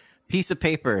a piece of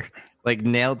paper like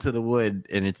nailed to the wood,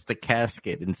 and it's the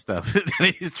casket and stuff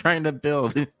that he's trying to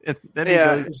build. And then he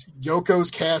goes,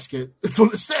 Yoko's casket. That's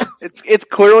what it says. It's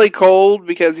clearly cold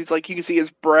because he's like, you can see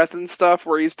his breath and stuff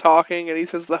where he's talking, and he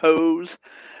says the hose.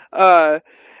 I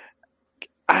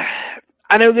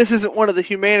know this isn't one of the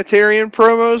humanitarian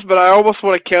promos, but I almost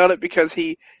want to count it because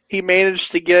he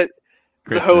managed to get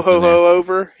Christmas the ho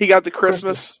over. He got the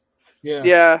Christmas.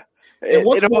 Yeah. And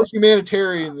what's more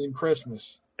humanitarian than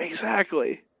Christmas?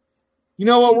 Exactly. You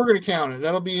know what? We're going to count it.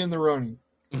 That'll be in the running.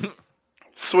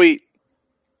 Sweet.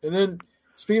 And then,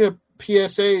 speaking of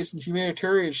PSAs and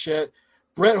humanitarian shit,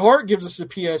 Bret Hart gives us a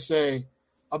PSA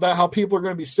about how people are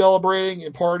going to be celebrating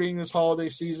and partying this holiday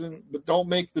season, but don't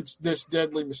make this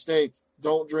deadly mistake.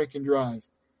 Don't drink and drive.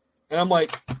 And I'm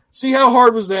like, see how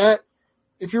hard was that?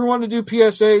 If you're wanting to do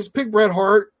PSAs, pick Bret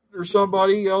Hart or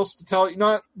somebody else to tell you,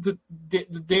 not the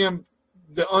damn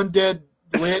the undead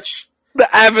lich,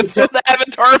 The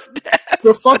avatar of death.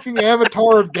 the fucking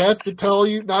avatar of death to tell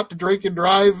you not to drink and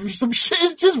drive. Some shit.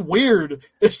 It's just weird.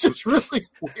 It's just really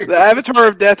weird. The avatar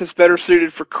of death is better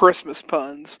suited for Christmas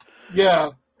puns.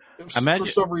 Yeah. Imagine-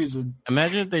 for some reason.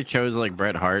 Imagine if they chose like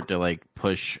Bret Hart to like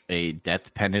push a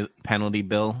death penalty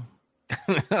bill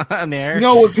on there. You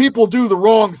know, when people do the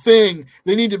wrong thing,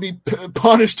 they need to be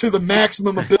punished to the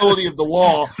maximum ability of the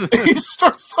law. He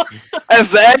starts As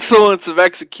the excellence of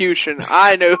execution,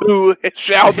 I know who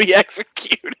shall be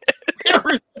executed.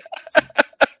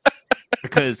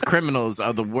 Because criminals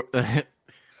are the worst.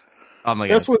 Oh my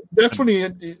That's god! when he.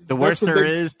 The worse there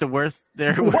is, the worse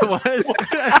there was.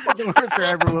 The worse there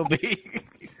ever will be.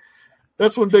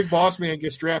 That's when Big Boss Man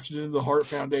gets drafted into the Hart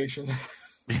Foundation.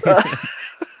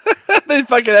 They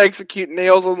fucking execute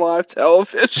Nails on live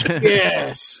television.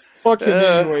 Yes, fuck him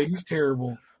anyway. He's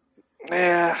terrible.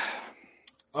 Yeah.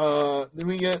 Then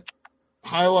we get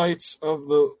highlights of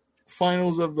the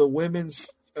finals of the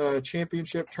women's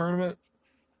championship tournament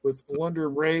with Lunda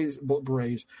Blaze,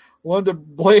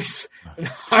 and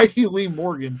Heidi Lee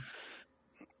Morgan.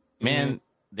 Man,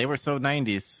 they were so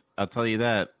 90s. I'll tell you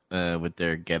that with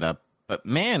their get up. But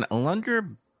man,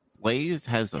 Alundra Blaze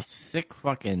has a sick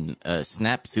fucking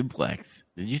snap suplex.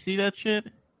 Did you see that shit?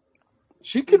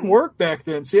 She could work back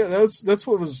then. See, that's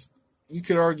what was. You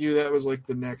could argue that was like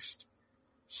the next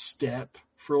step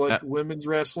for like women's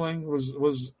wrestling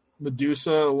was Medusa,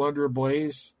 Alundra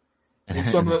Blaze, and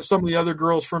some of the other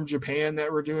girls from Japan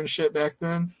that were doing shit back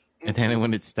then. And then it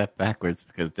went a step backwards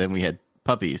because then we had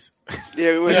puppies.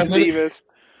 Yeah, we went to Divas.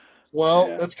 Well,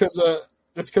 Yeah. that's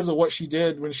because of what she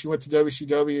did when she went to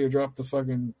WCW and dropped the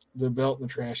belt in the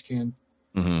trash can.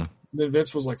 Mm-hmm. Then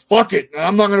Vince was like, "Fuck it,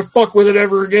 I'm not going to fuck with it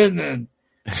ever again." Then,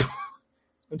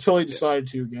 until he decided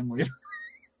to again later.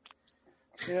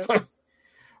 Yeah.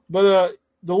 But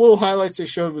the little highlights they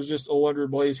showed was just Alundra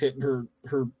Blaze hitting her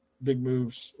big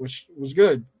moves, which was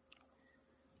good.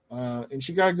 And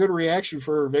she got a good reaction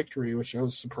for her victory, which I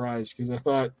was surprised because I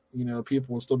thought,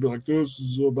 people would still be like, "This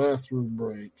is a bathroom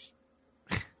break."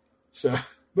 So,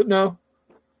 but no.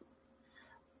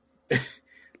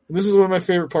 This is one of my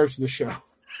favorite parts of the show.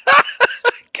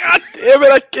 God damn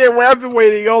it, I can't wait. I've been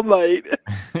waiting all night.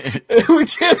 We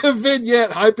get a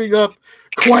vignette hyping up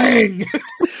Quang.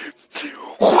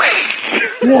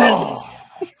 Whoa.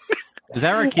 Is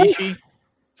that Rikishi?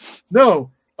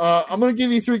 No. I'm going to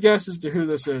give you 3 guesses to who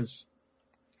this is.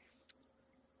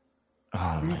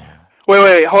 Oh, man.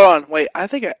 Wait, hold on. Wait,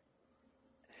 is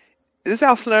this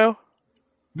Al Snow?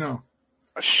 No.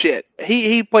 Oh, shit.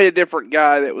 He played a different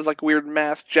guy that was like weird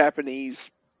masked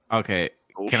Japanese. Okay.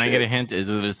 Bullshit. Can I get a hint? Is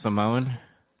it a Samoan?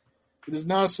 It is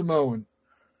not a Samoan.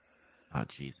 Oh,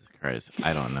 Jesus Christ.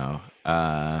 I don't know.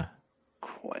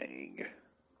 Quang.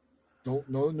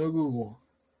 No Google.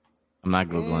 I'm not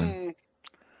Googling.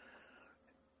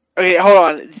 Okay, hold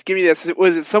on. Just give me this.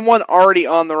 Was it someone already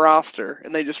on the roster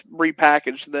and they just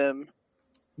repackaged them?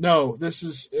 No, this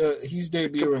is he's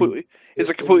debuting. It's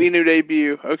a completely new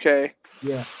debut. Okay.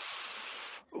 Yeah.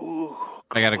 Ooh,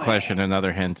 I got a Quang. question,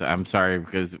 another hint. I'm sorry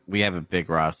because we have a big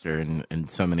roster and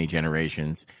so many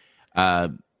generations.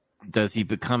 Does he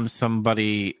become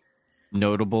somebody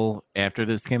notable after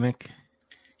this gimmick?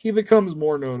 He becomes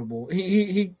more notable.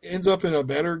 He ends up in a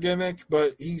better gimmick,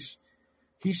 but he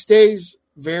stays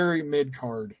very mid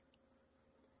card.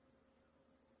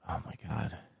 Oh my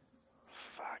god.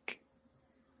 Fuck.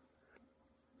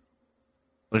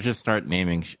 Let's just start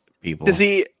naming people. Does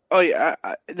he? Oh yeah.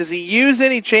 Does he use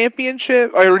any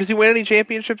championship, or does he win any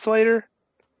championships later?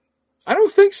 I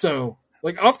don't think so.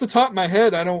 Like off the top of my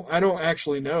head, I don't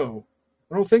actually know.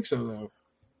 I don't think so though.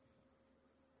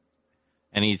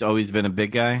 And he's always been a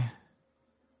big guy?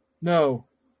 No,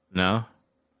 No?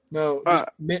 just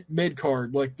mid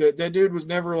card. Like that dude was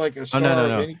never like a star. no.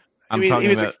 Of any... I'm he talking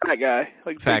was about a fat guy.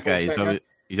 Like fat guy. fat guy.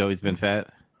 He's always been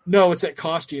fat? No, it's that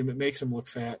costume. It makes him look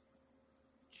fat.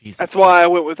 Jesus. That's why I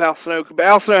went with Al Snow. But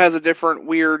Al Snow has a different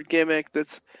weird gimmick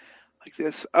that's like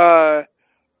this.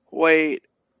 Wait.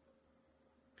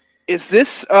 Is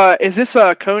this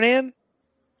Conan?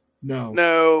 No.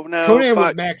 No.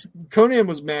 Conan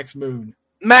was Max Moon.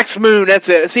 Max Moon, that's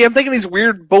it. See, I'm thinking these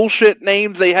weird bullshit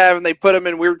names they have and they put them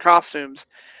in weird costumes.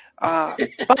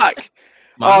 Fuck.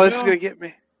 Oh, this is going to get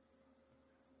me.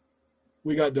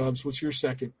 We got Dubs. What's your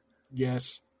second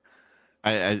guess?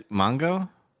 Mongo?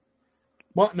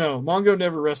 No, Mongo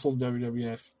never wrestled in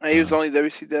WWF. He was only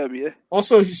WCW.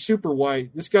 Also, he's super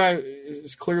white. This guy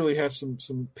clearly has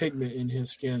some pigment in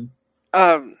his skin.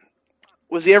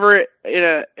 Was he ever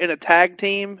in a tag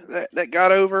team that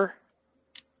got over?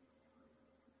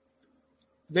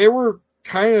 They were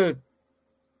kind of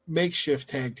makeshift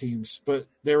tag teams, but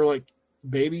they were like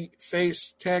baby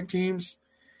face tag teams.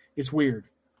 It's weird.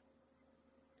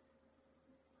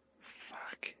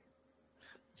 Fuck.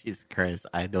 Jesus Christ,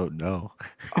 I don't know.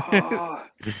 Oh.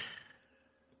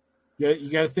 Yeah,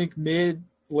 you got to think late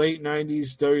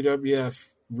 90s WWF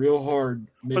real hard.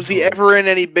 Was he ever in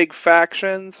any big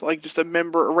factions? Like just a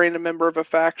random member of a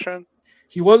faction?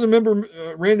 He was a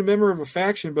random member of a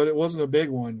faction, but it wasn't a big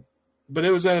one. But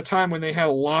it was at a time when they had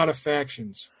a lot of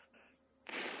factions.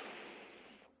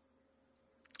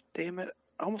 Damn it.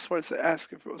 I almost wanted to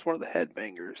ask if it was one of the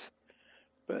headbangers.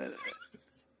 But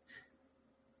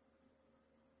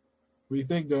What do you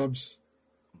think, Dubs?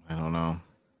 I don't know.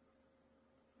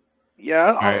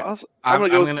 yeah, right. I'm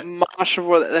going to go I'm with Mosh of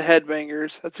one of the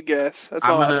headbangers. That's a guess. That's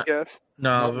my last guess.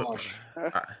 No. Not much.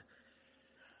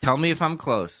 Tell me if I'm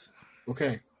close.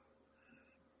 Okay.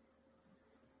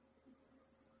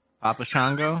 Papa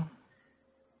Shango?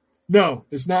 No,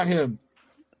 it's not him.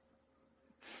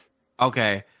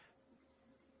 Okay.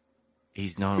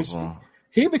 He's notable.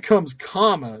 He becomes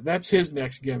Kama. That's his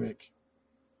next gimmick.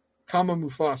 Kama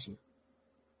Mufasa.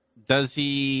 Does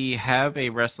he have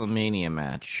a WrestleMania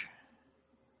match?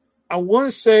 I want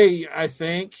to say I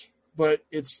think, but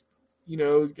it's,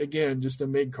 again, just a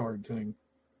mid-card thing.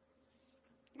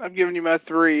 I'm giving you my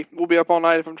 3. We'll be up all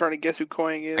night if I'm trying to guess who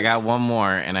Koing is. I got one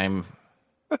more, and I'm.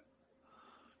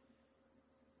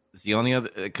 It's the only other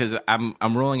because I'm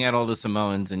ruling out all the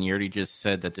Samoans, and you already just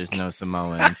said that there's no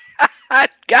Samoans.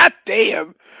 God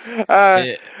damn!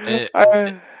 I'm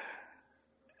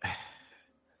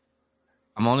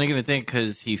only gonna think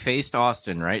because he faced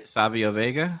Austin, right? Savio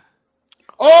Vega.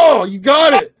 Oh, you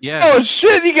got it! Yeah. Oh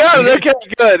shit, you got it. Okay,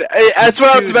 good. That's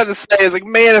what I was about to say. Is like,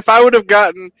 man, if we'd have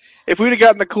gotten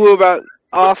the clue about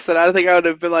Austin, I think I would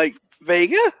have been like,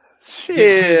 Vega.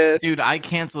 Shit, Dude, I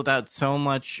canceled out so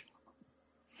much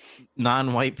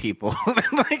non-white people,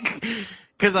 like,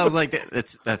 because I was like,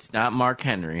 that's not Mark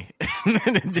Henry.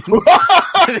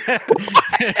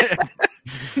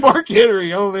 Mark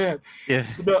Henry, oh man. Yeah.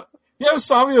 But, it was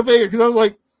Savio Vega, because I was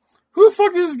like, who the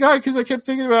fuck is this guy? Because I kept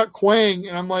thinking about Quang,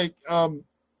 and I'm like, I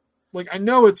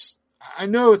know it's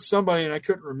somebody, and I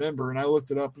couldn't remember, and I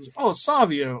looked it up, and I was like, oh,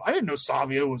 Savio. I didn't know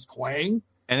Savio was Quang.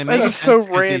 And it that's makes so sense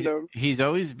 'cause random. He's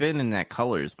always been in that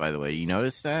colors, by the way. You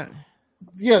notice that?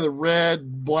 Yeah, the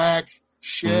red, black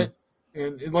shit.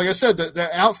 Mm-hmm. And like I said, that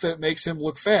outfit makes him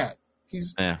look fat.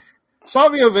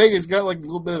 Savio Vega's got like a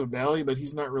little bit of a belly, but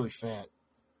he's not really fat.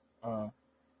 But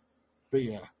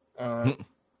yeah.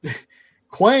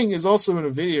 Quang is also in a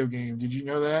video game. Did you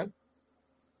know that?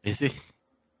 Is he?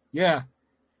 Yeah.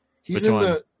 He's Which in one?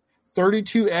 the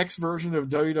 32X version of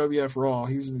WWF Raw.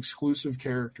 He was an exclusive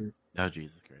character. Oh,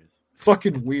 Jesus Christ.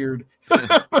 Fucking weird.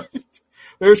 But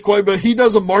he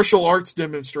does a martial arts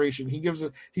demonstration. He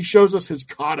shows us his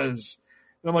katas.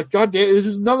 And I'm like, God damn, there's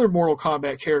another Mortal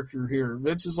Kombat character here.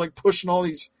 Vince is like pushing all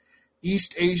these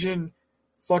East Asian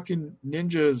fucking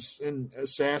ninjas and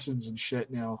assassins and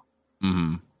shit now.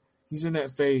 Mm-hmm. He's in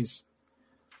that phase.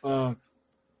 We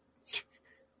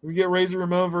get Razor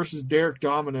Ramon versus Derek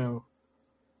Domino.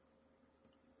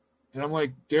 And I'm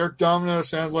like, Derek Domino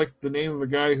sounds like the name of a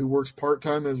guy who works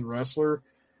part-time as a wrestler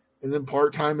and then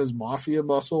part-time as mafia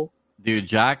muscle. Dude,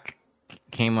 Jock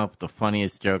came up with the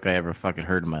funniest joke I ever fucking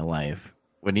heard in my life.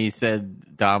 When he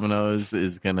said Domino's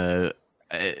is going to,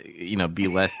 be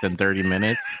less than 30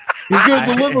 minutes. He's going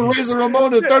to deliver Razor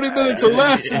Ramon in 30 minutes or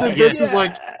less. And then Vince is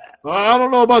like, I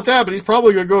don't know about that, but he's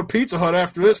probably going to go to Pizza Hut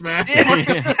after this match.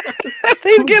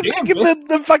 He's getting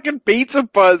the fucking pizza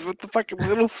buzz with the fucking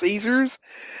Little Caesars.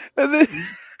 And then,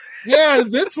 yeah,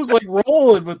 Vince was like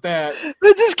rolling with that.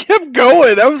 They just kept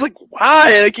going. I was like,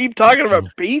 why? They keep talking about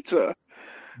pizza.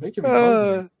 Making me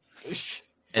hungry.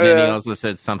 And then he also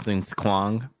said something's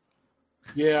Kwong.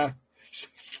 Yeah.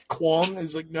 Kwong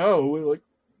is like, no, like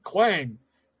Quang.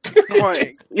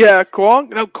 Quang. Yeah, Kwong?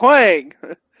 No, Quang.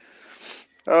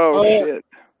 Oh, shit.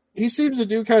 He seems to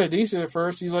do kind of decent at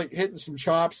first. He's like hitting some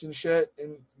chops and shit,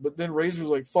 but then Razor's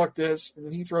like, fuck this, and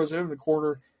then he throws him in the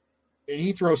corner, and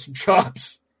he throws some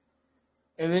chops.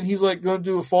 And then he's like going to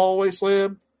do a fall away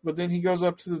slam, but then he goes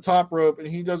up to the top rope, and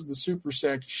he does the super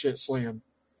sack shit slam.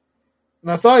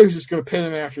 And I thought he was just going to pin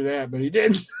him after that, but he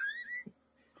didn't.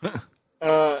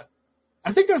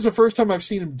 I think that's the first time I've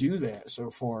seen him do that so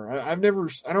far. I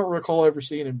don't recall ever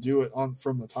seeing him do it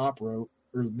from the top rope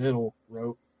or the middle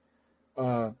rope.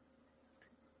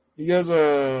 He does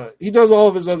all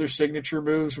of his other signature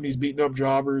moves when he's beating up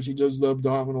jobbers. He does the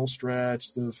abdominal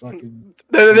stretch, the fucking.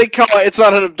 They call it. It's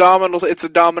not an abdominal. It's a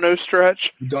domino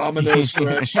stretch. Domino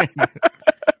stretch.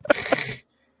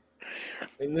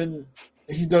 And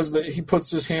he does that. He puts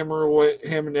his ham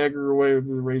and egger away with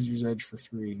the razor's edge for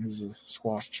 3. He was a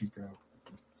squash Chico.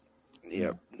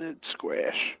 Yep,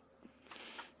 squash.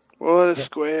 What a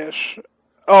squash.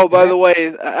 Oh, by the way,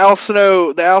 the Al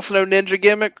Snow ninja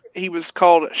gimmick, he was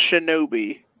called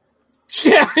Shinobi.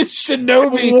 Yeah,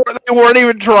 Shinobi. They weren't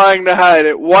even trying to hide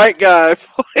it. White guy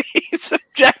plays a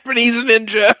Japanese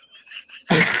ninja.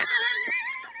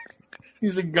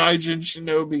 He's a Gaijin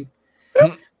Shinobi.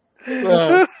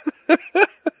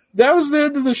 That was the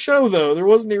end of the show, though. There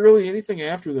wasn't really anything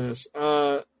after this.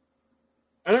 I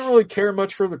didn't really care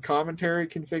much for the commentary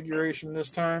configuration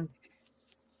this time.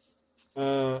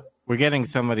 We're getting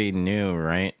somebody new,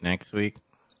 right? Next week?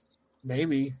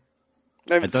 Maybe.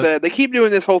 I haven't said. They keep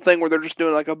doing this whole thing where they're just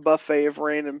doing like a buffet of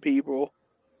random people.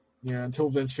 Yeah, until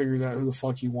Vince figures out who the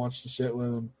fuck he wants to sit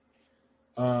with him.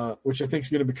 Which I think is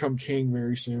going to become king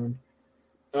very soon.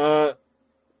 It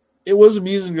was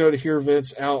amusing, though, to hear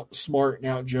Vince outsmart and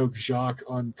out-joke Jacques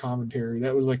on commentary.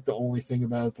 That was like the only thing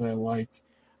about it that I liked.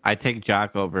 I take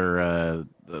Jock over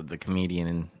the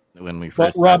comedian when we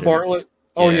first Rob started. Bartlett?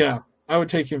 Oh, yeah. I would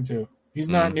take him, too. He's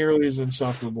not nearly as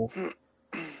insufferable.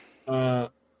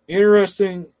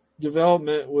 Interesting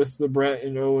development with the Brett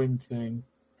and Owen thing.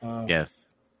 Yes.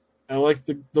 I like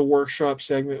the workshop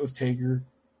segment with Taker.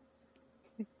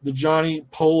 The Johnny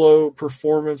Polo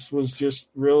performance was just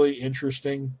really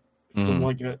interesting from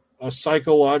like a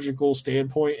psychological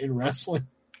standpoint in wrestling.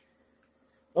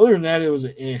 Other than that, it was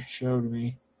an show to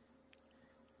me.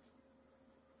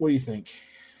 What do you think?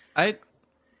 The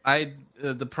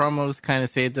promos kind of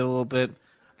saved it a little bit.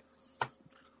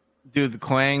 Dude, the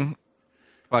Quang,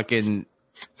 fucking,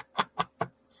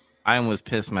 I almost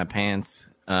pissed my pants.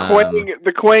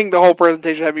 The Quang, the whole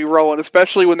presentation had me rolling,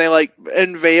 especially when they like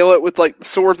unveil it with like the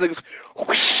swords. It goes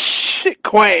whoosh,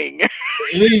 Quang.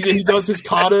 And then he does his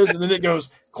katas, and then it goes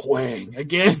Quang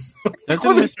again.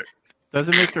 Doesn't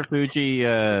Mr. Fuji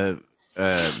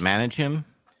manage him?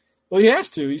 Well, he has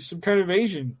to. He's some kind of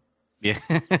Asian. Yeah,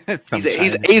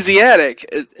 he's Asiatic,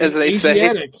 as they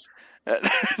Asiatic. say.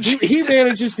 he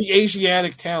manages the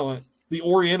Asiatic talent, the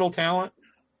Oriental talent.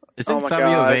 Isn't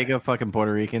Savio Vega fucking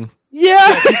Puerto Rican?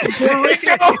 Yes, he's Puerto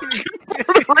Rican.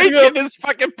 Puerto Rican is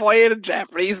fucking playing a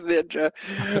Japanese ninja.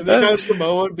 And then got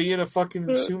Samoa being a fucking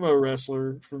sumo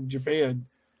wrestler from Japan.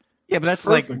 Yeah, but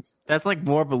that's like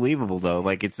more believable though.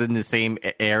 Like it's in the same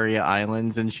area,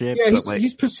 islands and shit. Yeah, but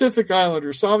he's Pacific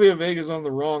Islander. Savio Vega's on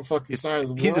the wrong fucking side of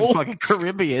the world. He's a fucking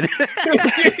Caribbean.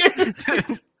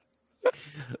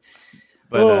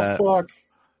 Fuck.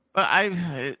 But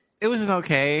it was an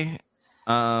okay.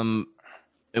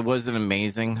 It wasn't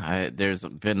amazing. There's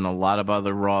been a lot of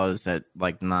other Raws that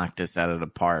like knocked us out of the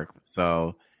park.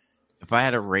 So if I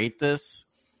had to rate this,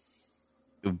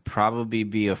 it would probably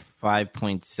be a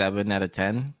 5.7 out of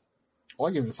 10. Well,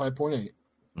 I give it a 5.8.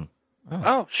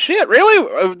 Oh shit!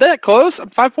 Really? That close?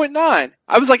 I'm 5.9.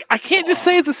 I was like, I can't just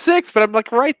say it's a 6, but I'm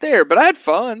like right there. But I had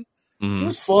fun. It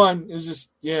was fun. It was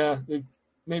just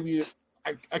maybe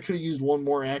I could have used one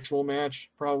more actual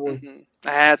match probably. Mm-hmm.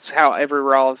 That's how every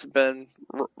Raw has been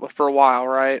for a while,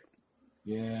 right?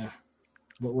 Yeah,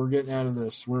 but we're getting out of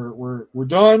this. We're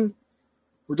done.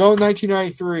 We're done with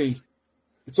 1993.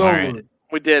 It's over. Right.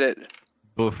 We did it.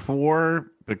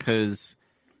 Because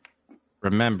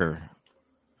remember,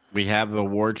 we have the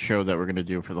award show that we're going to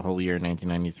do for the whole year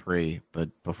 1993. But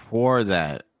before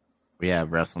that, we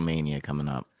have WrestleMania coming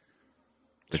up,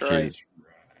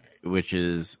 which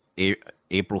is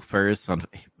April 1st.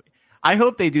 I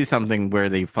hope they do something where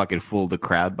they fucking fool the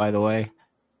crowd. By the way,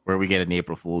 where we get an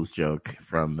April Fool's joke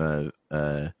from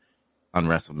on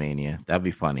WrestleMania. That'd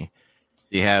be funny.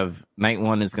 So you have night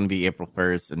 1 is going to be April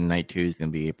 1st, and night 2 is going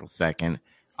to be April 2nd.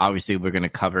 Obviously, we're going to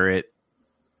cover it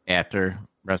after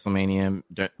WrestleMania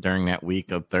during that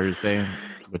week of Thursday,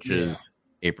 which is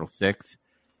April 6th.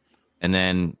 And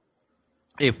then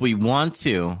if we want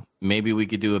to, maybe we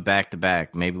could do a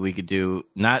back-to-back. Maybe we could do,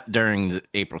 not during the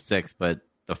April 6th, but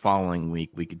the following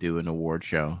week, we could do an award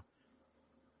show.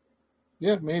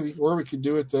 Yeah, maybe. Or we could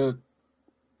do it the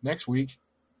next week.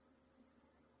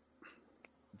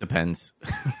 Depends.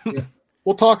 Yeah.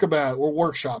 We'll talk about it. We'll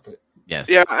workshop it. Yes.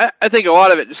 Yeah, I think a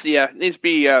lot of it just needs to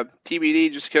be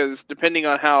TBD, just because depending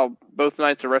on how both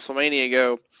nights of WrestleMania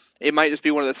go, it might just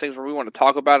be one of those things where we want to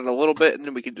talk about it a little bit, and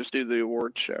then we can just do the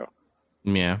awards show.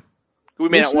 Yeah. We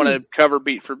may not want to cover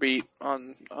beat for beat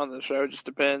on the show. It just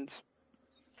depends.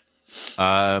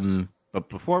 But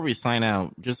before we sign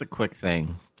out, just a quick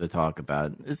thing to talk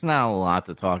about. It's not a lot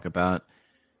to talk about,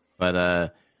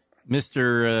 but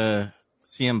Mr.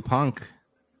 CM Punk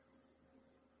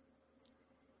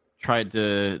tried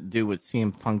to do what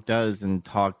CM Punk does and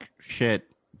talk shit,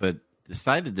 but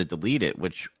decided to delete it,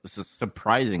 which was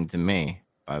surprising to me,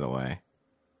 by the way.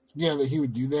 Yeah, that he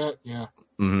would do that. Yeah.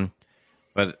 Mm-hmm.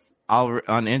 But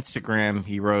on Instagram,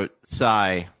 he wrote,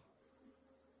 sigh.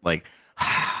 Like,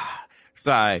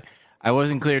 sigh. I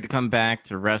wasn't cleared to come back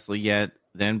to wrestle yet.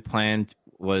 Then planned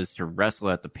was to wrestle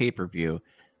at the pay-per-view.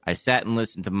 I sat and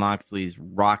listened to Moxley's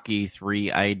Rocky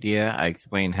 3 idea. I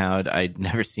explained how I'd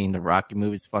never seen the Rocky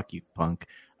movies. Fuck you, punk.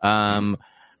 And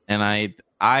I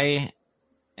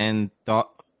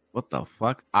thought, what the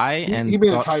fuck? He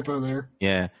made a typo there.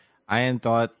 Yeah. I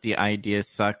thought the idea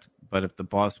sucked, but if the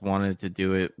boss wanted to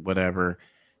do it, whatever.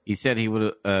 He said he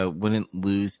wouldn't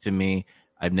lose to me.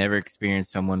 I've never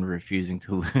experienced someone refusing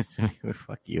to lose to me.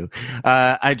 Fuck you.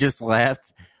 I just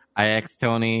laughed. I asked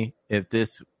Tony if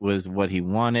this was what he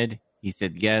wanted. He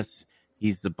said yes.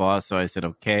 He's the boss, so I said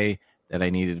okay, that I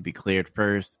needed to be cleared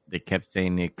first. They kept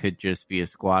saying it could just be a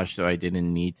squash, so I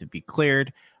didn't need to be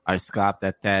cleared. I scoffed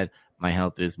at that. My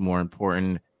health is more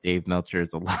important. Dave Meltzer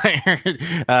is a liar.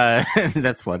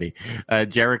 That's funny.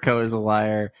 Jericho is a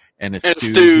liar and a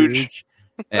stooge.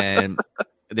 And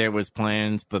there was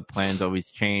plans, but plans always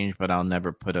change. But I'll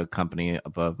never put a company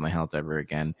above my health ever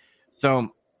again.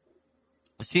 So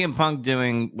CM Punk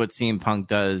doing what CM Punk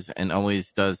does, and always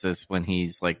does this when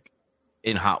he's like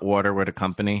in hot water with a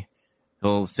company.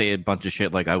 He'll say a bunch of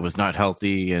shit like I was not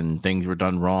healthy and things were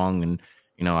done wrong, and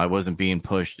I wasn't being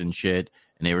pushed and shit.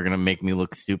 And they were going to make me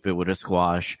look stupid with a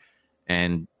squash.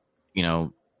 And,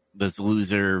 this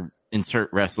loser,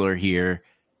 insert wrestler here.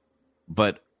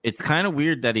 But it's kind of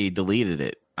weird that he deleted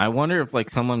it. I wonder if, like,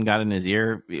 someone got in his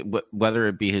ear, whether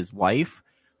it be his wife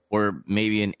or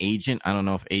maybe an agent. I don't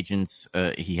know if agents,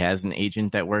 he has an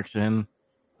agent that works for him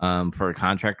for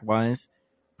contract-wise.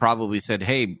 Probably said,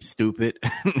 hey, stupid,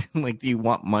 like, do you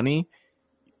want money?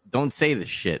 Don't say this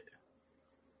shit.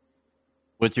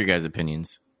 What's your guys'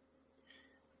 opinions?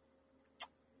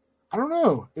 I don't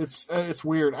know. It's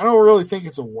weird. I don't really think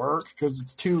it's a work because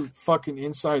it's too fucking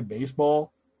inside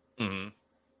baseball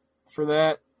for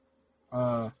that.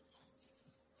 Yeah,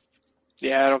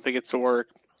 I don't think it's a work.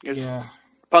 Yeah.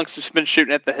 Punk's just been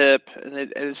shooting at the hip, and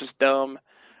it's just dumb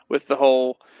with the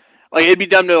whole. Like, it'd be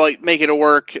dumb to like make it a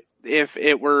work if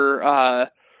it were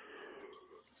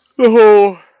the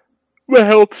whole. My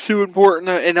health's too important,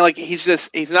 and like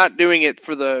he's not doing it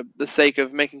for the sake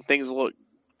of making things look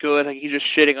good. Like, he's just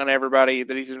shitting on everybody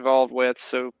that he's involved with.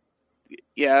 So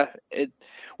yeah,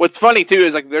 what's funny too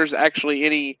is like there's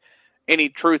actually any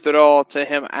truth at all to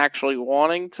him actually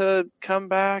wanting to come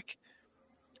back.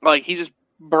 Like, he's just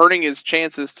burning his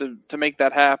chances to make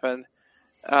that happen.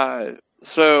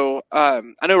 So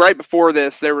I know right before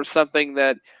this there was something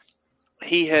that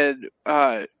he had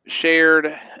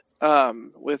shared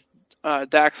with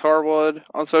Dax Harwood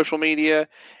on social media.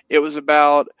 It was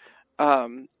about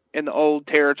in the old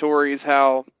territories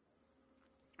how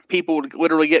people would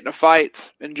literally get into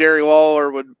fights, and Jerry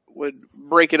Lawler would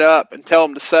break it up and tell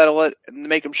them to settle it and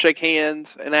make them shake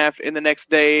hands, and in the next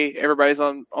day everybody's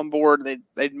on board and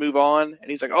they'd move on.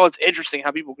 And he's like, oh, it's interesting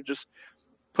how people could just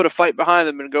put a fight behind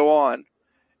them and go on.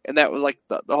 And that was like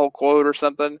the whole quote or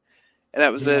something, and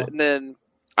that was it. And then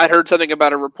I heard something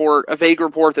about a vague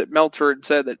report that Meltzer had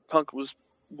said that Punk was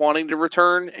wanting to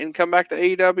return and come back to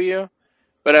AEW.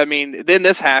 But I mean, then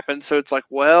this happened, so it's like,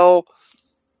 well,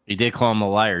 he did call him a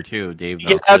liar too, Dave.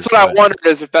 Yeah, that's what I wondered,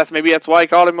 is if maybe that's why he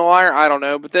called him a liar. I don't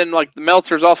know. But then, like, the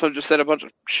Meltzer's also just said a bunch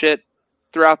of shit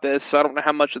throughout this, so I don't know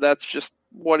how much of that's just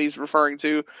what he's referring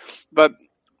to. But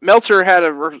Meltzer had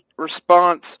a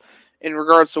response in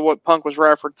regards to what Punk was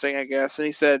referencing, I guess, and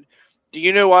he said, do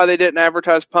you know why they didn't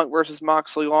advertise Punk versus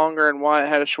Moxley longer and why it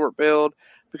had a short build?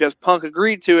 Because Punk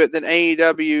agreed to it, then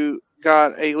AEW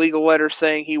got a legal letter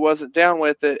saying he wasn't down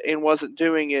with it and wasn't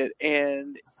doing it,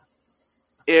 and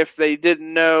if they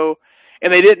didn't know,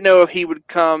 and they didn't know if he would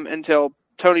come until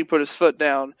Tony put his foot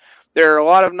down. There are a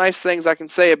lot of nice things I can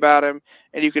say about him,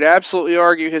 and you could absolutely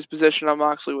argue his position on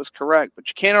Moxley was correct, but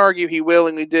you can't argue he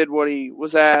willingly did what he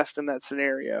was asked in that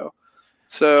scenario.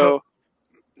 So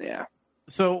yeah.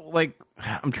 So, like,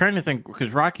 I'm trying to think,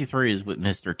 because Rocky 3 is with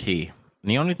Mr. T.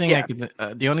 And the only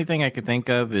thing I could think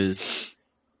of is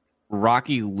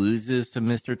Rocky loses to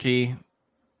Mr. T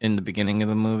in the beginning of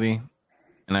the movie,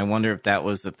 and I wonder if that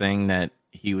was the thing that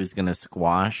he was going to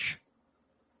squash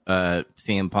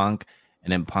CM Punk,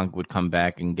 and then Punk would come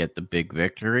back and get the big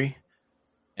victory.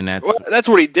 And that's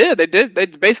what he did. They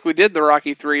basically did the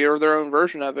Rocky 3 or their own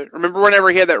version of it. Remember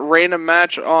whenever he had that random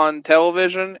match on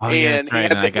television, and he had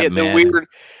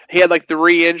like the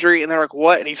re-injury, and they're like,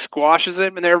 what? And he squashes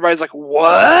him, and everybody's like,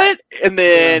 what? And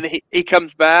then he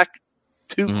comes back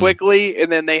too quickly,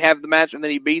 and then they have the match, and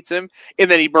then he beats him, and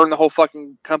then he burned the whole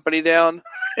fucking company down,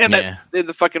 and in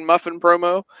the fucking muffin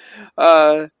promo.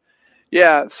 So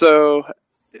yeah,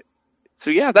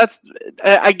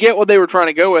 I get what they were trying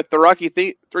to go with. The Rocky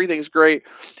 3 thing's great.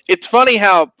 It's funny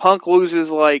how Punk loses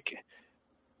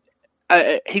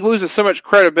he loses so much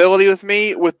credibility with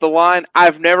me with the line,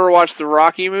 "I've never watched the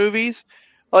Rocky movies."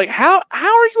 Like, how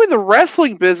are you in the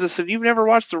wrestling business if you've never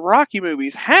watched the Rocky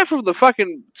movies? Half of the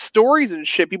fucking stories and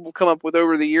shit people come up with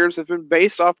over the years have been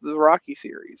based off of the Rocky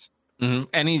series. Mm-hmm.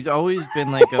 And he's always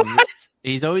been like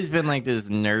he's always been like this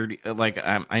nerdy. Like,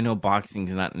 I know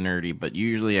boxing's not nerdy, but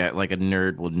usually like a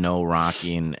nerd would know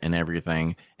Rocky and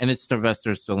everything. And it's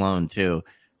Sylvester Stallone too.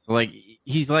 So like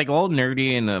he's like all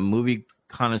nerdy and a movie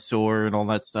connoisseur and all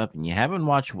that stuff. And you haven't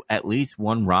watched at least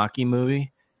one Rocky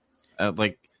movie,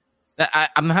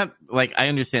 I'm not like, I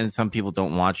understand some people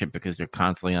don't watch it because they're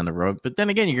constantly on the road, but then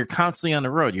again, you're constantly on the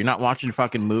road. You're not watching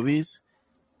fucking movies.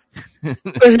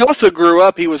 He also grew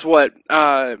up. He was what?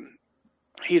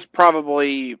 He's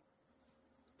probably,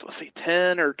 let's see,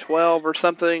 10 or 12 or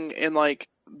something in like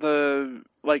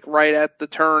right at the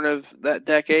turn of that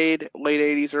decade, late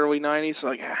 80s, early 90s. So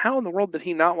like, how in the world did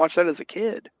he not watch that as a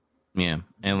kid? Yeah,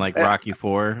 and like Rocky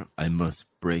 4, I must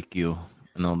break you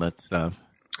and all that stuff.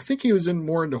 I think he was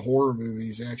more into horror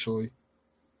movies, actually.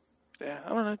 Yeah, I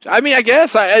don't know. I mean, I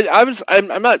guess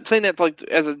I'm not saying that like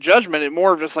as a judgment. It's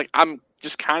more of just like I'm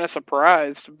just kind of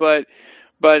surprised, but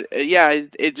yeah,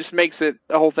 it just makes it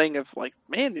a whole thing of like,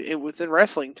 man, it was in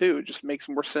wrestling too. It just makes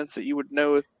more sense that you would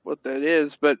know what that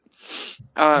is. But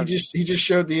he just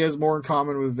showed that he has more in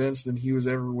common with Vince than he was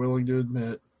ever willing to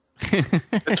admit.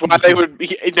 That's why they would.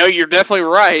 No, you're definitely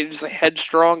right. Just a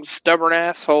headstrong, stubborn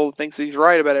asshole thinks he's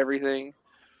right about everything.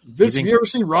 Vince, have you ever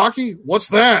seen Rocky? What's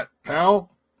that,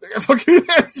 pal?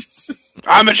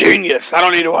 I'm a genius. I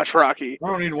don't need to watch Rocky. I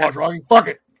don't need to watch Rocky. Fuck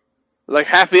it. Like,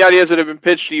 half the ideas that have been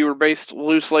pitched to you were based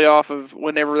loosely off of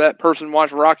whenever that person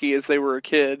watched Rocky as they were a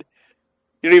kid.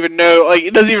 You don't even know, like,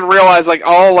 it doesn't even realize, like,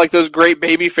 all, like, those great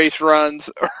babyface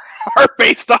runs are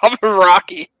based off of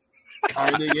Rocky.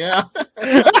 Kinda, yeah.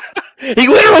 He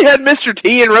literally had Mr.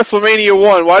 T in WrestleMania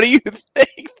 1. Why do you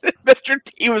think that Mr.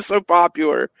 T was so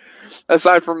popular?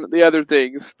 Aside from the other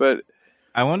things, but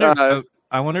I wonder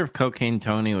if Cocaine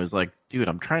Tony was like, dude,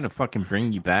 I'm trying to fucking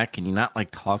bring you back. Can you not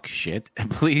like talk shit,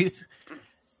 please?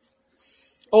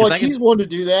 Oh, like he's one to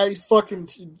do that. He's fucking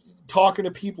talking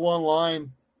to people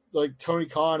online, like Tony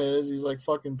Khan is. He's like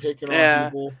fucking picking on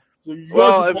people. So you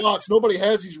guys are bots. Nobody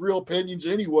has these real opinions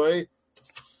anyway.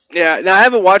 Yeah, now I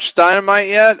haven't watched Dynamite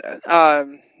yet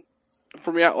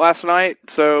from last night.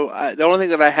 So the only thing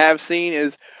that I have seen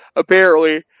is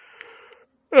apparently.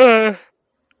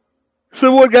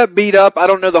 Someone got beat up. I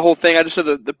don't know the whole thing. I just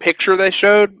know the picture they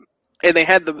showed, and they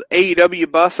had the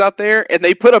AEW bus out there, and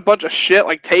they put a bunch of shit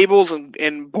like tables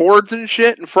and boards and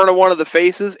shit in front of one of the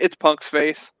faces. It's Punk's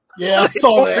face. Yeah, I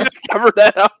saw that. Cover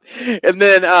that up. And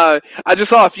then I just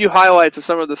saw a few highlights of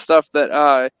some of the stuff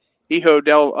that Hijo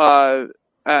del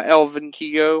El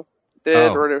Venkigo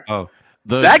did.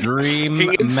 The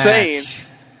dream insane. match.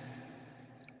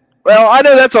 Well, I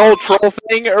know that's a whole troll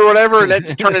thing or whatever, and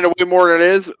that turned into way more than it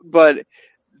is, but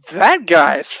that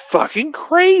guy is fucking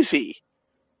crazy.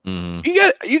 Mm-hmm.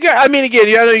 You got. I mean, again,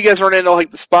 I know you guys aren't into like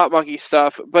the spot monkey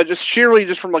stuff, but just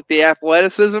from like the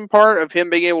athleticism part of him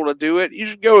being able to do it, you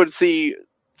should go and see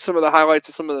some of the highlights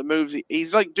of some of the moves.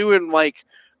 He's like doing like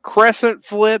crescent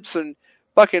flips and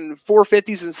fucking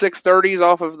 450s and 630s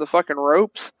off of the fucking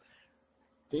ropes.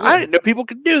 Damn. I didn't know people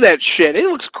could do that shit. It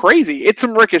looks crazy. It's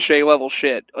some Ricochet level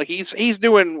shit. Like he's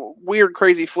doing weird,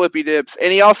 crazy flippy dips,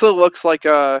 and he also looks like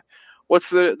what's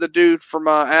the dude from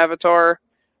Avatar,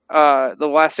 the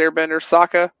Last Airbender,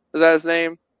 Sokka? Is that his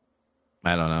name?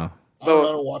 I don't know. I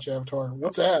don't watch Avatar.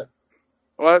 What's that?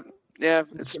 What? Yeah,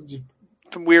 it's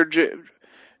some weird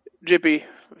jippy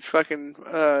fucking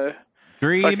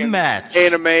dream fucking match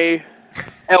anime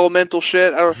elemental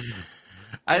shit. I'm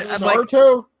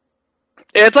Naruto. Like,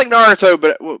 yeah, it's like Naruto,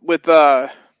 but with I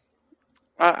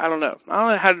don't know. I don't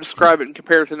know how to describe it and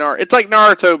compare it to Naruto. It's like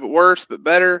Naruto, but worse, but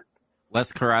better.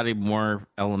 Less karate, more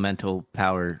elemental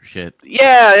power shit.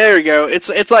 Yeah, there you go. It's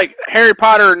like Harry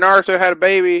Potter and Naruto had a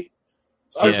baby.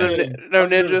 No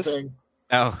ninjas. Dude,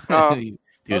 I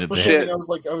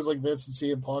was like Vince and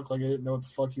CM Punk. Like I didn't know what the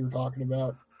fuck you were talking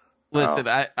about. Listen,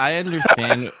 I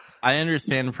understand. I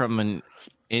understand from an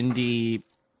indie,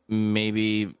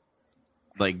 maybe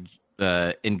like.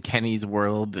 In Kenny's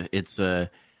world, it's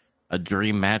a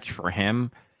dream match for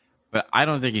him, but I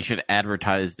don't think he should have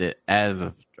advertised it as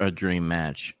a dream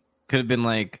match. Could have been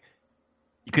like,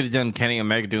 you could have done Kenny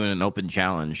Omega doing an open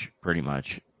challenge, pretty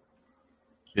much.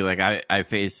 Be like, I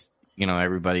face,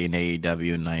 everybody in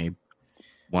AEW, and I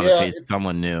want to face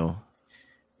someone new.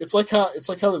 It's like how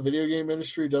the video game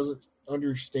industry doesn't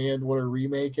understand what a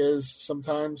remake is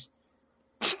sometimes.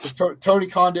 So Tony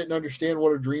Khan didn't understand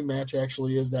what a dream match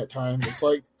actually is that time. It's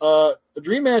like a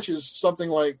dream match is something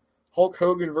like Hulk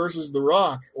Hogan versus The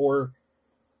Rock, or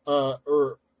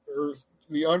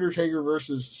The Undertaker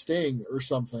versus Sting or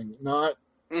something. Not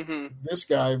this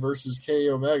guy versus Kenny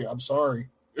Omega. I'm sorry.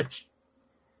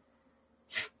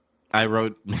 I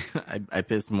wrote, I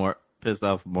pissed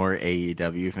off more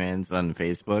AEW fans on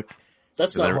Facebook.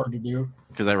 That's not hard to do.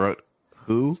 Because I wrote,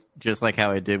 who? Just like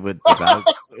how I did with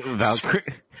Valkyrie.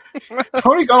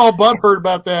 Tony got all butthurt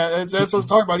about that. That's what I was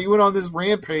talking about. He went on this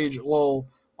rampage,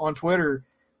 on Twitter,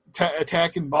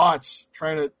 attacking bots,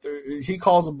 he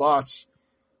calls them bots.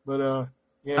 But,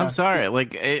 yeah. I'm sorry.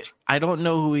 I don't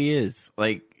know who he is.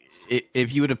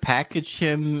 If you would have packaged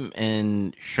him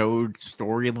and showed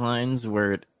storylines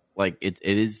where it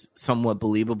is somewhat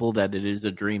believable that it is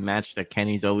a dream match that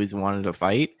Kenny's always wanted to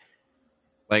fight,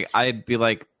 I'd be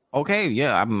like, okay,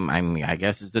 yeah, I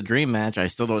guess it's a dream match. I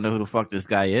still don't know who the fuck this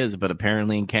guy is, but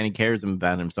apparently Kenny cares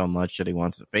about him so much that he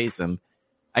wants to face him.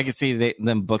 I can see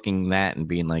them booking that and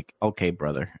being like, okay,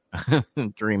 brother,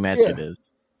 dream match it is.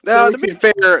 Now, to be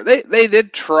fair, they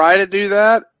did try to do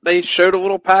that. They showed a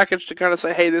little package to kind of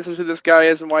say, hey, this is who this guy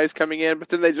is and why he's coming in, but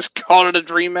then they just called it a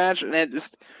dream match, and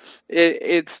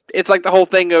it's like the whole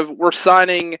thing of we're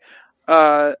signing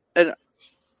an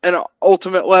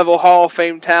ultimate level Hall of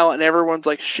Fame talent, and everyone's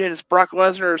like, shit, is Brock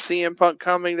Lesnar or CM Punk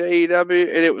coming to AEW?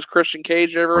 And it was Christian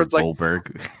Cage, and everyone's like,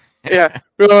 Goldberg. Yeah,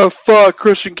 oh, fuck,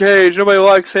 Christian Cage, nobody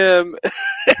likes him.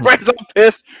 Everybody's all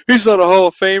pissed. He's not a Hall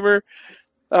of Famer.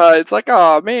 It's like,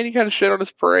 oh man, you kind of shit on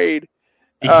his parade.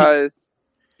 Kind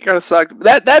of sucked.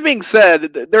 That being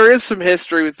said, there is some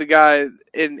history with the guy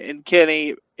in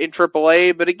Kenny in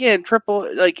AAA, but again,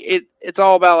 it's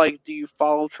all about do you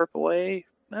follow AAA?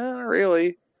 No, not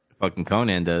really. Fucking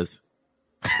Conan does.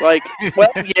 Well,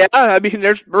 yeah. I mean,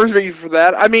 there's reason for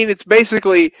that. I mean, it's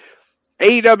basically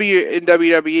AEW and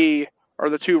WWE are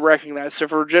the two recognized. So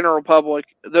for general public,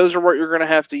 those are what you're going to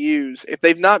have to use. If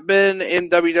they've not been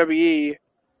in WWE,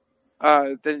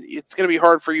 then it's going to be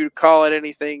hard for you to call it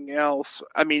anything else.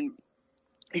 I mean,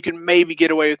 you can maybe get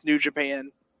away with New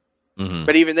Japan,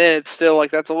 but even then, it's still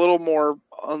that's a little more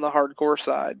on the hardcore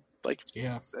side.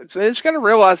 Yeah, so they just got to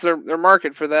realize their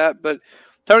market for that. But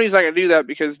Tony's not going to do that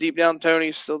because deep down,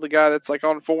 Tony's still the guy that's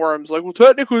on forums well,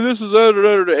 technically this is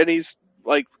and he's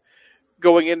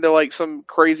going into some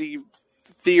crazy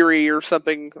theory or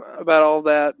something about all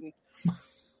that.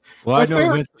 Well,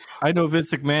 I know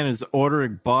Vince McMahon is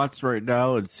ordering bots right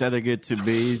now and sending it to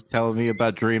me, telling me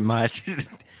about Dream Match.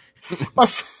 My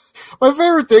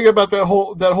favorite thing about that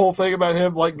whole thing about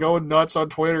him going nuts on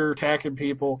Twitter, attacking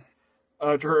people,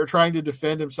 trying to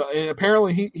defend himself, and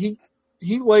apparently he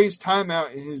lays time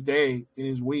out in his day, in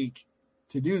his week,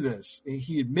 to do this.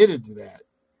 He admitted to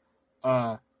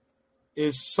that.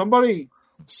 Is somebody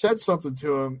said something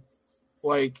to him,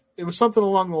 it was something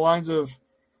along the lines of,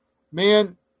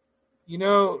 man,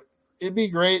 it'd be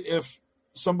great if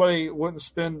somebody wouldn't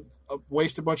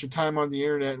waste a bunch of time on the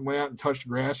internet and went out and touched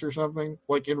grass or something,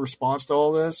 in response to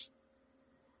all this.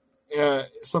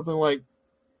 Something like,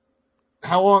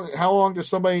 how long does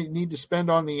somebody need to spend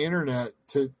on the internet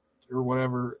or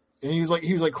whatever? And he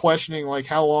was questioning,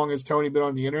 how long has Tony been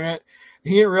on the internet?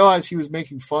 And he didn't realize he was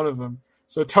making fun of him.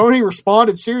 So Tony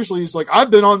responded seriously. He's like,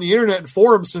 I've been on the internet and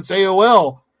forums since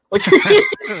AOL.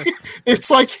 It's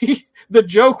the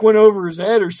joke went over his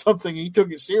head or something. He took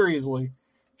it seriously.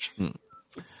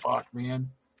 It's fuck,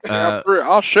 man.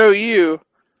 I'll show you.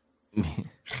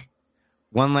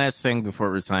 One last thing before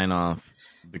we sign off,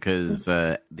 because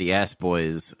the Ass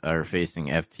Boys are facing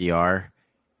FTR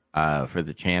for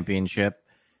the championship,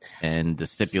 and the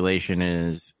stipulation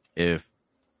is if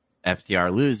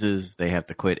FTR loses, they have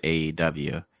to quit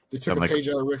AEW. They took a page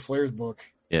out of Ric Flair's book.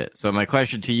 Yeah. So my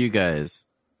question to you guys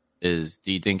is,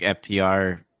 do you think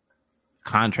FTR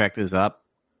contract is up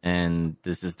and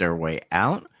this is their way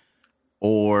out,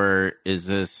 or is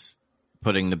this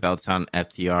putting the belts on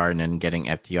FTR and then getting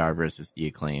FTR versus the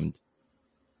Acclaimed?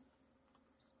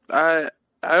 I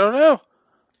don't know.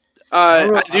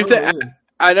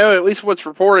 I know at least what's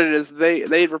reported is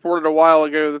they reported a while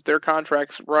ago that their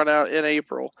contracts run out in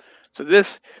April. So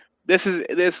this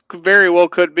very well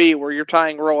could be where you're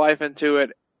tying real life into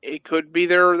it. It could be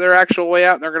their actual way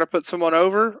out, and they're going to put someone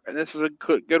over, and this is a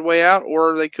good way out,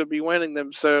 or they could be winning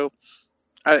them. So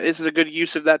this is a good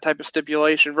use of that type of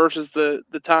stipulation versus the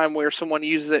time where someone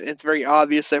uses it and it's very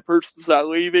obvious that person's not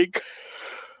leaving.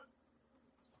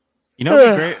 You know,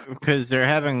 it'd be great because they're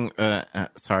having.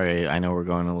 Sorry, I know we're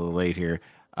going a little late here.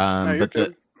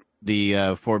 But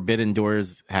the Forbidden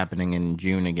Doors happening in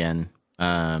June again.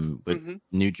 With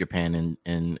New Japan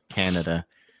and Canada.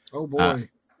 Oh boy!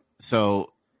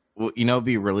 So, you know, it'd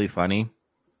be really funny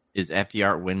is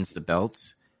FDR wins the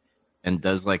belts and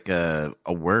does like a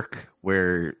work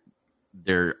where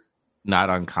they're not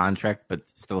on contract but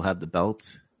still have the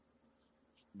belts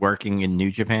working in New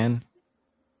Japan.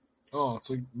 Oh, it's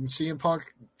like CM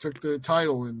Punk took the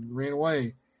title and ran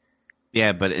away.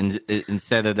 Yeah, but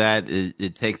instead of that,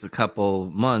 it takes a couple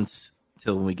months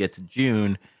till we get to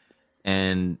June,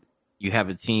 and you have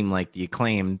a team like the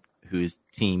Acclaimed, who's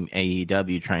Team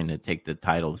AEW, trying to take the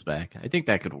titles back. I think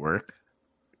that could work.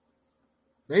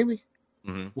 Maybe.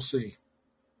 Mm-hmm. We'll see.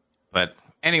 But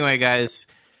anyway, guys,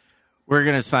 we're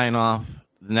going to sign off.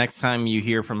 The next time you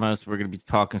hear from us, we're going to be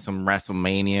talking some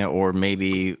WrestleMania or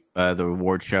maybe the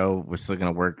award show. We're still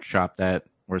going to workshop that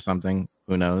or something.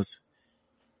 Who knows?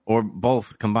 Or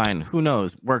both combined. Who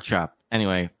knows? Workshop.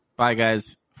 Anyway, bye,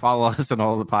 guys. Follow us on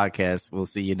all the podcasts. We'll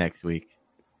see you next week.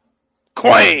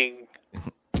 Quang!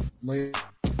 Later.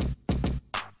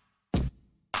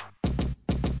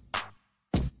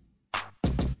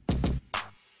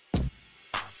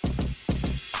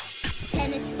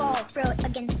 Tennis ball, throw it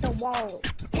against the wall.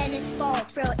 Tennis ball,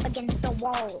 throw it against the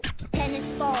wall.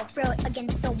 Tennis ball, throw it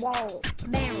against the wall.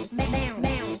 Bounce, bounce,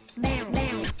 bounce, bounce,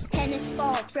 bounce. Tennis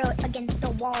ball, throw it against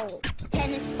the wall.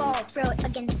 Tennis ball, throw it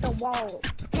against the wall.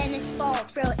 Tennis ball,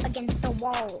 throw it against the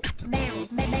wall. Bounce,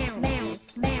 bounce,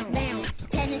 bounce, bounce, bounce.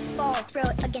 Tennis ball, throw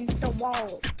it against the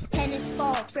wall. Tennis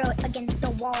ball, throw it against the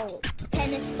wall.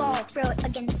 Tennis ball, throw it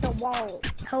against the wall.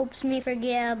 Helps me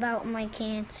forget about my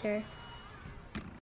cancer.